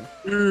is wrong.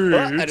 Oh,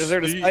 I just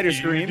heard a spider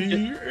scream.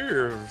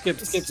 Skip,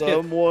 skip, skip.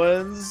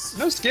 Someone's.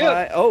 No,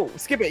 skip. Oh,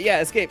 skip it.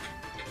 Yeah, escape.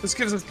 this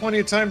gives us plenty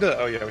of time to.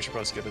 Oh yeah, we should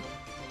probably skip it.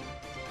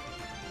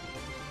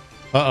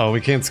 Uh-oh,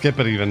 we can't skip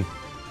it even.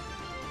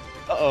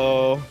 Uh-oh.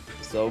 all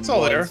there.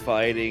 Someone's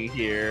fighting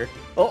here.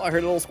 Oh, I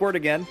heard a little squirt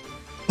again.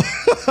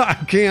 I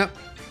can't.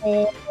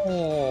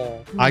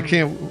 Oh. I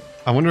can't.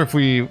 I wonder if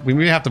we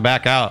may have to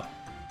back out.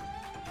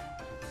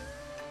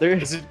 There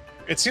Is it?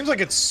 It seems like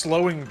it's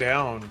slowing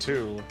down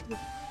too.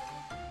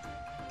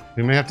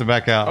 We may have to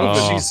back out. Oh, but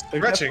Oh. she's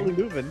They're stretching.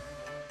 definitely moving.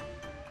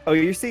 Oh,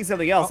 you're seeing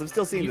something else. I'm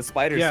still seeing the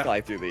spiders yeah.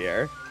 fly through the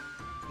air.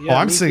 Yeah, oh,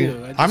 I'm me seeing.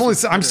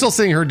 too. I'm still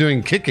seeing her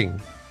doing kicking.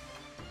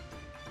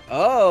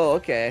 Oh,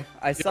 okay.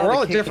 I saw we're all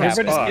the at kick different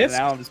happen, spots. and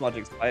now I'm just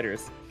watching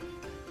spiders.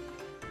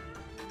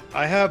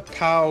 I have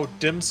Pow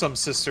Dim Sum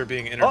Sister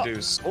being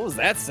introduced. Oh, what was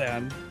that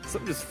sound?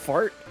 Something just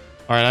fart.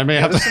 All right, I may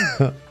have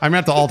to. I may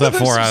have to alt F4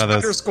 out of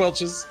Spider this.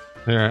 squelches.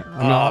 Here,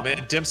 Oh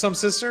man, Dim Sum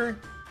Sister.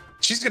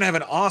 She's gonna have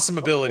an awesome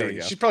there we ability.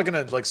 go. She's probably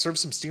gonna like serve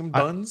some steamed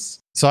buns.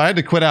 So I had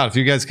to quit out. If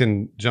you guys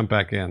can jump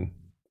back in.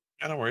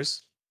 Yeah, no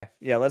worries.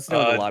 Yeah, let's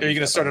know the lobby. Are you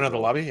gonna stuff start another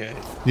lobby? Yeah.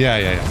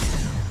 Yeah.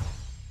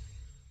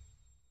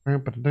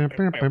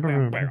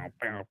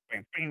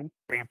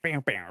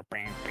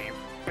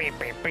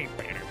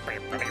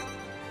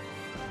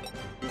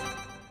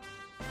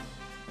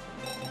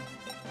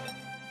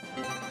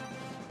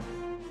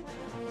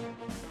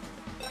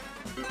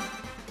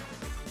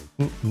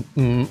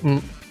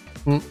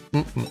 All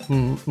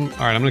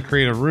right, I'm gonna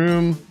create a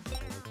room.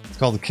 It's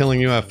called the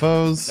Killing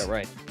UFOs. Is that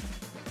right?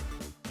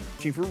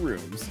 Searching for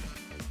rooms.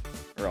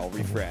 Or I'll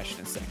refresh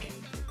in a second.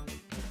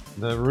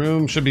 The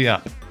room should be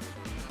up.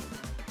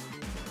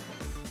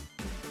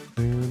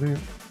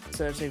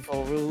 Searching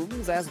for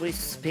rooms as we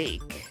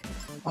speak.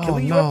 Oh,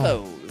 Killing no.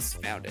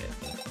 UFOs. Found it.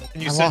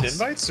 Can you I send lost.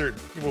 invites, or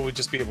will we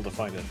just be able to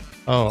find it?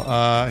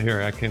 Oh,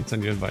 here, I can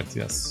send you invites,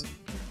 yes.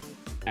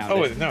 Found Oh,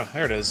 it. wait, no,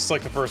 there it is. It's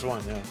like the first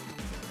one, yeah.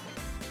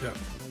 Yeah.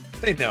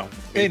 They know.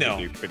 They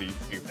know.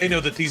 They know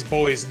that these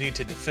boys need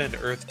to defend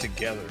Earth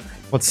together.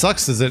 What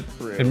sucks is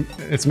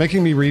it's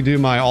making me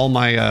redo all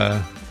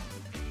my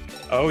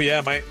Oh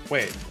yeah,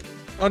 wait.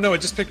 Oh no,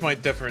 it just picked my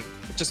different.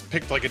 It just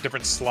picked like a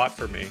different slot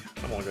for me.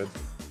 I'm all good.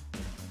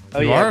 Oh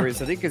You yeah, are?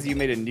 Bruce. I think because you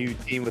made a new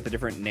team with a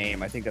different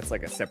name, I think that's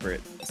like a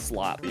separate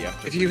slot that you have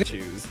to If you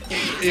choose.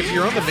 If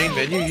you're on the main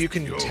menu, you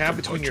can tab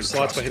between your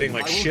slots by hitting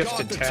like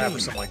Shift and Tab or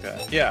something like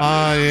that.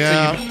 Yeah.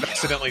 yeah.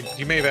 So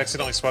you may have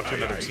accidentally swapped to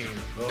another team.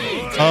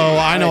 Oh,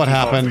 I know what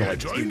happened.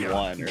 Team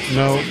 1 or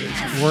No,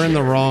 we're in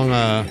the wrong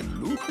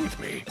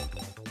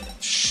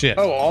shit.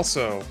 Oh,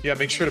 also, yeah,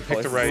 make sure to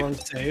pick the right. Wrong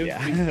save.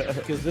 Yeah.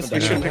 Because this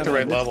Make sure to doesn't pick the have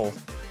right a- level.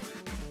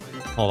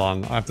 Hold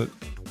on, I have to.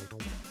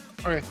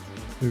 Okay.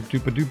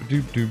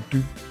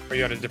 Doop. Are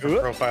you on a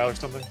different profile or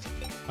something?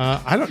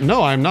 I don't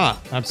know. I'm not.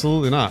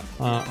 Absolutely not.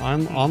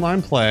 I'm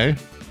online play.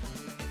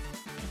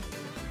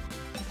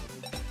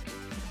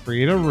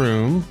 Create a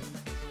room.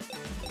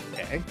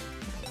 Okay.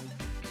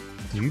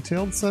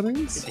 Detailed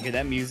settings. Did you hear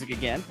that music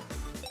again?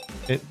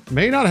 It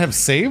may not have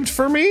saved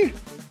for me.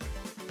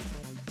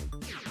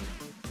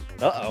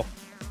 Uh-oh.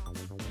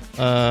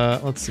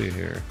 Let's see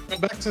here. Go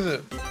back to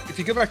the. If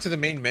you go back to the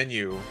main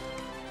menu,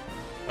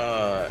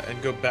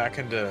 and go back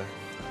into.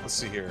 Let's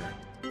see here.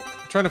 I'm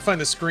trying to find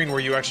the screen where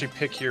you actually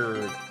pick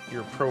your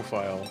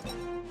profile.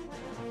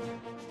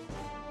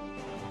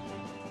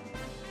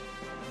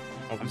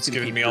 Oh, it's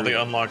giving me all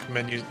the unlocked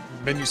menu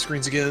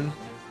screens again.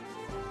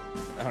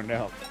 Oh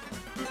no.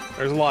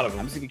 There's a lot of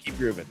them. I'm just gonna keep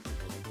grooving.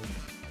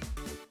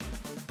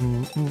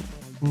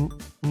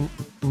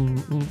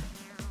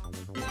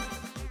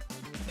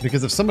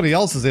 Because if somebody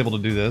else is able to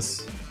do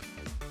this,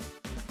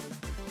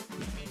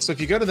 So if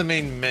you go to the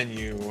main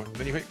menu,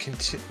 then you hit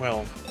continue. Well,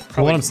 what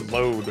probably I'm-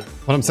 load.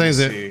 what I'm saying is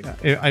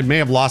Let's see. I may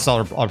have lost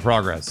our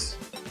progress.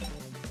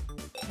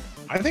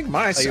 I think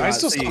I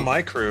still saw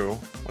my crew.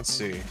 Let's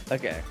see.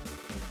 Okay.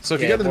 So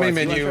if you go to the main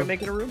Boris, you wanna menu, try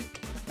making a room?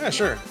 yeah,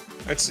 sure.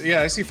 I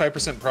see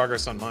 5%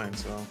 progress on mine.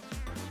 So.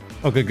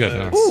 Okay, good.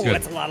 No, Ooh, good.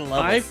 that's a lot of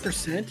levels.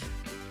 5%?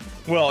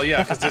 Well,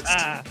 yeah,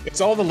 because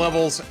it's all the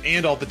levels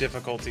and all the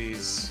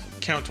difficulties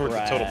count towards the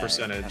total Right,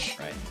 percentage. that's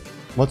right.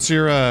 What's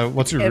your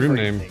room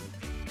name? Everything.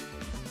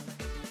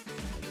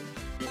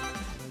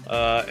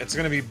 It's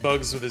gonna be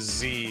bugs with a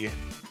Z,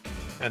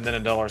 and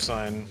then a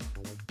 $sign.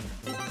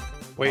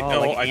 Wait, Oh, no,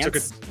 like I took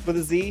it ants with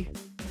a Z.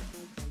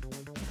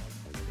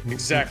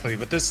 exactly.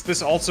 But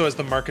this also has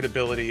the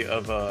marketability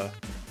of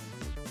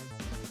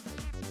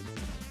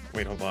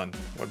Wait, hold on.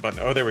 What button?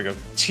 Oh, there we go.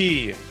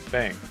 T.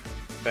 Bang,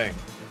 bang,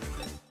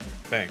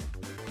 bang,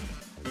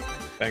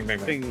 bang, bang, bang.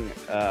 Having,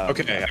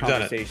 Okay, a I've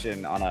done it.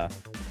 conversation on a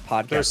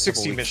podcast. There are a 60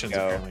 couple weeks missions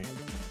ago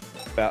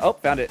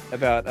apparently. found it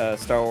about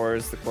Star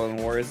Wars, The Clone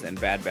Wars, and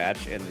Bad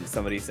Batch, and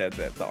somebody said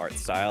that the art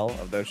style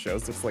of those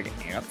shows looks like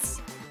ants.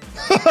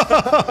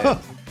 And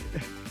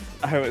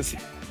I was,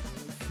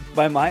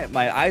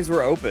 my eyes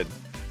were open.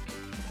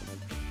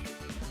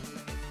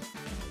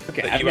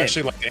 Okay, That I you mean,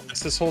 actually like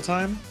ants this whole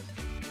time?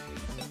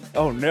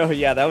 oh no,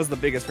 yeah, that was the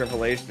biggest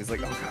revelation. It's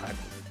like, oh god,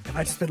 have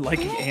I just been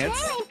liking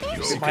ants?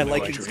 Am I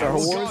liking Star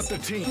Wars?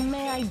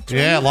 May I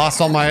Yeah, I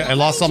lost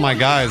all my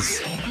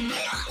guys.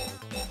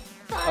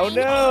 Oh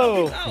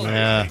no!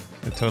 Yeah,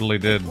 it totally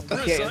did.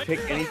 I can't pick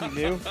anything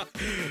new.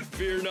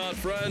 Fear not,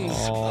 friends.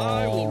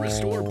 I will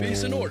restore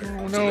peace and order.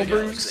 Oh no,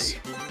 Bruce.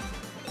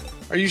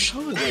 Are you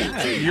sure?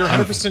 You're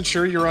 100%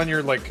 sure you're on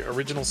your like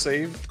original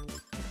save?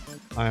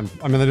 I mean,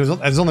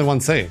 there's only one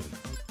save.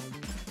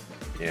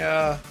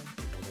 Yeah.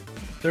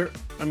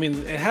 I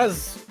mean, it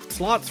has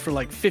slots for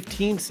like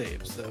 15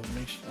 saves, so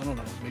I don't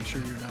know. Make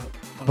sure you're not.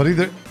 But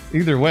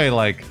either way,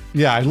 like,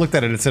 yeah, I looked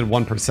at it. It said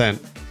 1%.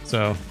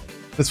 So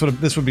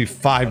This would be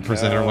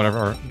 5% or whatever.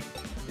 Or,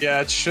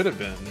 Yeah, it should have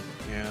been.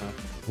 Yeah.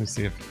 let me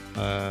see if.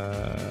 All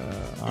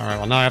right.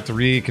 Well, now I have to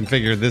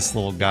reconfigure this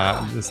little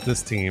guy.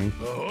 This team.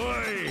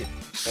 Ahoy!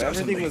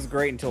 Everything was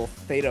great until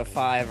Theta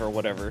 5 or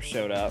whatever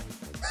showed up.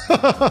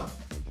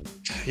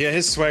 Yeah,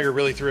 his swagger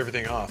really threw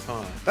everything off,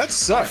 huh? That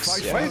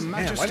sucks. Yeah.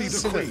 Why did you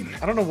say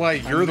that? I don't know why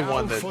you're the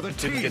one that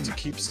didn't get to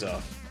keep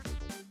stuff.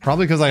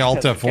 Probably because I alt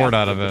F4'd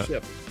out of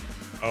it.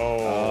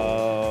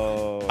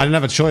 Oh. I didn't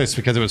have a choice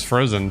because it was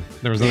frozen.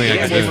 There was nothing I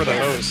could wait do. for the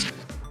host.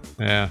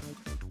 Yeah.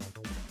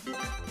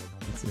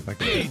 Let's see if I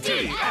can.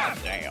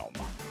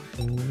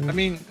 Damn. I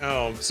mean,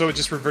 oh, so it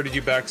just reverted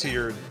you back to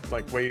your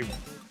like way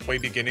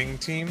beginning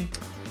team?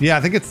 Yeah,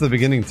 I think it's the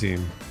beginning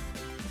team.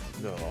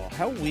 No.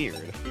 How weird.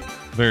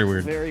 Very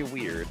weird. Very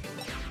weird.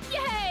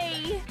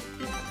 Yay!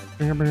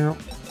 Hi,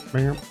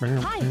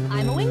 Hi,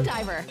 I'm a wing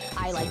diver.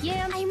 I like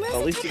yams. I'm Well,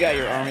 at least you got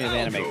your army of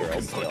anime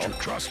girls still. Put your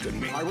trust in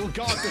me. I will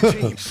guard the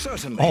team,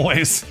 certainly.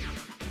 Always.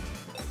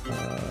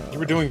 You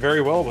were doing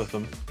very well with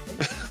them.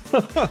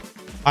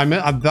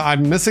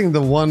 I'm missing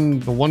the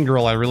one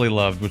girl I really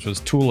loved, which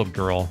was Tulip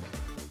Girl.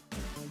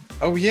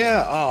 Oh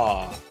yeah,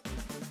 ah.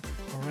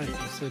 All right, you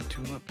said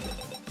tulip.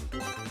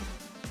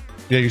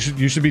 Yeah, you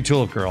should be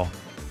Tulip Girl.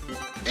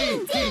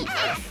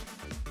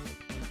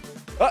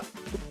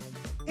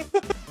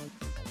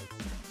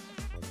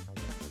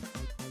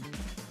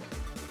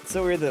 It's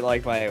so weird that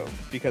like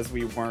because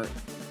the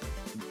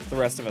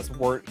rest of us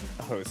weren't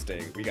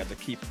hosting, we got to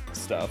keep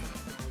stuff.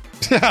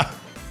 Yeah.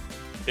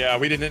 Yeah,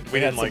 we didn't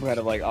had like some kind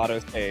of like auto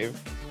save.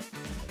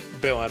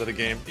 bail out of the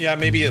game. Yeah,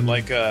 maybe it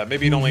like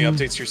maybe it only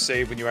updates your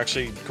save when you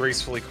actually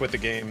gracefully quit the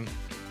game,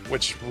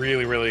 which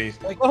really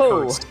Like,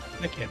 whoa, hurts.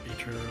 That can't be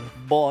true.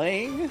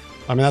 Boing.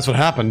 I mean, that's what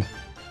happened.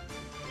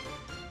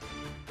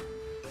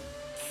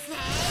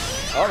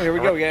 Oh, here we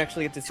go. We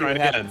actually get to see Try what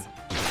it again.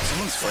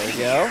 happens. There we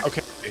go.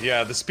 Okay,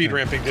 yeah, the speed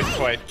ramping didn't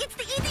quite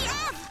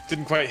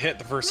hit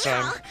the first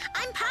time.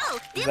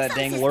 Is that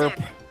dang lerp?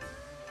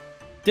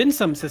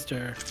 Dinsum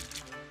sister.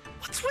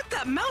 What's with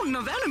that mountain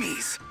of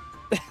enemies?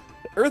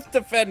 Earth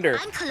Defender.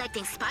 I'm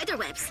collecting spider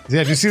webs. Yeah,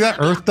 did you see that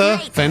Earth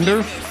Defender?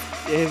 Yeah,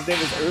 his name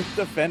is Earth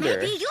Defender.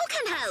 Maybe you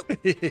can help.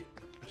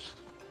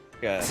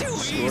 Yeah,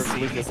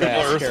 George Lucas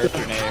ass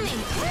character name.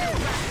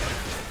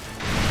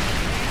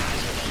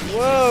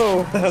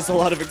 Whoa, that was a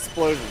lot of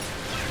explosions.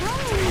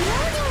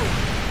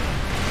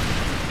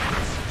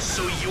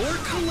 So you're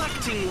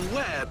collecting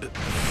web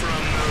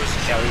from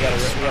those Yeah, we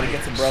gotta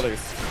get some brothers.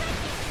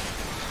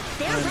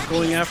 I'm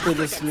going after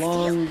this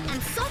long,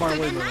 far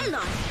away road.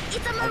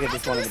 I'll get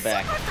this one in the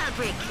back.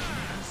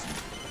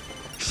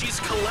 She's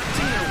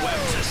collecting their web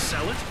to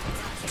sell it?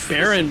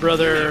 Baron,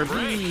 brother.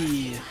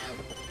 B.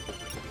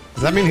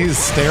 Does that mean he's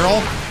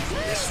sterile?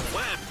 This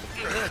web,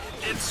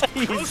 it's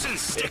gross and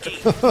sticky.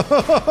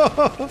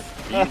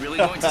 Are you really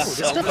going to This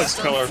sell stuff looks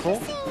this?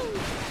 colorful.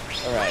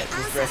 Alright,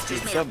 just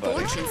rescued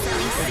somebody.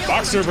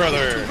 Boxer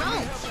brother.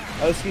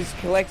 Oh, she's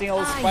collecting all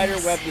the spider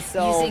web to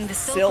sell Using the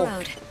Silk silk.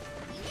 Road.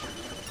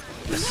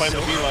 This fight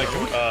will be like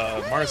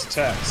Mars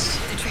Attacks.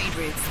 The trade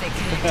routes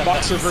that could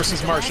Boxer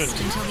versus Martian.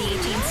 until the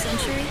 18th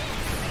century.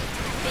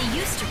 They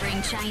used to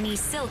bring Chinese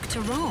silk to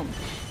Rome.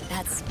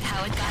 That's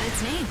how it got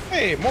its name.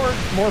 Hey,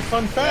 more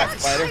fun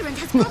facts.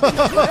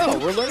 No,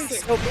 we're learning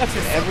so much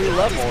in every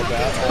level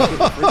about all the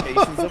different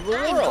nations of the I'm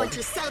going world.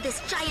 to sell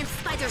this giant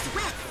spider's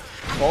web.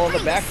 All in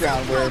the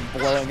background, we're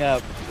blowing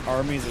up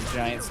armies of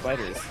giant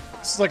spiders.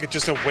 This is like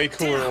just a way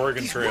cooler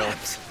Oregon Trail.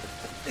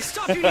 They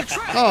stop you in your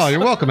tracks. Oh, you're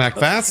welcome, Act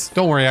Fast.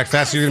 Don't worry, Act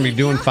Fast. You're gonna be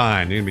doing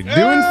fine. You're gonna be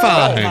doing What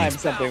time fine.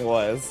 something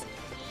was.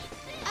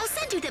 I'll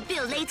send you the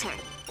bill later.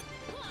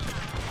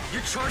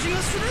 You're charging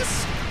us for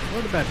this? Where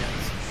are the bad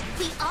guys?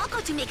 We all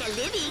got to make a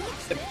living.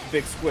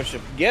 Big squish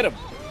him. Get him.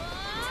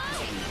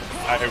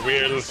 I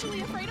will.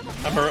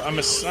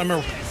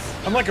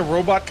 I'm like a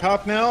robot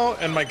cop now,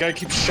 and my guy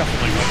keeps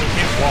shuffling like he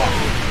can't walk.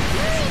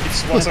 He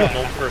just walks like an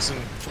old person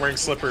wearing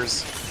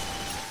slippers.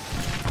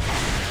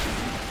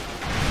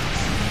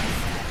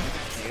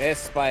 See this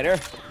spider.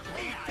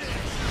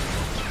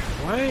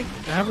 Why?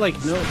 I have like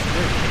no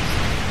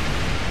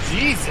experience.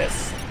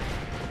 Jesus.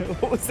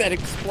 What was that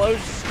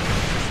explosion?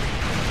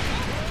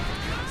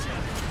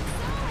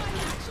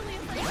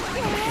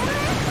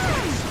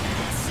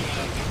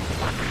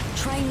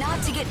 Try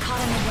not to get caught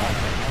in the web.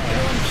 It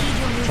will impede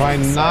your movement. Try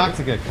not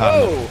to get caught.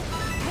 Whoa.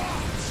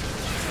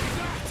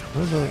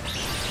 What is it?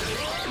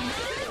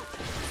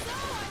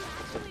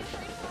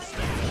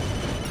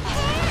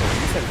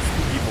 He's got a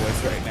spooky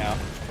voice right now.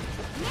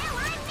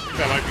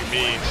 That might be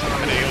me.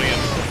 I'm an alien.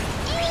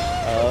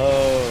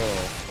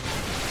 Oh.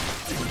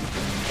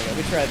 Okay, let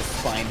me try the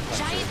spine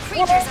puncher.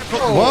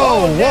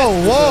 Whoa, whoa,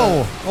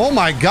 whoa! Oh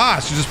my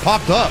gosh, you just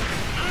popped up.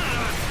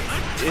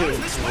 Ew,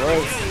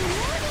 gross.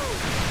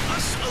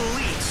 Us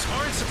elites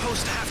aren't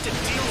supposed to have to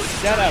deal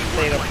with Shut up,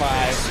 Theta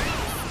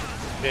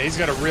 5. Yeah, he's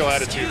got a real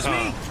attitude,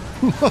 huh?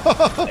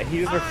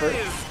 He was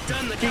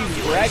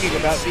he's bragging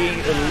about being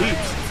elite.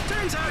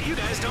 Turns out you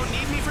guys don't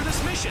need me for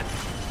this mission.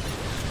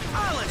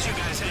 I'll let you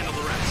guys handle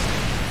the rest.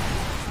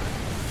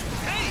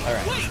 Hey,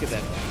 Alright, let's get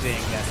that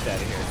dang nest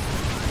out of here.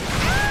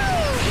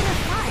 Peter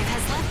 5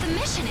 has left the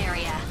mission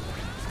area.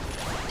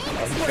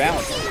 Oh, he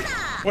bounced.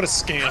 What a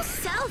scam.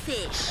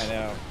 Selfish. I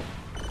know.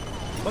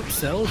 Fuck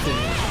selfish.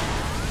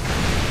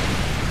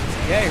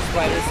 Yeah, your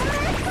spiders.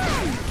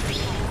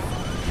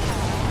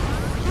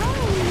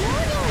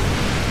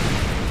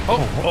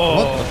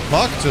 What the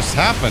fuck just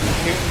happened?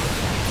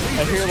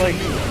 I hear like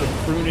the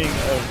pruning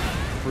of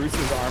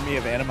Bruce's army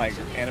of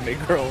anime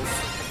girls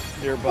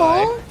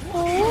nearby.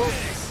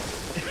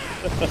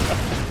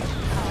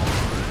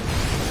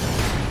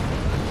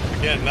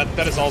 Again,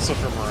 that is also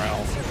for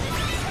morale.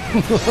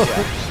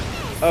 Yeah.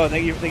 Oh,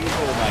 thank you for the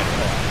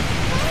reminder.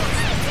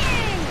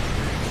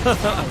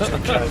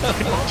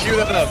 Cue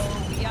that up.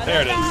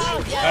 There it is.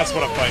 That's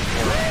what I'm fighting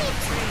for.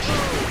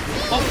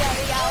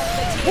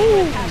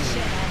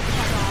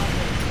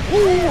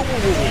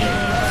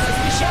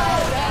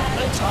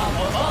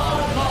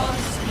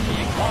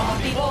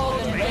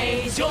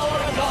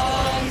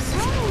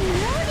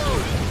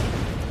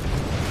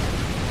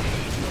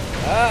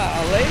 Ah,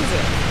 a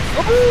laser.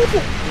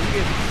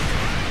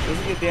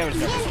 Doesn't get damage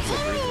numbers for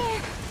some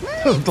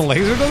reason. The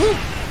laser doesn't?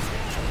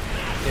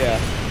 Yeah.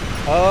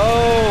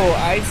 Oh,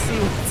 I see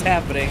what's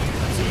happening.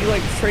 So you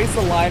like trace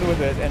a line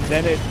with it, and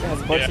then it has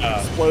a bunch of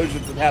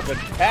explosions that happen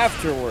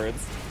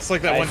afterwards. It's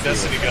like that one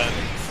Destiny gun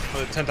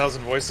with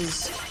 10,000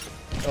 voices.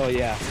 Oh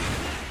yeah.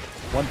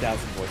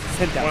 1,000 voices.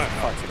 10,000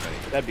 far too many.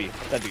 That'd be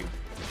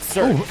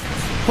absurd.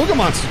 Booga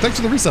Monster, thanks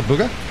for the reset,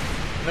 Booga.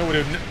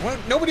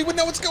 Nobody would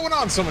know what's going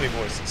on. So many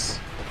voices.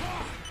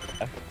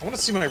 I want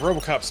to see my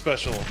RoboCop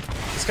special.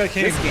 This guy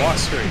can't even walk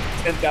straight.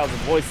 10,000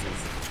 voices.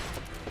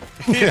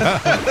 Yeah,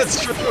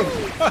 that's true.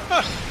 Well,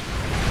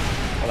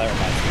 that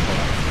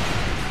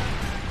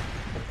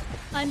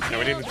reminds me. Yeah,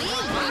 we need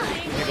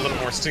a little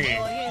more singing.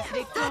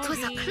 That was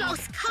a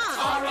close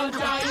call.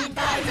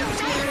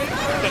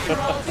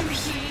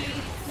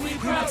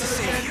 We're not to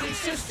save you,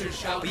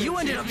 but you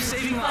ended up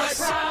saving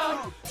us.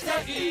 I'm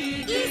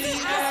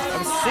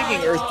I'm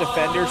singing Earth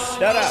Defender.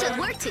 Shut We up. should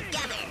work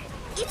together.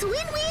 It's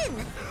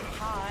win-win.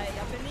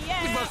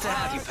 We'd love to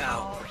have you,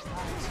 pal.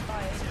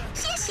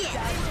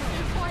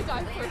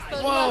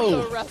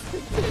 Whoa!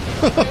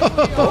 Oh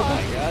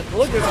my god.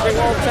 Look, there's a big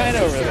wall of China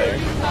over there.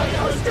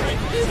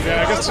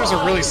 Yeah, I guess there's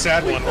a really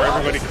sad one where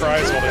everybody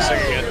cries while they're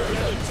singing it.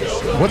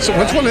 Which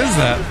one is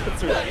that?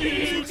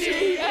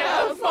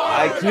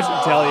 I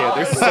couldn't tell you.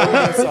 There's so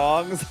many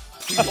songs.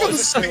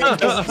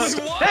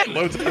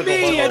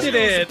 Me, I did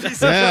it.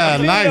 Yeah,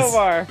 nice.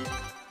 Omar.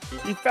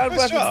 You found Nice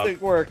weapons job.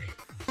 that work.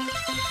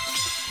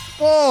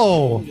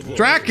 Whoa,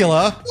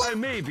 Dracula. I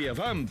may be a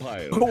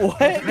vampire.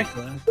 What?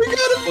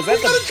 Was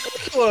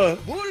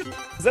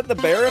that the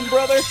Baron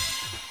brother?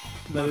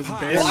 That is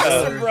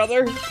Baron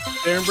brother?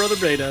 Baron brother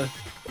Beta.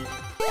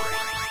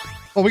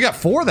 Oh, we got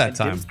 4 that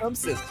time. Some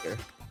sister.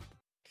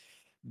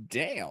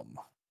 Damn.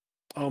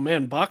 Oh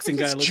man, boxing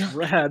guy looks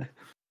rad.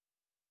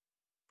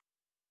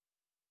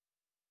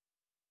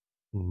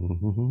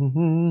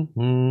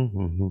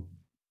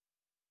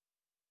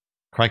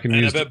 Criken And I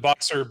used bet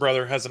Boxer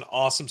Brother has an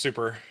awesome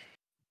super.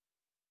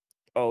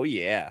 Oh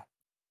yeah.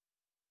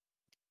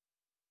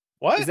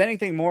 What? Is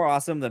anything more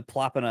awesome than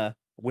plopping a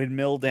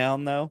windmill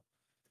down though?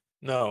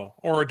 No,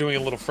 or doing a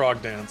little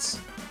frog dance.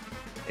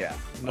 Yeah.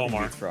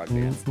 Omar. Frog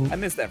dance. I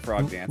missed that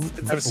frog dance. I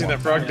haven't seen that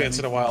frog dance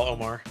in a while,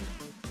 Omar.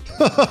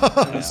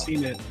 I've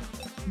seen it.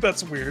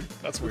 That's weird.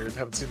 That's weird.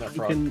 Haven't seen that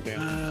frog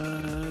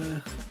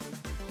dance.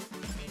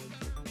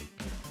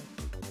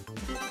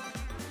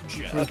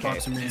 Okay.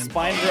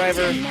 Spine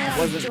Driver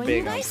wasn't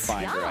big on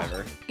Spine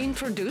Driver.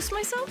 Introduce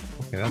myself?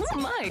 Okay, that's, Oh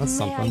my, that's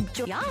something.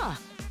 Yeah.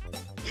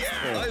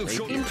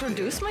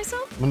 Introduce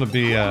myself? I'm gonna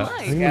be, Oh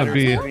my. I'm gonna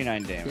be,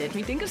 39 damage. Let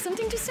me think of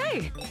something to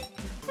say.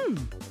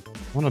 I'm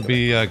gonna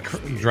be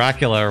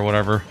Dracula or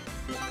whatever.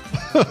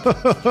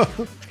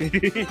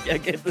 Yeah,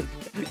 get the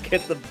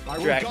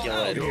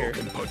Dracula in here.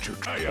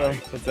 Well,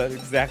 that's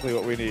exactly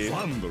what we need.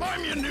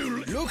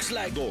 Looks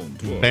like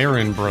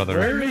Baron brother.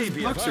 Where is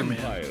Boxer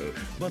Man?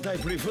 But I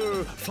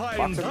prefer fine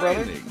Boxer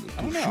brother? dining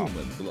I don't to know.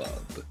 human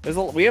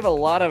blood. We have a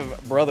lot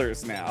of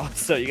brothers now,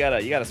 so you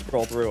gotta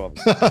scroll through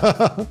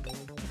them.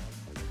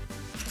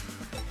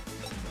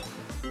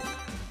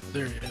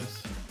 There he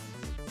is.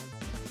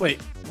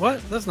 Wait,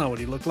 what? That's not what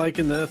he looked like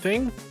in the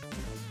thing.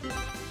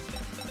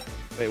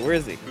 Wait, where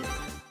is he?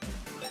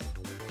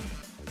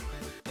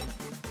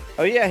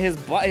 Oh yeah, his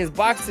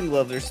boxing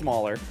gloves are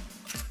smaller.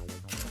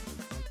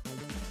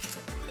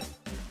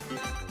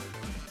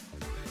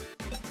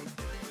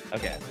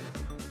 Okay.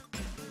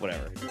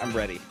 Whatever. I'm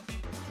ready.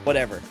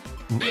 Whatever.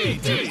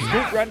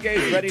 Scoot Run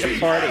Guy's ready to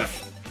party.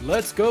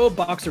 Let's go,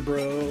 Boxer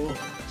Bro.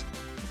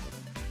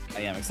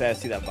 I am excited to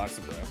see that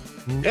Boxer Bro.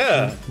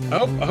 Yeah, I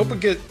hope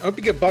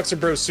we get Boxer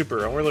Bro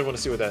Super. I really want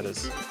to see what that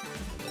is.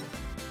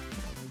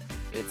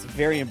 It's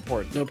very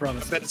important. No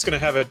promise. I bet it's gonna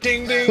have a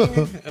ding ding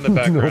in the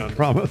background. No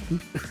promise.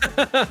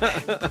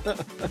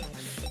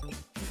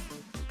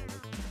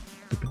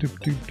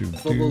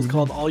 This level is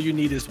called All You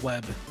Need Is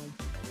Web.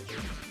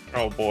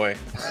 Oh boy.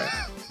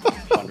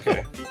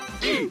 Okay.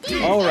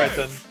 All right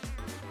then.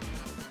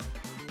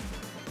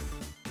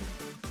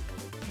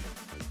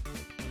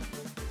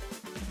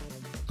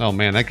 Oh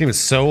man, that game is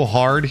so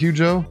hard,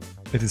 Hujo.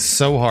 It is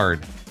so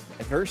hard.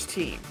 Diverse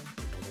team.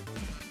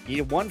 You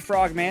need 1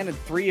 frogman and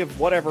 3 of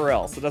whatever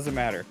else. It doesn't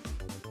matter.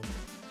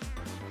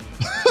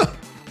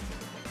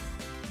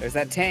 There's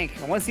that tank.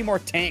 I want to see more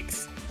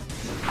tanks.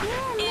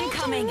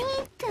 Incoming.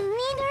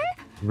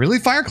 Really,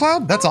 Fire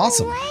Cloud? That's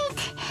awesome. Look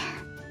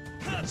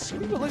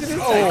at this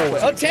tank.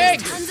 A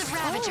tank! Tons of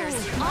Ravagers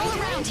all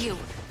around you.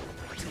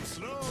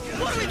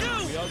 What do we do?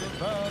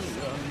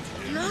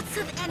 Lots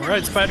of enemies. All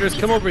right, spiders,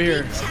 come over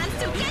here.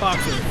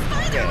 Foxes.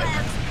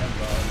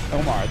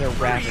 Omar, they're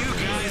rapid.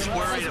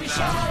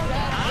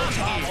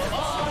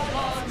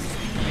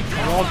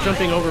 They're all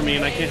jumping over me,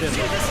 and I can't hit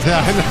them.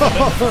 Yeah, I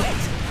know.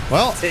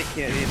 Well,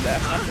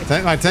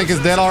 my tank is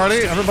dead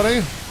already.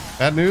 Everybody,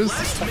 bad news.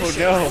 Oh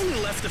no!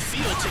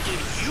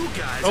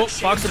 Oh,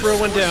 Foxabro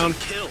went down.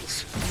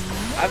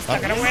 I'm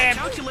stuck in a web.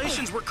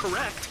 Calculations were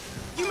correct.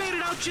 You made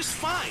it out just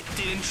fine,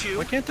 didn't you?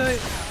 Why can't I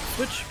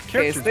switch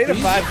Okay, is characters? Theta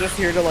please? 5 just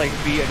here to like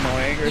be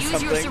annoying or Use your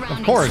something? surroundings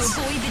Of course.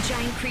 to avoid the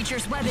giant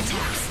creature's web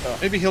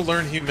attacks. Maybe he'll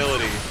learn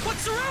humility What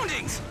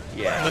surroundings?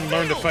 Yeah. and then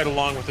learn to fight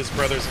along with his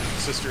brothers and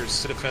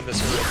sisters to defend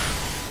this earth.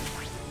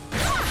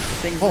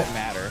 Things that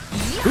matter.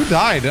 Who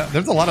died?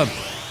 There's a lot of.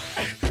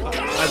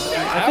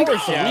 I think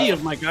 3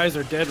 of my guys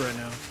are dead right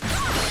now.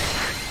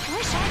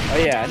 Oh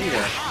yeah, I need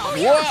a.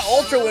 What?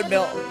 Ultra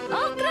windmill.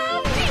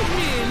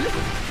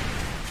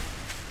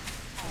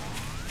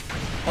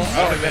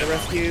 Oh, we gotta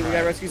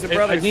rescue some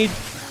brothers. I need.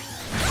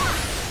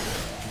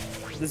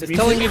 This It's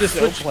telling me to music is so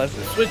switch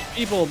pleasant.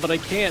 people, but I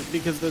can't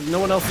because no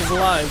one else is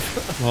alive.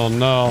 Oh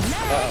no.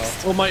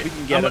 Uh-oh. Well, my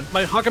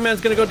Hawkaman's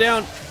gonna go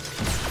down.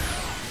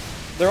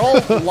 They're all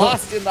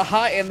lost in the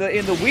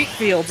in the wheat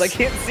fields. I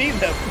can't see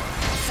them.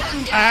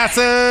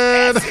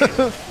 Acid!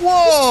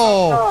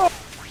 Whoa!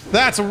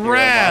 That's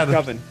rad.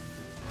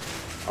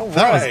 All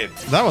right.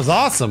 That was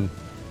awesome.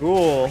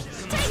 Cool.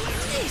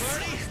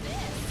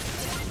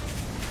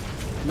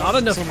 Not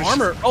enough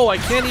armor. Oh, I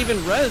can't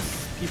even res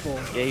people.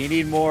 Yeah, you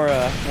need more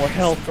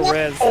health to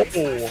res.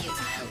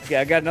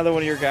 Yeah, I got another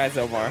one of your guys,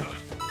 Omar.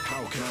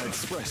 How can I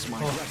express my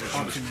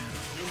gratitude?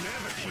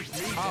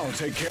 I'll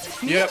take care.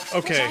 Yep,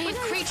 okay.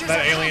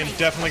 That alien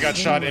definitely got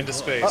shot into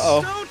space.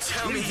 Uh-oh.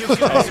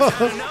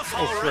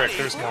 Oh, frick,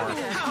 there's more.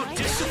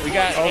 We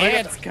got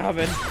ants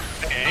coming.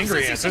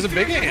 Angry ants. There's a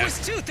big ant.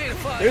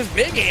 There's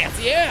big ants,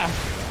 yeah.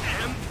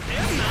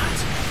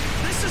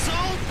 This is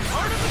all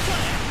part of the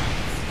plan.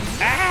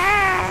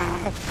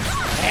 Ah!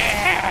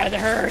 Ah, it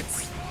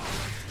hurts.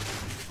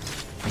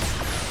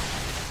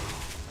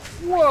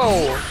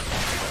 Whoa!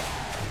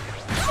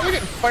 How are we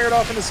getting fired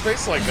off into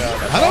space like that?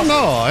 That's I don't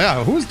know.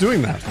 Yeah, who's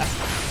doing that?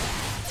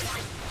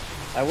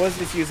 I was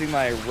just using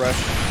my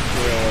rush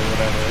drill or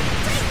whatever.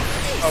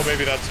 Oh,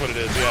 maybe that's what it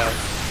is, yeah.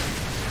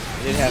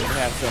 I did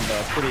have some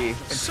pretty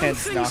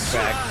intense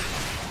knockback.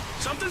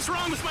 Something's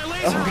wrong with my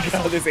laser. Oh my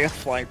god, there's ants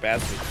flying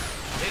past me.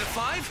 Theta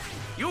 5,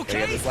 you I okay?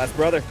 got this last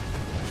brother.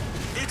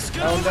 It's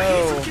good Oh over here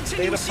no, for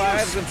continuous Theta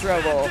 5's in use.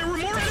 trouble. There were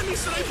more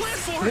enemies than I planned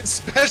for. It's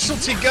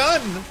specialty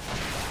gun!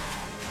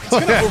 It's Oh,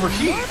 gonna yeah.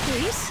 overheat.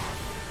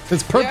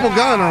 It's purple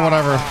gun or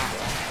whatever.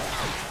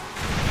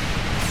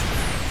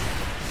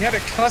 He had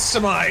it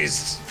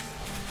customized.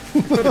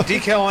 Put a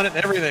decal on it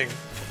and everything.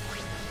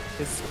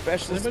 His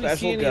special Does anybody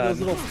see any gun. of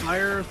those little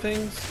fire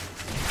things?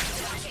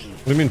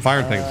 What do you mean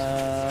fire things?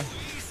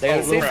 They got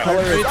the same crap.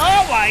 color as.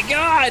 Oh my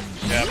god!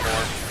 Yeah,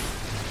 more.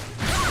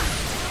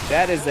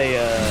 That is a.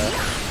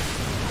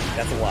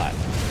 That's a lot.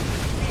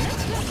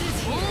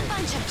 This whole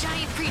bunch of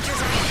giant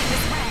creatures are heading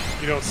this way.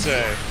 You don't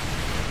say.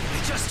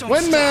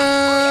 Windmill!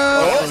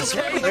 Oh,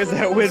 there's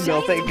that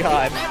windmill, thank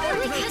god. The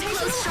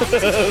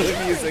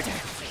music.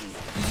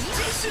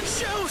 Decent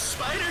show,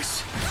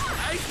 spiders.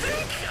 I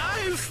think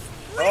I've.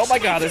 Oh my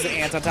god, there's an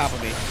ant on top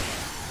of me.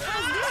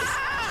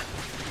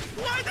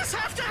 Why'd this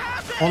have to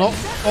happen? Oh no!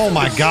 Oh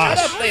my gosh!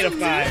 Shut up, Theta 5.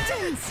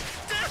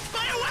 Death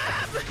by a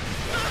web.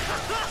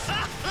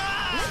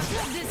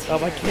 Oh,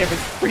 my camera's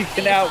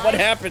freaking out. What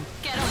happened?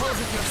 Get a hold of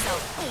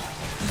yourself.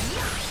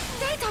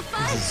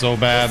 This is so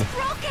bad.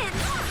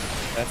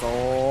 That's a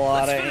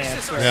lot of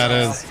ants. Yeah, it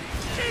is.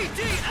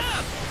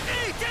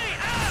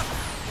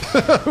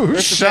 Who's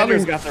First shouting?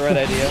 Defender's got the right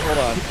idea. Hold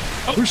on.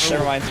 Who's That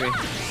reminds me.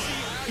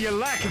 You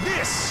like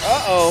this?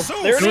 Uh-oh.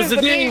 There it is, the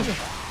ding. ding.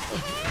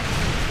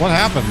 What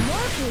happened?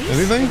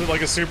 Anything? Is it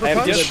like a super I have,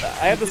 punch?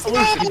 I have the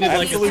solution. He did I have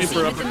like the a solution.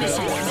 super uppercut.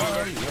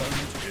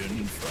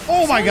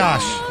 Oh my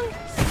gosh!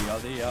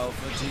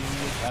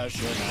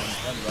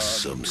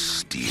 Some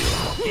steel.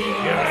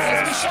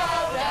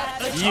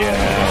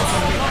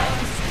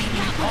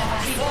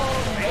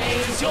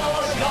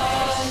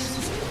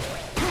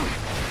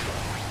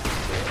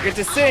 Get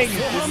to sing.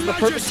 This is the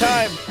perfect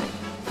time.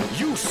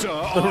 You, sir,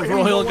 The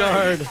Royal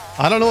Guard.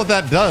 I don't know what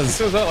that does.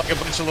 So is that like a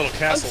bunch of little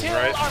castles,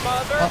 right?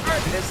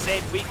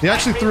 He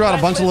actually threw out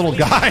a bunch of little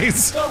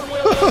guys.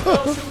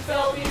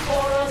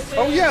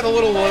 Oh yeah, the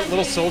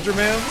little soldier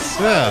mans.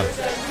 Yeah.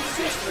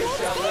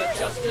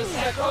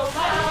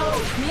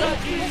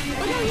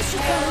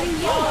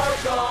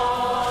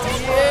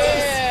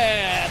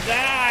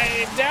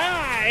 Yeah,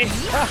 die.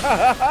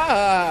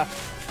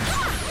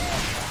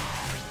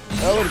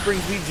 Oh, it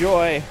brings me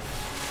joy.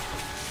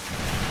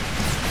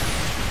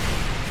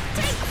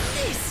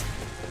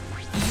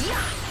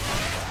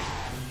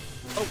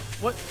 Oh,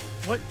 what?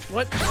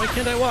 Why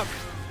can't I walk?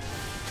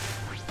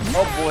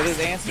 Oh boy, there's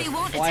ants just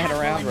flying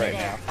around right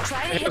now.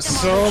 There's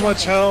so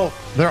much health.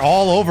 They're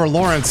all over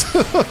Lawrence.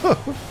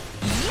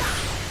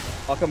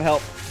 I'll come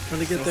help.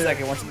 Trying to get in there. a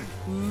second.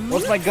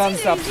 Once my gun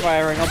stops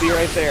firing, I'll be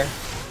right there.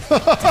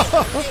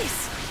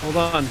 Hold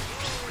on.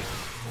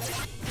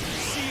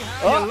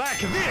 Oh. You like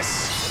this?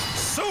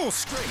 So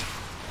straight.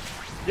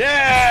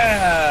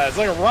 Yeah, it's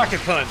like a rocket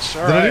punch.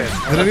 All Did,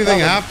 right. did anything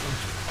happen?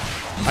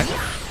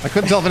 I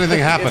couldn't tell if anything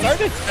happened. It's hard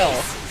to tell.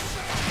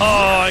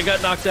 Oh, I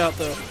got knocked out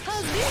though.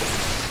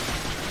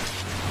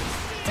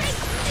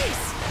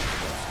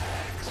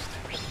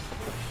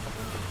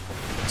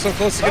 So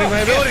close to getting my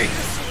ability.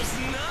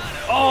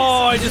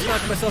 Oh, I just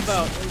knocked myself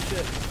out. Oh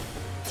shit.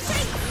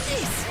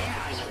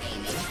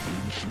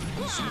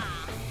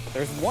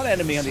 There's one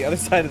enemy on the other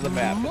side of the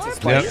map. It's a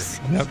spider.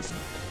 Yep.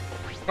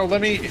 Oh,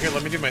 let me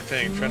do my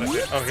thing. Trying to. Oh,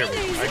 here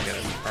I get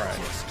it. All right.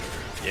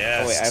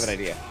 Yes. Oh wait, I have an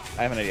idea.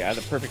 I have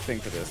the perfect thing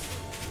for this.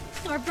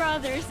 Our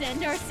brothers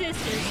and our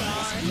sisters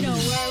are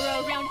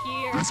nowhere around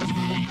here.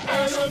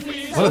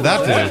 What did that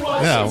do?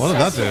 Yeah, what did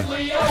that do?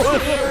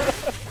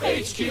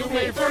 HQ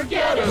may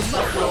forget us,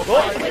 but we'll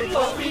fight with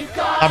what we've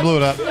got. I blew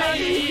it up.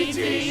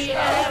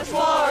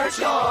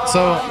 So,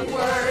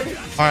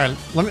 alright,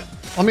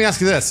 let me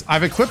ask you this.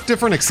 I've equipped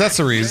different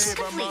accessories,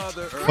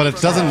 but it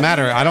doesn't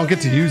matter. I don't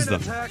get to use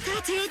them. Oh,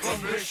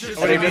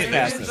 they're just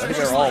passive. I think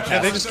they're all passive.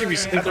 Yeah, they just give you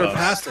step They're ups.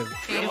 passive.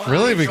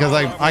 Really? Because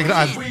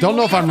I don't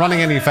know if I'm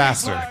running any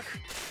faster.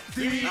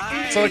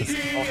 So like,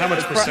 well, how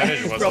much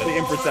percentage was Probably it?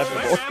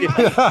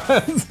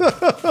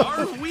 imperceptible.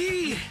 Are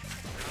we?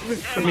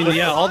 I mean,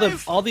 yeah, all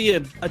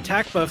the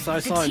attack buffs I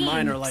saw in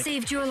mine are like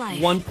saved your life.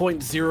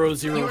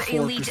 1.004%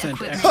 equipment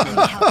extra. and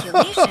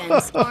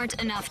calculations aren't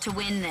enough to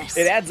win this.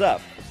 It adds up.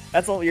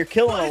 That's all. You're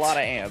killing a lot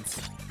of ants.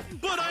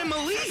 But I'm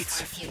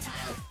elite.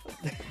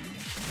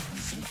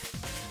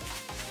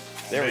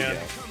 There we go.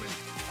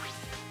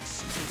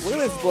 Look at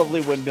this lovely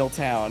windmill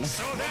town.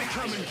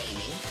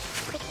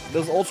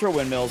 Those ultra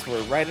windmills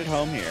were right at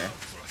home here.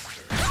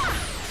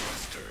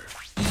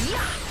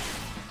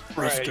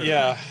 Right,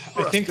 yeah.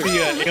 I think the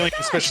alien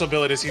special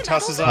abilities, he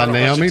tosses on a bunch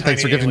Naomi, of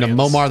thanks for tiny gifting to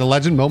aliens, Momar the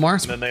Legend. Momar,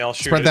 and then they all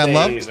shoot spread at that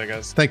love. days, I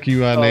guess. Thank you,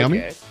 Naomi.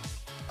 Okay.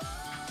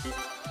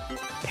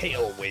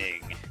 Pale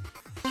wing.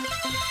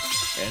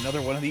 And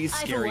another one of these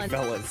scary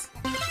fellas.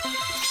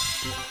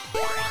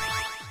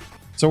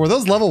 So were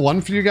those level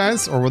 1 for you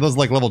guys, or were those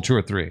like level 2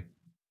 or 3?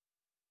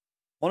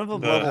 One of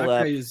them That leveled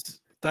up.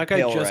 guy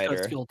Pale just Rider.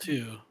 got skill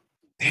 2.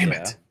 Damn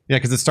it. Yeah,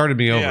 because it started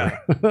me over.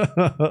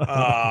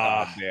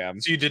 Damn.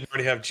 So you didn't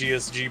already have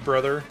GSG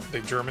brother, the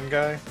German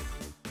guy?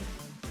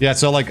 Yeah,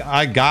 so like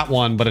I got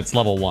one, but it's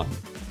level 1.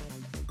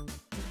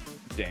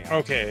 Damn.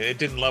 Okay, it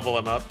didn't level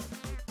him up.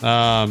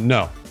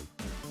 No.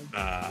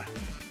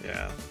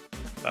 Yeah.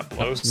 That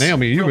blows.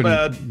 Naomi, you've real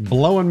been bad.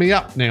 blowing me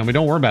up, Naomi.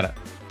 Don't worry about it.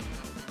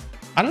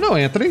 I don't know,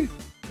 Anthony.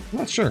 I'm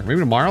not sure. Maybe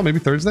tomorrow, maybe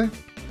Thursday.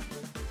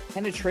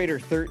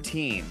 Penetrator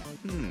 13.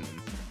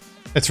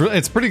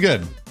 It's pretty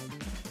good.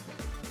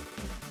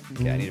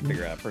 Okay, I need to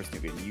figure out a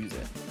person who can use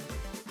it.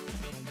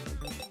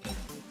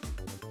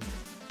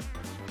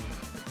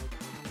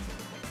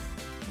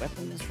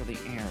 Weapons for the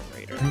air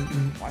raider.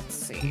 Let's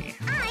see.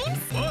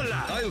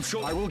 I'll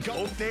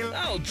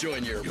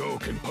join your. You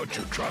can put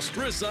your trust.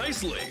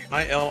 Precisely.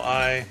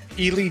 ILI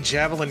Ely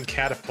Javelin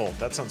Catapult.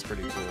 That sounds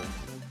pretty cool.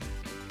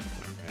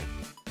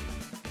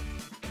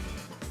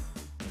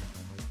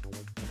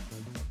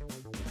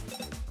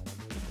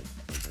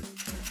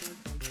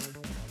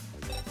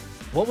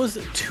 What was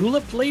it?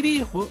 Tulip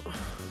Lady? What?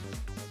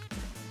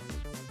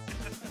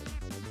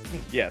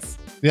 Yes.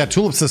 Yeah,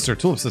 Tulip Sister.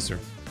 Tulip Sister.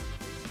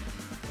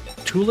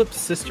 Tulip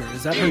Sister.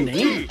 Is that her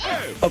name?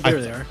 Oh,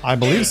 there they are. I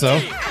believe so.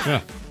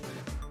 Yeah.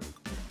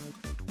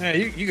 Yeah,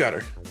 you got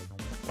her.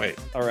 Wait.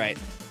 All right.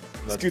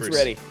 That's Scoot's pretty-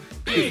 ready.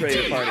 Scoot's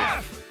ready to party.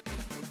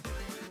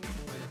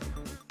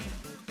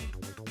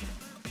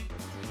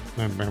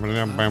 Bam, bam,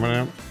 bam, bam, bam,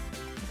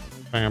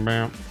 bam, bam,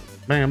 bam,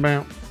 bam,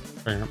 bam,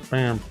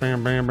 bam,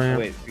 bam, bam, bam.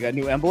 Wait, we got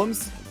new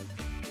emblems?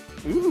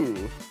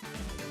 Ooh.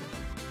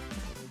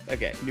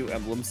 Okay, new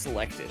emblem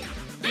selected.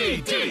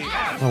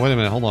 Oh, wait a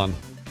minute. Hold on.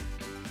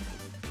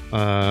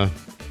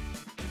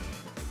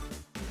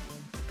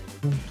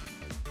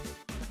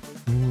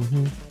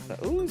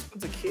 Ooh, this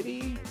one's a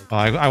kitty. Oh,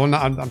 I will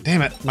not.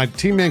 Damn it. My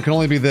team name can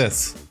only be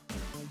this.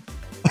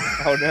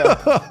 Oh, no.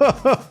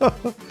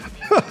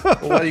 Well,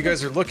 while you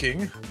guys are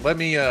looking, let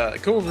me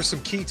go over some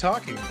key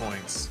talking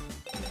points.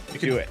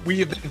 Do it. We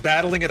have been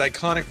battling at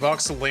iconic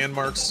voxel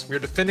landmarks. We are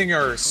defending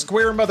our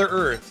square Mother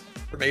Earth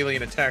from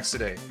alien attacks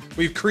today.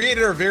 We've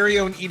created our very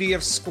own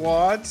EDF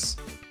squads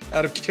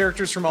out of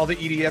characters from all the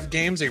EDF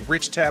games, a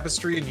rich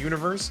tapestry and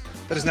universe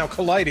that is now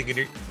colliding in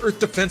your Earth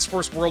Defense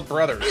Force World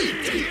Brothers.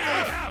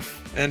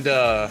 And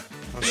let's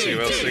see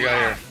what else we got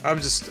here.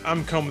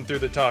 I'm combing through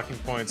the talking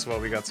points while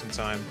we got some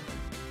time.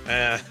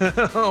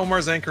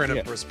 Omar's anchoring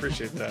it for us.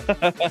 Appreciate that.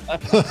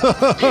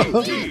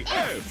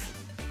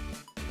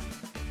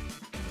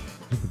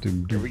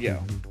 Here we go.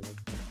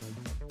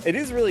 It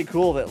is really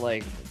cool that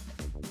like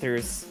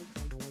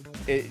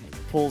it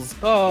pulls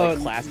like,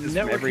 classes from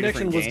network every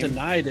connection different was game.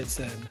 denied. It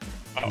said.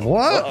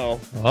 What? Uh-oh.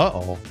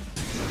 Uh-oh.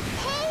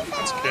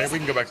 That's okay. We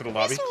can go back to the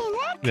lobby.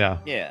 Yeah.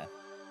 Yeah.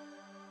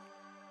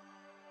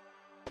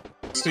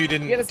 So you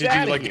didn't? Get us Did you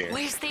outta like? here.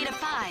 Where's Theta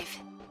 5?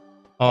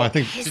 Oh, I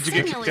think. His Did you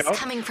get signal kicked is out?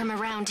 coming from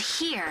around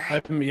here.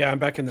 I'm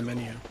back in the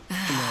menu.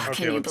 Okay,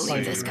 Can you let's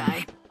believe see. this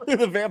guy?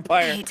 The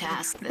vampire. I hate to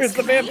ask this. Where's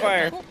the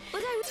vampire?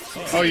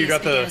 Oh, you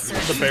got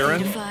the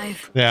Baron?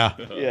 Yeah.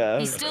 Yeah.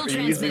 He's still Are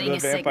you using transmitting the a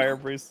vampire, signal.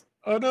 Bruce?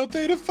 Oh no,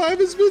 Theta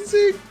 5 is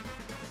missing.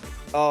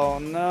 Oh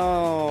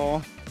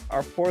no.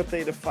 Our poor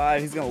Theta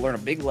 5. He's gonna learn a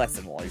big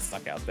lesson while he's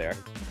stuck out there.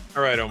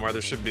 All right, Omar.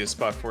 There should be a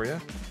spot for you.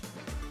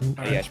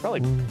 Oh, yeah, I should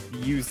probably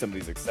use some of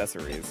these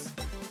accessories.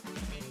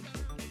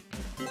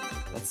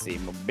 Let's see,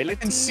 mobility.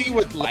 And see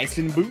what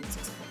bison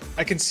boots.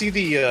 I can see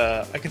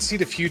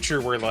the future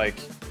where like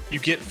you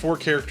get 4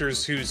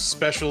 characters whose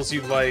specials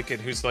you like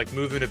and whose like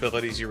movement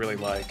abilities you really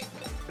like,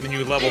 and then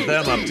you level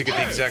them up to get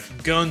the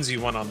exact guns you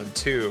want on them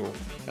too,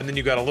 and then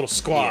you got a little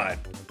squad.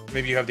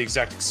 Maybe you have the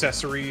exact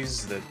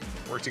accessories that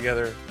work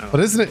together. I don't But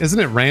know. isn't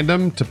it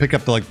random to pick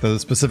up the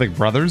specific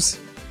brothers?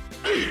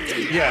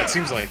 Yeah, it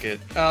seems like it.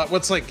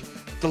 What's like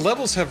the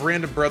levels have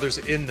random brothers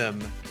in them,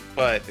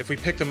 but if we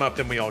pick them up,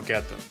 then we all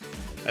get them.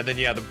 And then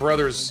yeah, the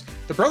brothers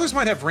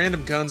might have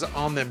random guns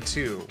on them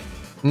too.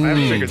 I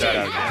haven't figured that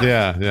out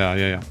yet.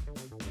 Yeah.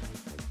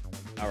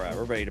 All right,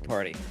 we're ready to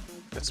party.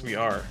 Yes, we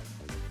are.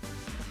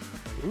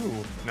 Ooh,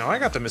 now I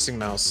got the missing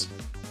mouse.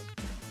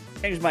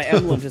 Changed my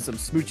emblem to some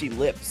smoochy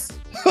lips.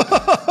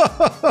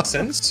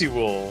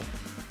 Sensual.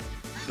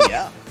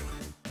 Yeah.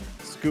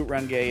 Scoot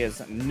Run Gay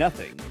is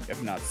nothing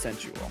if not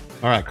sensual.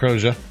 All right,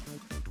 Croja.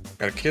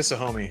 Gotta kiss a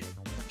homie.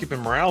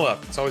 Keeping morale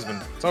up. It's always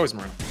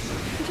morale.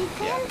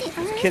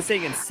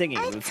 Kissing and singing,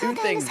 the 2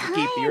 things to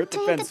keep the Earth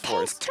Defense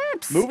Force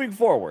moving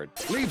forward.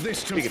 Leave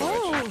this to me.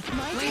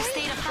 Where's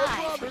Theta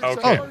 5?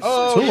 Okay.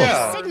 Oh, Tula.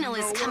 yeah. His signal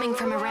is coming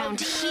from around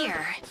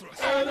here.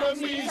 Can you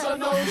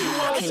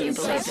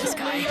believe this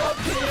guy?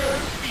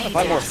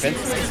 Find more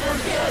fences.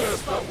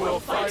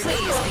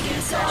 Please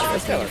begin search for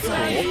Theta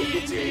 5.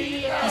 He's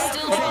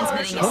still transmitting a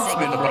In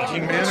signal. the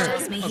rocking manner.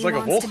 Tells me Sounds he like a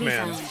wants wolf to be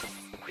man. found.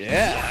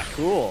 Yeah,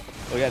 cool.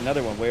 We got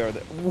another one. Where are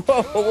they?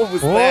 Whoa, what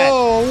was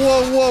Whoa,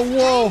 that?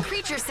 whoa.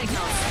 Creature signals.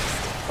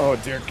 Oh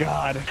dear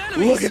God!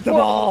 Look at them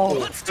all.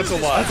 That's a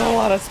lot. That's a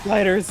lot of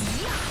spiders.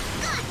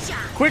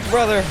 Quick,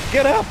 brother,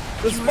 get up!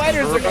 The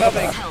spiders are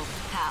coming. Help,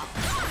 pal.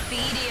 The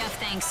EDF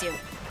thanks you.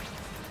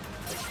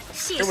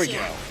 Here we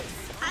go.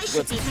 I should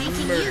Let's be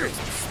thanking murder you.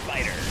 some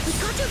spiders. We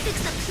got to fix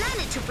the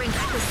planet to bring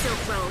back the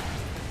Silk Road.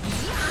 I'll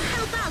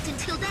help out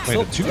until then. Wait,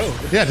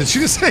 did she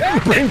just say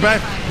bring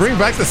back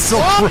the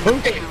Silk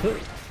Road?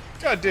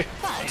 God damn.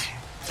 But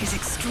his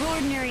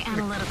extraordinary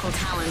analytical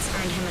talents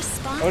earned him a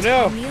spot Oh,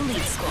 no. on the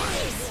elite squad.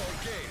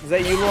 Is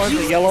that you, Lauren,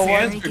 the yellow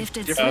one? Very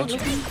gifted different.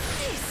 soldier. Here,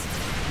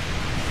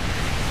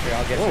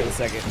 I'll get you in a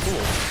second.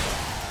 Cool.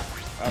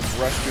 I'm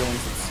rush drilling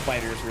some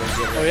spiders real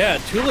good. Oh yeah,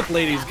 Tulip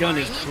Lady's gun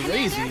is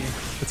crazy.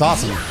 It's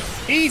awesome.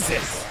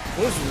 Jesus!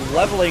 Who's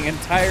leveling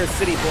entire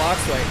city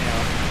blocks right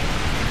now?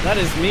 That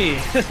is me.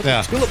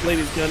 Yeah. Tulip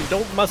Lady's gun.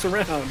 Don't mess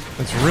around.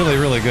 It's really,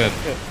 really good.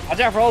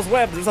 Watch out for all those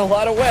webs. There's a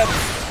lot of webs.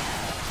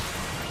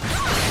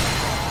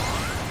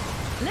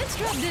 Let's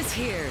drop this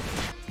here.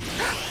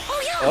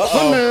 Oh yeah.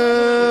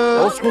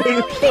 Uh-oh. Old school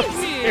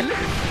windmills here.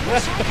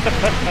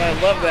 I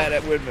love that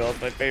at windmill.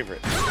 It's my favorite.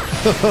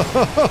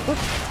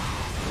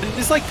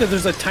 It's like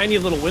there's a tiny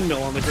little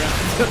windmill on the ground.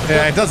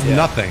 Yeah, it does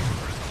nothing.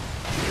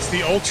 It's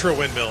the ultra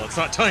windmill. It's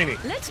not tiny.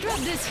 Let's drop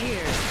this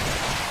here.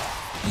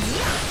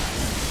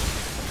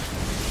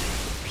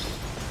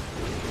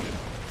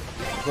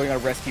 Going on a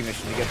rescue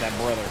mission to get that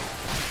brother.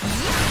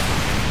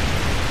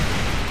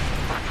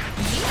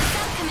 What's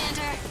up,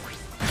 Commander?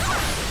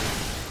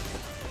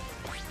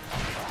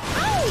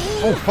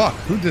 Oh fuck!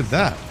 Who did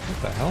that?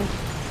 What the hell?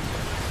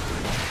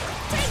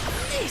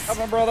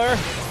 Come on, brother.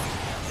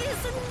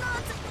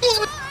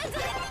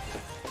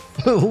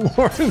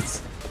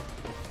 Lawrence.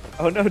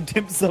 Oh no,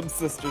 Dim Sum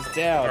Sisters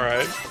down. All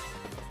right.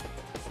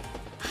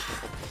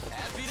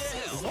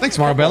 Thanks,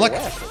 Marabellic,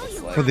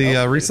 for the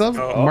resub.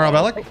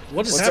 Marabellic.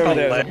 What is What's over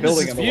happening? there? The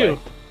building in the way.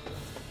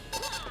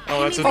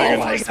 Oh, that's a Oh big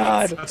my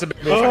God. That's a big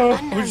Oh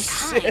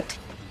shit!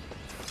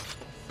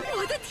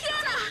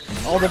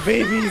 All the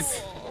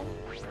babies.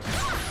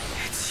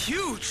 It's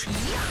huge.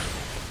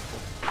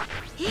 Oh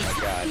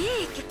my God!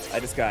 I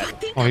just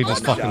got. Oh, he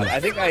just fucking. I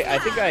think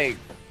I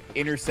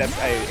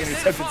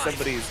intercepted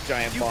somebody's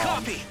giant You bomb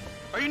copy?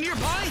 Are you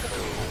nearby?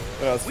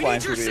 when I was We flying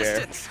need your through the air.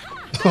 assistance.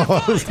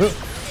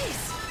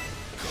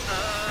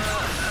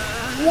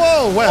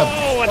 Whoa, web.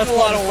 Oh, that's a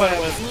lot of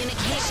web.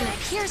 Communication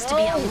appears to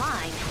be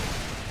online.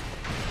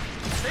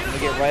 I'm gonna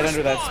get right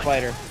under that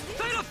spider.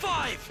 Theta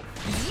 5.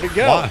 Where'd it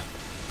go?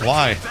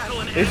 Why?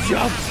 Battling It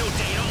jumped. no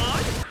data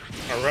on.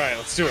 All right,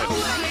 let's do it.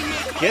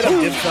 Get him,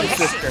 Dim Sum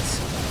Sisters.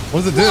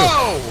 What does it do?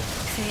 Whoa!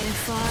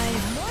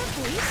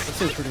 That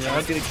seems pretty I'm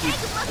rad.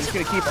 just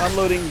gonna keep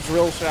unloading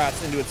drill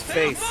shots into its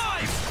face.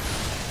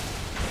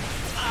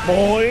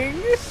 Boing!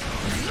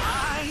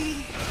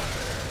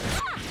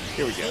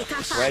 Here we go.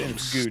 Right in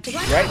its gooch.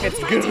 Right in its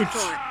gooch.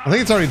 I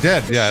think it's already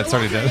dead. Yeah, it's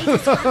already dead. Oh,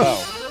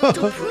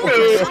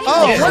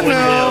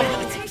 windmill!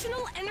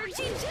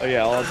 Oh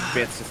yeah, all those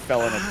bits just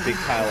fell in a big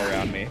pile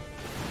around me.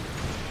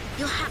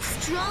 You have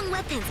strong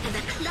weapons and a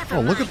clever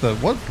Oh, look at the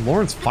what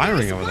Lauren's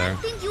firing over there.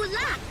 thing you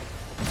lack.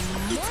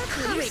 It's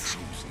courage.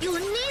 You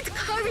need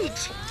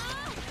courage.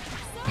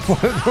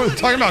 We're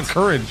talking about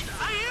courage.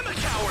 I am a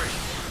coward.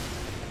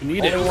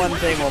 Only one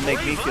thing will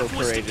make me feel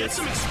courageous.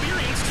 Some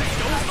experience to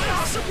go with my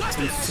awesome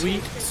weapons.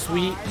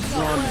 Sweet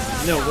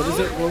ramen. No, what is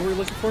it? What were we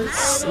looking for?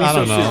 I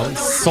don't know.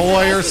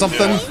 Soy or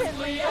something?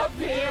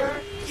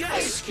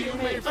 Yes!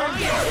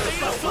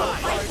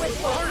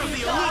 Part of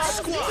the elite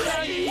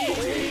squad.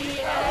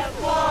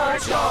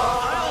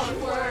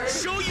 I'll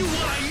show you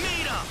what I'm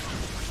made of.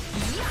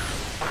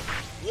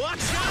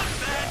 Watch out,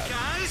 bad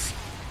guys.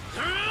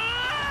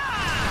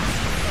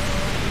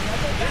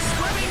 This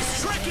swimming's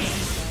tricky,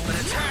 but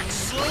attacks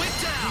slow it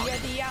down.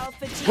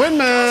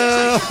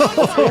 Windmill!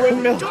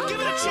 Windmill. Don't give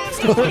it a chance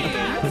to win.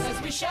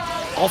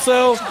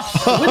 Also,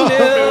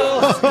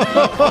 windmill.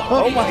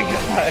 Oh my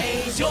god.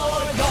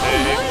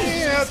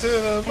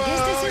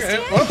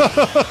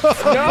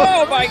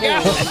 Oh my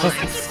god.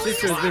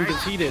 Sister has been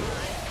defeated.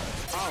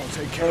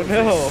 Oh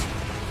no.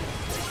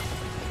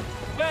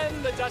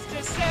 When the dust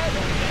is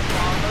settled and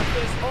all of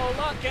this whole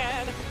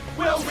again,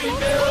 we'll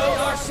rebuild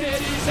our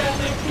cities and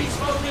live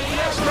peacefully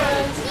as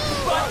friends.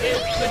 But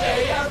if the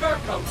day ever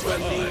comes when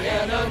the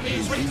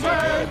enemies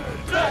return,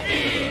 the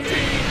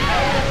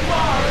EDF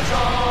march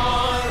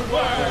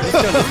onward. This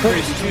gun is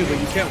crazy too, but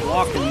you can't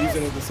walk and use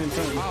it at the same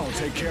time. I'll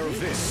take care of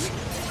this.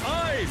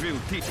 I will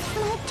teach.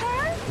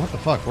 What the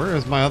fuck? Where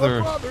is my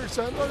other... Brothers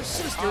and our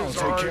sisters I'll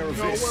take care of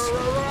this.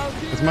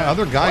 Is my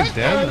other guy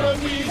dead?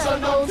 Enemies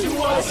unknown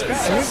to us.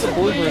 Who's the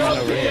blue version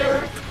over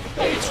here?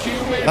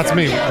 That's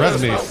me,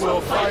 Resme.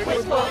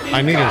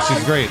 I need her,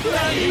 she's great.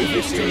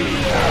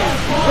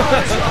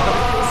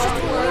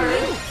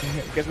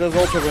 Get those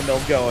ultra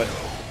windmills going.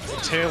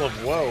 Tale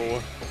of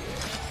woe.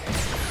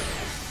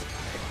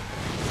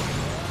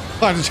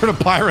 I just heard a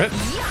pirate.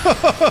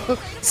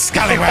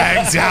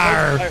 Scallywags,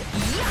 yar!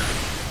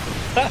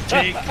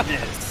 Take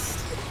this.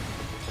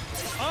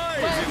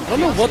 I don't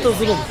know what those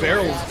little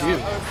barrels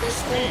do.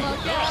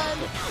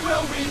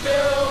 We'll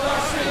rebuild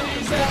our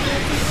cities and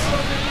live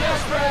peacefully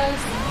as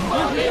friends.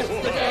 But if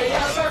the day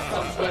ever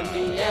comes when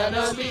the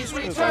enemies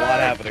return, There's a lot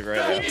happening right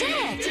now.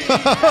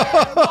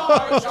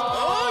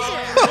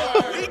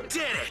 We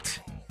did it!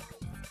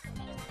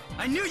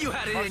 I knew you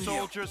had it in you.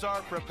 Soldiers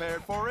are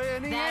prepared for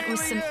any. That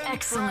was some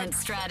excellent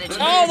strategy.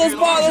 Oh, those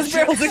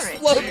barrels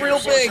explode real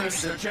big.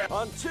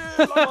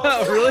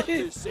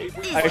 Really?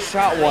 I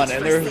shot one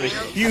and there was a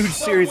huge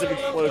series of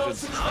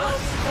explosions.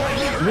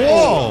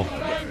 Whoa!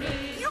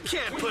 You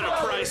can't put a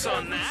price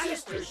on that.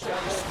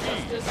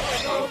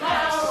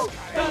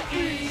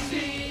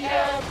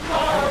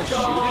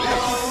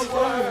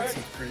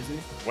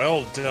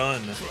 Well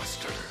done.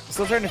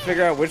 Still trying to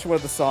figure out which one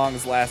of the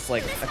songs lasts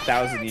like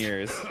 1,000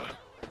 years.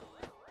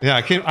 Yeah,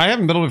 I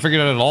haven't been able to figure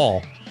it out at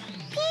all.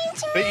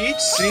 They each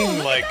sing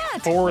like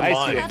 4 I see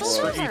lines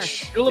it. for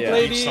each,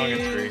 Tulip each song in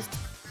 3.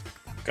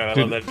 God,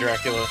 I love that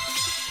Dracula.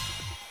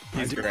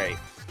 He's great.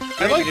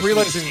 I like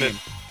realizing that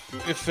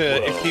if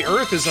the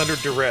Earth is under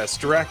duress,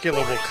 Dracula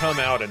will come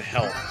out and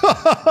help.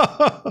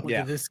 Look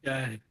Yeah. at this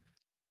guy.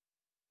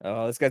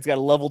 Oh, this guy's got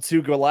a level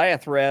 2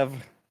 Goliath rev.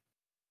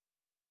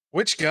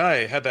 Which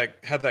guy had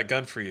that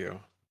gun for you?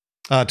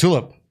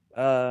 Tulip.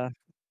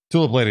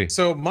 Tulip lady.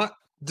 So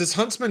does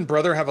Huntsman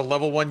Brother have a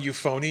level 1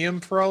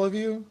 euphonium for all of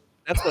you?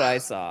 That's what I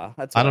saw.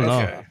 That's I what don't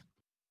know. Okay.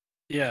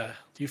 Yeah,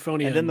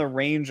 Euphonium. And then the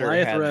Ranger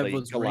Goliath had Rev the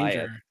was Goliath.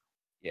 Ranger.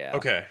 Yeah.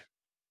 Okay.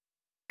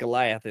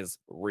 Goliath is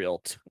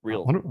real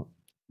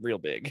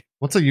big.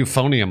 What's a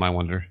euphonium, I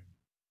wonder?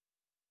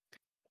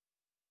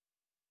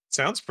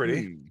 Sounds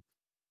pretty.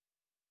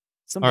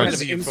 Some All kind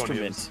right. of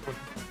instrument.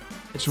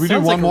 Should we do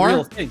Sounds one like more? a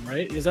real thing,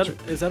 right? Is that a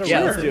Yeah,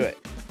 rare? let's do it.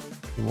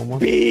 One more?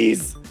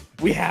 Bees!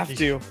 We have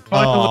to.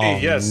 Finally, Oh,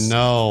 yes.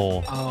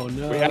 no. Oh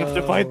no. We have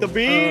to fight the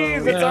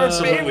bees! Oh, It's our no.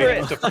 Absolutely, we favorite!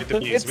 have to fight the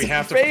bees. It's We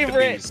have to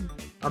favorite. fight the bees.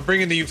 I'm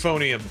bringing the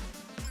euphonium.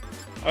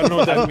 I don't know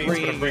what that means,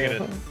 but I'm bringing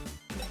it.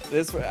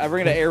 I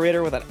bring an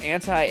aerator with an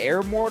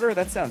anti-air mortar?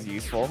 That sounds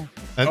useful.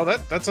 Oh,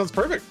 that sounds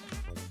perfect.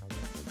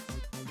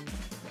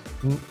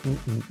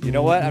 You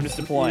know what? I'm just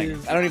deploying.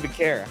 I don't even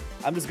care.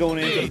 I'm just going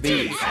into the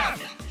bees.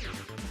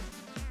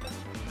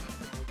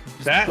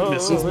 That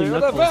misses me.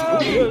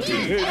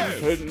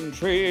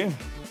 Infantry.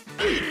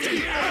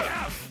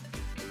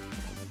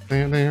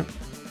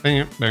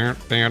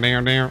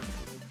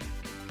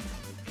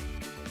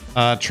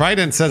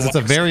 Trident says it's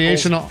a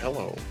variation on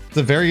Hello. it's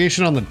a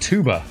variation on the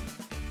tuba.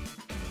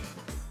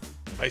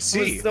 I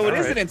see. So it is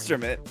Alright. an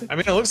instrument. I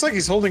mean, it looks like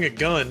he's holding a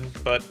gun,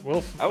 but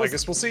I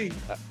guess we'll see.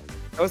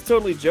 I was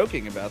totally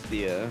joking about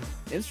the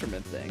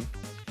instrument thing.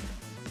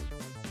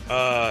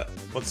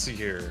 Let's see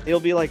here. It'll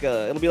be like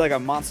a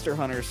Monster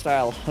Hunter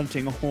style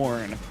hunting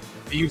horn.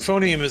 The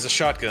euphonium is a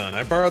shotgun.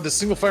 I borrowed the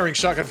single-firing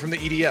shotgun from the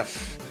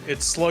EDF.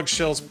 Its slug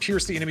shells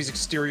pierce the enemy's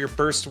exterior,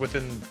 burst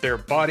within their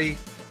body.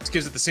 This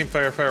gives it the same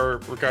firepower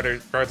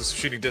regardless of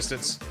shooting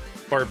distance.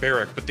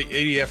 Barbaric, but the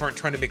ADF aren't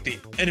trying to make the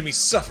enemy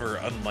suffer,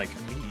 unlike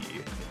me.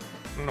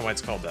 I don't know why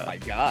it's called that. My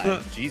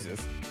God,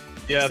 Jesus.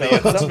 Yeah, So the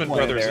at some Huntsman point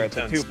brothers there,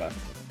 intense. it's a tuba.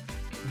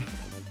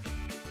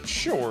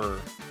 Sure.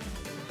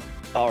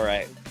 All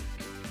right.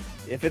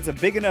 If it's a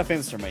big enough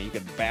instrument, you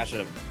can bash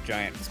a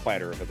giant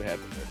spider over the head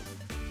with it.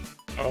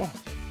 Oh,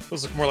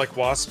 those look more like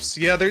wasps.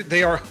 Yeah,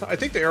 they are. I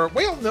think they are.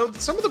 Well, no,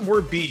 some of them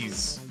were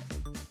bees.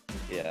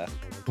 Yeah.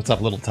 What's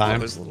up, little time?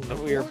 there's a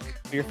little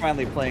We're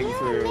finally playing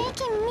through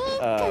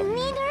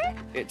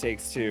It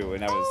Takes Two,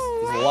 and there's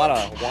a lot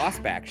of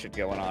wasp action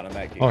going on in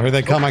that game. Oh, here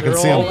they come. I can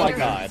see Oh them. my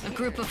God. A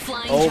group of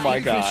flying Oh my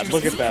giant God. creatures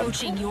Look at is them.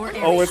 approaching your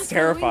area. Oh, it's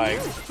terrifying.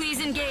 Please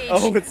engage.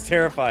 Oh, it's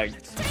terrifying.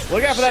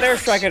 Look out for that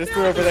airstrike I just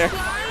threw over there.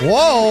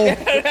 Whoa!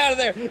 Get out of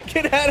there.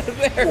 Get out of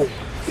there.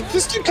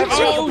 This dude comes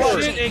Oh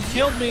out. shit! It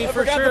killed me I for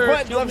forgot sure. the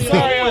button. Killed I'm me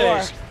sorry, all the way.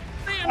 Omar.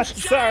 I'm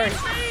sorry.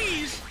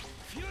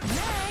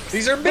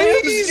 These are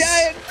Those bees.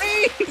 giant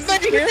bees. That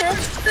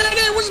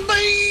it was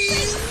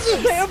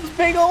bees. Them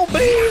big old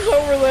bees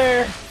over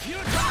there.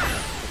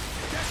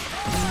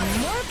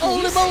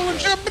 Holy moly,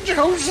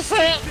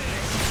 Jehoshaphat.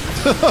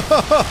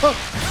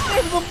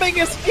 They're the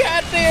biggest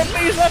goddamn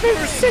bees I've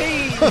ever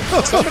seen.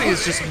 Somebody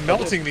is just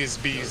melting these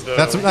bees, though.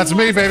 That's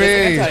me,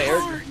 baby.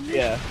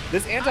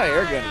 This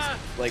anti-air gun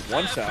is like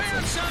one shot.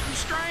 There's something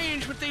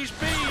strange with these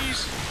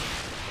bees.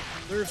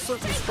 There's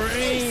something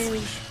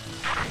strange.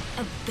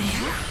 A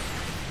bear?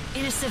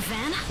 In a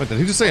savannah? Wait, did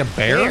he just say a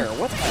bear?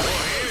 What the?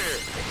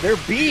 They're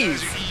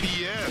bees. Oh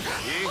yeah.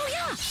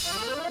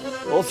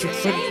 Ultra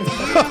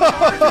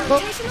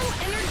Gravitational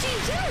energy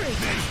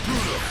generator.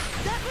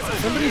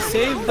 Somebody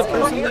saved the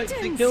person that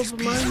they killed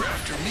with mine.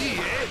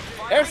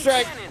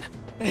 Airstrike.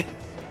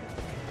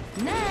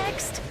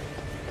 Next.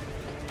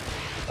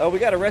 Oh, we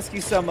gotta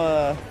rescue some.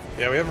 Yeah,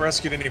 we haven't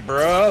rescued any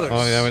brothers.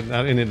 Oh yeah,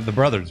 I need the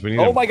brothers. We need.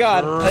 Oh my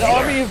God! An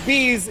army of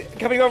bees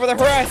coming over the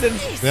horizon.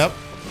 Yep.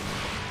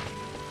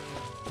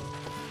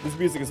 This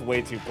music is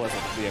way too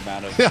pleasant for the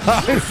amount of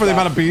for the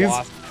amount of bees.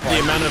 The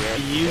amount of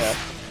bees. Yeah.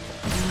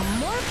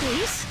 More,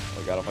 please.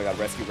 Oh my God!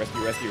 Rescue!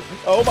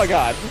 Oh my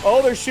God!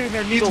 Oh, they're shooting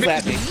their needles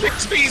at me.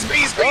 Bees.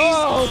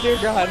 Oh dear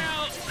God!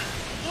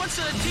 What's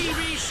a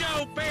TV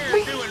show bear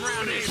doing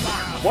around this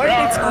farm? Why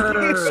are they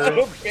talking about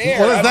a bear?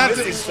 What does I'm that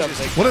do? missing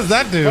something. What does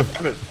that do?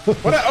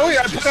 Oh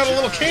yeah, I put out a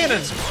little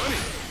cannon.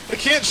 It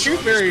can't shoot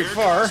very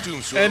far,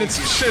 and it's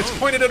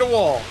pointed at a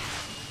wall.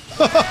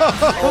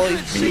 All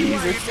these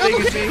bees are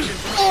stinging me.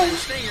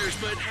 Stingers,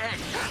 but heck.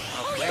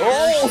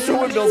 Oh, the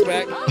windmill's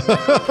back.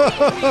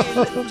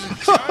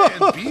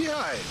 Giant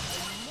beehive.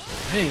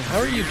 Hey, how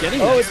are you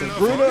getting Oh, this? it's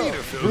Bruno.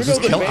 Bruno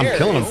Just the I'm bear.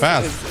 killing him is-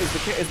 fast.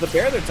 Is the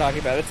bear they're talking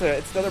about? It's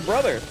another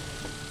brother.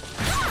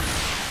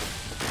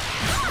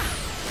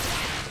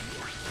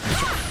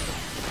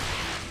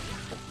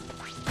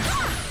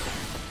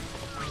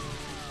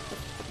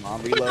 Come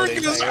on,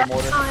 reloading. Air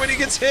mortar. When he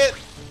gets hit.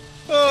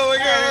 Oh my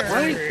God.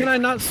 Why can I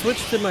not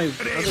switch to my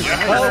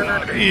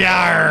other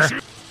Yar.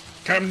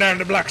 Come down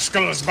to Black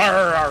Skull's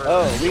bar.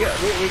 Oh,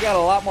 we got a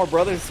lot more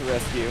brothers to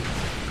rescue.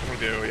 We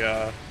do,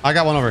 yeah. I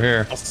got one over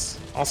here.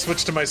 I'll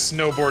switch to my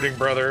snowboarding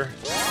brother.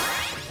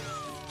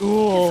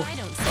 Ooh.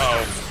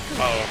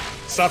 Oh.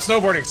 Stop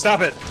snowboarding.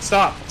 Stop it.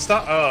 Stop.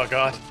 Oh,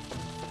 God.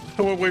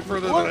 It went way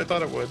further than I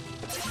thought it would.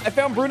 I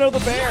found Bruno the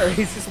bear.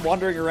 He's just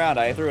wandering around.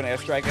 I threw an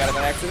airstrike out of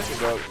an accident.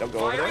 Don't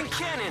go over there.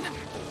 Cannon.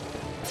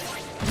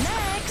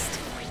 Next.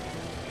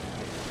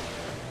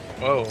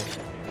 Whoa.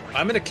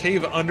 I'm in a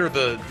cave under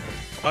the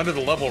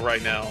level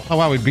right now. Oh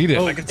wow, we beat it.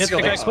 Oh, I can get see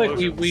all the guy the quick.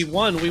 explosions. We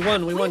won.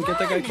 Get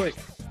that guy quick.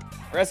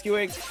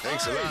 Rescuing.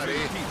 Thanks a lot,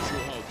 eh?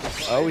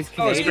 Oh, he's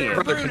Oh, is Canadian. your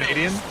brother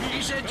Canadian?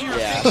 You said you were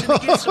Yeah. fixing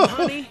to get some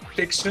honey?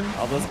 Fiction.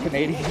 All those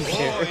Canadians Oh,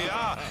 there.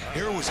 yeah.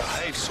 Here was a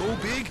hive so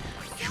big,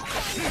 you could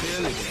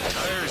fill an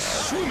entire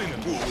swimming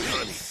pool with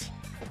honey.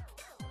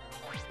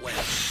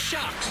 Well,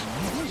 shucks.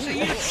 So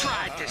you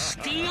tried to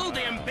steal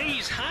them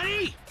bees'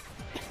 honey?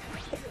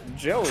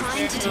 Joe is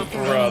Trying to take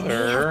their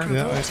Brother.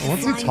 Yeah, what's he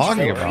flying talking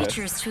giant about?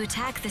 creatures to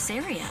attack this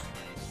area.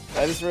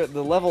 I just read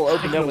the level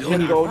opened up with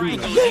him going,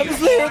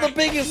 they're the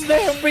biggest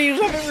damn bees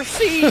I've ever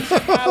seen in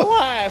my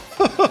life.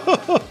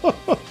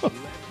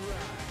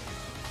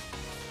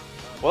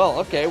 Well,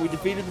 okay, we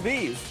defeated the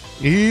bees.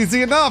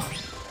 Easy enough.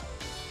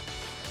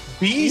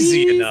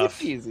 Easy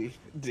enough. Easy.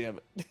 Damn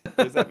it.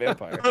 There's that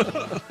vampire.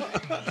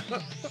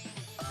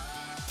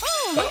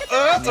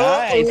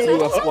 Nice, you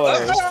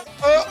exploders.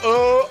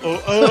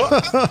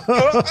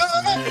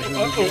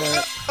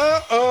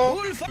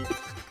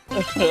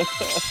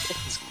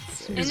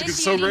 Music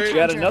is so great. We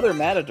got another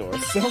matador.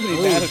 So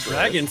many matadors.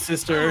 Dragon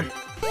sister.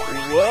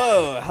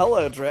 Whoa,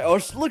 hello, Oh,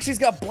 look, she's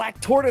got black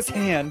tortoise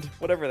hand.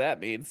 Whatever that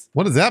means.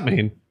 What does that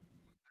mean?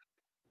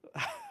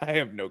 I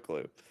have no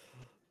clue.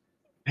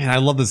 Man, I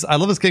love this. I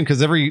love this game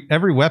because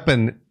every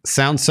weapon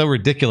sounds so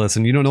ridiculous,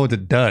 and you don't know what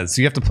it does.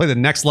 So you have to play the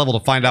next level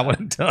to find out what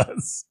it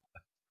does.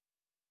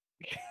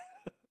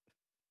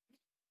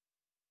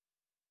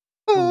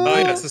 Oh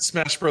yeah, it's the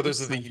Smash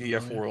Brothers of the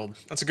EDF world.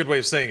 That's a good way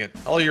of saying it.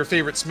 All your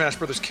favorite Smash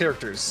Brothers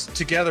characters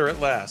together at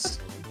last.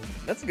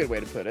 That's a good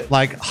way to put it.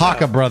 Like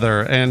Haka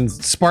brother and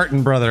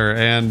Spartan brother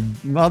and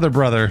other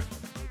brother.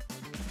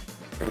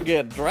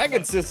 Yeah,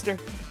 Dragon Sister.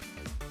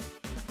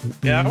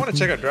 Yeah, I want to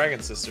check out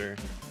Dragon Sister.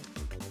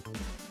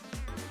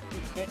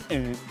 All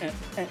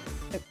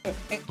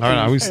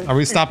right, are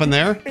we stopping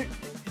there?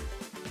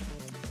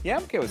 Yeah,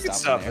 I'm okay with stopping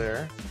stop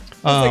there.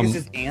 I think it's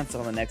just ants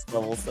on the next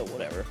level, so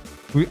whatever.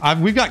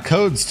 We've got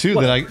codes too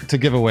to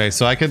give away,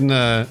 so I can.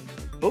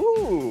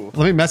 Ooh.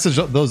 Let me message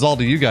those all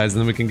to you guys, and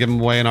then we can give them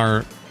away in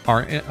our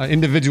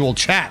individual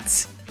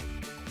chats.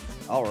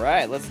 All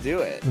right, let's do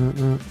it. All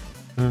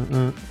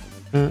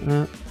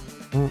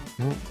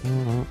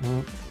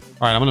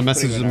right, I'm gonna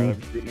message them.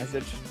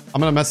 I'm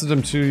gonna message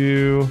them to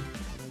you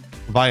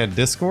via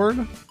Discord.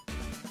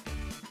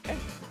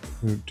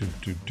 I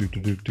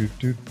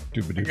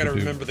gotta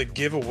remember the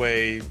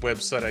giveaway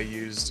website I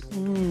used.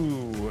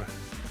 Ooh.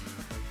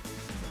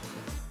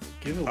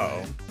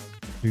 Giveaway.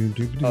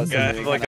 Yeah, like